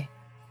Magpie,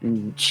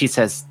 and she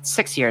says,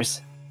 6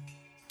 years.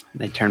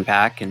 They turn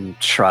back and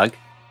shrug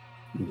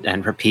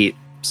and repeat,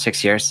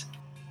 6 years.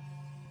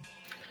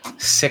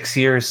 6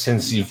 years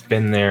since you've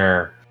been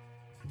there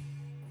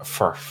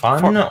for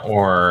fun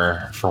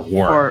or for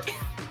work?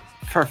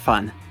 For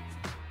fun.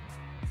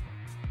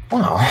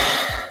 Well,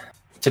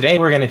 today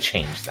we're going to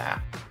change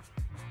that.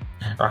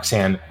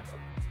 Roxanne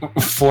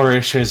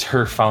flourishes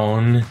her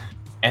phone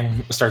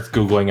and starts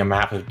Googling a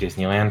map of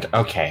Disneyland.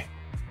 Okay,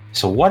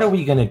 so what are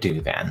we going to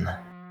do then?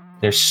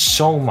 There's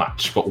so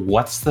much, but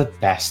what's the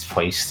best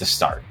place to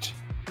start?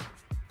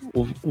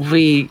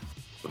 We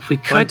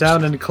could... Go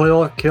down and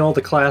kill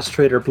the class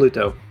traitor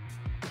Pluto.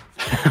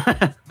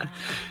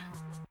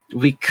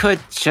 We could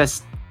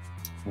just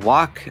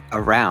walk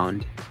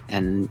around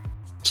and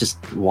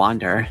just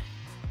wander.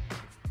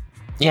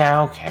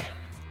 Yeah, okay.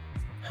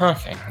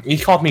 You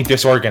called me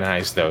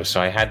disorganized though, so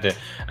I had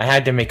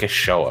to make a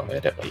show of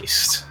it at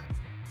least.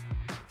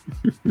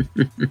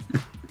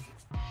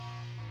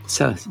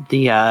 So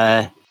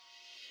the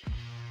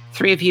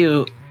three of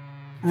you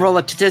roll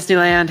up to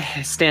Disneyland,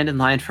 stand in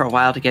line for a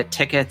while to get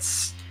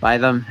tickets, buy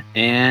them,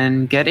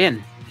 and get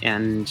in,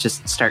 and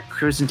just start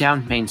cruising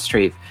down Main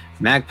Street.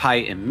 Magpie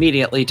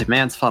immediately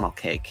demands funnel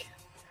cake.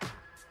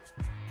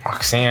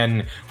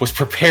 Roxanne was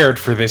prepared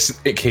for this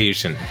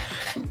occasion.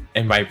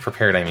 And by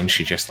prepared, I mean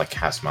she just, like,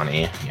 has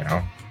money, you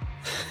know?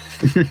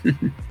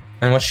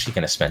 And what's she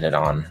gonna spend it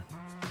on?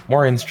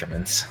 More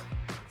instruments.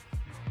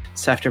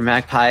 So after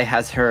Magpie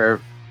has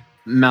her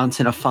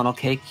mountain of funnel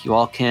cake, you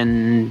all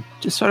can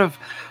just sort of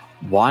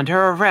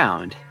wander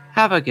around,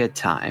 have a good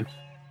time.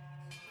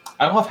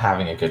 I love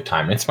having a good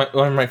time. It's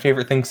one of my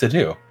favorite things to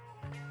do.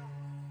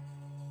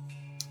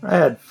 I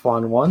had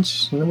fun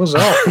once, and it was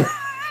awful.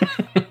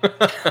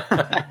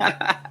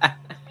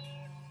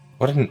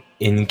 What an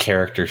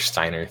in-character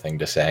Steiner thing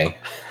to say.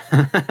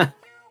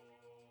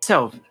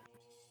 So,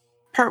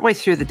 partway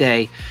through the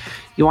day,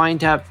 you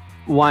wind up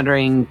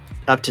wandering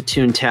up to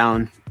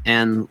Toontown,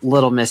 and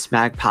Little Miss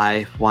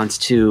Magpie wants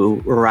to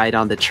ride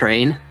on the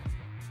train.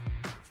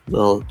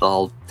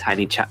 Little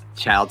tiny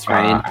child's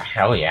train.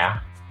 Hell yeah.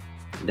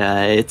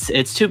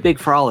 It's too big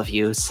for all of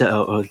you,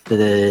 so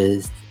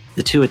the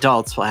two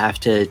adults will have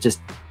to just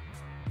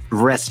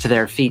rest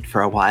their feet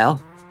for a while.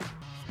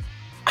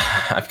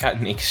 I've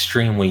gotten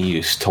extremely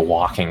used to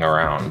walking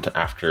around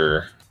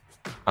after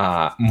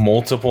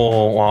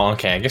multiple... Well,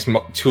 okay, I guess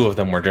two of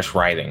them were just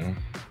riding.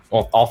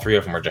 Well, all three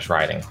of them were just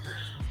riding.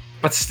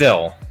 But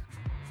still,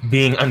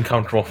 being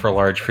uncomfortable for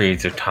large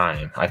periods of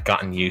time, I've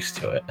gotten used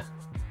to it.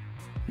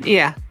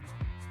 Yeah.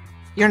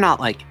 You're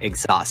not, like,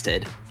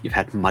 exhausted. You've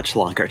had much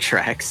longer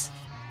treks.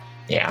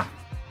 Yeah.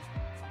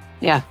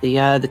 Yeah,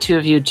 the two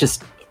of you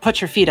just put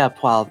your feet up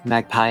while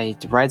Magpie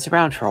rides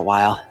around for a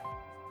while.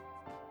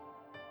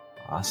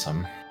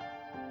 Awesome.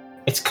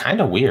 It's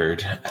kind of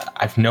weird.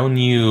 I've known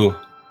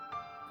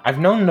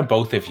the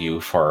both of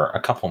you for a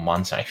couple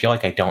months, and I feel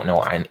like I don't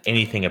know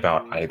anything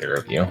about either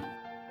of you.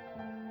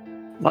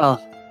 Well,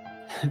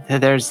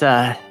 there's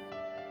not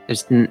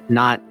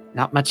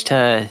much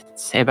to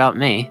say about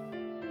me.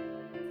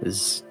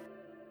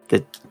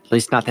 At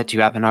least not that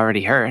you haven't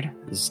already heard.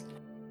 Was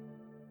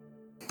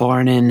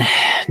born in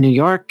New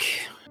York,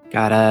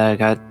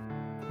 got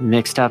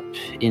mixed up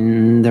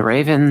in the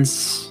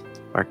Ravens.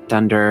 Worked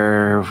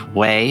under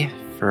Wei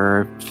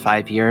for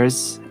 5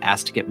 years,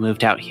 asked to get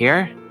moved out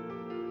here,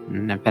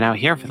 and I've been out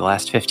here for the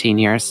last 15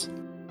 years.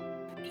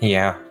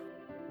 Yeah.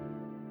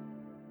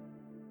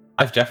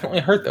 I've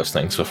definitely heard those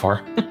things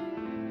before.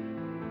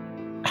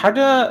 How'd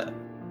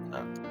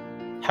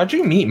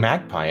you meet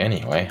Magpie,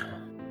 anyway?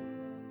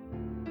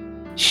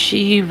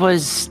 She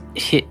was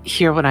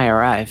here when I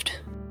arrived.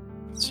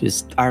 She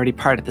was already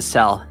part of the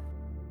cell.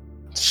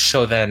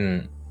 So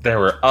then, there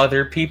were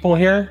other people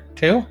here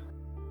too?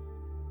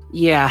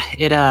 Yeah,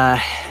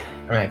 I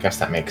mean, I guess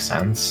that makes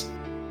sense.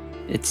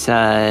 it's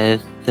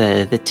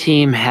the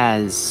team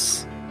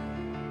has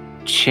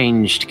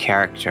changed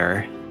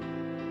character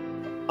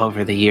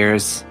over the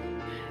years,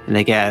 and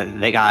they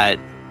got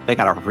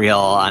a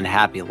real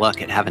unhappy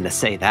look at having to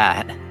say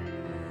that.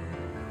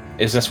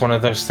 Is this one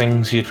of those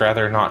things you'd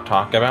rather not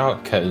talk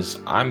about? Because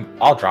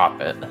I'll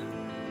drop it.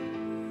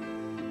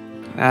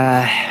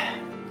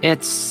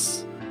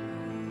 It's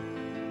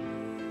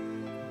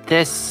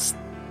this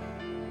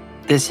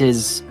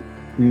is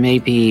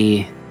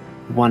maybe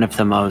one of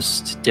the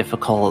most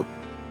difficult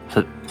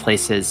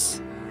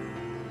places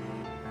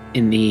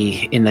in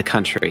the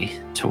country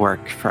to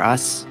work for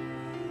us.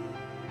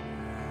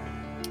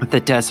 The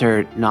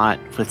desert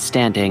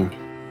notwithstanding,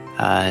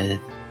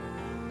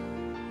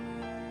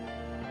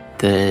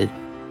 the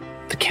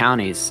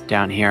counties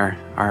down here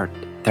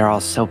they're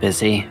all so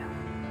busy.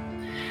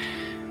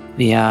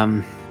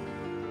 The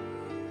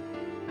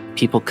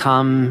people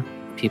come,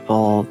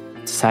 people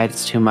decide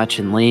it's too much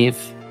and leave,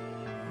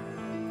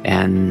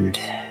 and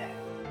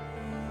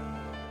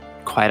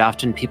quite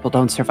often people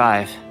don't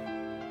survive.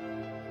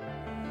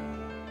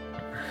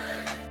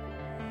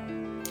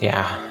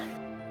 Yeah.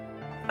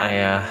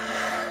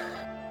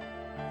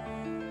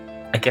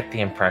 I get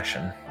the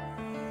impression.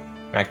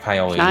 Magpie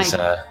always,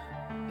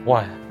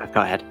 what?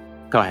 Go ahead.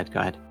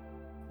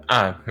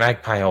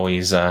 Magpie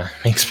always,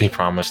 makes me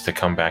promise to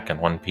come back in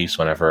one piece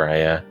whenever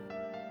I,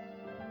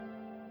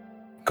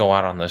 go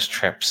out on those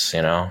trips,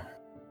 you know?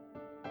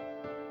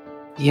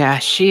 Yeah,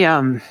 she,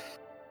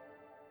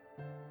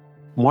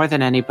 more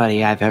than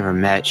anybody I've ever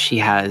met, she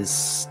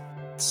has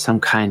some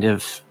kind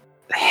of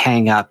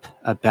hang up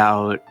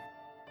about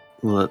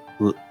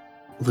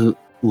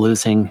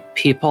losing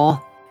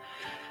people.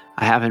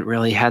 I haven't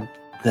really had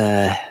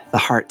the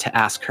heart to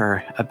ask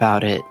her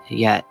about it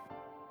yet.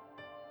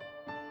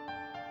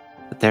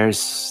 But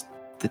there's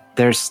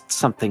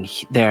something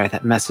there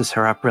that messes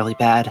her up really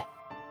bad.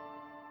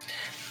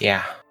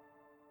 Yeah.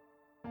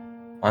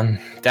 I'm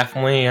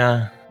definitely,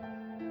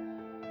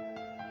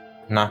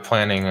 not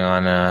planning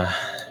on,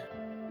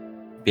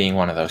 being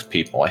one of those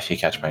people, if you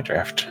catch my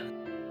drift.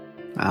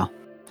 Well,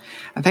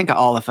 I think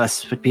all of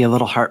us would be a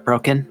little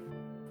heartbroken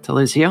to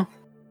lose you.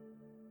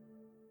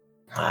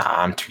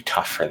 I'm too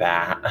tough for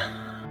that.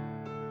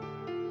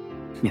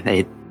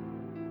 They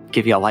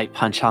give you a light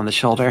punch on the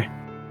shoulder.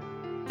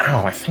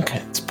 Ow, I think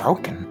it's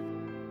broken.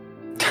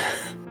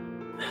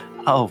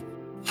 Oh,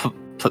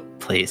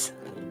 please.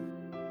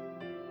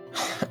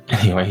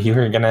 Anyway, you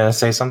were gonna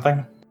say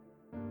something?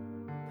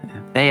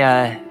 They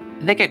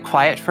get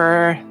quiet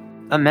for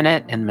a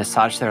minute and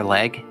massage their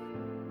leg.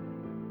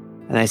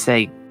 And they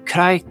say, Could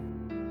I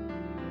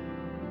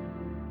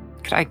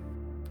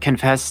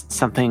confess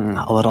something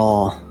a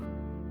little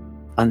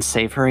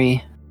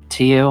unsavory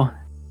to you?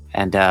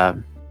 And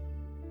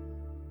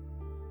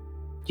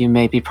you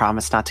maybe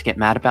promise not to get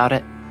mad about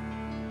it?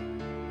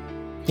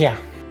 Yeah.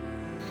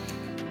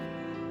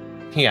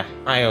 Yeah,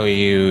 I owe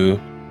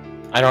you...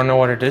 I don't know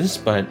what it is,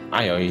 but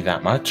I owe you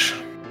that much.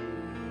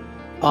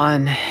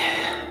 On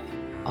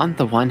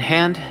the one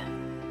hand,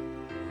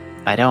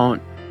 I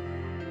don't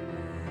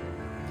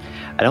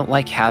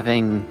like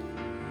having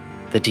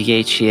the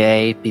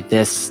DHEA be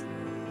this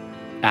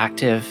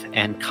active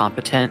and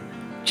competent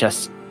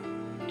just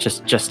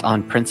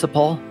on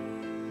principle.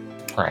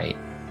 Right.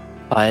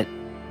 But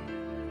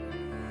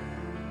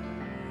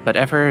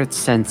ever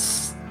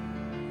since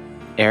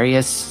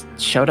Arius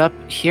showed up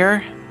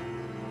here,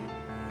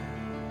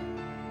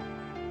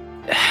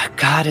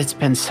 God, it's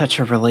been such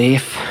a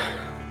relief.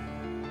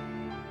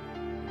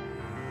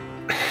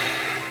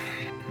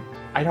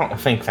 I don't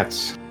think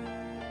that's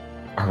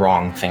a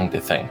wrong thing to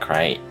think,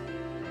 right?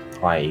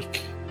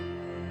 Like,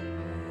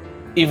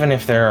 even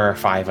if there are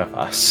 5 of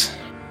us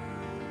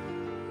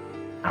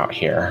out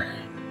here,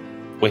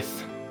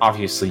 with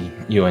obviously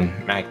you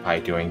and Magpie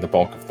doing the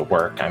bulk of the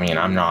work, I mean,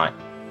 I'm not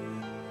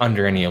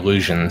under any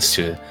illusions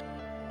to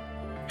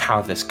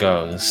how this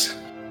goes.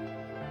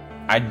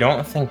 I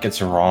don't think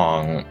it's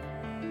wrong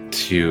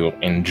to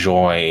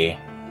enjoy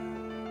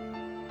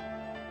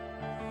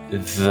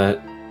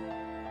the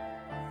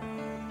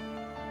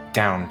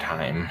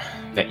downtime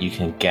that you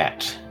can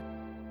get,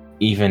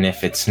 even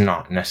if it's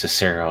not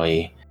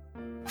necessarily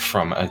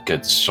from a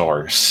good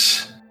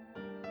source.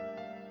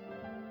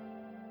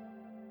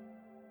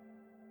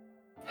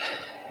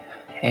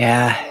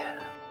 Yeah.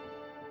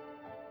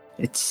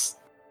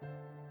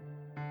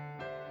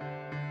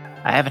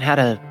 I haven't had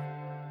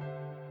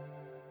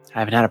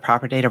a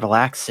proper day to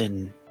relax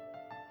in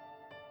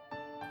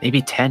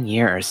maybe 10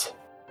 years.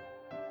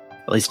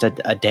 At least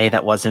a day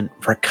that wasn't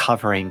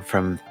recovering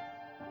from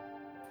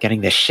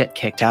getting the shit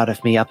kicked out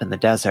of me up in the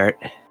desert.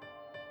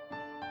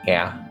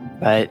 Yeah.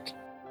 But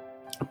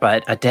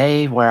a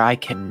day where I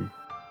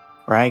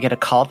get a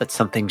call that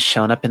something's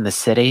shown up in the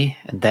city,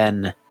 and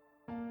then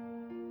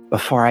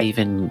before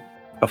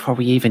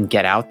we even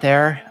get out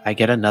there, I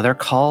get another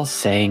call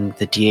saying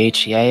the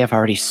DHEA have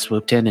already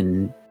swooped in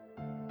and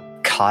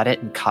caught it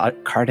and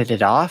carted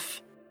it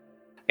off.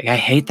 I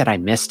hate that I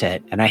missed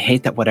it, and I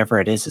hate that whatever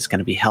it is going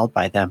to be held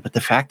by them. But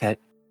the fact that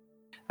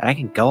I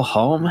can go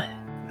home,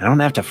 I don't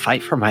have to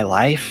fight for my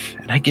life,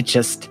 and I could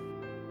just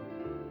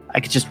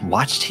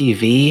watch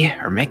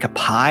TV or make a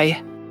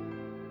pie.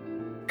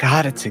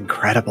 God, it's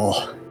incredible.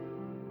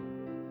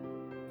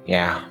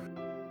 Yeah.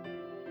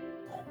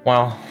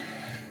 Well,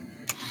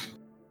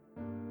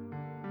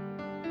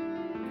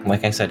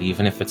 like I said,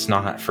 even if it's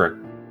not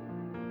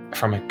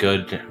from a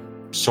good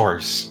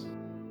source,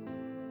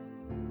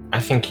 I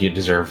think you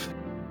deserve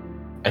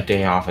a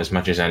day off as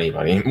much as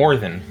anybody. More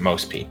than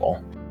most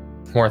people.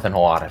 More than a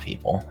lot of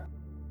people.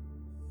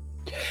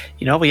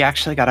 You know, we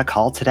actually got a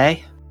call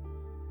today.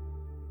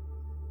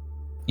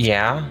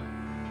 Yeah?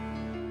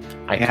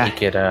 I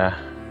take it,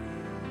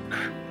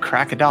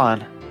 Crack of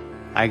dawn.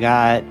 I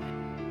got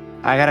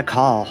a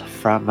call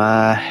from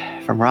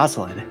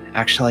Rosalind,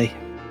 actually.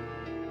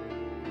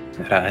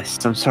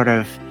 Some sort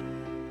of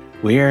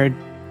weird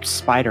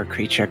spider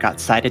creature got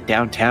sighted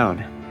downtown,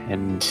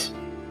 and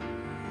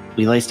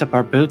we laced up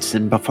our boots,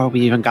 and before we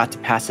even got to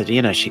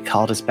Pasadena, she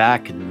called us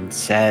back and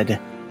said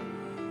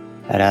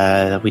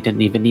that we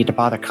didn't even need to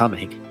bother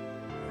coming.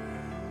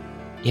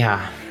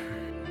 Yeah.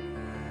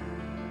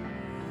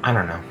 I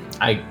don't know.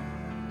 I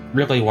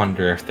really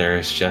wonder if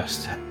there's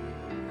just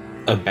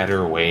a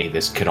better way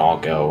this could all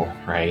go,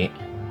 right?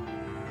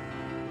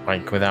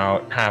 Like,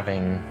 without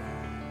having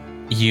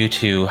you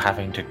two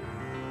having to,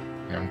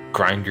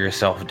 grind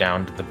yourself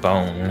down to the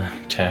bone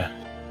to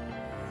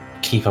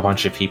keep a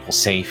bunch of people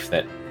safe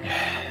that...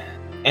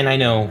 And I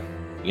know,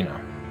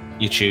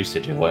 you choose to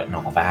do it and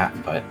all that,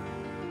 but...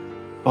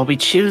 Well, we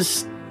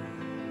choose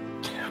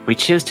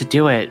to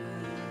do it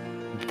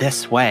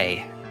this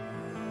way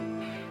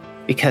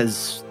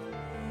because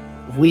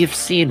we've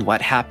seen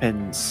what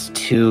happens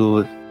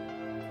to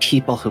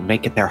people who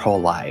make it their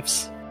whole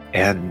lives,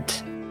 and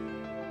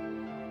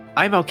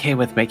I'm okay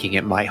with making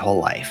it my whole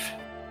life.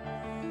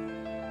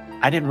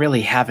 I didn't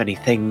really have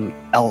anything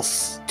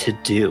else to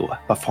do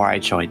before I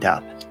joined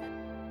up.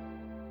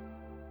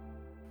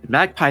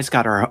 Magpie's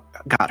got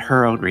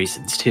her own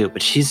reasons too,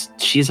 but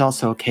she's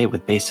also okay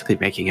with basically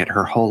making it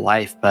her whole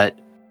life. But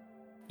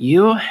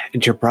you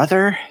and your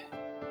brother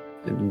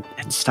and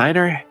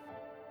Steiner,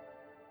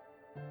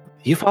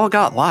 you've all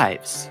got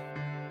lives,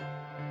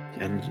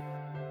 and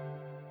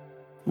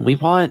we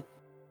want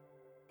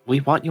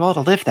you all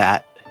to live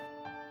that.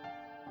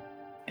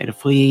 And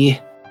if we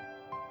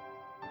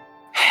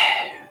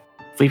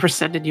were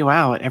sending you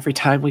out every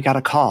time we got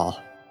a call,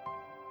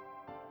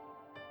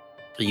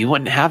 you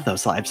wouldn't have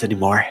those lives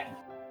anymore.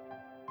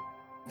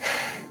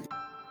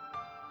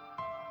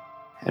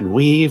 And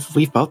we've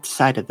both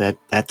decided that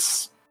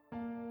that's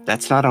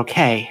not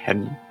okay,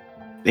 and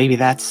maybe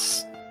that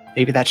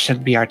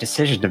shouldn't be our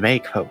decision to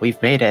make, but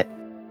we've made it.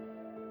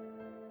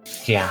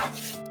 Yeah.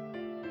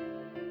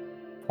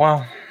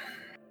 Well,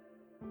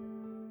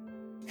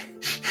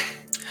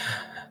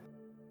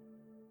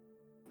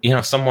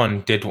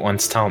 someone did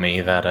once tell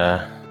me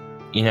that,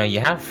 you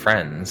have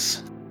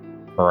friends,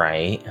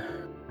 right?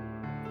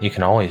 You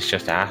can always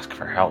just ask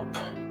for help.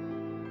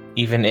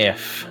 Even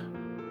if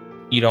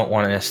you don't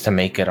want us to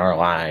make it our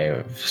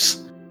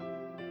lives,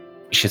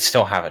 you should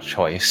still have a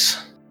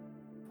choice.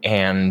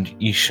 And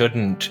you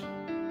shouldn't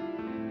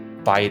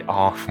bite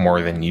off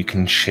more than you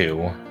can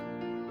chew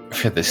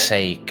for the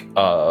sake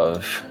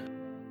of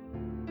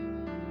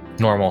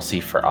normalcy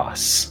for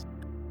us.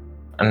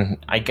 And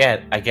I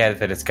get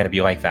that it's going to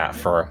be like that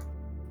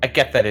I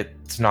get that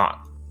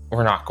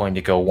we're not going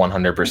to go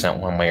 100%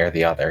 one way or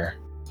the other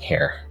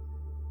here.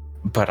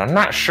 But I'm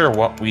not sure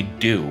what we'd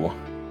do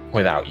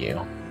without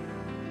you.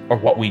 Or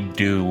what we'd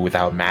do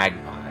without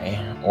Magpie.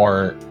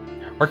 Or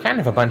we're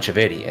kind of a bunch of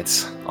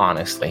idiots,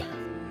 honestly.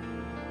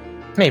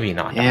 Maybe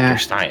not Dr.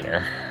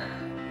 Steiner.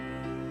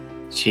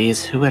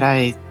 Jeez, who would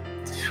I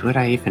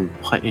even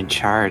put in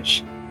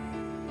charge?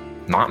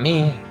 Not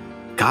me.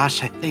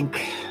 Gosh, I think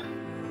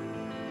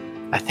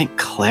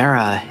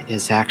Clara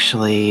is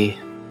actually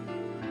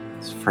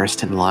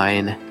first in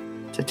line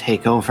to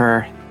take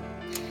over.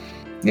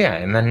 Yeah,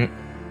 and then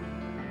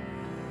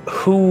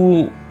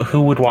who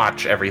would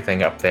watch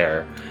everything up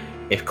there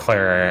if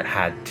Clara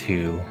had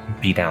to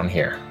be down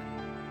here?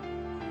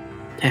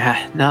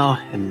 Yeah, no,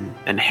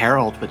 and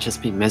Harold would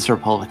just be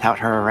miserable without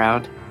her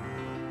around.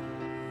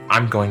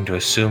 I'm going to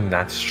assume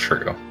that's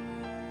true.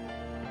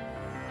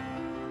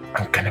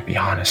 I'm gonna be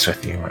honest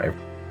with you, I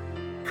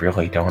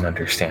really don't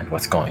understand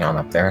what's going on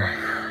up there.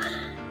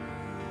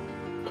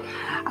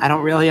 I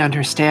don't really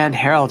understand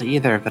Harold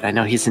either, but I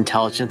know he's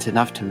intelligent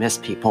enough to miss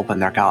people when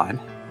they're gone.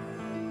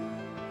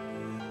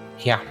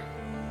 Yeah.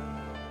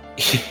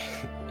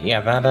 Yeah,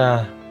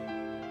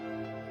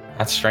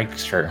 that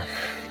strikes true.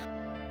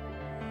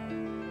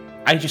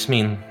 I just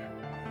mean,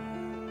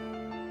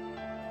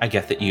 I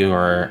get that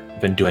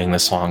you've been doing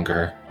this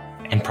longer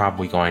and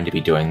probably going to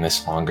be doing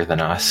this longer than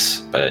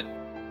us, but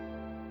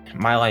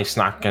my life's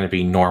not going to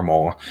be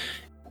normal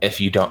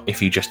if you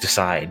just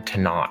decide to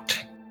not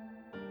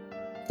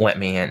let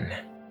me in.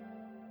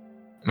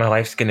 My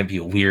life's going to be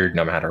weird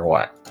no matter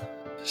what.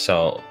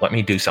 So let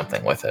me do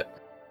something with it.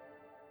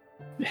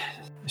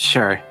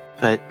 Sure,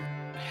 but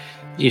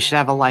you should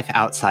have a life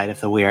outside of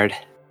the weird.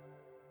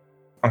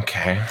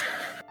 Okay.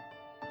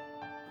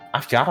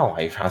 I've got a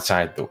life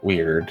outside the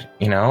weird,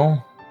 you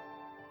know?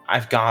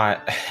 I've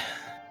got...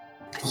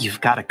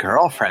 You've got a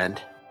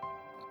girlfriend.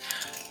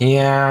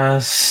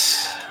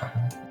 Yes.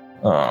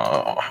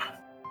 Oh.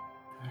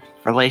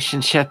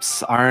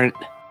 Relationships aren't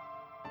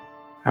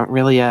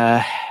really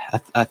a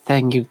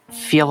thing you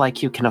feel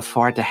like you can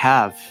afford to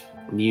have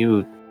when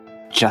you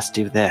just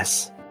do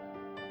this.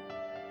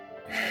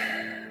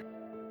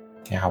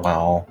 Yeah,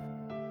 well,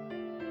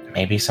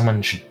 maybe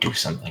someone should do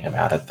something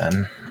about it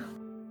then.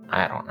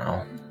 I don't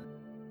know.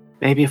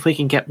 Maybe if we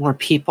can get more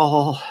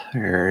people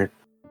or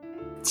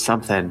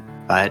something,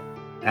 but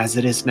as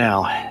it is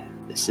now,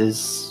 this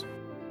is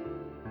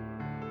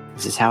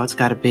how it's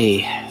got to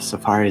be so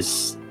far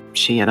as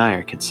she and I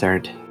are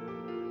concerned.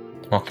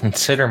 Well,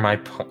 consider my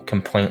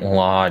complaint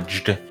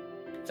lodged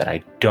that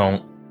I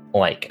don't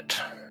like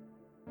it.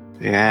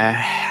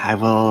 Yeah, I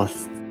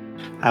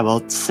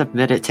will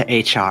submit it to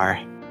HR.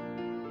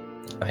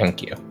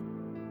 Thank you.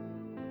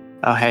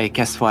 Oh hey,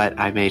 guess what?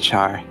 I'm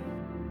HR.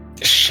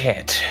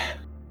 Shit.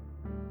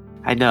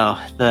 I know,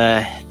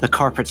 the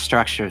corporate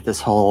structure of this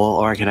whole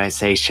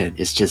organization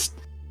is just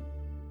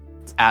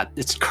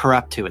it's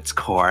corrupt to its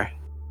core.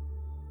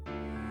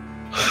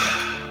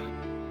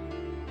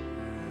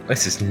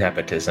 This is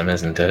nepotism,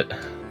 isn't it?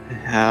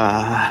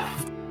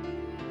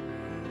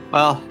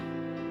 Well,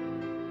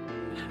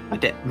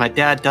 my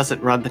dad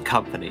doesn't run the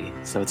company,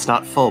 so it's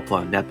not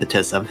full-blown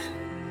nepotism.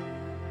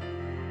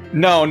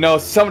 No,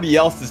 somebody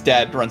else's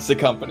dad runs the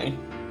company.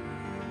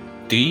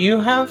 Do you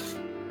have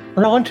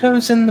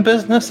relatives in the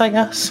business, I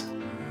guess?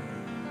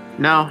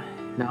 No.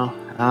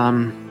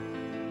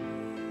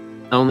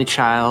 Only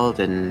child,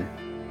 and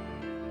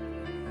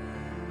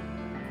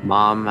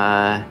mom,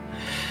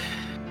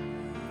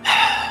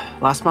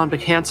 lost mom to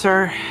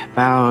cancer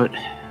about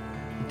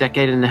a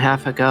decade and a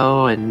half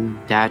ago, and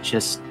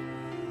dad's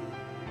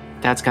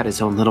got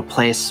his own little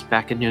place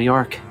back in New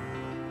York.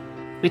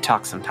 We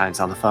talk sometimes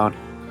on the phone.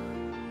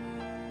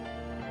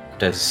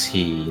 Does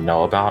he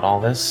know about all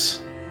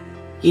this?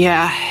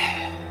 Yeah,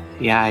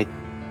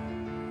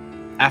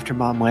 after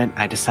Mom went,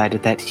 I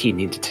decided that he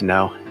needed to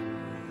know.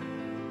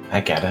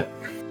 I get it.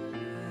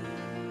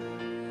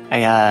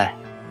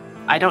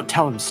 I don't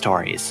tell him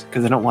stories,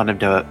 because I don't want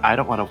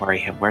to worry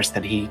him worse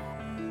than he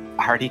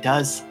already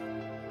does.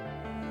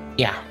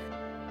 Yeah.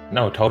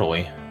 No,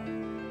 totally.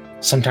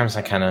 Sometimes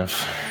I kind of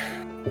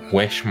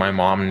wish my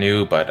mom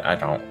knew, but I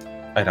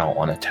don't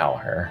want to tell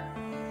her.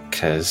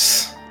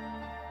 Because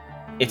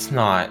it's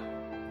not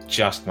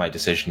just my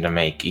decision to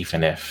make,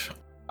 even if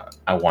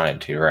I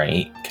wanted to,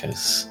 right?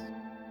 Because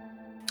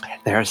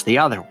there's the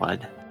other one.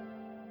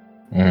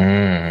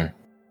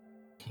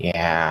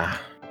 Yeah.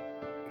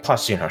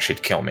 Plus,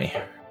 she'd kill me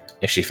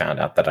if she found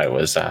out that I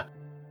was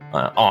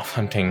off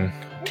hunting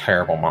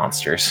terrible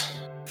monsters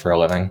for a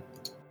living.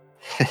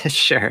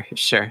 Sure.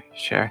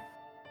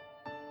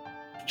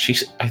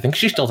 I think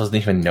she still doesn't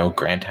even know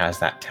Grant has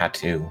that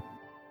tattoo.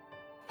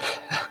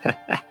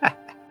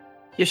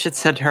 You should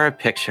send her a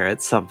picture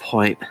at some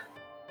point.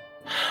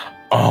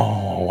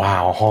 Oh,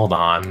 wow, hold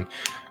on.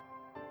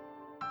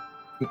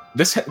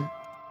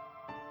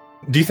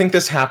 Do you think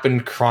this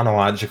happened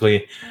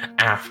chronologically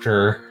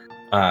after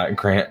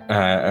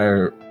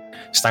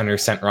Steiner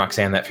sent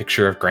Roxanne that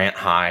picture of Grant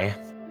high?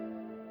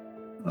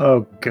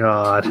 Oh,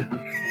 God.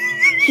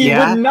 He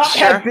would not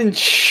have been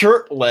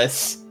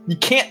shirtless. You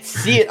can't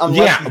see it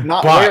unless he's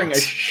not wearing a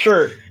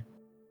shirt.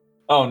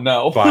 Oh,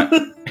 no. But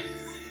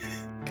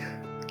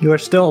you are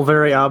still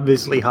very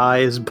obviously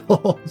high as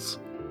balls.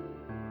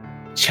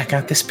 Check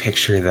out this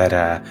picture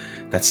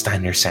that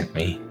Steiner sent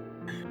me.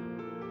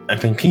 I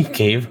think he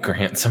gave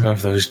Grant some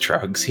of those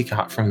drugs he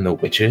got from the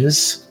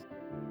witches.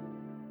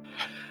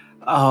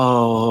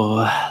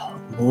 Oh,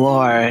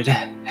 Lord.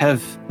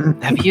 Have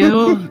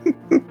you...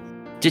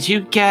 Did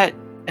you get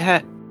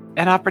an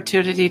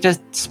opportunity to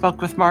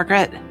spoke with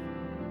Margaret?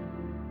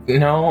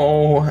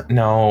 No.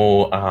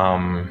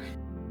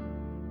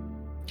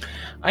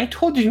 I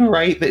told you,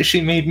 right, that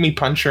she made me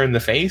punch her in the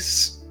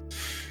face?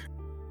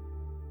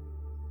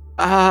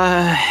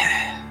 I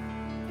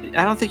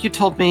don't think you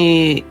told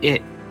me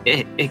it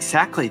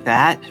exactly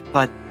that,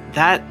 but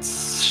that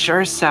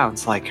sure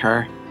sounds like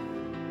her.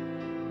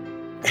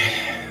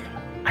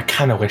 I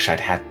kind of wish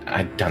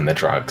I'd done the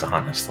drugs,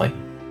 honestly.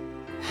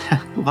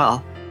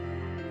 Well,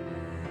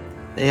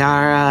 they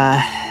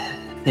are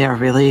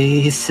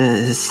really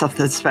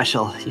something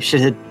special. You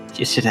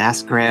should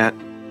ask Grant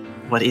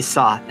what he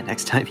saw the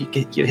next time you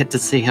get to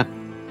see him.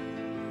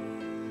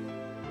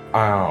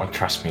 Oh,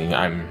 trust me,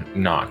 I'm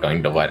not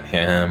going to let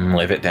him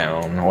live it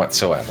down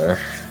whatsoever.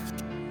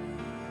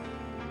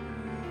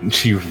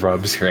 She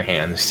rubs her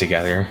hands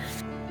together.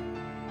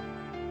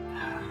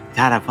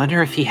 God, I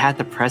wonder if he had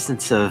the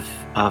presence of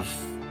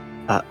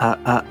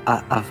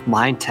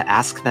mind to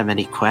ask them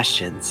any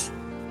questions.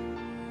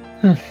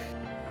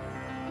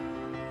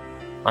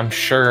 I'm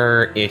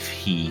sure if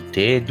he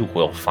did,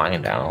 we'll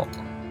find out.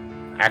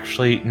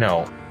 Actually,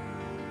 no.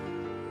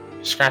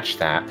 scratch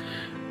that.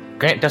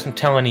 Grant doesn't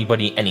tell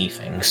anybody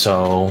anything,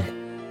 so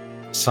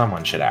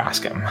someone should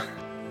ask him.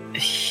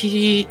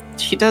 He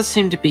does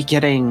seem to be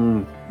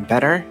getting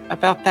better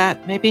about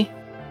that, maybe?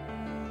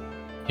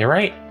 You're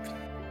right.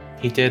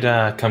 He did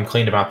come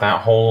clean about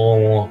that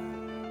whole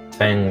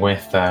thing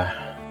with, God,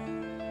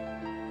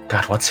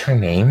 what's her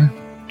name?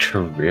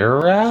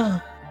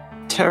 Tarira?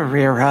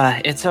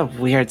 Tarira, it's a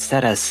weird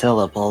set of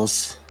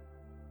syllables.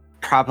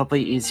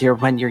 Probably easier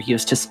when you're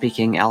used to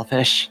speaking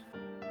Elvish.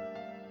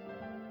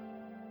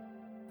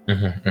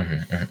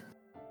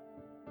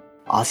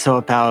 Also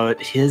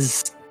about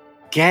his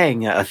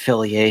gang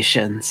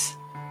affiliations.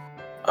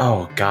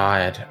 Oh,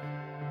 God.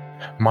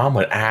 Mom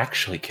would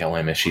actually kill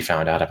him if she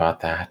found out about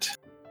that.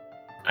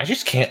 I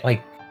just can't,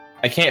 I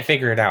can't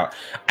figure it out.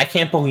 I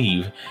can't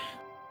believe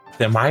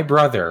that my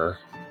brother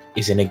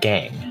is in a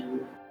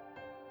gang.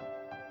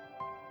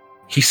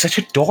 He's such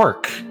a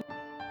dork.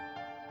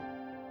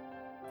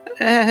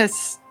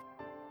 His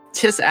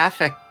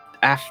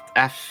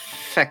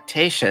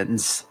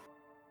affectations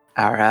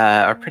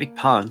are pretty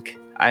punk.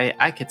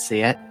 I could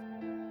see it.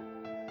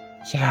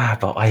 Yeah,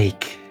 but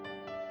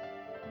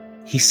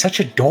he's such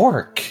a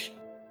dork.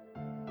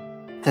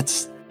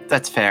 That's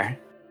fair.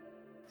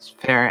 It's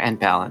fair and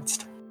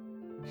balanced.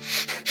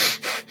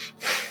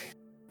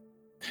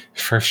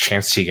 First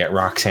chance to get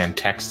Roxanne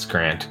texts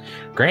Grant.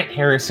 Grant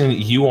Harrison,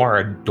 you are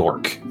a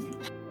dork.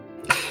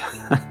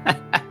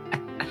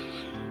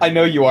 I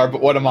know you are,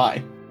 but what am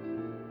I?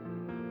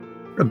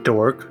 A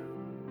dork.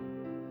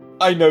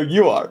 I know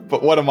you are,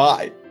 but what am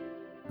I?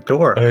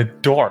 Dork. A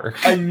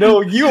dork. I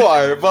know you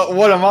are, but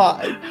what am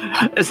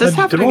I? Is this A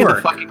happening in the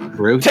dork. fucking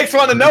group? Takes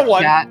one to know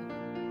one. Yeah.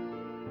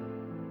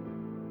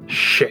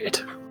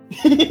 Shit.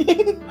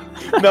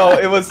 No,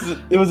 it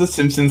was a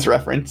Simpsons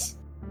reference.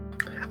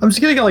 I'm just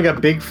gonna get like a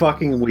big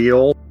fucking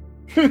wheel,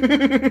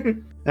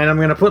 and I'm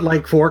gonna put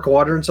like 4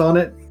 quadrants on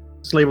it.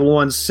 Just label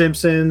one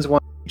Simpsons,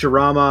 one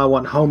Futurama,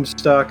 one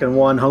Homestuck, and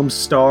one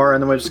Homestar,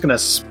 and then we're just gonna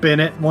spin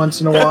it once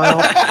in a while.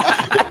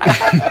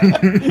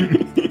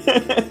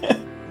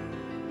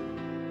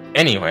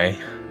 Anyway.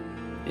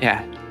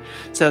 Yeah.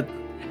 So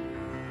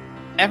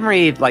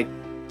Emery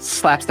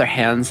slaps their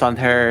hands on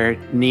her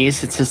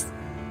knees. It's just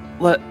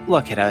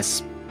look at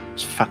us,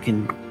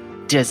 fucking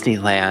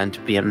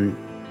Disneyland,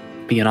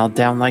 being all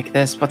down like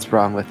this. What's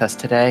wrong with us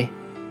today?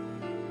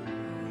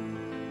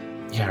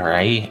 Yeah,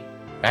 right.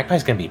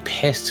 Magpie's gonna be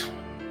pissed.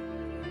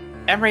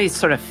 Emery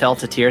sort of fell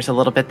to tears a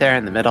little bit there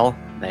in the middle.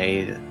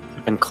 They've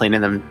been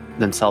cleaning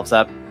themselves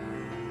up.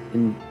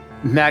 And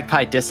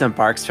Magpie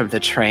disembarks from the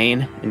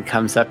train and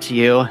comes up to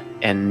you,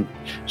 and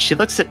she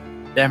looks at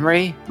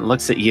Emery, and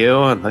looks at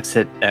you, and looks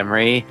at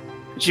Emery.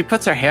 She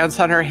puts her hands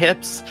on her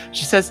hips.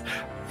 She says,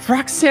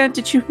 "Roxanne,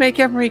 did you make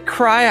Emery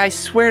cry? I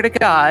swear to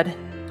God,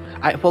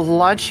 I will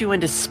launch you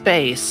into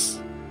space."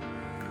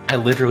 I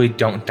literally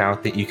don't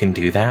doubt that you can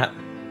do that.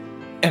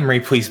 Emery,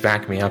 please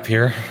back me up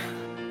here.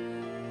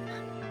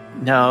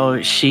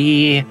 No,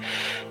 she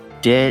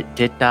did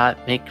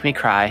not make me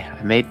cry.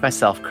 I made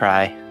myself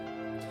cry.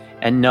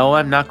 And no,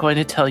 I'm not going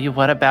to tell you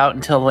what about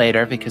until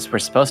later because we're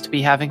supposed to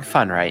be having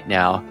fun right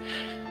now.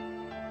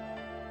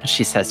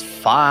 She says,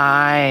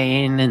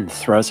 "Fine," and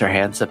throws her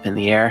hands up in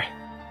the air.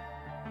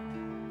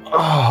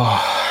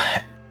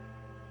 Oh,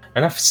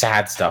 enough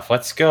sad stuff.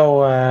 Let's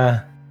go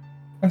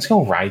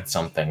ride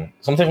something.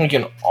 Something we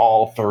can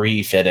all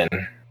 3 fit in.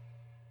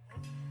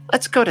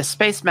 Let's go to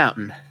Space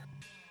Mountain.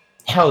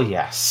 Hell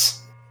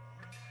yes.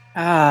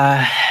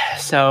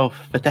 So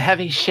with the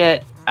heavy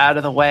shit out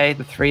of the way,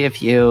 the 3 of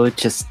you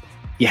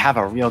you have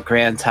a real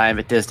grand time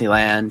at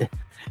Disneyland.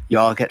 You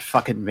all get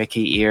fucking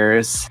Mickey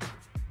ears.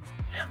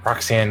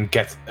 Roxanne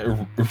gets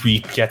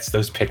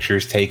those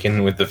pictures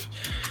taken with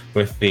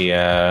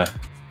the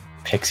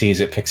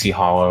pixies at Pixie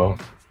Hollow.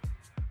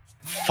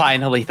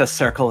 Finally, the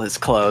circle is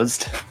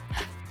closed.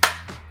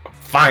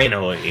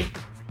 Finally.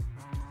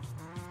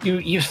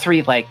 You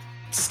 3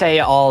 stay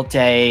all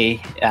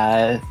day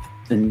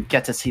and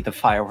get to see the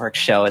fireworks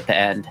show at the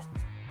end.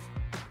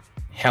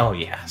 Hell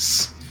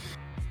yes.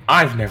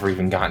 I've never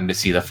even gotten to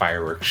see the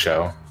fireworks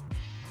show.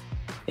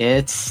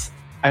 It's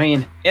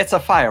a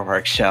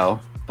fireworks show,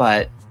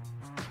 but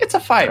it's a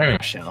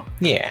fireworks show.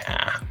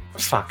 Yeah.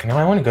 Fuck, now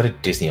I want to go to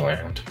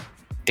Disneyland.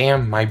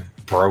 Damn my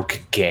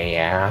broke gay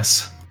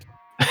ass.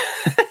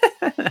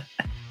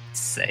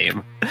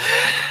 Same.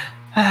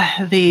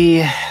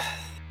 The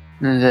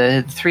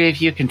 3 of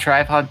you can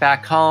drive on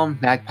back home.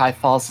 Magpie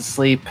falls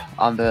asleep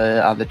on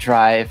the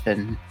drive,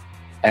 and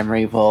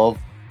Emery will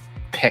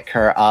pick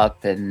her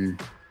up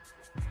and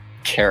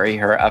carry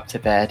her up to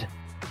bed.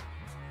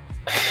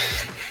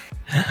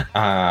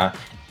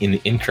 In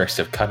the interest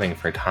of cutting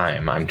for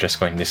time, I'm just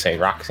going to say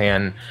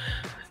Roxanne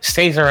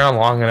stays around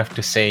long enough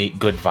to say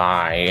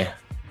goodbye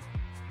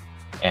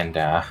and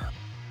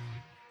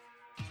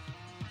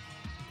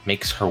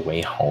makes her way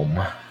home.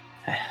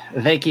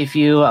 They give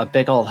you a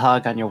big old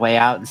hug on your way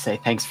out and say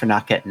thanks for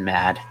not getting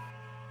mad.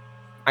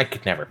 I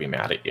could never be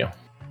mad at you.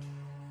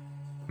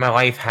 My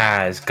life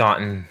has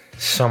gotten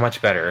so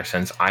much better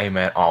since I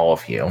met all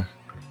of you.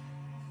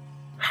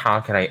 how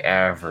could I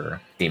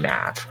ever be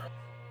mad?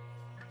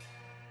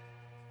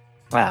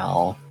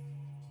 Well,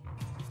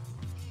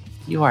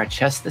 you are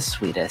just the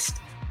sweetest.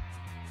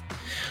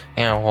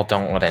 Yeah, well,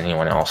 don't let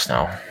anyone else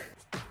know.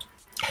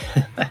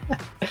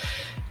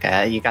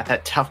 You got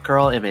that tough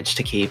girl image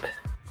to keep.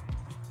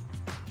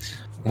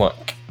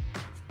 Look,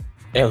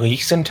 at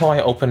least until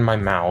I open my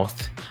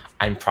mouth,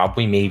 I'm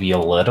probably maybe a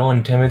little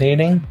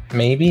intimidating,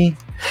 maybe?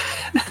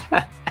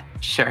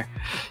 Sure.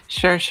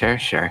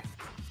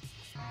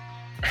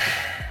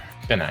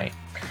 Good night.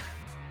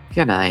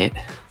 Good night.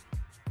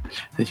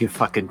 Did you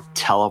fucking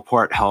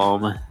teleport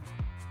home?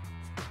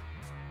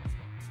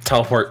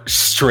 Teleport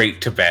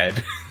straight to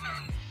bed.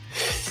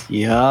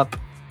 Yup.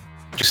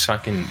 Just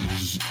fucking...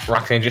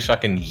 Roxanne just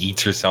fucking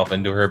yeets herself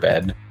into her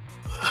bed.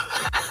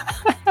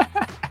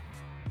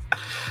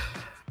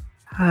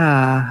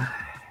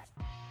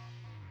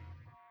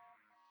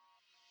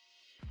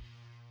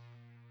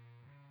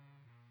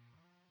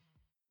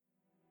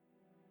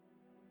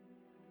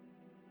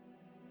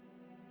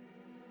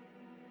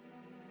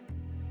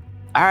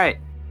 All right.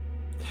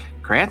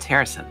 Grant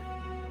Harrison.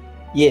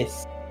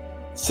 Yes.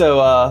 So,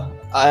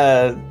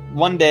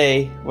 one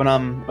day when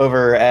I'm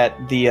over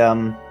at the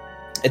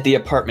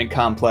apartment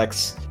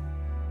complex,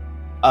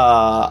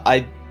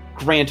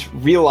 Grant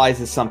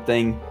realizes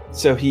something,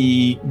 so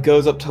he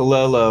goes up to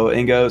Lolo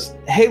and goes,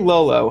 "Hey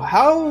Lolo,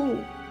 how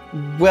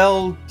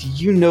well do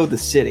you know the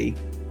city?"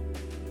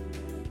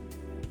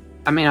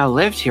 I mean, I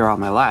lived here all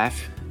my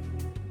life.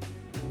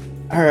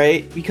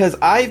 Alright, because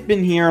I've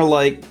been here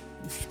like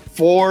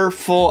 4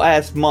 full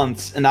ass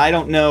months and I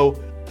don't know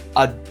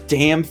a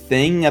damn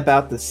thing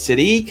about the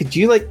city. Could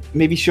you like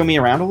maybe show me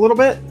around a little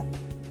bit?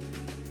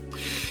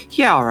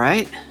 Yeah, all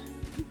right.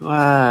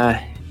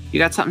 You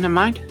got something in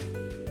mind?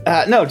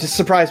 No, just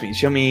surprise me.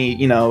 Show me,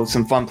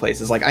 some fun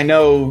places. Like, I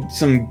know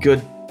some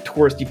good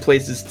touristy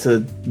places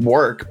to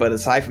work, but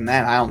aside from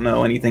that, I don't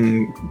know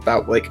anything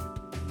about, like,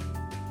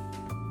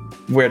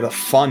 where the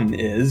fun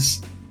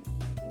is.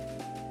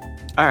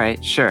 All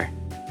right, sure.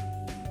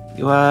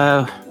 You,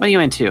 what are you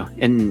into?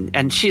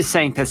 And she's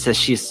saying this as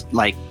she's,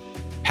 like,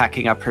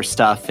 packing up her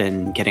stuff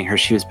and getting her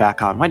shoes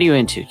back on. What are you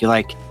into? You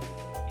like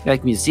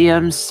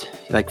museums?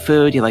 You like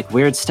food? You like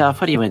weird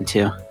stuff? What are you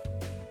into?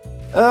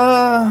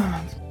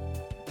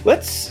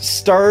 Let's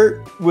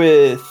start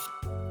with,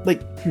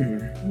 like,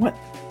 what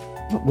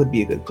would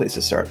be a good place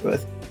to start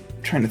with?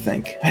 I'm trying to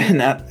think. I did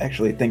not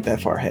actually think that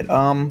far ahead.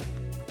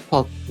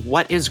 Well,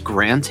 what is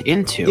Grant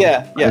into?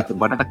 Yeah.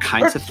 What are the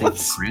kinds of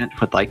things Grant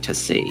would like to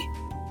see?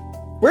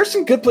 Where's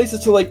some good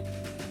places to, like,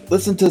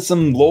 listen to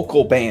some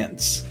local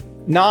bands?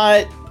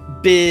 Not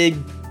big,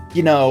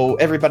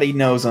 everybody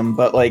knows them,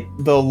 but, like,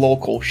 the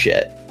local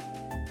shit.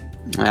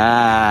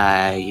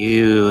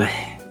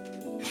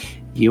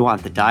 You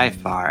want the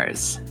dive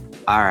bars.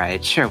 All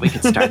right, sure, we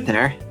can start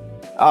there.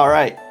 All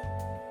right.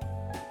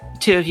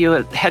 Two of you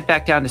head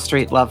back down to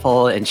street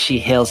level, and she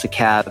hails a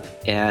cab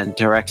and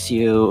directs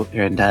you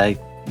and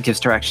gives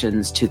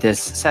directions to this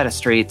set of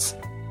streets.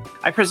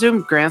 I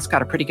presume Grant's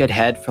got a pretty good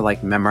head for,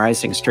 like,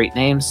 memorizing street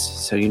names,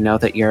 so you know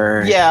that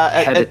you're...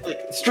 Yeah,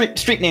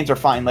 street names are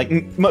fine. Like,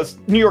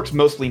 New York's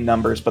mostly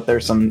numbers, but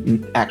there's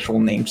some actual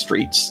name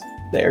streets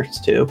there,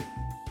 too.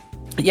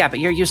 Yeah, but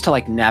you're used to,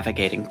 like,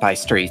 navigating by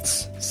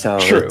streets, so...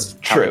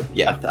 True,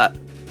 yeah.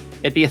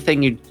 It'd be a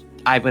thing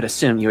I would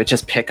assume you would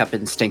just pick up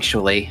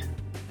instinctually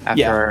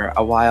after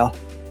a while.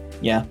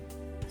 Yeah.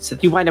 So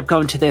you wind up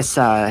going to this,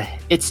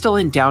 it's still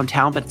in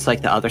downtown, but it's,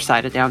 like, the other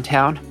side of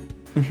downtown.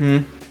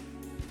 Mm-hmm.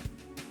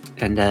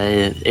 And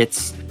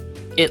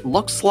it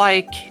looks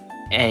like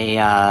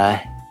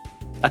a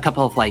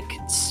couple of, like,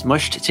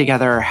 smushed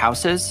together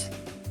houses.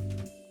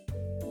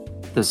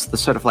 There's the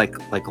sort of like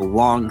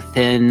long,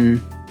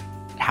 thin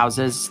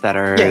houses that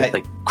are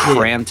like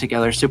crammed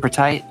together super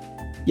tight.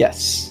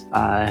 Yes.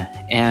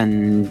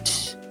 And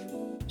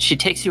she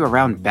takes you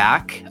around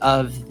back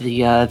of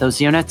the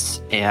those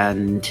units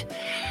and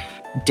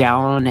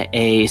down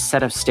a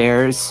set of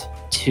stairs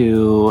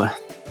to,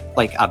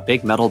 like, a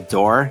big metal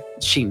door.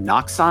 She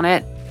knocks on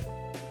it,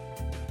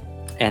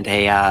 and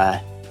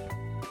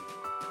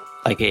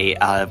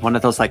one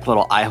of those, like,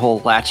 little eye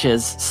hole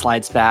latches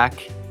slides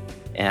back,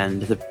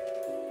 and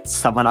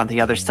someone on the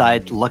other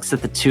side looks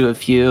at the two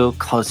of you,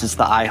 closes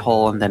the eye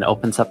hole, and then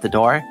opens up the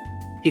door.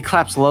 He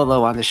claps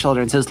Lolo on the shoulder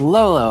and says,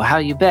 "Lolo, how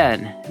you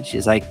been?" And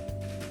she's like,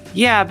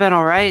 "Yeah, I've been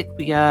all right.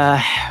 We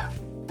got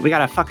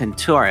a fucking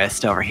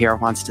tourist over here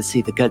who wants to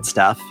see the good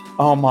stuff."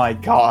 Oh my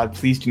god,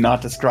 please do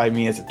not describe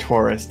me as a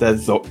tourist. That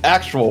is the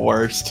actual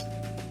worst.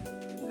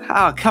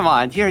 Oh, come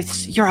on.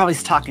 You're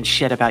always talking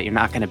shit about you're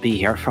not going to be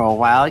here for a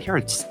while. You're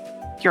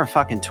a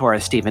fucking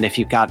tourist even if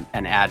you've got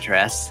an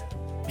address.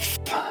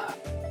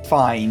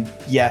 Fine.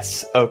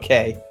 Yes.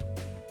 Okay.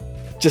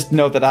 Just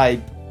know that I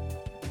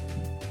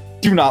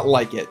do not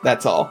like it.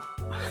 That's all.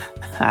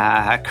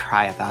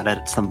 Cry about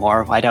it some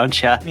more. Why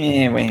don't you?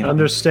 Wait.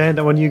 Understand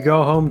that when you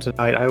go home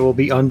tonight, I will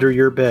be under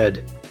your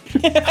bed.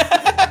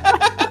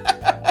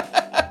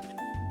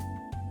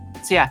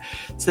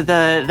 So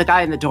the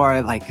guy in the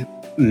door, like,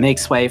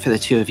 makes way for the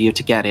two of you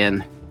to get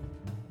in.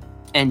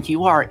 and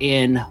you are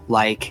in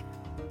like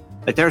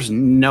there's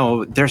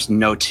no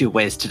two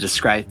ways to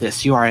describe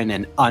this. You are in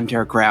an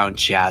underground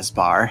jazz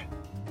bar.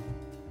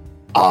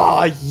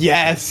 Ah,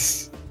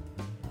 yes.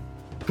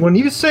 When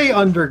you say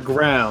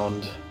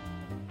underground,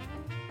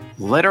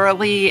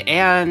 Literally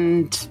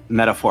and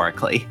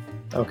metaphorically.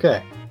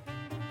 okay.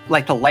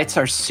 Like the lights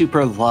are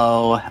super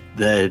low,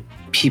 the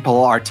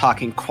people are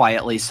talking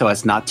quietly so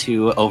as not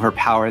to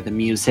overpower the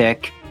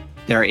music.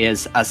 There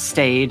is a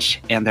stage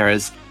and there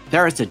is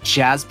a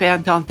jazz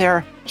band down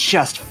there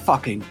just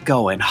fucking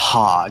going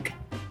hog.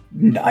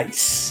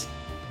 Nice.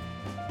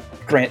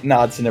 Grant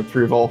nods in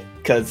approval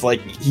because,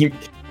 like,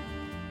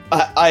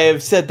 I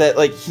have said that,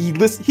 like, he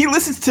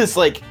listens to this,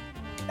 like,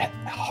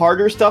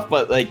 harder stuff,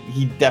 but, like,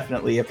 he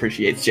definitely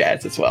appreciates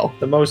jazz as well.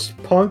 The most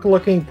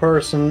punk-looking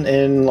person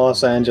in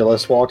Los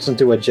Angeles walks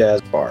into a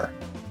jazz bar.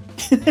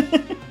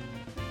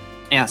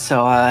 Yeah,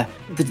 so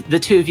the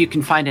two of you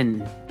can find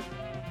in,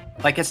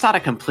 like, it's not a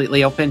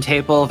completely open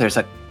table. There's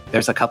a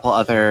couple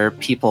other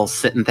people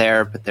sitting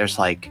there, but there's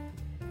like,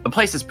 the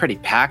place is pretty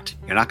packed.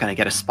 You're not going to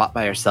get a spot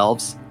by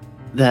yourselves.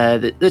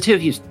 The two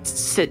of you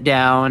sit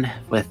down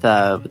with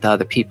the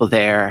other people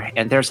there,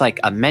 and there's like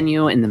a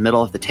menu in the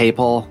middle of the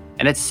table,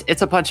 and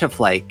it's a bunch of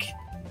like,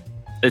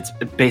 it's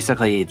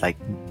basically like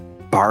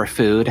bar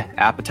food,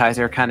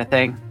 appetizer kind of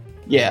thing.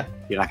 Yeah,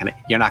 You're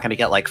not gonna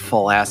get like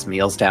full ass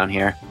meals down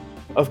here.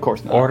 of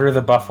course not. Order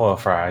the buffalo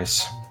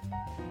fries.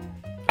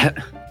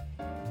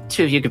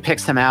 Two of you could pick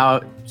some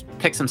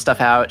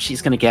stuff out.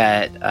 She's gonna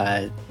get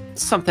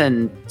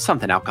something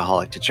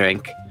alcoholic to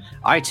drink.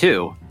 I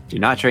too do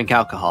not drink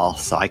alcohol,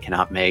 so I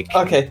cannot make.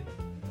 Okay,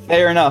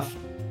 fair enough.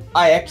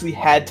 I actually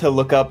had to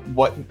look up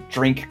what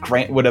drink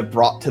Grant would have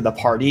brought to the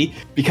party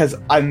because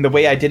the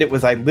way I did it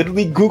was I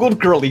literally Googled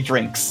girly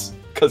drinks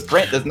because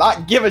Grant does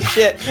not give a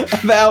shit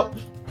about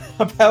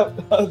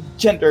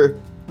gender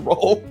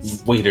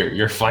roles. Waiter,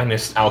 your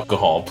finest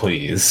alcohol,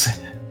 please.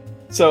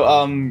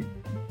 So,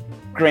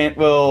 Grant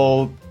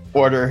will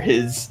order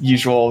his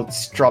usual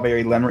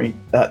strawberry lemonade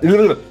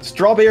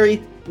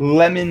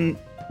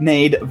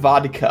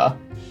vodka.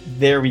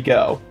 There we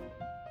go.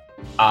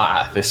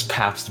 Ah, this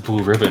Pabst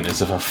Blue Ribbon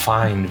is of a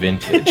fine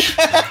vintage.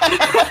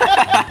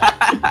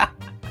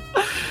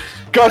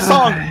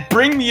 Garçon,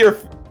 bring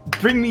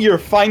me your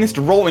finest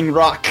Rolling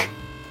Rock.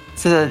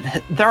 So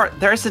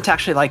there isn't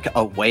actually like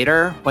a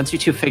waiter. Once you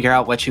two figure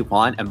out what you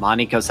want,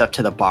 Imani goes up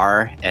to the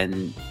bar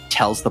and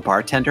tells the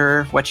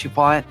bartender what you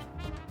want,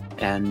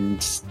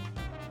 and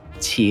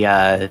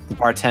the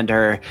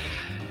bartender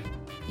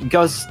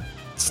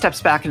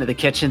steps back into the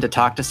kitchen to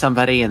talk to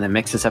somebody, and then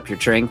mixes up your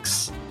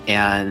drinks.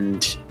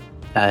 And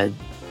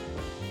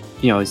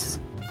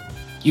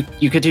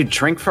you could do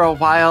drink for a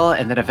while,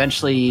 and then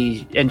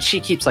eventually, and she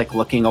keeps like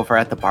looking over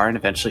at the bar, and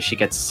eventually she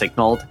gets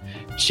signaled.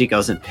 She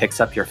goes and picks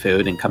up your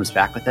food and comes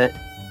back with it.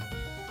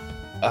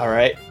 All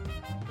right.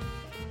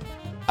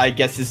 I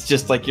guess it's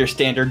just like your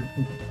standard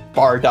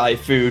bar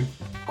dive food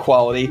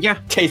quality. Yeah.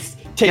 Tastes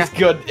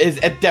good. Is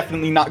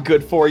definitely not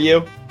good for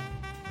you.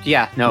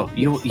 Yeah, no,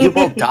 you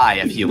will die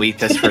if you eat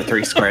this for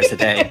 3 squares a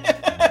day.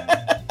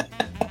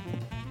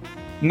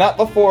 Not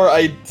before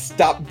I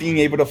stop being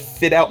able to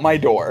fit out my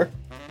door.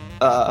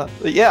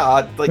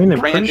 Yeah, like I mean, I'm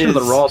Grant pretty sure is...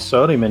 the raw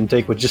sodium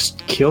intake would just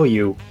kill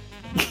you.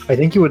 I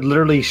think you would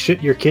literally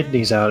shit your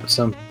kidneys out.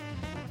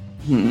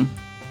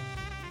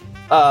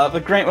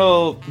 But Grant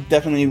will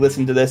definitely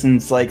listen to this, and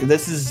it's like,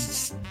 this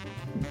is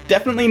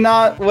definitely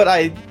not what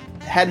I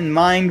had in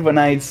mind when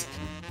I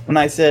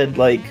said,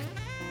 like,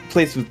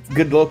 place with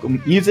good local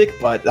music,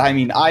 but I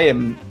mean, I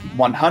am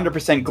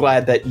 100%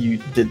 glad that you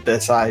did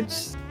this. I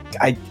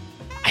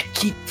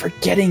keep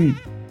forgetting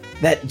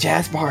that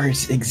jazz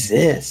bars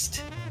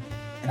exist.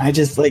 And I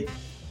just, like,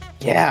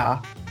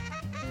 yeah.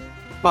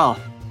 Well,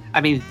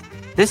 I mean,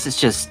 this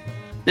is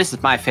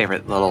my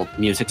favorite little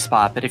music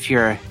spot, but if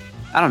you're,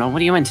 I don't know,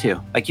 what are you into?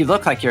 Like, you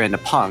look like you're into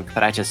punk,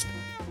 but I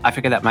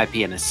figured that might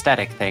be an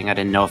aesthetic thing. I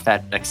didn't know if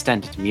that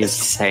extended to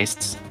music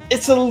tastes.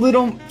 It's a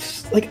little,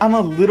 like, I'm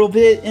a little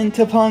bit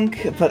into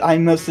punk, but I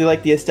mostly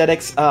like the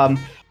aesthetics.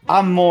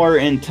 I'm more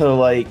into,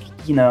 like,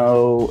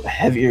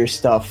 heavier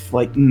stuff,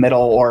 like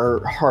metal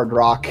or hard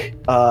rock.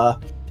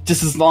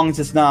 Just as long as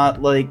it's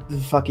not, like, the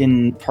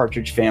fucking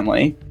Partridge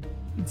Family.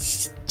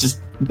 It's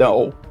just,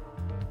 no.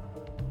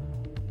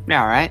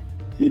 Yeah, all right.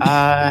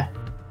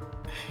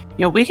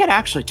 We could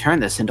actually turn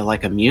this into,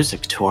 like, a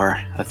music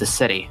tour of the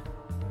city.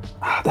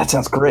 That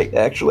sounds great,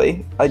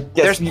 actually. I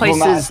guess there's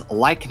places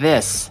like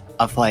this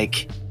of,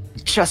 like,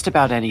 just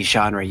about any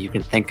genre you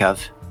can think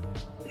of.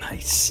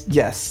 Nice.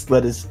 Yes,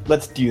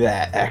 let's do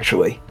that,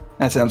 actually.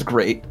 That sounds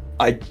great.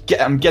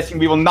 I'm guessing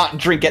we will not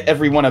drink at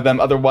every one of them,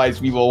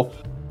 otherwise we will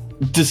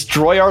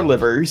destroy our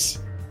livers.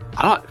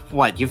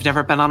 What, you've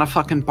never been on a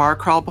fucking bar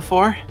crawl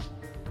before?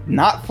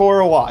 Not for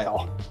a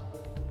while.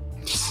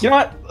 You know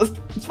what?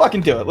 Let's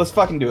fucking do it. Let's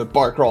fucking do it.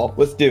 Bar crawl.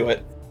 Let's do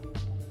it.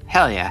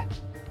 Hell yeah.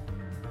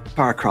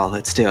 Bar crawl,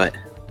 let's do it.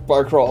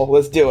 Bar crawl,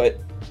 let's do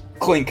it.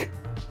 Clink.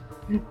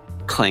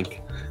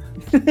 Clink.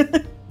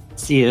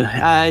 So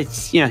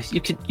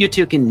you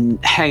two can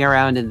hang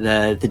around in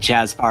the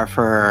jazz bar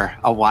for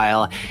a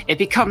while. It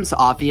becomes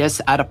obvious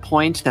at a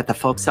point that the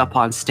folks up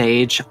on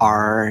stage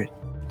are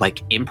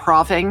like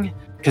improving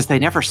because they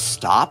never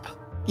stop.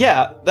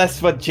 Yeah,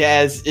 that's what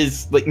jazz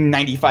is like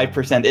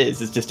 95%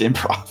 is just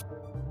improv.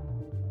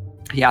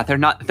 Yeah,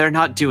 they're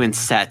not doing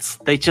sets.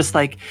 They just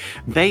they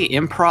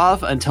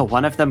improv until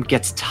one of them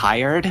gets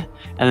tired,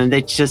 and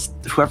then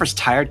whoever's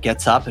tired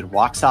gets up and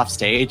walks off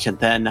stage, and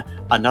then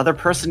another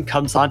person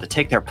comes on to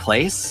take their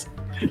place,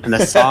 and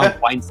the song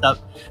winds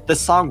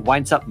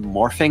up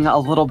morphing a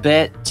little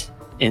bit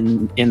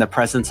in the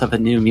presence of a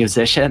new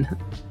musician.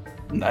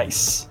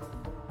 Nice.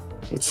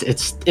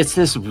 It's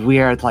this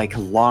weird like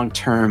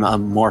long-term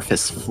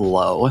amorphous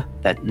flow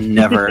that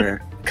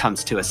never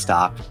comes to a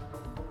stop.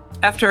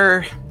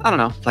 After, I don't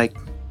know, like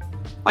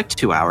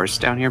 2 hours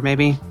down here,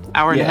 maybe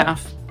hour and a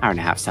half. Hour and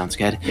a half sounds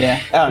good.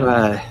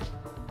 Yeah.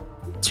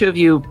 Two of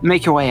you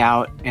make your way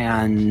out,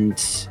 and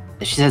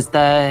she says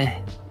the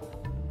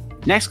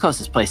next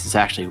closest place is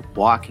actually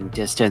walking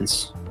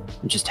distance.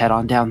 Just head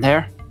on down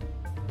there.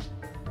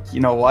 You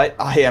know what?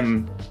 I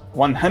am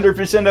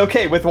 100%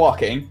 okay with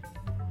walking.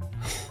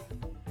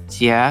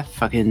 Yeah,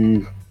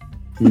 fucking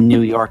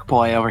New York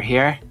boy over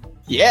here.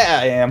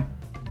 Yeah, I am.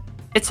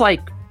 It's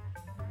like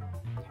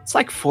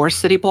 4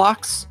 city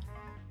blocks,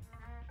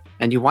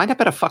 and you wind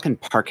up at a fucking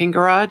parking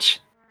garage.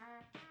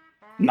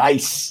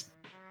 Nice.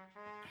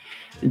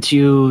 And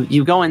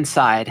you go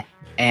inside,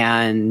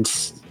 and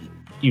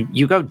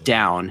you go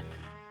down.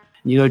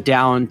 You go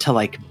down to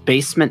like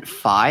basement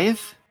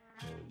 5,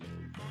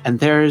 and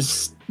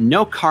there's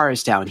no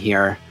cars down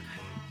here,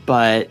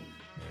 but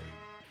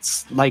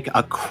it's like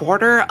a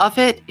quarter of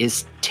it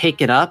is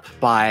taken up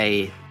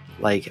by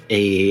like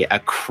a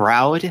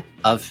crowd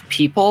of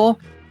people.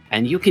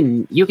 And you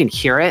can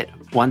hear it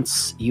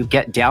once you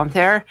get down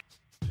there.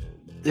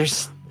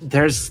 There's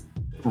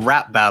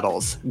rap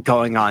battles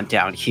going on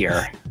down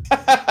here.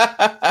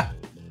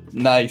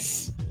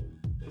 Nice.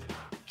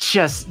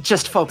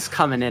 Just folks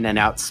coming in and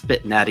out,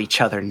 spitting at each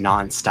other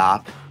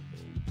nonstop.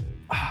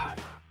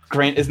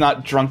 Grant is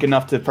not drunk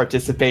enough to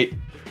participate,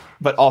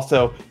 but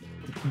also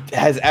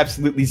has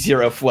absolutely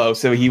zero flow,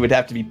 so he would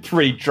have to be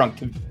pretty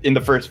drunk in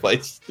the first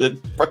place to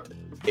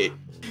participate.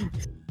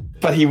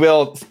 But he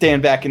will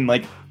stand back and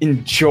like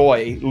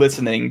enjoy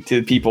listening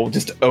to people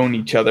just own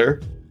each other.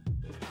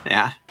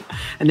 Yeah,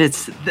 and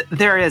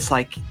there is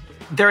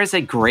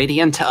a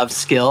gradient of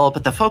skill,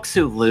 but the folks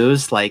who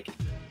lose when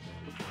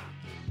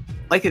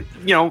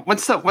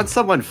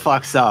someone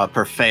fucks up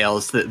or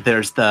fails,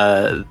 there's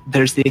the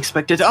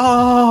expected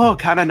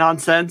kind of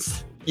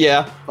nonsense.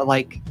 Yeah, but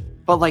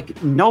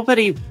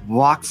nobody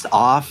walks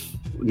off.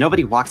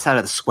 Nobody walks out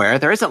of the square.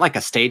 There isn't like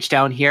a stage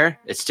down here.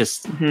 It's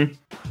just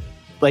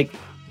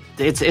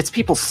It's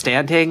people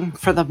standing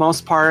for the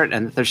most part,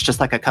 and there's just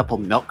like a couple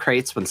milk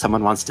crates when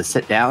someone wants to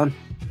sit down.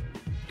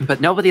 But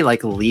nobody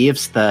like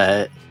leaves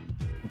the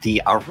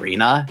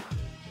arena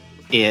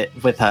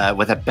with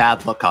a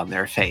bad look on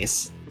their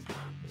face.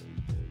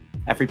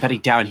 Everybody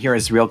down here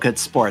is real good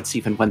sports,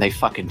 even when they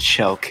fucking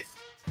choke.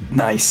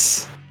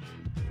 Nice.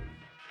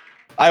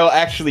 I will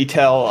actually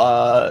tell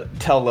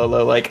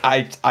Lolo, like,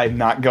 I'm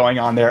not going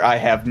on there. I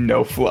have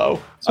no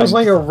flow. So it's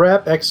like a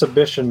rap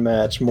exhibition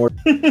match more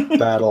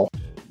battle.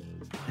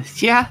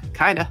 Yeah,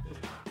 kinda.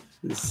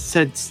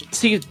 So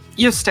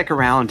you stick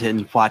around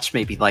and watch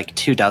maybe like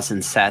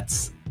 24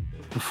 sets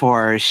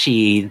before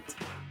she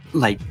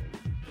like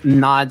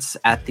nods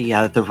at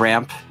the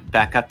ramp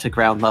back up to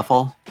ground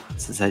level.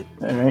 Says, "All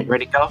right,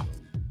 ready to go?"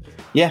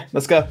 Yeah,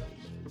 let's go.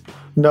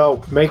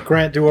 No, make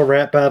Grant do a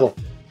rap battle.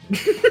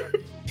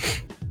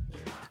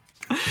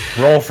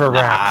 Roll for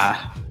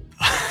rap.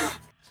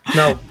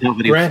 No,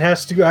 Grant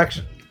has to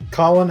actually.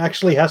 Colin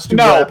actually has to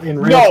rap in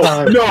real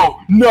time.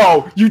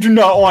 No, you do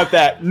not want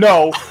that.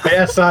 No.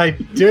 Yes, I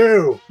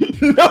do.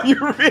 No,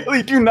 you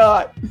really do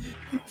not.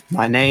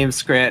 My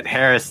name's Grant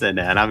Harrison,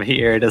 and I'm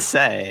here to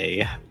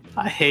say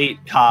I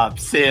hate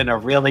cops in a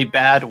really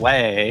bad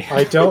way.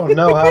 I don't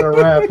know how to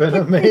rap in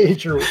a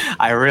major way.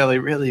 I really,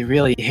 really,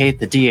 really hate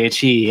the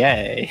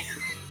DHEA.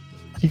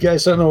 You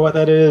guys don't know what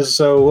that is,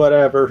 so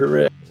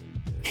whatever.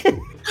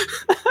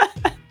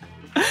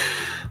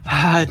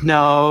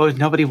 No,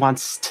 nobody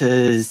wants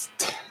to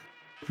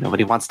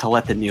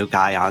let the new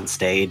guy on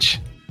stage.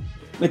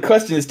 The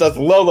question is, does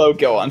Lolo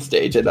go on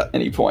stage at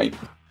any point?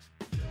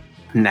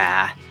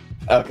 Nah.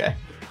 Okay.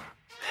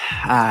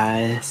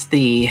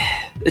 The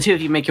two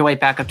of you make your way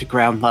back up to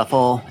ground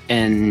level,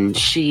 and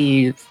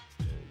she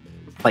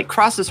like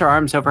crosses her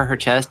arms over her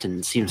chest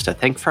and seems to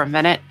think for a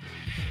minute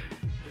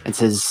and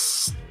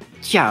says,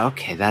 "Yeah,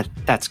 okay,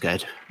 that's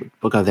good.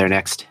 We'll go there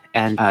next."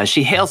 And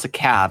she hails a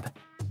cab.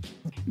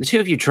 The two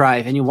of you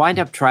drive, and you wind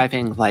up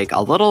driving like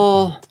a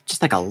little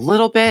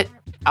bit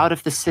out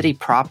of the city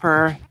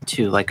proper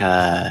to like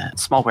a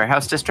small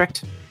warehouse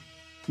district.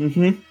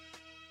 Mm-hmm.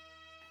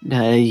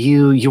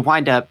 You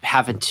wind up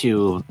having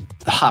to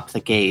hop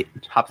the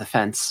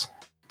fence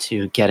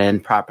to get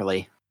in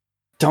properly.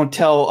 don't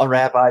tell a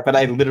rabbi, but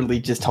I literally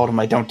just told him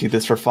I don't do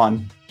this for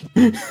fun.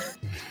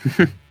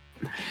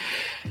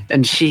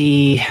 And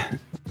she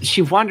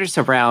wanders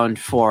around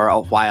for a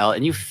while,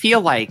 and you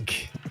feel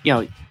like,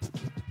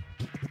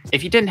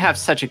 if you didn't have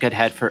such a good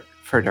head for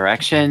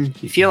direction,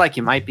 you feel like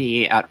you might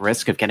be at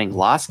risk of getting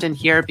lost in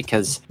here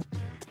because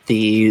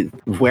the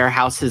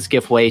warehouses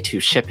give way to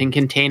shipping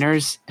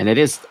containers, and it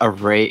is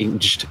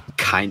arranged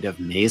kind of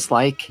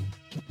maze-like.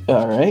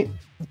 All right.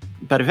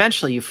 But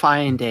eventually you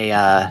find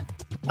a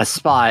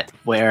spot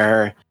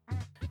where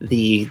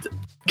the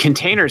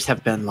containers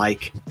have been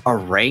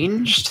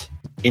arranged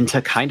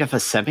into kind of a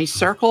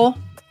semicircle,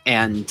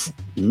 and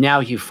now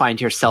you find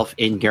yourself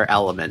in your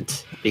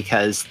element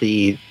because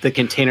the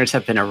containers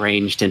have been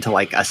arranged into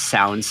a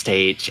sound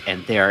stage,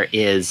 and there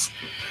is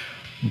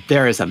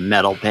a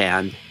metal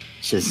band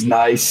just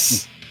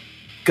nice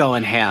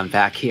going ham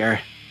back here.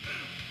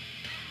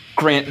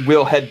 Grant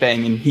will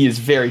headbang, and he is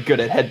very good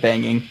at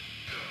headbanging.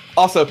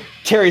 Also,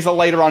 carries a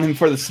lighter on him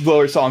for the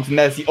slower songs, and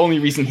that is the only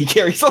reason he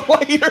carries a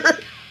lighter.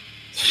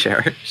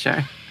 Sure.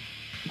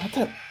 Not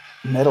that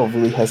metal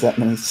really has that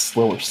many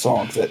slower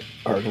songs that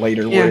are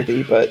lighter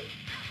worthy, but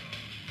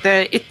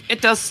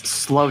it does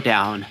slow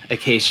down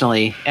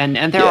occasionally, and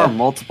there are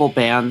multiple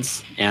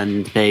bands,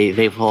 and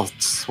they will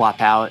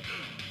swap out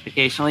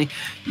occasionally.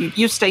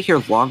 You stay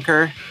here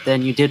longer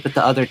than you did with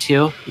the other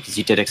two because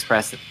you did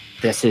express that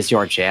this is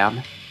your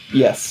jam.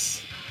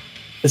 Yes.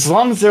 As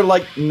long as they're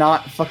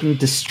not fucking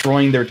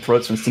destroying their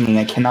throats when singing,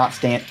 I cannot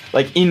stand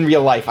in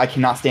real life. I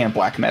cannot stand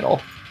black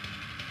metal.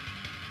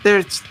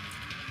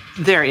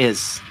 There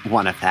is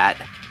one of that.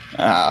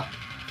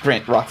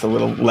 Grant rocks a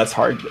little less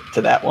hard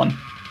to that one.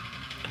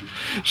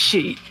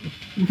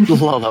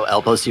 Lolo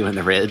elbows you in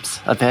the ribs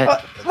a bit.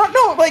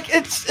 No,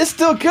 it's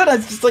still good.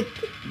 It's just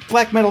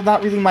black metal,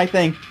 not really my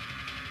thing.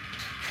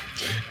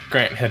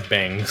 Grant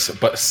headbangs,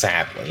 but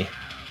sadly.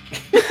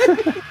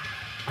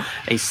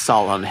 A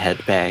solemn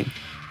headbang.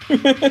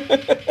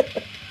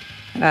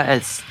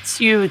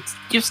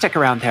 You stick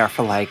around there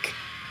for a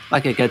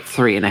good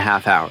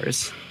 3.5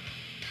 hours.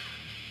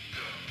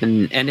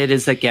 And it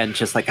is, again,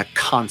 just a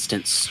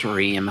constant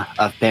stream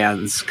of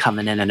bands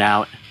coming in and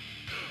out.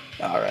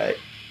 All right.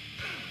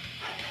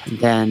 And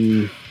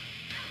then,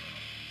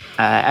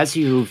 as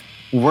you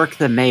work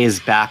the maze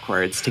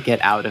backwards to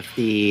get out of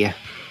the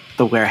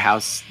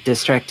warehouse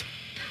district,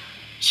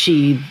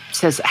 she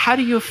says, how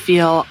do you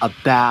feel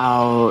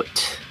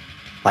about,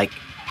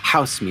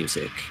 house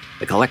music?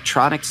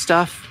 Electronic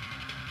stuff?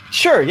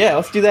 Sure, yeah,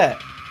 let's do that.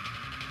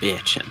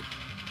 Bitchin'.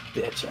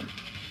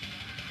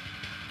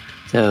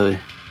 So,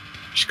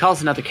 she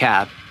calls another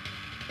cab,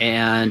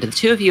 and the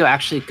two of you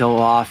actually go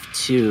off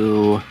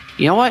to...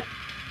 You know what?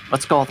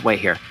 Let's go all the way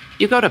here.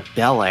 You go to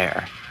Bel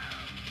Air.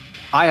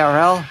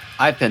 IRL,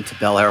 I've been to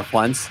Bel Air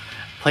once.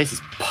 Place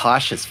is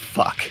posh as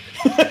fuck.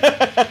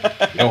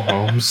 No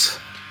homes.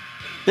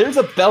 There's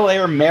a Bel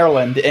Air,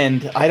 Maryland,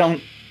 and I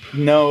don't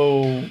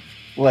know,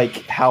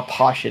 how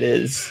posh it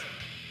is.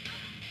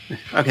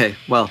 Okay,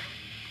 well,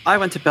 I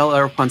went to Bel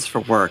Air once for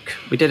work.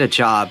 We did a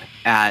job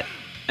at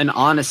an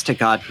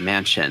honest-to-God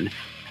mansion.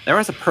 There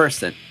was a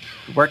person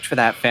who worked for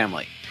that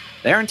family.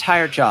 Their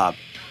entire job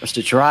was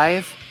to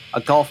drive a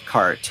golf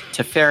cart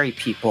to ferry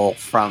people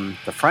from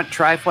the front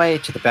driveway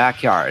to the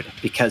backyard,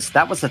 because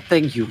that was a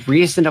thing you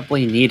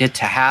reasonably needed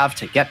to have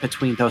to get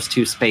between those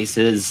two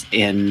spaces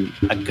in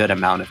a good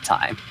amount of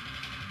time.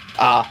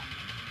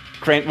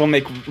 Grant will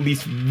make at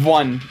least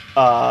one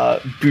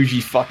bougie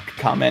fuck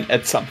comment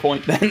at some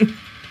point then.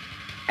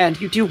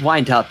 And you do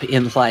wind up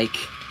in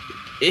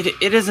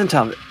it isn't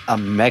a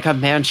mega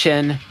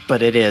mansion, but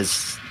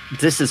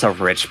this is a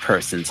rich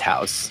person's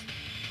house.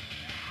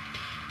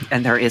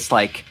 And there is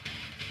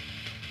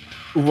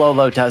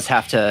Lolo does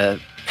have to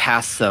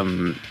pass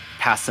some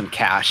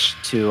cash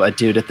to a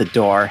dude at the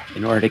door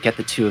in order to get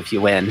the two of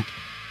you in.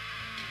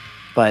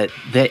 But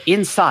the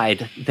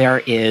inside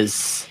there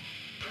is,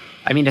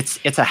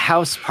 it's a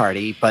house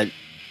party, but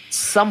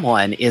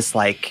someone is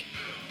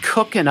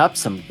cooking up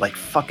some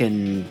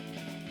fucking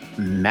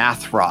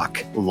math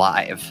rock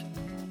live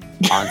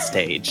on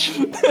stage.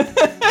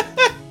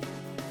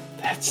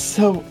 That's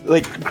so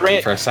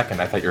Grant. For a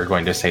second, I thought you were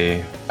going to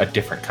say a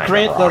different kind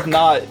Grant of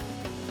rock.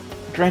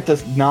 Grant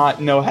does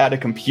not know how to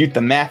compute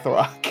the math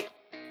rock.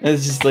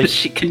 It's just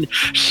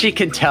she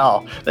can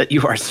tell that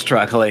you are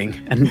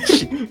struggling, and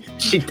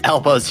she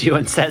elbows you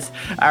and says,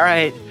 "All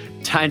right,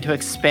 time to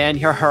expand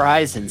your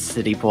horizons,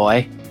 city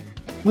boy."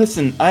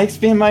 Listen, I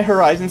expand my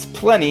horizons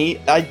plenty.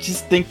 I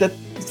just think that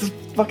this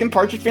fucking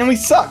Partridge Family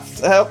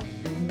sucks.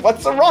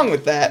 What's so wrong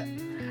with that?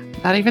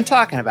 Not even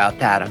talking about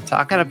that. I'm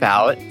talking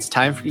about it's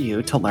time for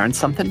you to learn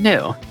something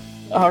new.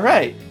 All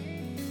right,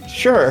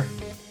 sure.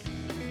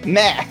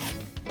 Math.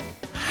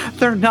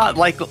 They're not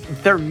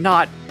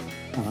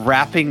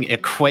rapping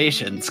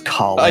equations,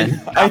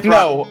 Colin. I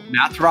know.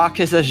 Math rock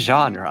is a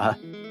genre.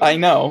 I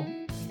know.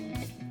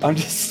 I'm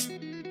just...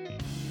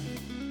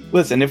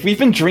 Listen, if we've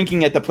been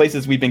drinking at the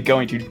places we've been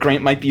going to,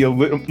 Grant might be a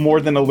little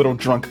more than a little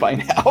drunk by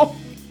now.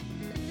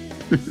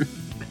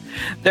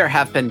 There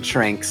have been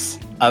drinks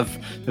of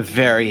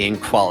varying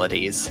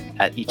qualities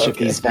at each of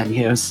these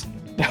venues.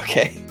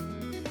 Okay.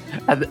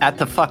 At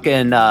the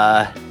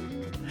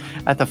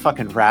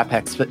fucking rap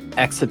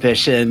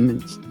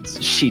exhibition,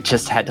 she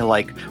just had to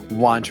like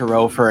wander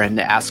over and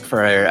ask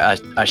for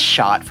a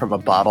shot from a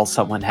bottle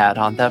someone had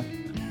on them.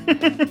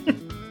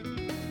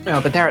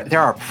 No, but there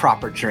are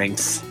proper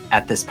drinks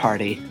at this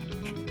party.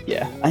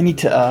 Yeah, I need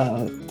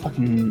to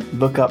fucking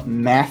look up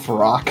Math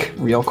Rock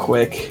real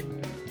quick.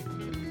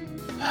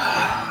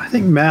 I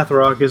think Math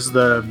Rock is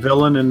the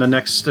villain in the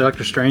next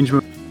Doctor Strange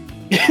movie.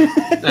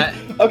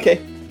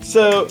 Okay,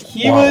 so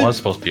It was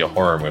supposed to be a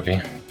horror movie.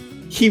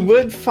 he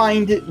would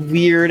find it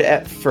weird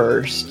at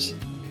first,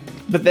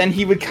 but then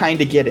he would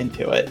kind of get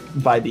into it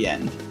by the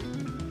end.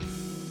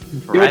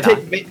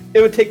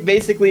 It would take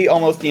basically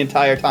almost the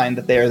entire time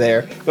that they're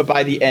there, but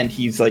by the end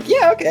he's like,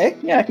 yeah, okay,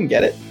 yeah, I can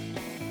get it.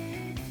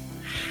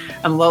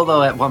 And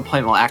Lolo at one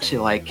point will actually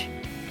like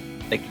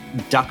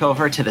duck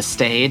over to the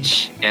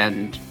stage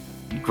and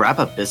grab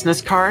a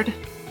business card.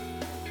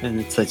 And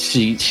it's like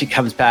she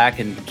comes back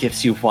and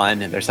gives you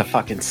one, and there's a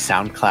fucking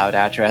SoundCloud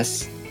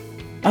address.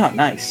 Oh,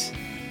 nice.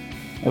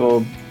 I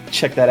will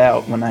check that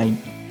out when I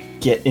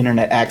get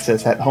internet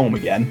access at home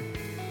again.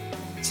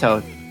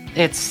 So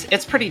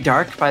it's pretty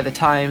dark by the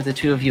time the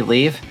two of you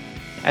leave.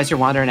 As you're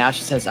wandering out,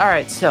 she says, all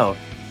right, so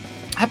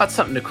how about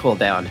something to cool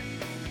down?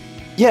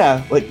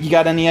 Yeah, like, you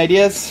got any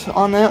ideas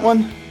on that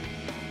one?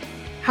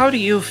 How do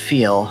you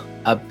feel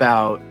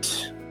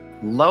about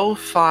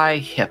lo-fi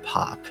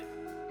hip-hop?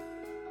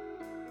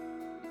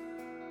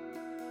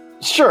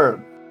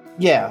 Sure.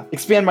 Yeah,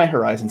 expand my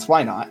horizons.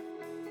 Why not?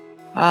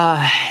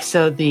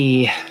 So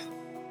the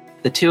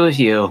two of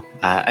you,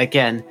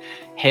 again,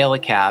 hail a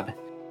cab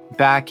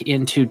back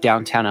into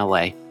downtown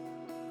LA.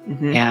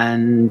 Mm-hmm.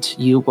 And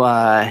you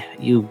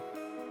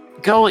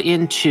go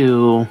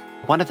into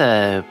one of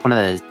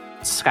the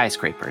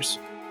skyscrapers.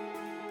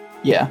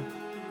 Yeah.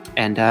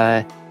 And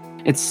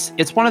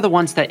it's one of the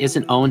ones that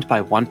isn't owned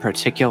by one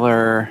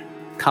particular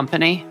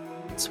company.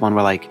 It's one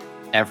where like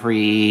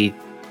every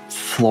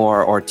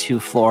floor or 2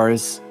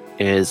 floors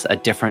is a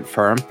different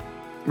firm.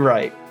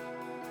 Right.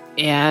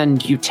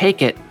 And you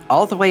take it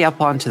all the way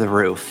up onto the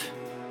roof.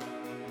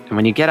 And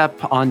when you get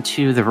up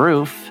onto the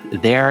roof,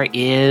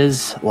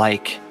 there's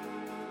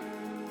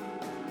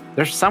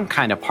some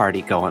kind of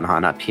party going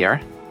on up here.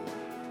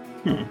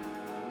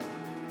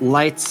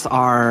 Lights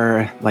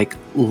are like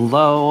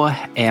low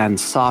and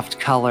soft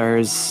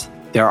colors.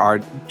 There are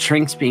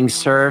drinks being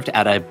served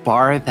at a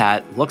bar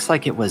that looks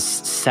like it was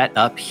set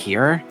up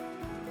here.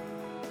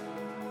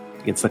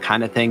 It's the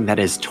kind of thing that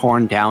is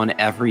torn down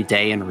every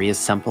day and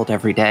reassembled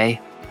every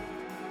day.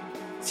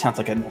 Sounds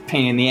like a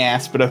pain in the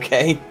ass, but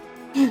okay.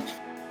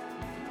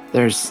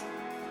 There's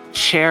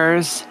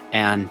chairs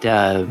and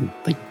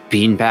like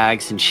bean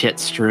bags and shit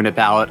strewn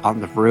about on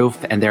the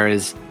roof, and there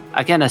is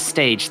again a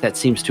stage that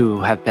seems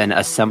to have been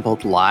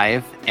assembled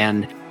live,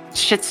 and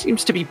shit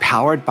seems to be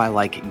powered by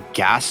like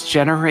gas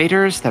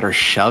generators that are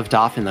shoved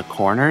off in the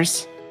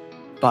corners.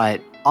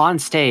 But on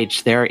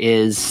stage there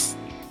is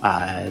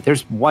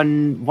there's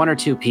one or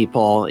two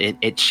people.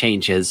 It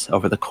changes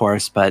over the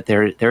course, but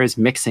there is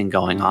mixing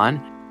going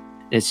on.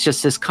 It's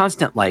just this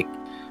constant like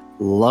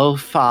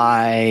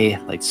lo-fi,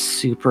 like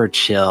super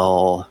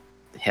chill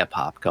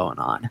hip-hop going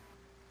on.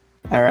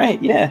 All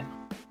right, yeah.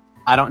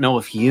 I don't know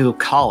if you,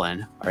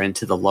 Colin, are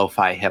into the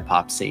lo-fi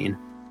hip-hop scene.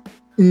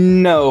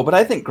 No, but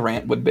I think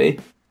Grant would be.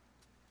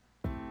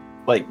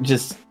 Like,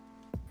 just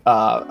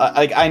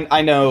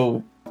I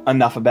know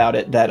enough about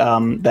it that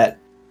that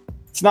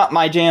it's not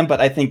my jam, but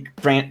I think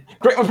Grant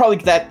would probably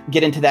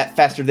get into that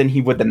faster than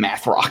he would the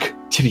math rock,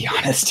 to be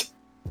honest.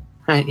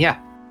 Right, yeah.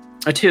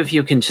 The two of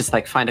you can just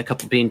like find a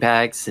couple bean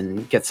bags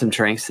and get some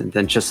drinks, and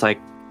then just like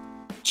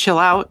chill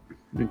out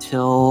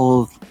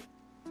until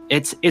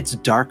it's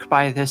dark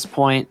by this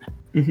point.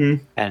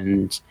 Mm-hmm.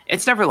 And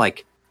it's never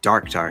like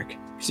dark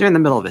because you're in the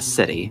middle of a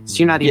city, so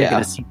you're not even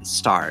going to see the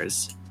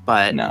stars.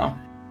 But no,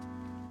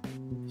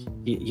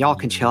 y'all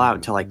can chill out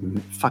until like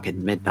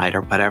fucking midnight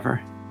or whatever.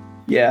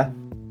 Yeah.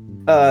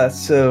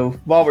 So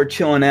while we're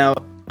chilling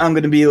out, I'm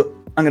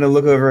gonna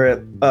look over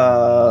at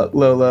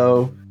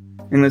Lolo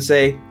and gonna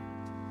say,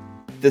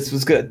 "This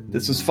was good.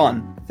 This was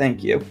fun.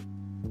 Thank you."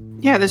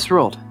 Yeah, this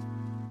ruled.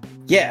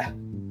 Yeah.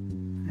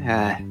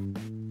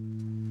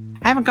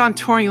 I haven't gone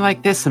touring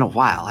like this in a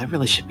while. I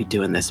really should be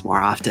doing this more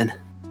often.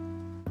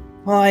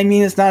 Well, I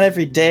mean, it's not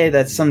every day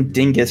that some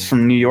dingus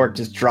from New York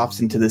just drops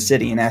into the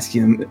city and asks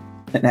you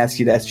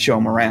to show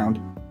him around.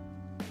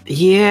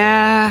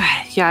 Yeah,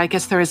 I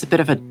guess there is a bit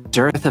of a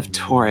dearth of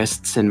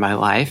tourists in my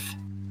life.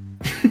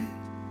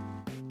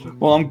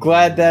 Well, I'm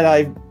glad that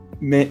I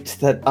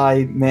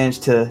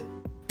managed to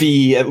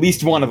be at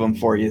least one of them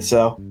for you,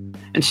 so.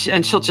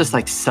 And she'll just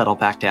like settle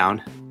back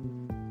down.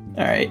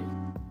 All right.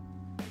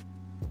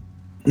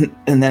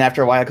 And then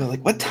after a while, I go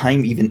like, "What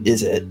time even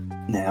is it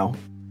now?"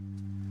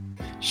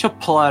 She'll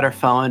pull out her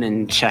phone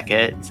and check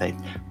it and say,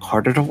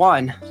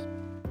 1:45.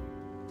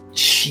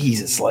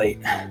 Jesus, late.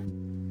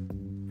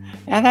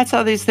 And that's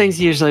how these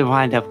things usually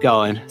wind up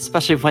going,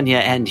 especially when you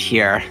end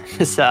here.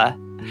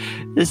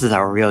 This is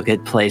a real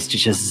good place to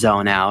just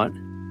zone out.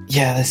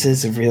 Yeah, this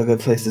is a real good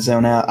place to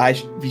zone out.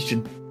 We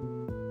should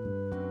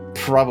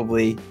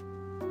probably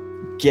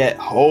get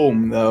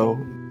home, though.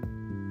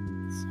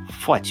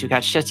 What, you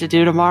got shit to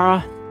do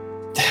tomorrow?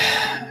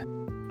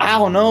 I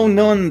don't know,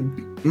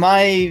 knowing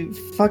my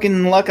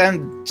fucking luck,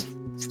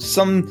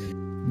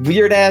 some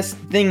weird-ass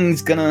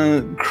thing's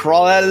gonna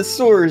crawl out of the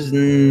sewers,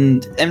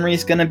 and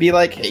Emery's gonna be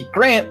like, hey,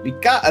 Grant, we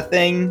got a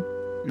thing.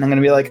 And I'm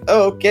gonna be like,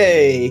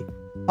 okay,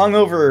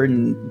 hungover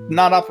and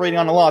not operating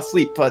on a lot of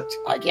sleep, but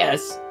I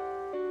guess.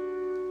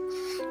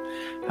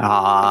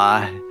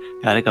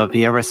 Gotta go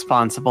be a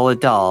responsible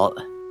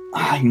adult.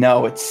 I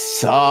know, it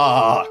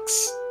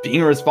sucks.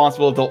 Being a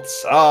responsible adult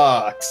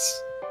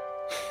sucks.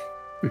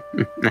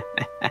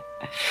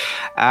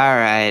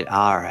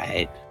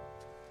 Alright.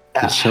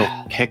 And she'll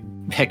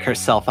pick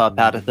herself up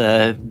out of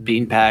the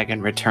beanbag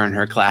and return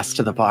her glass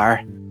to the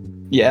bar.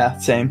 Yeah,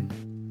 same.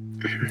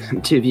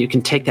 Two of you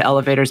can take the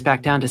elevators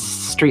back down to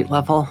street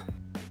level.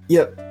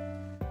 Yep.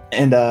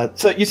 And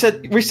so you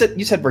said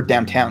we're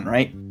downtown,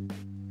 right?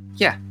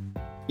 Yeah.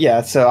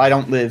 Yeah, so I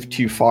don't live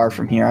too far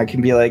from here. I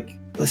can be like,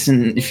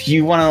 listen, if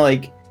you want to,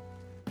 like,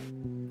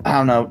 I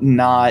don't know,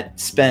 not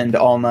spend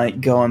all night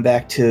going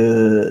back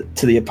to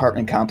the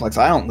apartment complex,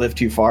 I don't live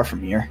too far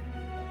from here.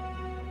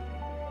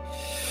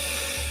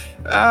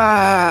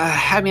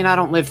 I mean, I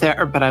don't live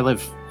there, but I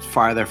live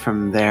farther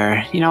from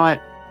there. You know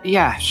what?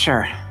 Yeah,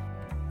 sure.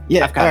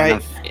 Yeah,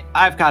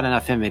 I've got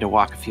enough in me to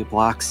walk a few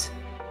blocks.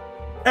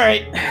 All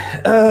right.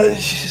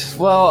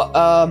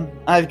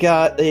 I've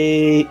got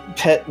a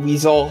pet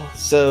weasel,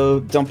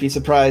 so don't be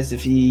surprised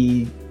if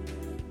he's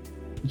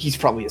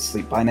probably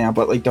asleep by now,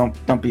 but like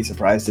don't be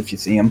surprised if you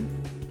see him.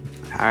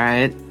 All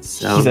right.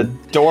 So he's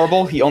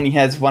adorable. He only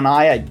has one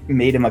eye. I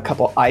made him a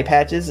couple eye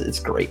patches. It's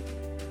great.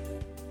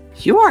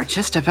 You are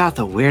just about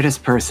the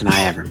weirdest person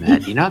I ever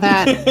met. You know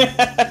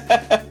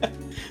that?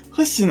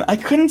 Listen, I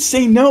couldn't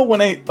say no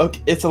when okay,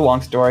 it's a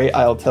long story.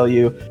 I'll tell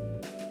you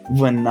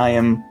when I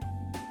am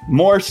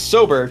more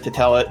sober to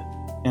tell it,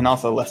 and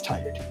also less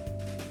tired.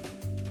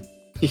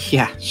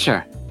 Yeah,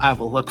 sure. I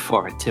will look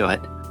forward to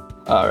it.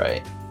 All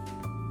right.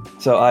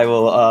 So I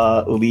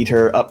will lead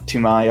her up to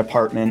my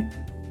apartment,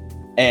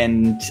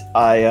 and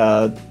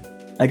I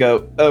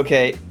go,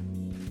 okay,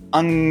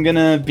 I'm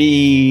gonna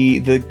be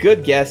the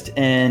good guest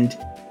and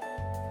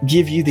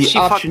give you the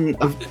option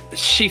of...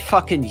 She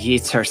fucking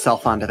yeets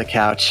herself onto the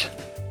couch.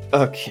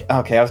 Okay,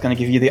 I was gonna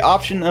give you the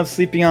option of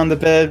sleeping on the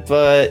bed,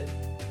 but...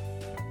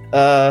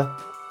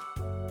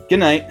 good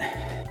night.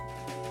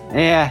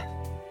 Yeah,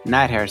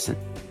 night, Harrison.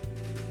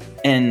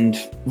 And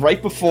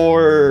right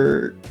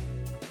before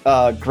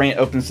Grant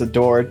opens the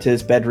door to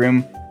his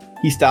bedroom,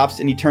 he stops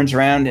and he turns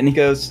around and he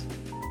goes,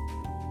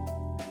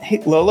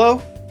 hey,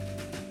 Lolo?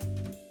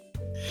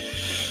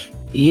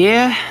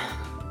 Yeah?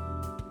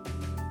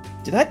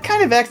 Did I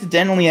kind of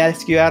accidentally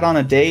ask you out on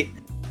a date?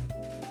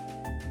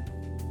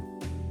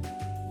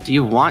 Do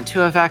you want to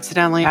have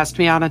accidentally asked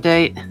me on a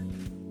date?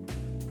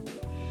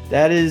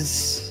 That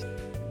is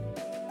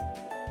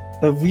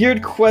a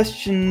weird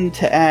question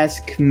to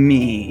ask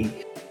me,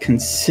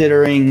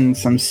 considering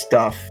some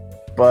stuff,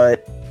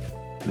 but...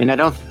 I mean, I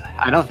don't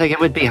think it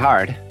would be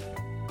hard.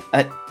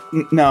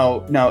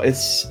 No,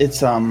 it's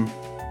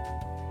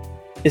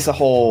a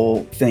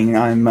whole thing.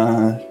 I'm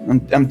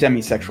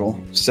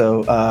demisexual,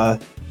 so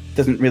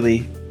doesn't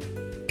really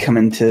come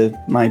into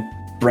my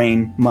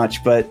brain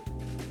much. But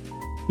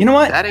you know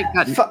what? That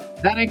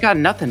ain't got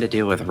nothing to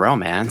do with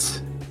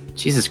romance.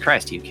 Jesus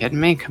Christ, are you kidding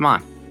me? Come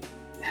on.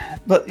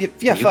 But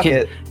yeah, fuck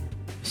it.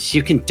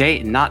 You can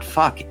date and not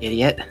fuck,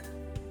 idiot.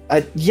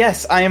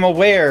 Yes, I am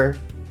aware.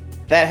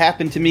 That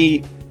happened to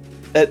me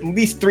at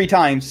least 3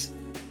 times.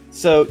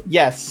 So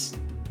yes,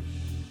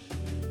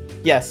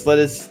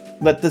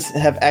 let this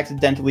have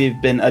accidentally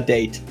been a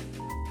date.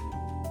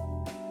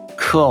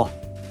 Cool.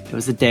 It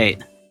was a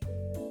date.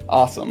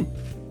 Awesome.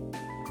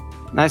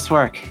 Nice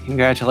work.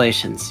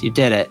 Congratulations. You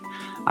did it.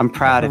 I'm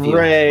proud of you.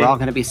 Hooray. We're all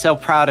going to be so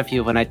proud of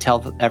you when I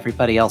tell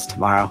everybody else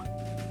tomorrow.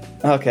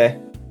 Okay.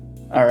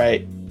 All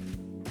right.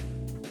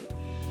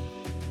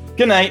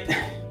 Good night.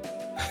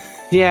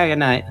 Yeah, good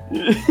night.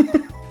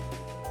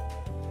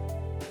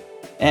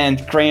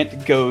 And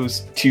Grant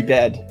goes to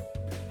bed.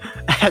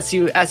 As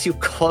you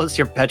close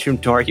your bedroom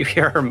door, you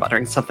hear her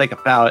muttering something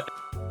about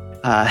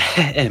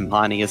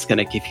Imani is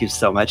gonna give you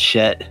so much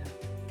shit.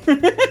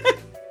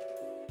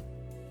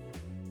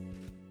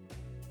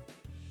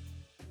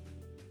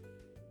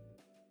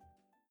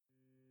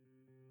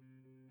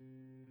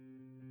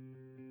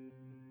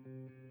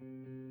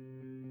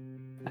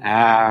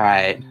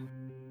 Alright.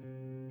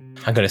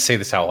 I'm going to say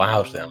this out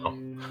loud now.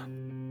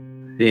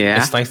 Yeah.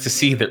 It's nice to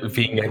see that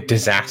being a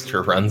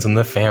disaster runs in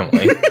the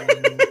family.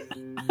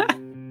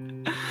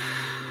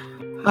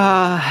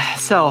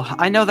 So,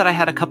 I know that I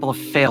had a couple of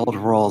failed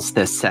rolls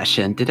this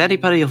session. Did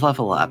anybody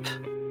level up?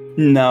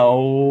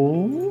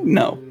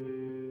 No.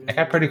 I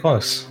got pretty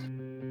close.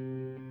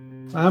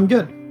 I'm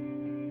good.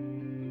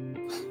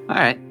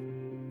 Alright.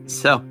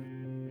 So,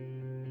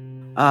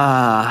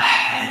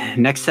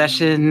 next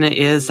session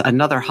is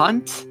another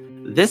hunt,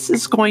 this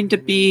is going to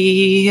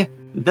be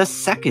the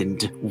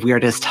second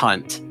weirdest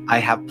hunt I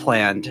have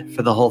planned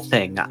for the whole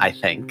thing, I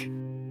think.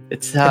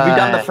 It's Have we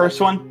done the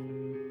first one?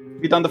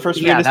 Have you done the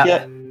first weirdest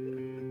yet?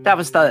 That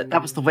was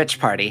the witch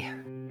party.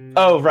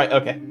 Oh, right,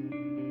 okay.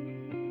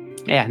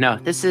 Yeah, no,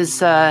 this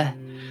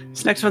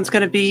next one's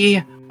gonna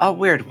be a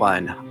weird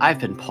one. I've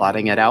been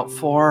plotting it out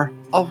for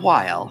a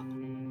while.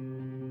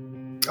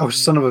 Oh,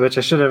 son of a bitch!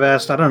 I should have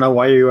asked. I don't know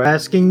why you were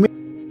asking me.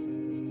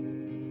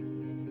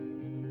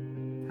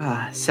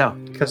 So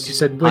Because you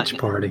said witch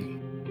party.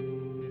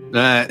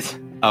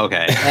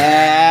 okay.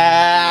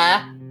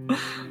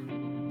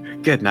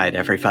 Good night,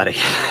 everybody.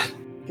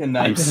 Good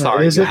night. I'm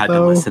sorry Is you it, had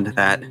though? to listen to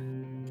that.